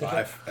of them.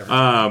 5.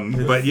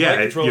 But yeah,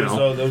 Flight controllers,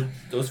 though,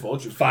 those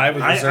vultures. 5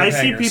 with reserve I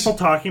see hangers. people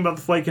talking about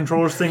the flight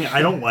controllers thing.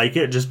 I don't like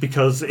it just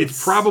because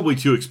it's probably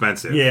too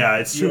expensive. Yeah,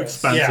 it's too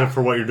expensive Yeah.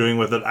 for what you're doing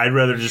with it. I'd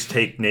rather just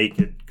take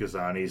naked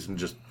Gazanis and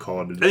just call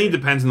it a I day. think it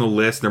depends on the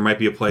list. There might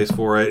be a place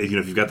for it. You know,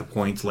 if you've got the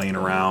points laying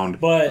around.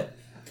 But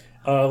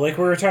like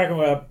we were talking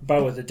about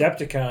with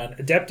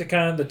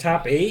Adepticon, the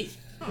top 8,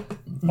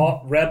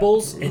 all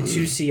Rebels and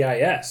 2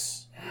 CIS.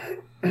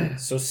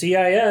 So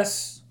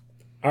CIS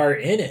are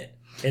in it,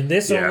 and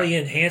this Yeah. only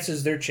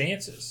enhances their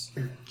chances.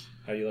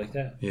 How do you like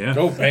that? Yeah.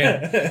 Oh,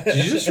 man. Did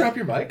you just drop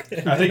your mic?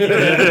 I think you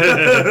did.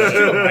 Did you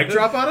do a mic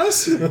drop on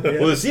us? Well,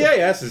 the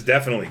CIS is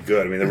definitely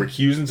good. I mean, the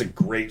Recusant's a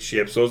great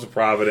ship. So is the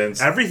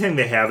Providence. Everything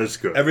they have is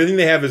good. Everything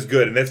they have is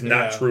good, and that's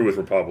not Yeah. true with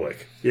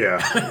Republic.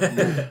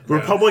 Yeah.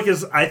 Republic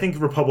is, I think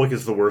Republic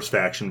is the worst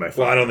faction by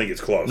far. Well, I don't think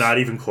it's close. Not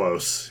even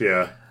close,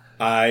 yeah.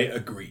 I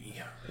agree.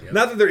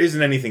 Not that there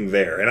isn't anything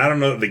there, and I don't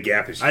know that the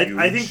gap is huge.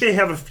 I think they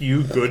have a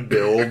few good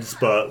builds,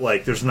 but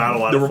like there's not a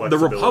lot of the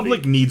flexibility.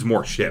 Republic needs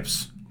more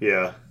ships.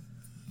 Yeah.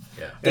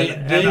 They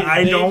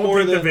I don't more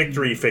think the than-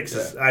 victory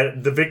fixes.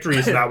 The victory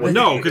is not what.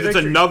 No, because it's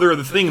another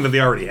thing that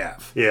they already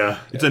have. Yeah.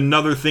 It's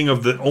another thing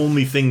of the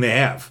only thing they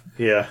have.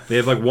 Yeah. They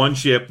have like one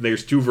ship.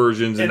 There's 2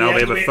 versions, and now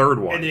they have a third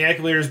one. And the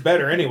accumulator's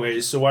better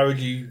anyways, so why would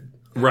you,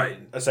 Right.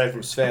 aside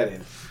from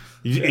SPHATTed?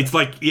 It's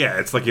like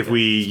it's like if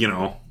we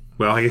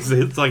well, I guess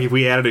it's like if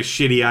we added a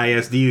shitty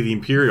ISD to the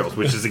Imperials,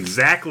 which is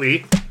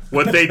exactly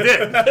what they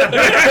did.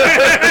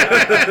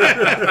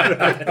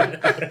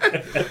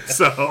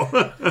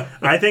 So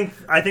I think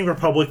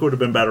Republic would have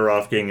been better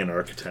off getting an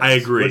Architect. I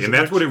agree, and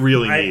that's what it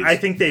really needs. I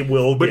think they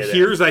will. But get it.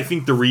 here's, I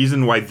think, the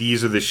reason why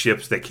these are the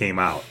ships that came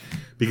out.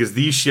 Because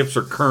these ships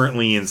are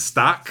currently in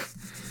stock.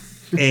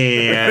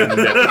 And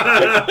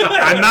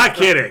I'm not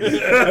kidding.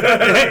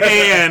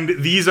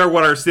 And these are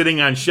what are sitting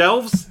on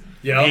shelves.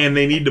 Yep. And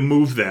they need to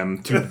move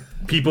them to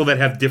people that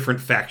have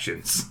different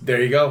factions.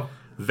 There you go.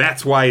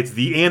 That's why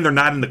and they're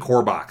not in the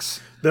core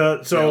box.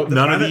 None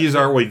of these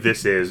are. Wait,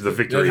 this is the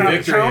victory. The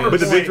victory is. But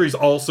the victory is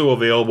also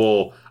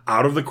available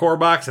out of the core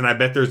box, and I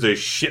bet there's a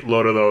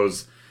shitload of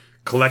those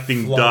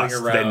collecting Floating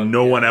dust that around,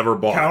 no one ever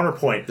bought.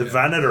 Counterpoint: the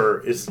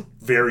Venator is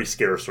very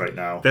scarce right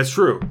now. That's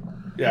true.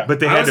 Yeah. But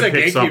they I had was to at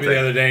pick Gatekeeper something. the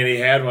other day, and he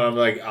had one. I'm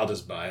like, I'll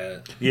just buy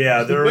it.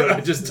 Yeah, they're. I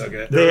just took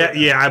it.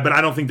 But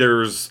I don't think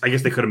there's. I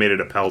guess they could have made it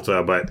a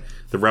Pelta, but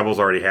the Rebels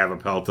already have a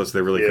Pelta, so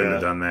they really couldn't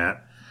have done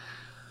that.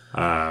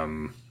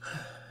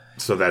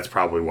 So that's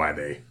probably why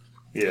they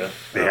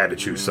had to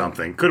choose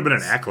something. Could have been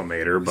an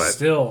Acclimator, but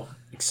Still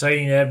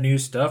exciting to have new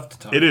stuff to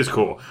talk it is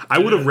cool. I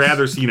would have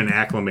rather seen an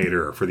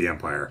Acclimator for the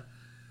Empire.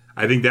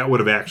 I think that would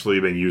have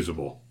actually been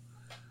usable.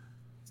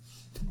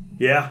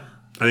 Yeah,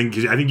 I think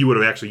you would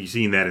have actually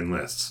seen that in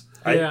lists.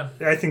 Yeah.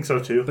 I think so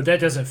too. But that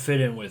doesn't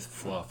fit in with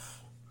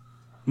fluff.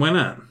 Why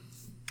not?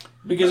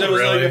 Because it was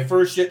Really? like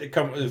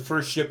the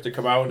first ship to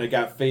come out, and it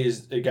got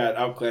phased. It got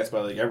outclassed by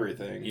like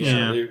everything.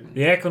 Yeah. So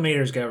The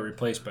Acclimators got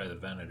replaced by the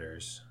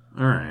Venators.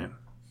 All right.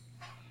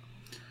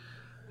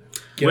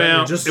 Get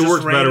Well, Just it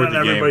works rain better with on the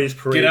game. everybody's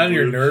parade on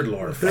your route. nerd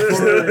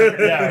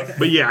lore.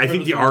 But yeah, I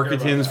think the Don't care about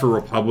Architans that. for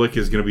Republic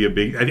is going to be a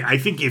big. I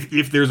think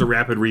if there's a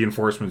Rapid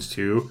Reinforcements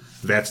too,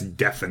 that's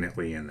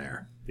definitely in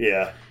there.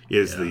 Yeah,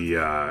 Is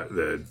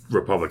the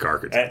Republic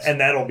Architans, and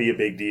that'll be a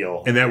big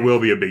deal. and that will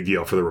be a big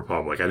deal for the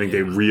Republic. I think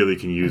they really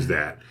can use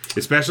that,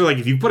 especially like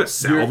if you put a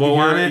salvo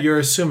on it. You're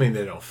assuming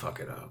they don't fuck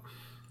it up.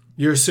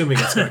 You're assuming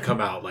it's going to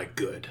come out like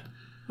good.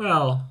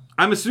 Well,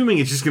 I'm assuming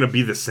it's just going to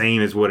be the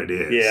same as what it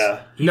is.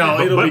 Yeah,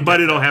 No,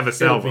 but it'll have a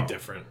salvo. It'll be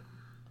different.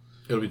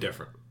 It'll be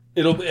different.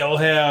 it'll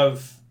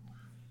have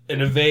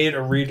an evade,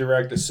 a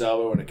redirect, a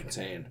salvo, and a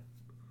contain,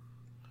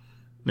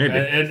 Maybe.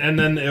 and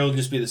then it'll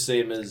just be the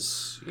same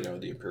as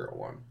the Imperial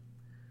one.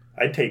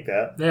 I'd take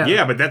that.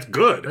 Yeah, but that's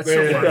good. that's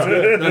so far.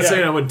 I'm not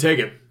saying I wouldn't take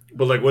it,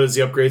 but like, what is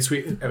the upgrade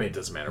suite? I mean, it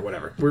doesn't matter.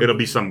 Whatever. It'll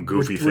be some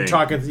goofy We're thing.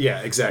 talking. Yeah,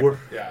 exactly.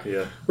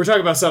 Yeah, We're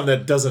talking about something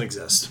that doesn't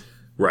exist,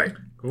 Right.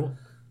 Cool.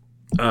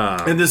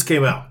 and this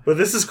came out. but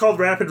this is called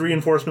Rapid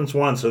Reinforcements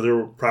 1, so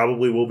there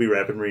probably will be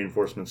Rapid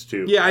Reinforcements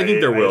 2. Yeah, I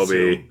think there will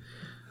assume. be.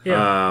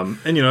 Yeah.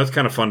 And it's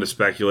kind of fun to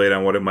speculate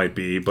on what it might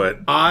be, but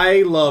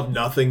I love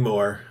nothing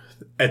more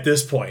at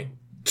this point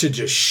to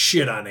just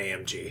shit on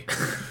AMG.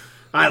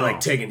 I like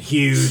taking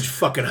huge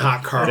fucking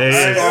hot cars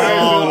Hey.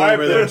 all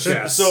over their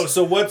chest.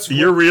 So what's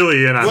you're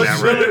really in on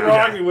what's that right really now.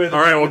 wrong with? All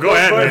right, well, go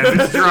ahead, man.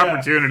 This is your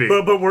opportunity.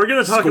 But we're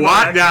gonna talk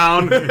Squat about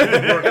down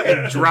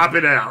and drop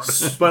it out.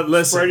 But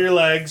listen, Spread your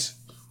legs.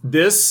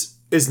 this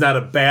is not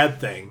a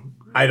bad thing.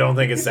 I don't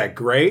think it's that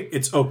great.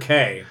 It's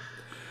okay.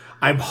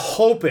 I'm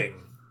hoping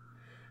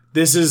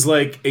this is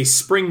like a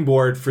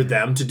springboard for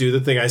them to do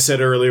the thing I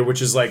said earlier,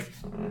 which is like,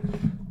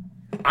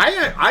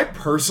 I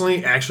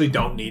personally actually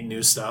don't need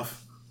new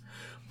stuff,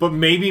 but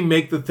maybe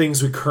make the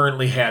things we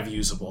currently have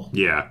usable.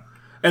 Yeah.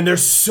 And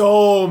there's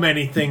so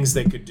many things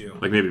they could do.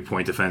 Like maybe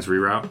point defense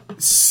reroute.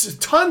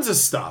 Tons of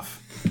stuff.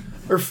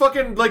 Or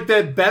fucking like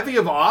that bevy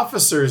of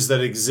officers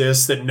that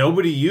exist that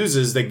nobody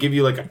uses that give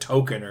you like a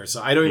token or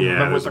so. I don't even Yeah,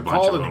 remember what there's a they're bunch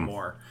called of them.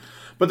 anymore.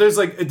 But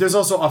there's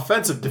also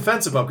offensive,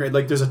 defensive upgrade.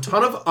 Like there's a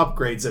ton of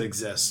upgrades that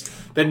exist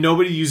that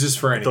nobody uses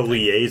for anything. The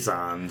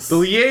liaisons.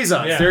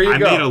 Yeah. There you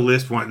go. I made a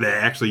list that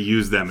actually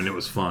used them, and it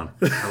was fun.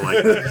 I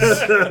like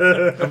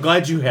this. I'm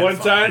glad you had One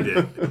fun. time? I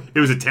did. It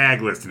was a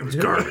tag list, and it was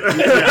garbage. But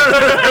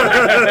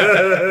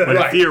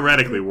it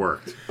theoretically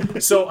worked.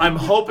 So I'm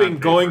hoping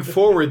going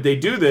forward they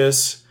do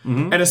this,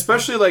 and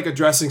especially like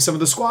addressing some of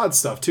the squad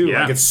stuff too.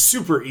 Yeah. Like it's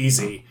super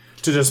easy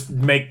to just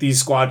make these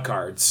squad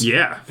cards.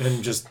 Yeah.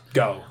 And just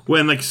go. Well,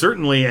 and like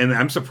certainly, and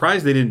I'm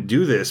surprised they didn't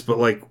do this, but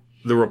like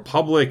the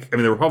Republic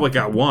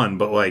got one,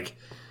 but like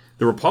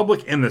the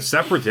Republic and the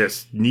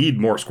Separatists need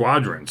more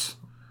squadrons.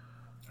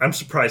 I'm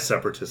surprised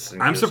Separatists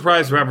didn't I'm get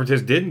surprised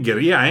Separatists didn't get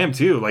it. Yeah, I am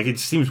too. Like it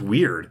seems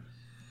weird.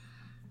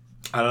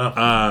 I don't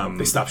know.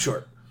 They stopped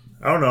short.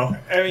 I don't know.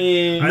 I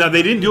mean, No,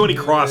 they didn't do any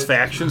cross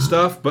faction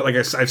stuff, but like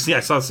I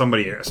saw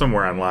somebody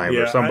somewhere online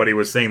where Yeah, somebody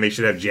was saying they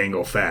should have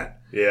Jango Fett.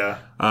 Yeah.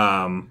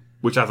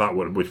 Which I thought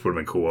would have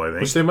been cool. I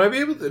think. Which they might be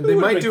able to, they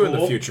might been do in the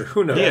cool. future.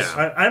 Who knows?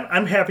 Yeah.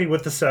 I'm happy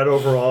with the set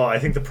overall. I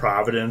think the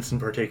Providence in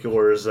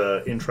particular is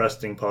an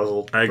interesting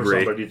puzzle I for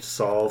agree. somebody to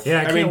solve. Yeah,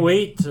 I can't mean-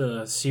 wait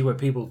to see what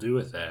people do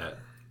with that.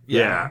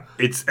 Yeah,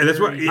 and that's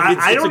what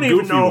I don't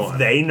even know one. if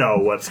they know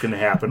what's going to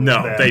happen.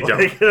 No, with that. they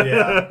don't.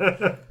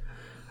 Yeah.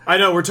 I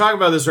know, we're talking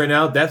about this right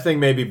now. That thing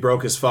may be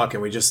broke as fuck,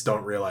 and we just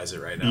don't realize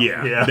it right now.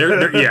 Yeah,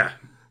 Yeah. yeah.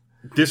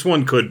 This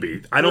one could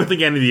be. I don't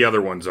think any of the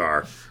other ones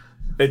are.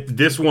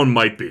 This one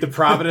might be. The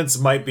Providence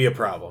might be a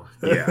problem.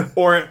 Yeah.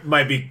 Or it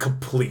might be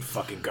complete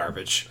fucking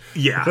garbage.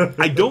 Yeah,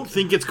 I don't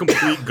think it's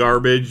complete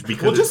garbage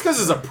because Well, just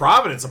because it's a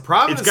Providence,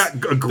 it's got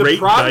a great the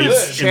Providence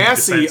dice and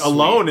chassis defense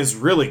alone is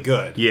really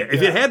good. yeah.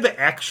 If it had the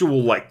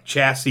actual like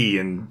chassis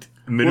and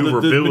Well, the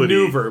maneuverability,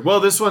 maneuver. Well,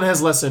 this one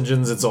has less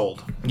engines. It's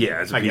old.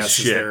 yeah, it's a I piece guess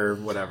of is shit. there,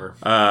 whatever.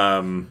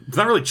 It's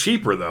not really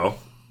cheaper though.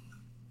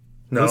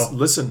 No.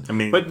 Listen, I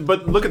mean, but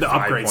look at the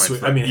 5 upgrade points suite.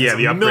 for- I mean, yeah, it's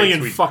the a upgrade million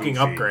suite's fucking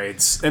goofy.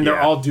 upgrades, and they're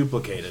Yeah. all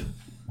duplicated.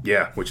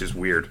 Yeah, which is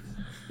weird.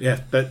 Yeah,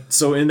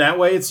 so in that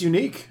way, it's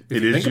unique. If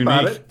It you is think unique,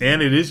 about it,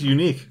 and it is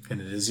unique.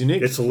 and it is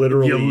unique. It's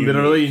literally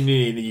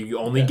you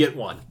only get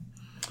one.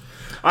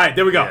 All right,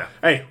 there we go. Yeah.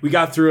 Hey, we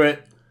got through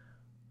it.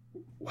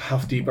 How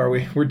deep are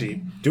we? We're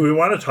deep. Do we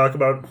want to talk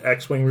about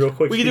X-Wing real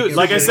quick? We can do it.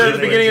 Like I said at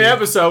the beginning of the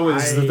episode,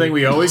 this is the thing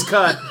we always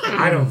cut.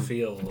 I don't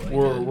feel like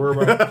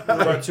we're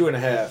about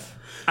 2.5.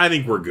 I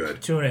think we're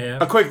good.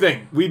 2.5. A quick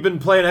thing: we've been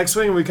playing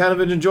X-Wing, and we kind of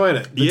been enjoying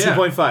it. The Yeah.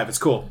 2.5, it's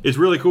cool. It's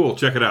really cool.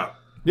 Check it out.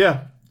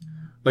 Yeah,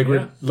 like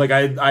Yeah.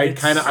 I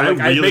kind of I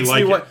really it makes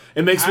like me want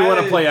it makes me want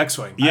to I- play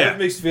X-Wing. I Yeah. have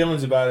mixed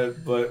feelings about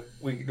it, but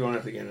we don't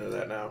have to get into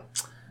that now.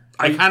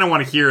 I kind of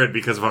want to hear it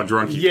because of how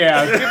drunk you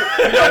Yeah, you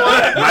know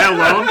what? Am I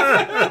alone?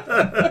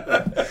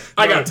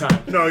 I got time.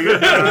 No, you're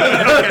Okay.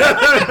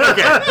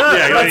 Yeah,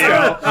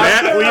 yeah.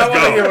 Matt, I want to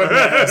hear please what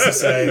Matt has to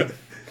say.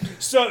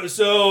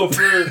 So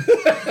for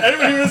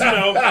anyone who doesn't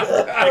know,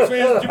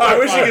 X-Wing is 2.5. I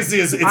wish you could see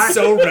it's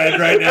so red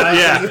right now. go.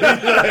 Yeah.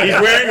 He's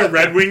wearing a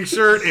Red Wing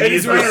shirt and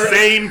he's wearing the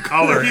same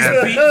color. He's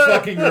as- beat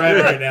fucking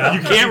red right now. You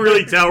can't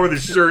really tell where the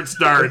shirt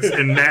starts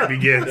and Matt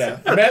begins. Yeah.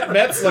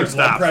 Matt's like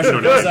blood Stop. pressure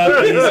No, goes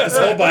up, and his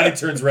whole body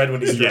turns red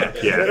when he's drunk.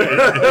 Yeah.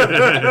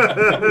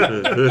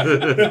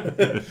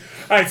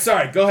 All right,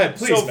 sorry. Go ahead,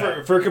 please. So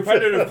Matt. for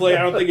competitive play,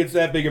 I don't think it's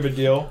that big of a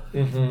deal.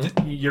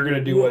 You're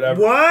gonna do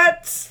whatever.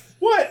 What?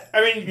 What? I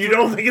mean, You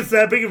don't think it's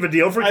that big of a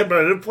deal for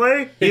competitive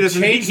play? He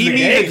doesn't changed he the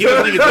means game. he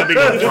doesn't think it's that big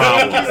of a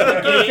problem.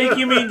 I think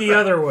you mean the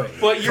other way.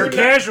 But For you're not-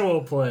 casual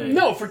play.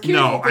 no, for casual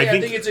No, play, I I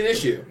think- think it's an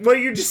issue. What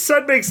you just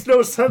said makes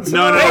no sense.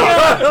 No,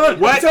 at no. all.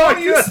 What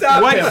you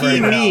stop what him he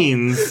right now.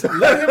 means is for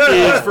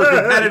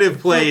competitive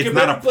play, it's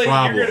not a Competitive play,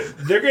 problem.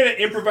 they're gonna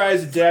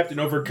improvise, adapt, and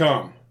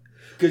overcome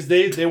because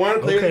they want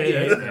to play Okay,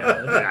 the game.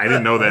 yeah, I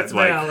didn't know that's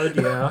like valid,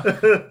 yeah.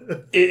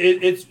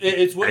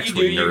 It's what you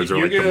do. X-Wing nerds are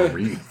You're like the gonna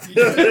Marines.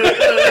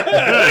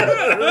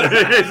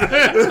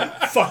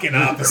 Fucking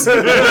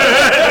opposite.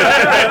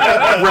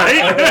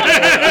 Right?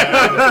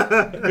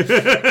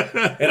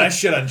 And I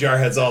shit on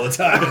jarheads all the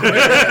time.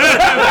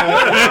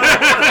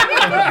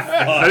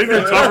 I think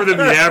they're tougher than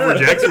the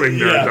average X-Wing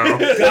nerd, though.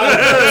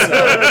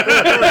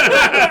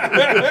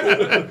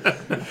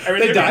 I mean,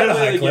 They they're died gonna a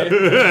play high the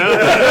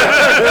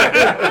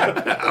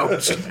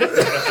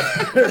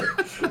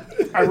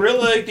game. I really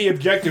like the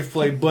objective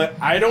play, but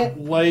I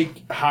don't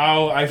like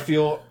how I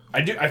feel.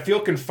 I feel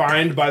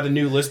confined by the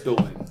new list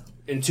building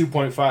in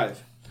 2.5.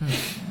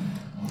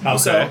 How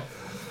so?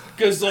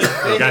 Because like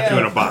they Got you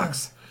in a have,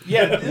 box.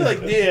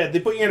 they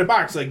put you in a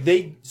box. Like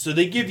they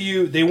give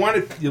you they want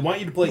you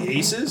to play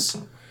aces,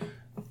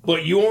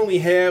 but you only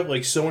have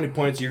like so many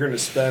points you're going to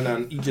spend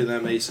on each of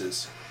them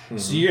aces.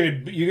 So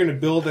you're gonna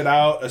build it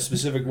out a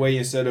specific way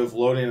instead of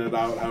loading it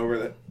out however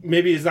that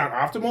maybe it's not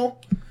optimal.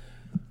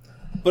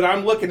 But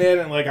I'm looking at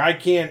it like I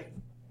can't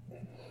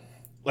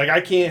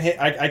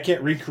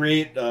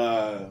recreate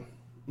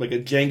like a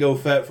Jango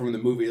Fett from the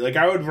movie. Like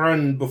I would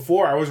run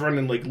before I was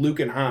running like Luke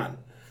and Han,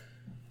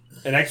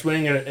 an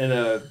X-wing and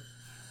a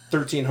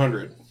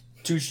 1300,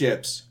 2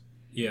 ships.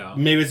 Yeah.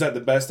 Maybe it's not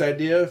the best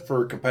idea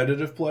for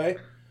competitive play,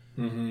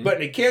 but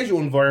in a casual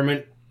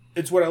environment,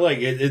 it's what I like.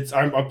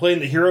 I'm playing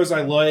the heroes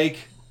I like.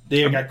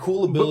 They got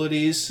cool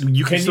abilities.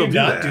 You can still do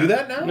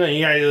that now? No,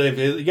 you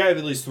gotta have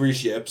at least 3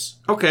 ships.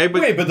 Okay,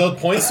 but Wait, but those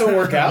points don't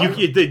work out.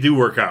 they do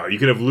work out. You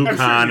could have Luke, I'm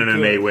sure Han, you and an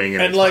could. A-wing,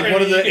 and like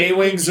one of the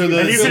A-wings or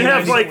the. And you can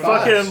have like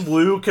C-95s. fucking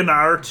Luke and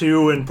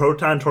R2 and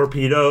proton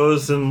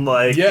torpedoes and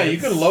like. Yeah, you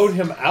can load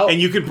him out.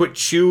 and you can put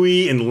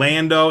Chewie and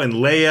Lando and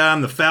Leia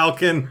on the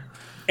Falcon.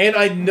 And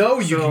I know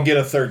you can get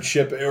a 3rd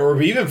ship, or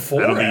even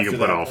 4. I don't think after you can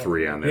put that all point.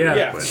 3 on there. Yeah.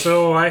 Yeah. but-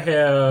 So I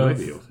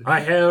Maybe.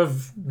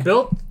 have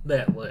built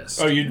that list.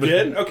 Oh, you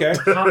did? Okay.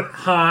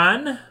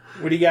 Han,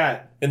 What do you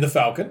got? In the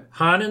Falcon.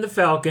 Han and the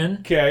Falcon,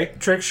 Okay.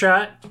 trick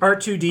shot,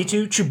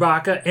 R2D2,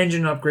 Chewbacca,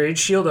 engine upgrade,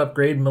 shield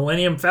upgrade,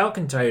 Millennium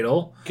Falcon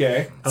title,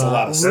 Okay. It's a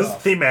lot of This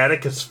stuff.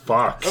 thematic as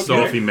fuck.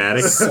 So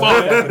thematic.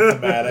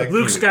 Thematic.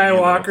 Luke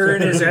Skywalker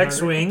and his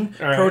X-wing,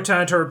 right.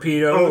 proton Oh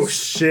torpedoes,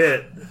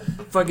 shit!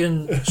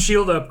 fucking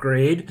shield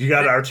upgrade. You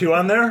got R2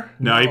 on there?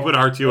 No, you put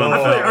R2 on the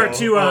I put Falcon.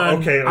 R2 on,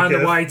 okay, on the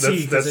that's- YT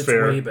because that's it's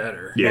fair. way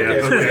better. Yeah,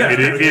 Okay.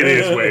 it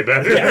is way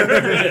better.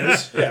 It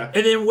is. Yeah.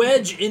 And then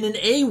Wedge in an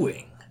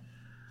A-wing.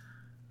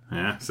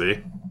 Yeah, see?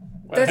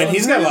 That's And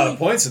he's got a lot really- of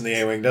points in the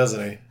A-Wing,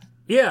 doesn't he?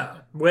 Yeah,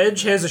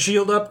 Wedge has a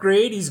shield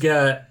upgrade. He's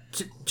got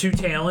 2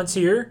 talents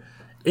here.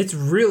 It's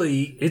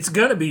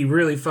gonna be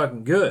really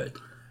fucking good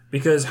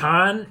because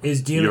Han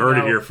is dealing. You heard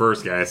it out- here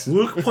first, guys.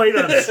 Luke played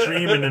on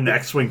stream in an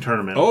X-wing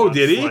tournament. Oh, once.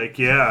 did he? Like,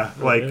 yeah,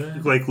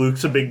 like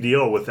Luke's a big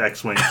deal with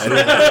X-wing. I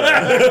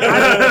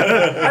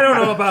don't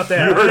know about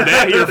that. You heard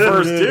that here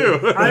first, too.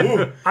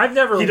 I've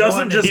never. He doesn't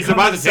won- just He's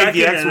about to take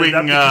the second in X-Wing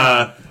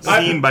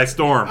Adepticon. scene by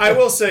storm. I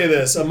will say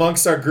this,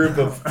 amongst our group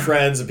of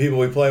friends and people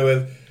we play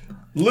with,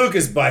 Luke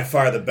is by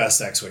far the best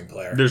X-Wing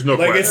player. There's no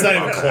like question it's not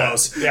even about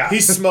close. Yeah.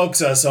 He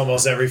smokes us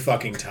almost every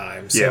fucking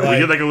time. So Yeah, we like,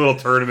 did like a little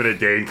tournament at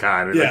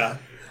DaneCon. and, yeah.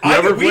 You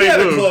ever we played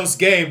had Luke? a close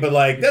game, but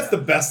like that's the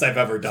best I've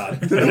ever done.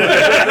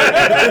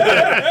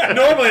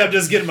 Normally, I'm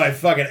just getting my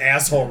fucking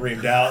asshole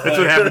reamed out. That's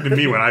what happened to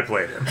me when I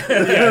played him.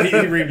 Yeah, he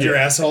reamed your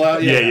asshole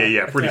out.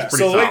 Yeah. Pretty So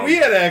solid. like we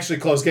had an actually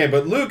close game,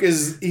 but Luke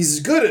he's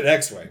good at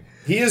X-Wing.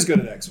 He is good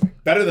at X-Wing,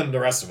 better than the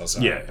rest of us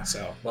are. Yeah.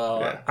 So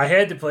Well, I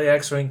had to play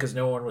X-wing because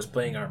no one was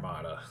playing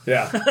Armada.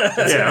 yeah,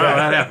 yeah, well,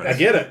 that happened. I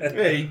get it.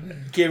 Hey, you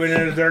came in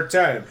at a dark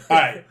time. All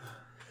right.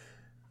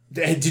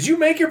 Hey, did you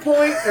make your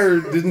point, or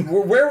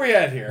where are we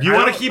at here? You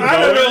want to keep I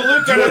don't going? know,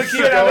 Luke. I want to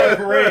keep it on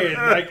parade.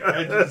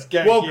 I just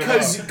can't Well, give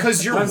up.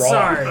 because you're I'm wrong.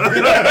 sorry.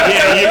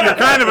 Yeah, you're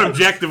kind of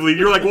objectively.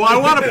 You're like, well, I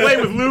want to play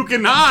with Luke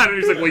and Han. And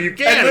he's like, well, you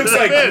can't. And Luke's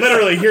like,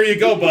 literally, here you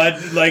go,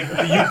 bud. Like,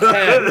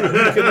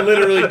 you can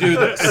literally do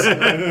this.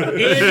 And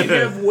you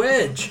have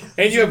Wedge.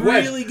 And you have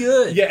Wedge. Really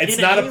good. Yeah, it's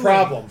In not a A-wing.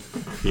 problem.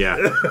 Yeah.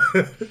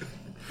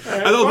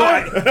 Although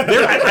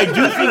I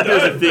do think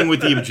there's a thing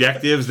with the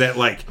objectives that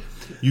like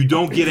you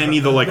don't get any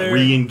of the like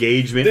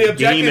re-engagement. The The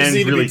game objectives ends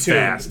need to really be tuned.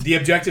 fast. The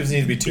objectives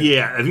need to be tuned.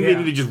 Yeah, I think they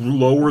need to just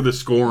lower the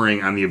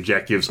scoring on the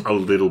objectives a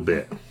little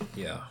bit.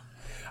 Yeah.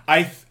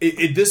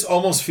 This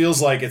almost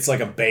feels like it's like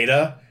a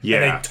beta.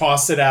 Yeah. And they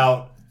toss it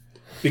out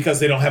because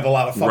they don't have a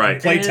lot of fucking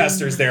Right.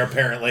 playtesters there,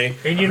 apparently.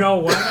 And you know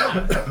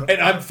what?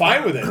 And I'm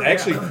fine with it,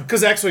 actually,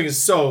 because X-Wing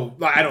is so...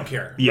 I don't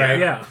care. Yeah. Right?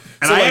 Yeah.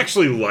 And So, I like-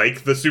 actually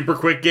like the super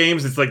quick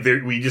games. It's like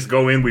we just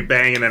go in, we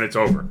bang, and then it's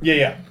over.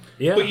 Yeah.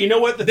 Yeah. But you know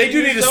what? They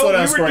do need to slow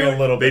down scoring a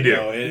little bit, They do.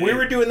 though. We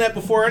were doing that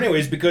before,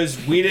 anyways, because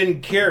we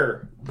didn't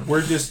care.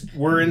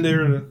 We're in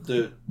there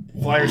the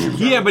flyer ships.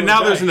 Yeah, but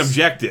now there's an dice.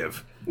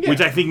 objective, which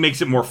I think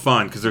makes it more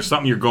fun because there's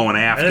something you're going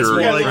after. It's more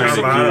Yeah, like there's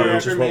a Armada, gear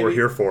which is what we're maybe.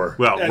 here for.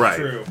 Well, That's right.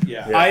 true.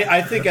 Yeah.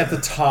 I think at the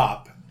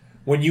top,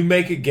 when you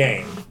make a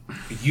game,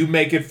 you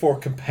make it for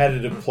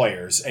competitive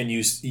players, and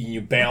you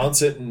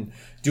balance it and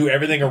do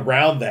everything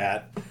around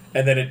that,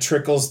 and then it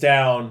trickles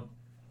down,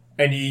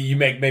 and you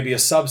make maybe a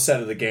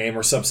subset of the game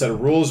or subset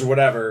of rules or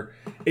whatever.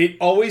 It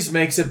always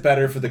makes it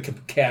better for the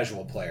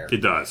casual player.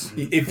 It does.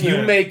 If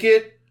you make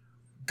it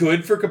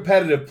good for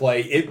competitive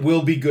play, it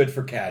will be good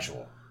for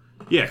casual.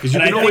 Yeah, because you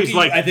And can I think always you-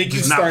 like I think you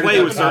just not started play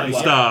at with the top certain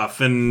level.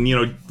 stuff, and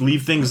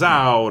leave things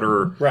out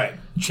or Right.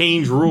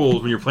 change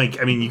rules when you're playing.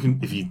 I mean, you can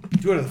if you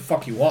Do whatever the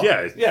fuck you want.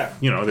 Yeah.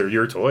 they're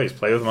your toys.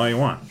 Play with them all you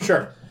want.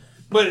 Sure.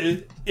 But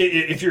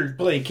if you're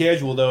playing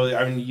casual, though,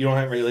 I mean, you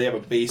don't really have a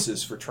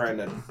basis for trying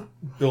to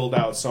build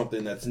out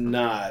something that's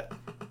not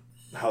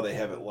how they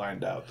have it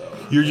lined out, though.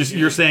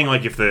 You're saying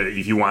like if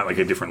you want like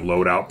a different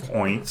loadout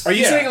points. Are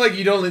you Yeah. saying like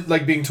you don't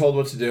like being told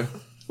what to do?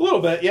 A little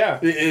bit, yeah.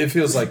 It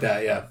feels like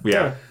that, yeah.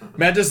 Yeah.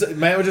 Matt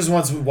just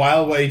wants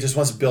Wild Way. He just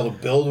wants to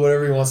build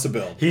whatever he wants to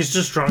build. He's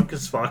just drunk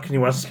as fuck and he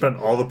wants to spend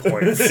all the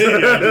points.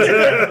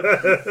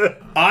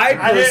 I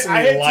personally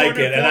had like 200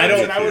 it, and I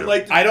points, don't. I would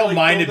like to, I don't like,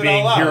 mind build it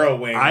being all out. Hero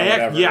Wing. Or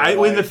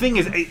whatever. And the thing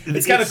is,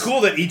 it's kind of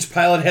cool that each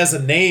pilot has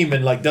a name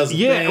and like does a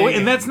Yeah, thing.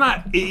 and that's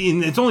not.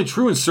 It's only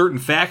true in certain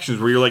factions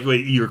where you're like,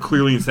 wait, you're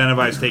clearly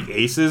incentivized to take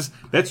aces.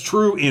 That's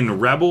true in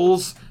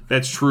Rebels.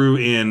 That's true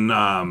in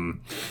I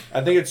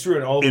think it's true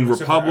in all in except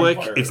for Republic.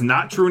 Empire. It's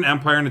not true in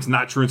Empire, and it's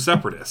not true in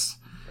Separatists.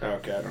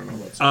 Okay, I don't know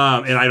about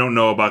that. And I don't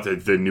know about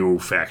the new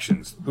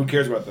factions. Who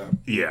cares about them?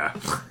 Yeah,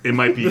 it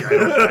might be.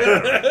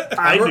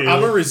 I don't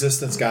I'm a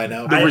resistance guy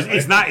now.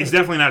 it's not. It's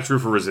definitely not true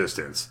for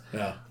resistance.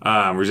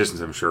 Yeah.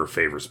 Resistance, I'm sure,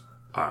 favors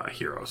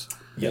heroes.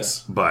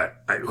 Yes. But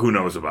who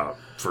knows about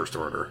First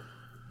Order?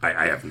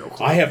 I have no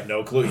clue. I have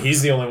no clue.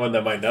 He's the only one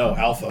that might know.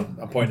 Alpha.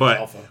 I'm pointing at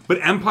Alpha. But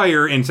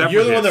Empire and Separatists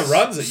You're the one that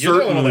runs it. You're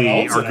the only one that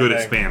certainly owns are it, good I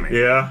at think. spamming.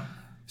 Yeah.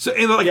 So,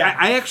 and like,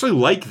 I actually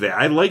like that.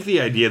 I like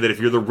the idea that if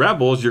you're the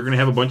rebels, you're going to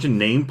have a bunch of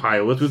named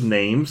pilots with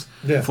names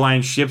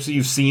flying ships that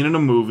you've seen in a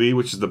movie,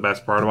 which is the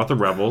best part about the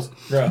rebels.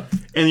 Yeah.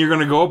 And you're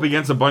going to go up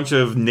against a bunch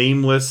of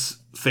nameless,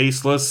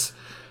 faceless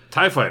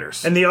TIE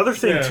fighters. And the other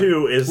thing,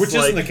 too, is Which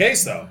isn't the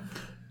case, though.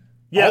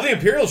 Yeah. All the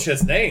Imperial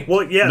shit's named.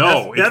 Well, yeah,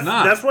 No, that's it's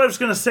not. That's what I was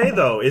going to say,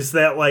 though, is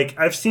that, like,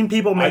 I've seen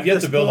people make I've yet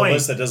this to build point. a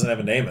list that doesn't have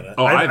a name in it.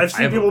 Oh, I've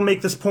seen people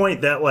make this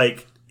point that,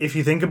 like, if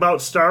you think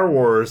about Star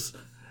Wars,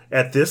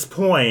 at this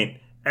point,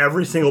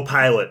 every single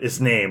pilot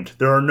is named.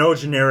 There are no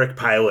generic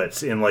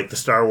pilots in, like, the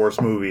Star Wars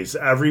movies.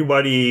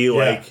 Everybody,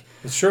 like...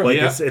 It's true. Like,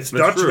 Yeah, it's that's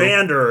Dutch true.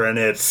 Vander, and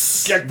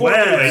it's Jack Wedge,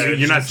 Porkins.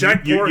 You're not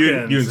Jack you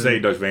Porkins can say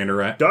and Dutch Vander,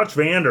 right? Dutch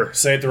Vander.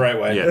 Say it the right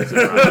way. Yeah,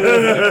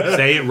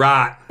 say it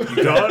right.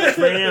 Dutch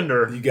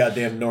Vander. You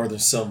goddamn northern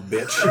son of a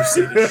bitch. You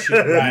say this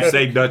shit right.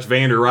 Say Dutch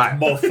Vander right.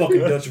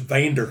 Motherfucking Dutch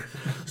Vander.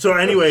 So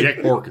anyway, Jack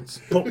Porkins.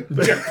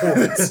 Jack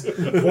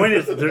Porkins. the point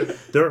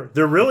is,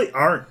 there really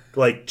aren't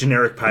like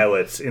generic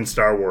pilots in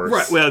Star Wars.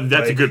 Right. Well,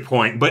 that's like, a good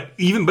point. But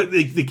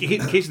the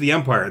case of the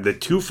Empire,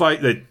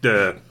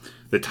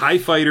 the TIE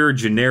fighter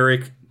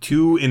generic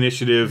 2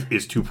 initiative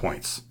is 2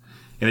 points,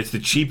 and it's the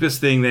cheapest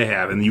thing they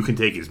have, and you can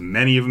take as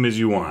many of them as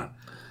you want.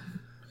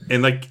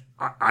 And like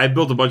I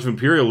built a bunch of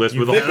Imperial lists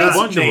with a whole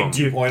bunch of them.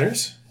 2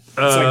 pointers. It's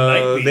like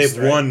Night Beast, They have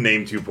right? one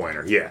named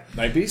 2-pointer. Yeah,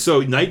 Night Beast.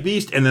 So Night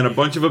Beast, and then a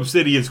bunch of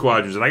Obsidian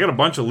squadrons, and I got a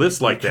bunch of lists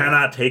like You that.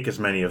 cannot take as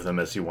many of them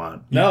as you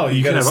want. No,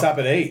 you got can to have stop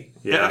at 8.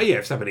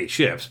 Yeah, stop at 8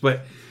 ships,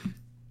 but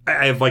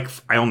I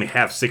only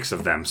have 6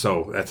 of them,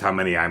 so that's how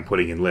many I'm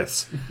putting in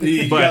lists.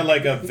 You But- got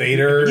like a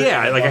Vader.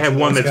 Yeah, like I have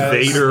one that's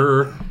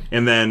Vader,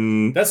 and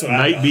then That's what I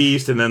Night got.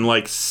 Beast, and then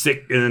like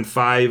 6, and then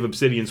 5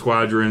 Obsidian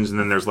squadrons, and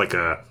then there's like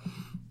a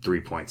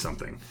 3-point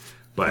something.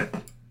 But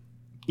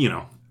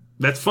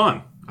that's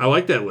fun. I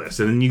like that list,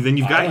 and then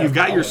you've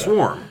got your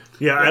swarm.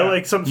 Yeah, I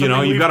like something.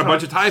 You've got a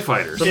bunch of TIE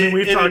fighters. Something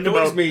we've It talked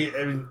annoys about. me.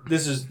 I mean,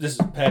 this is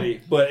petty,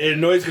 but it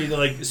annoys me.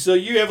 Like, so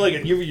you have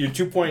your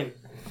 2-point,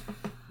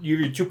 you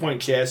have your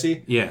 2-point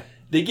chassis. Yeah,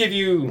 They give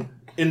you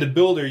in the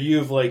builder. You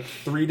have like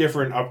 3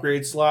 different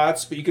upgrade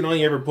slots, but you can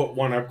only ever put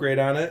 1 upgrade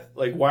on it.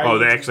 Like, why? Oh,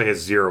 that actually has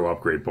 0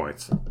 upgrade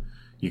points.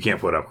 You can't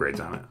put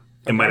upgrades on it.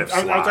 It might have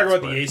I'm slots. talking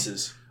about but- the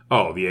aces.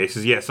 Oh, the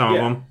aces. Yeah, some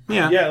of them.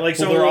 Yeah. Yeah, like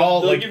So some they're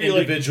all they'll like give you,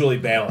 individually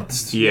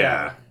balanced.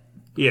 Yeah.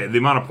 Yeah, the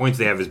amount of points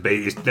they have is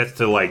base. That's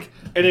to like.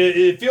 and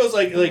it feels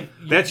like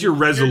That's your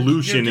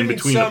resolution you're in giving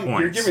between some, the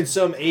points. You're giving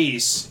some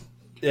ace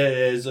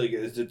as like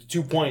as a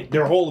 2-point.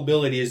 Their whole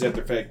ability is that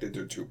the fact that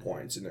they're 2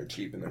 points and they're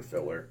cheap and they're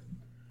filler.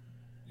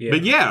 Yeah.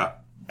 But yeah,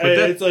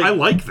 but like- I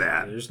like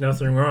that. There's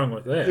nothing wrong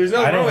with that. There's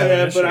nothing I don't wrong with have an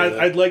that, issue but with it.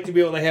 I'd like to be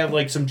able to have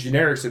like some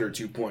generics that are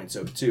 2 points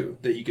of too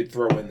that you could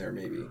throw in there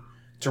maybe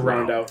to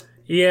round out.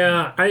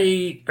 Yeah,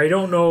 I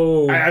don't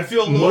know. I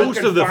feel a little Most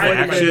of the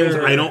confined by factions,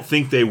 their- I don't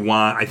think they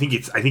want. I think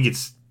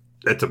it's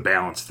that's a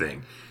balance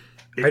thing.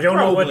 I don't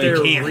know what You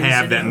their can't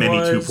have that many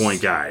reasoning was.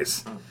 2-point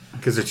guys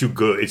because they're too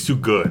good. It's too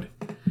good.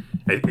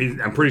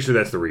 I'm pretty sure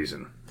that's the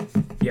reason.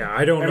 Yeah,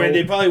 I don't I know. mean,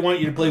 they probably want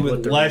you to play with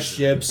what the less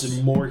reason ships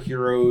and more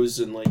heroes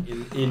and like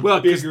in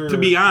Well, 'cause bigger. to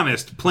be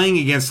honest, playing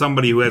against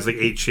somebody who has like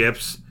 8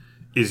 ships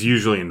is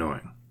usually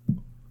annoying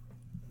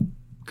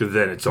because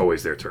then it's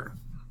always their turn.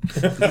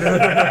 you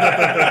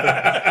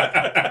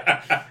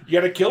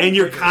got to kill. And them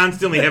you're quicker.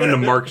 constantly having to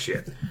mark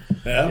shit.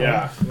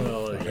 Yeah,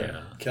 well,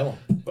 yeah. Kill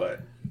them.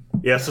 but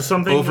Yeah, so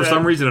something. Well, for that-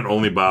 some reason, it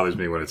only bothers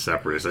me when it's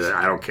separatists.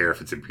 I don't care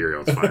if it's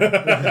Imperial. It's fine.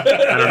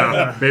 I don't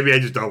know. Maybe I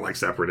just don't like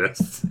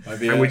separatists,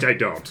 which I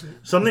don't.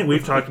 Something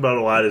we've talked about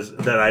a lot is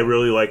that I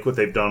really like what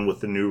they've done with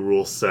the new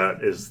rule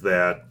set is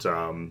that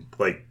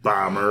like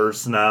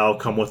bombers now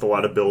come with a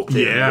lot of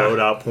built-in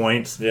loadout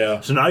points. Yeah.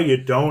 So now you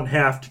don't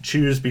have to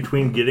choose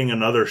between getting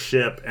another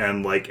ship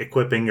and like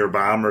equipping your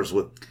bombers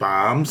with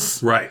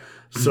bombs. Right.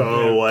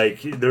 So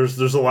like there's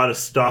a lot of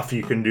stuff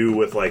you can do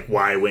with like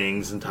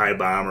Y-wings and TIE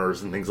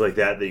bombers and things like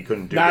that you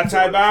couldn't do. not before.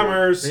 TIE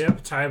bombers.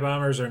 Yep, TIE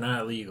bombers are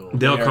not legal.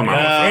 They'll come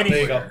out. There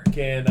you go.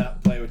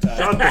 Cannot play with Shut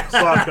time. the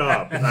fuck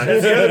up.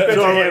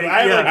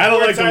 I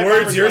don't like the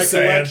words you're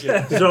saying.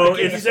 So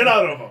It's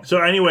out of them. So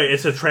anyway,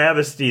 it's a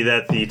travesty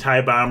that the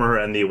TIE Bomber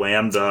and the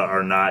Lambda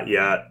are not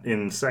yet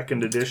in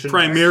 2nd edition.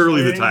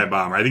 Primarily the actually. TIE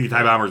Bomber. I think the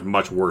TIE Bomber is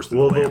much worse than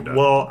Well, the Lambda.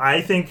 well,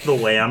 I think the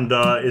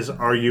Lambda is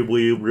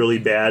arguably really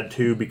bad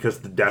too because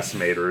the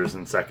Decimator is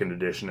in 2nd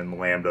edition and the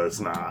Lambda is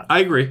not.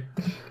 I agree.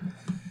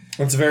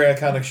 It's a very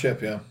iconic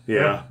ship, yeah.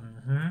 Yeah,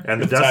 and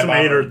the The TIE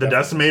Bomber, Decimator, the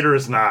Decimator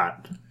is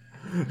not.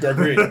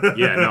 Agreed.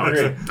 Yeah,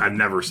 no, I've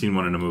never seen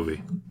one in a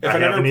movie. If I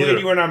never haven't played either.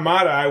 you in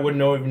Armada, I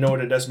wouldn't even know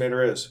what a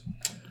decimator is.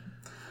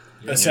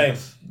 The same.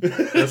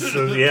 That's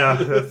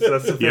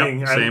the thing.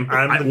 Yep,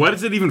 same. What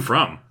is it even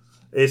from?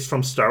 It's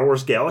from Star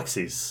Wars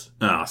Galaxies.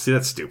 Oh, see,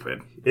 that's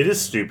stupid. It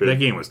is stupid. That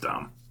game was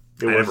dumb.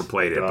 I never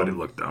played it, but it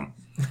looked dumb.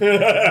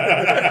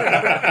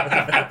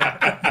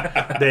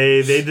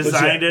 They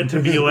designed it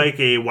to be like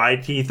a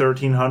YT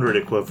 1300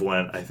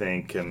 equivalent, I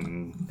think,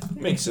 and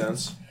makes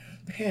sense.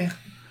 Yeah.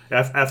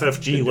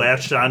 FFG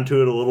latched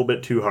onto it a little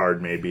bit too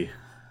hard, maybe.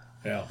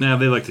 Yeah. Now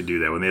they like to do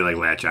that when they like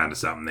latch onto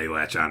something. They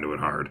latch onto it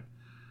hard.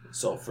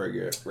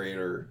 Self-frigate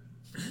Raider.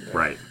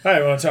 Right. All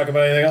right, want to talk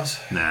about anything else?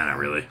 Nah, not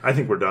really. I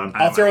think we're done.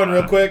 I'll throw in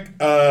real quick.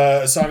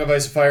 Song of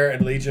Ice and Fire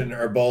and Legion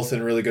are both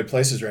in really good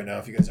places right now.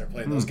 If you guys aren't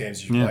playing those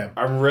games, you should play them.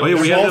 I'm really.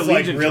 we They're had both the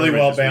like Legion really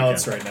well tournament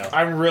this balanced right now.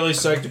 I'm really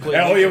psyched to play.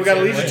 Oh yeah, we got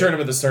a Legion Saturday.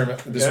 tournament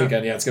this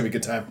weekend. Yeah, it's gonna be a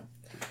good time.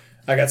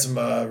 I got some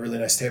really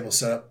nice tables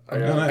set up. I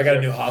got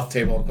a new Hoth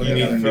table I'm putting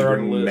You together. need to Throw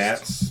bring on the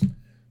list. mats.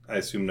 I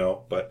assume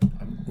no, but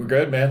We're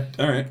good, man.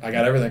 all right. I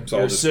got everything. So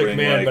I'll You're a just sick bring,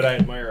 man, like, but I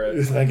admire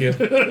it. Thank you.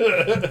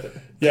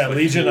 Yeah,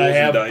 Legion. I tools and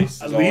have dice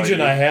is all I Legion.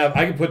 need. I have.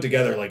 I can put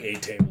together like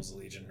 8 tables of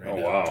Legion right Oh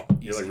now. wow,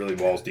 you're like really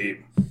balls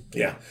deep.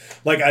 Yeah,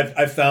 like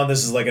I've found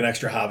this is like an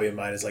extra hobby of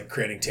mine is like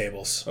creating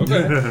tables.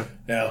 Okay.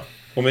 Yeah.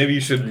 Well, maybe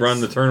you should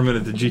run the tournament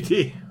at the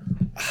GT.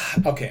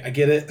 Okay, I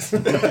get it.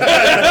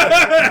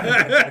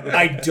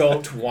 I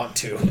don't want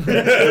to.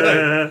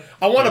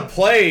 I want to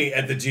play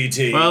at the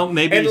GT. Well,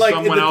 maybe And, like,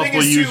 someone the else thing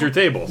will is, use too, your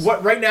tables.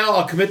 What right now?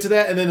 I'll commit to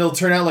that, and then it'll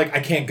turn out like I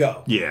can't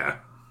go. Yeah.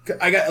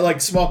 I got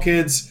like small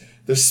kids.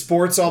 There's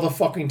sports all the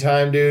fucking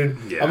time, dude.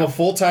 Yeah. I'm a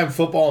full-time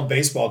football and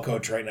baseball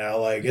coach right now.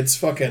 Like it's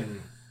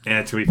fucking. And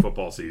it's going to be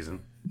football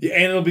season. Yeah,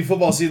 and it'll be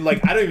football season.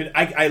 Like I don't even.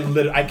 I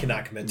literally I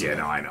cannot commit to Yeah, it.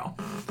 no, I know.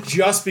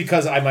 Just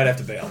because I might have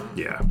to bail.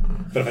 Yeah.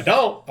 But if I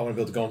don't, I want to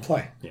be able to go and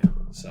play. Yeah.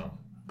 So.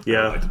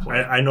 Yeah,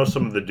 I know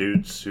some of the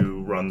dudes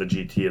who run the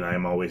GT, and I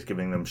am always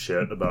giving them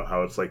shit about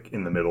how it's like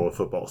in the middle of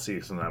football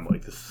season. I'm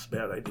like, this is a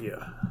bad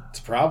idea. It's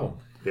a problem.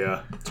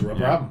 Yeah, It's a real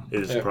problem.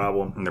 it is a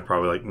problem. And they're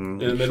probably like, In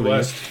the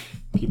Midwest.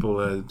 people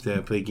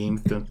that play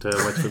games don't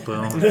watch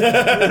football. It's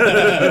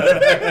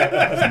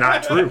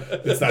not true.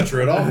 It's not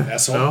true at all,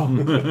 asshole.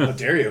 How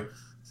dare you?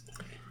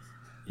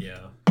 Yeah.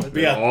 But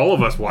yeah, All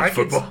of us watch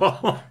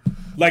football.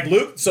 like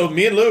Luke. So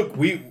me and Luke,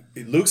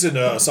 Luke's in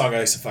Song of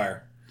Ice and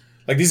Fire.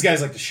 Like these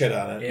guys like to shit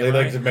on it. Yeah, They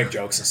like right. to make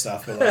jokes and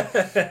stuff. But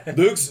like,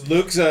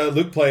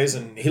 Luke plays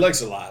and he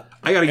likes it a lot.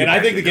 I gotta get And I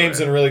back think the into game's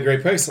it. in a really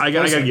great place. I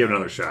gotta give it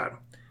another shot.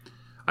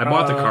 I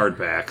bought the card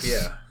packs.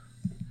 Yeah.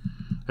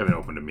 Haven't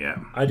opened them yet.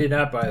 I did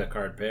not buy the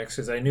card packs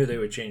because I knew they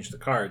would change the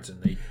cards,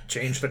 and they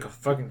changed the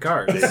fucking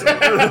cards. So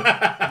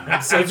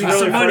saved me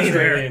some money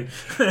there.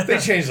 They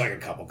changed like a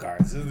couple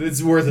cards.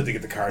 It's worth it to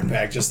get the card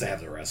pack just to have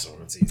the rest of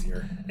them. It's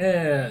easier.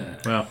 Yeah.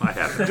 Well, I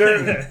haven't.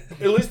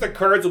 At least the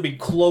cards will be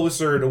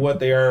closer to what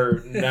they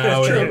are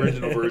now in the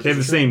original version. They have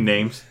the same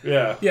names.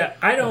 Yeah. Yeah,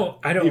 I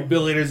don't. The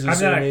abilities are I'm the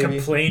same, not maybe.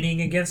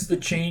 complaining against the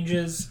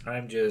changes.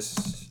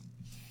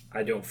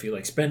 I don't feel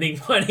like spending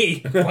money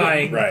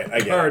buying Right, I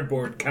get it.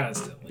 cardboard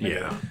constantly.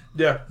 Yeah.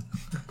 Yeah.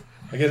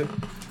 I get it.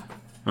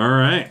 All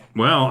right.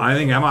 Well, I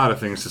think I'm out of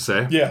things to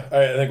say. Yeah, all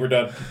right, I think we're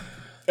done.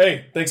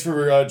 Hey, thanks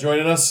for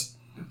joining us.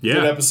 Good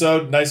Yeah.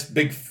 episode. Nice,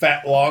 big,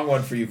 fat, long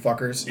one for you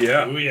fuckers.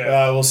 Yeah. Oh,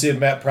 yeah. We'll see if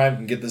Matt Prime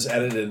can get this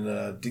edited in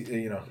a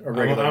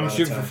regular I'm amount of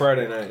shooting for time.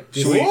 Friday night.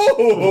 Sweet.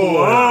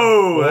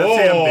 Whoa,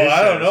 that's ambitious.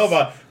 I don't know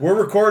about. We're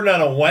recording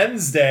on a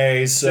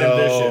Wednesday, so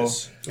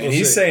ambitious. and We'll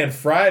he's see. saying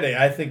Friday.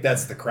 I think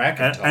that's the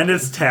Kraken talk. And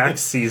it's tax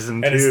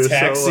season And too. it's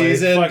tax so, like,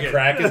 season. fuck it.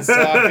 Kraken's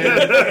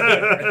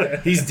talking.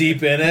 He's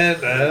deep in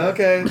it.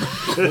 Okay,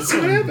 we'll see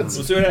what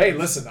happens. Hey,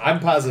 listen, I'm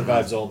positive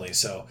vibes only,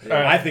 so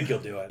I think you'll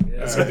do it.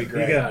 It's gonna be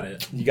great. You got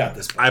it. You got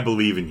this. I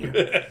believe in you.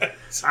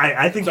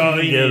 I think you all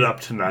can you get it need. up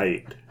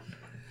tonight.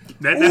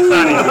 That's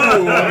not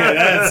even. Okay,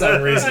 that's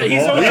unreasonable.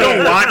 He's We only,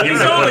 don't want him he's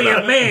to only put a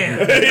up. man.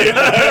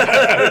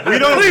 We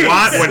don't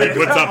want when he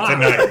puts up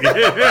tonight.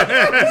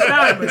 He's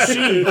not a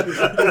machine.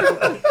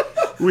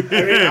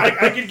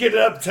 I could get it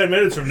up 10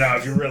 minutes from now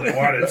if you really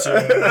wanted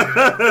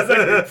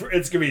to.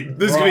 It's going to be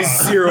There's gonna be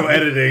zero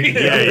editing.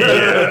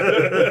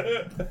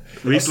 Yeah.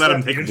 At least let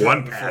him take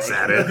one pass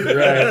at it.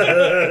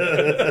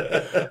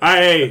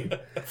 Hey,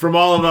 from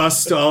all of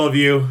us to all of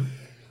you,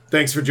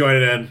 thanks for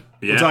joining in.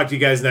 Yeah. We'll talk to you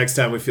guys next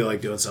time we feel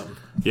like doing something.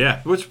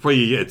 Yeah, which play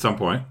you at some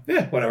point.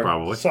 Yeah, whatever.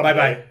 Probably. Bye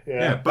bye.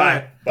 Yeah,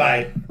 Bye.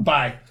 Bye.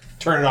 Bye.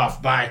 Turn it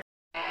off. Bye.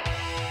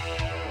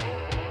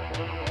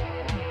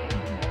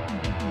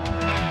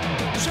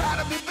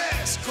 Try to be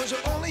best, cause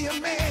you're only a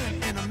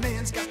man, and a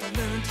man's got to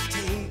learn to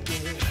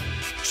take it.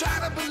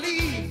 Try to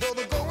believe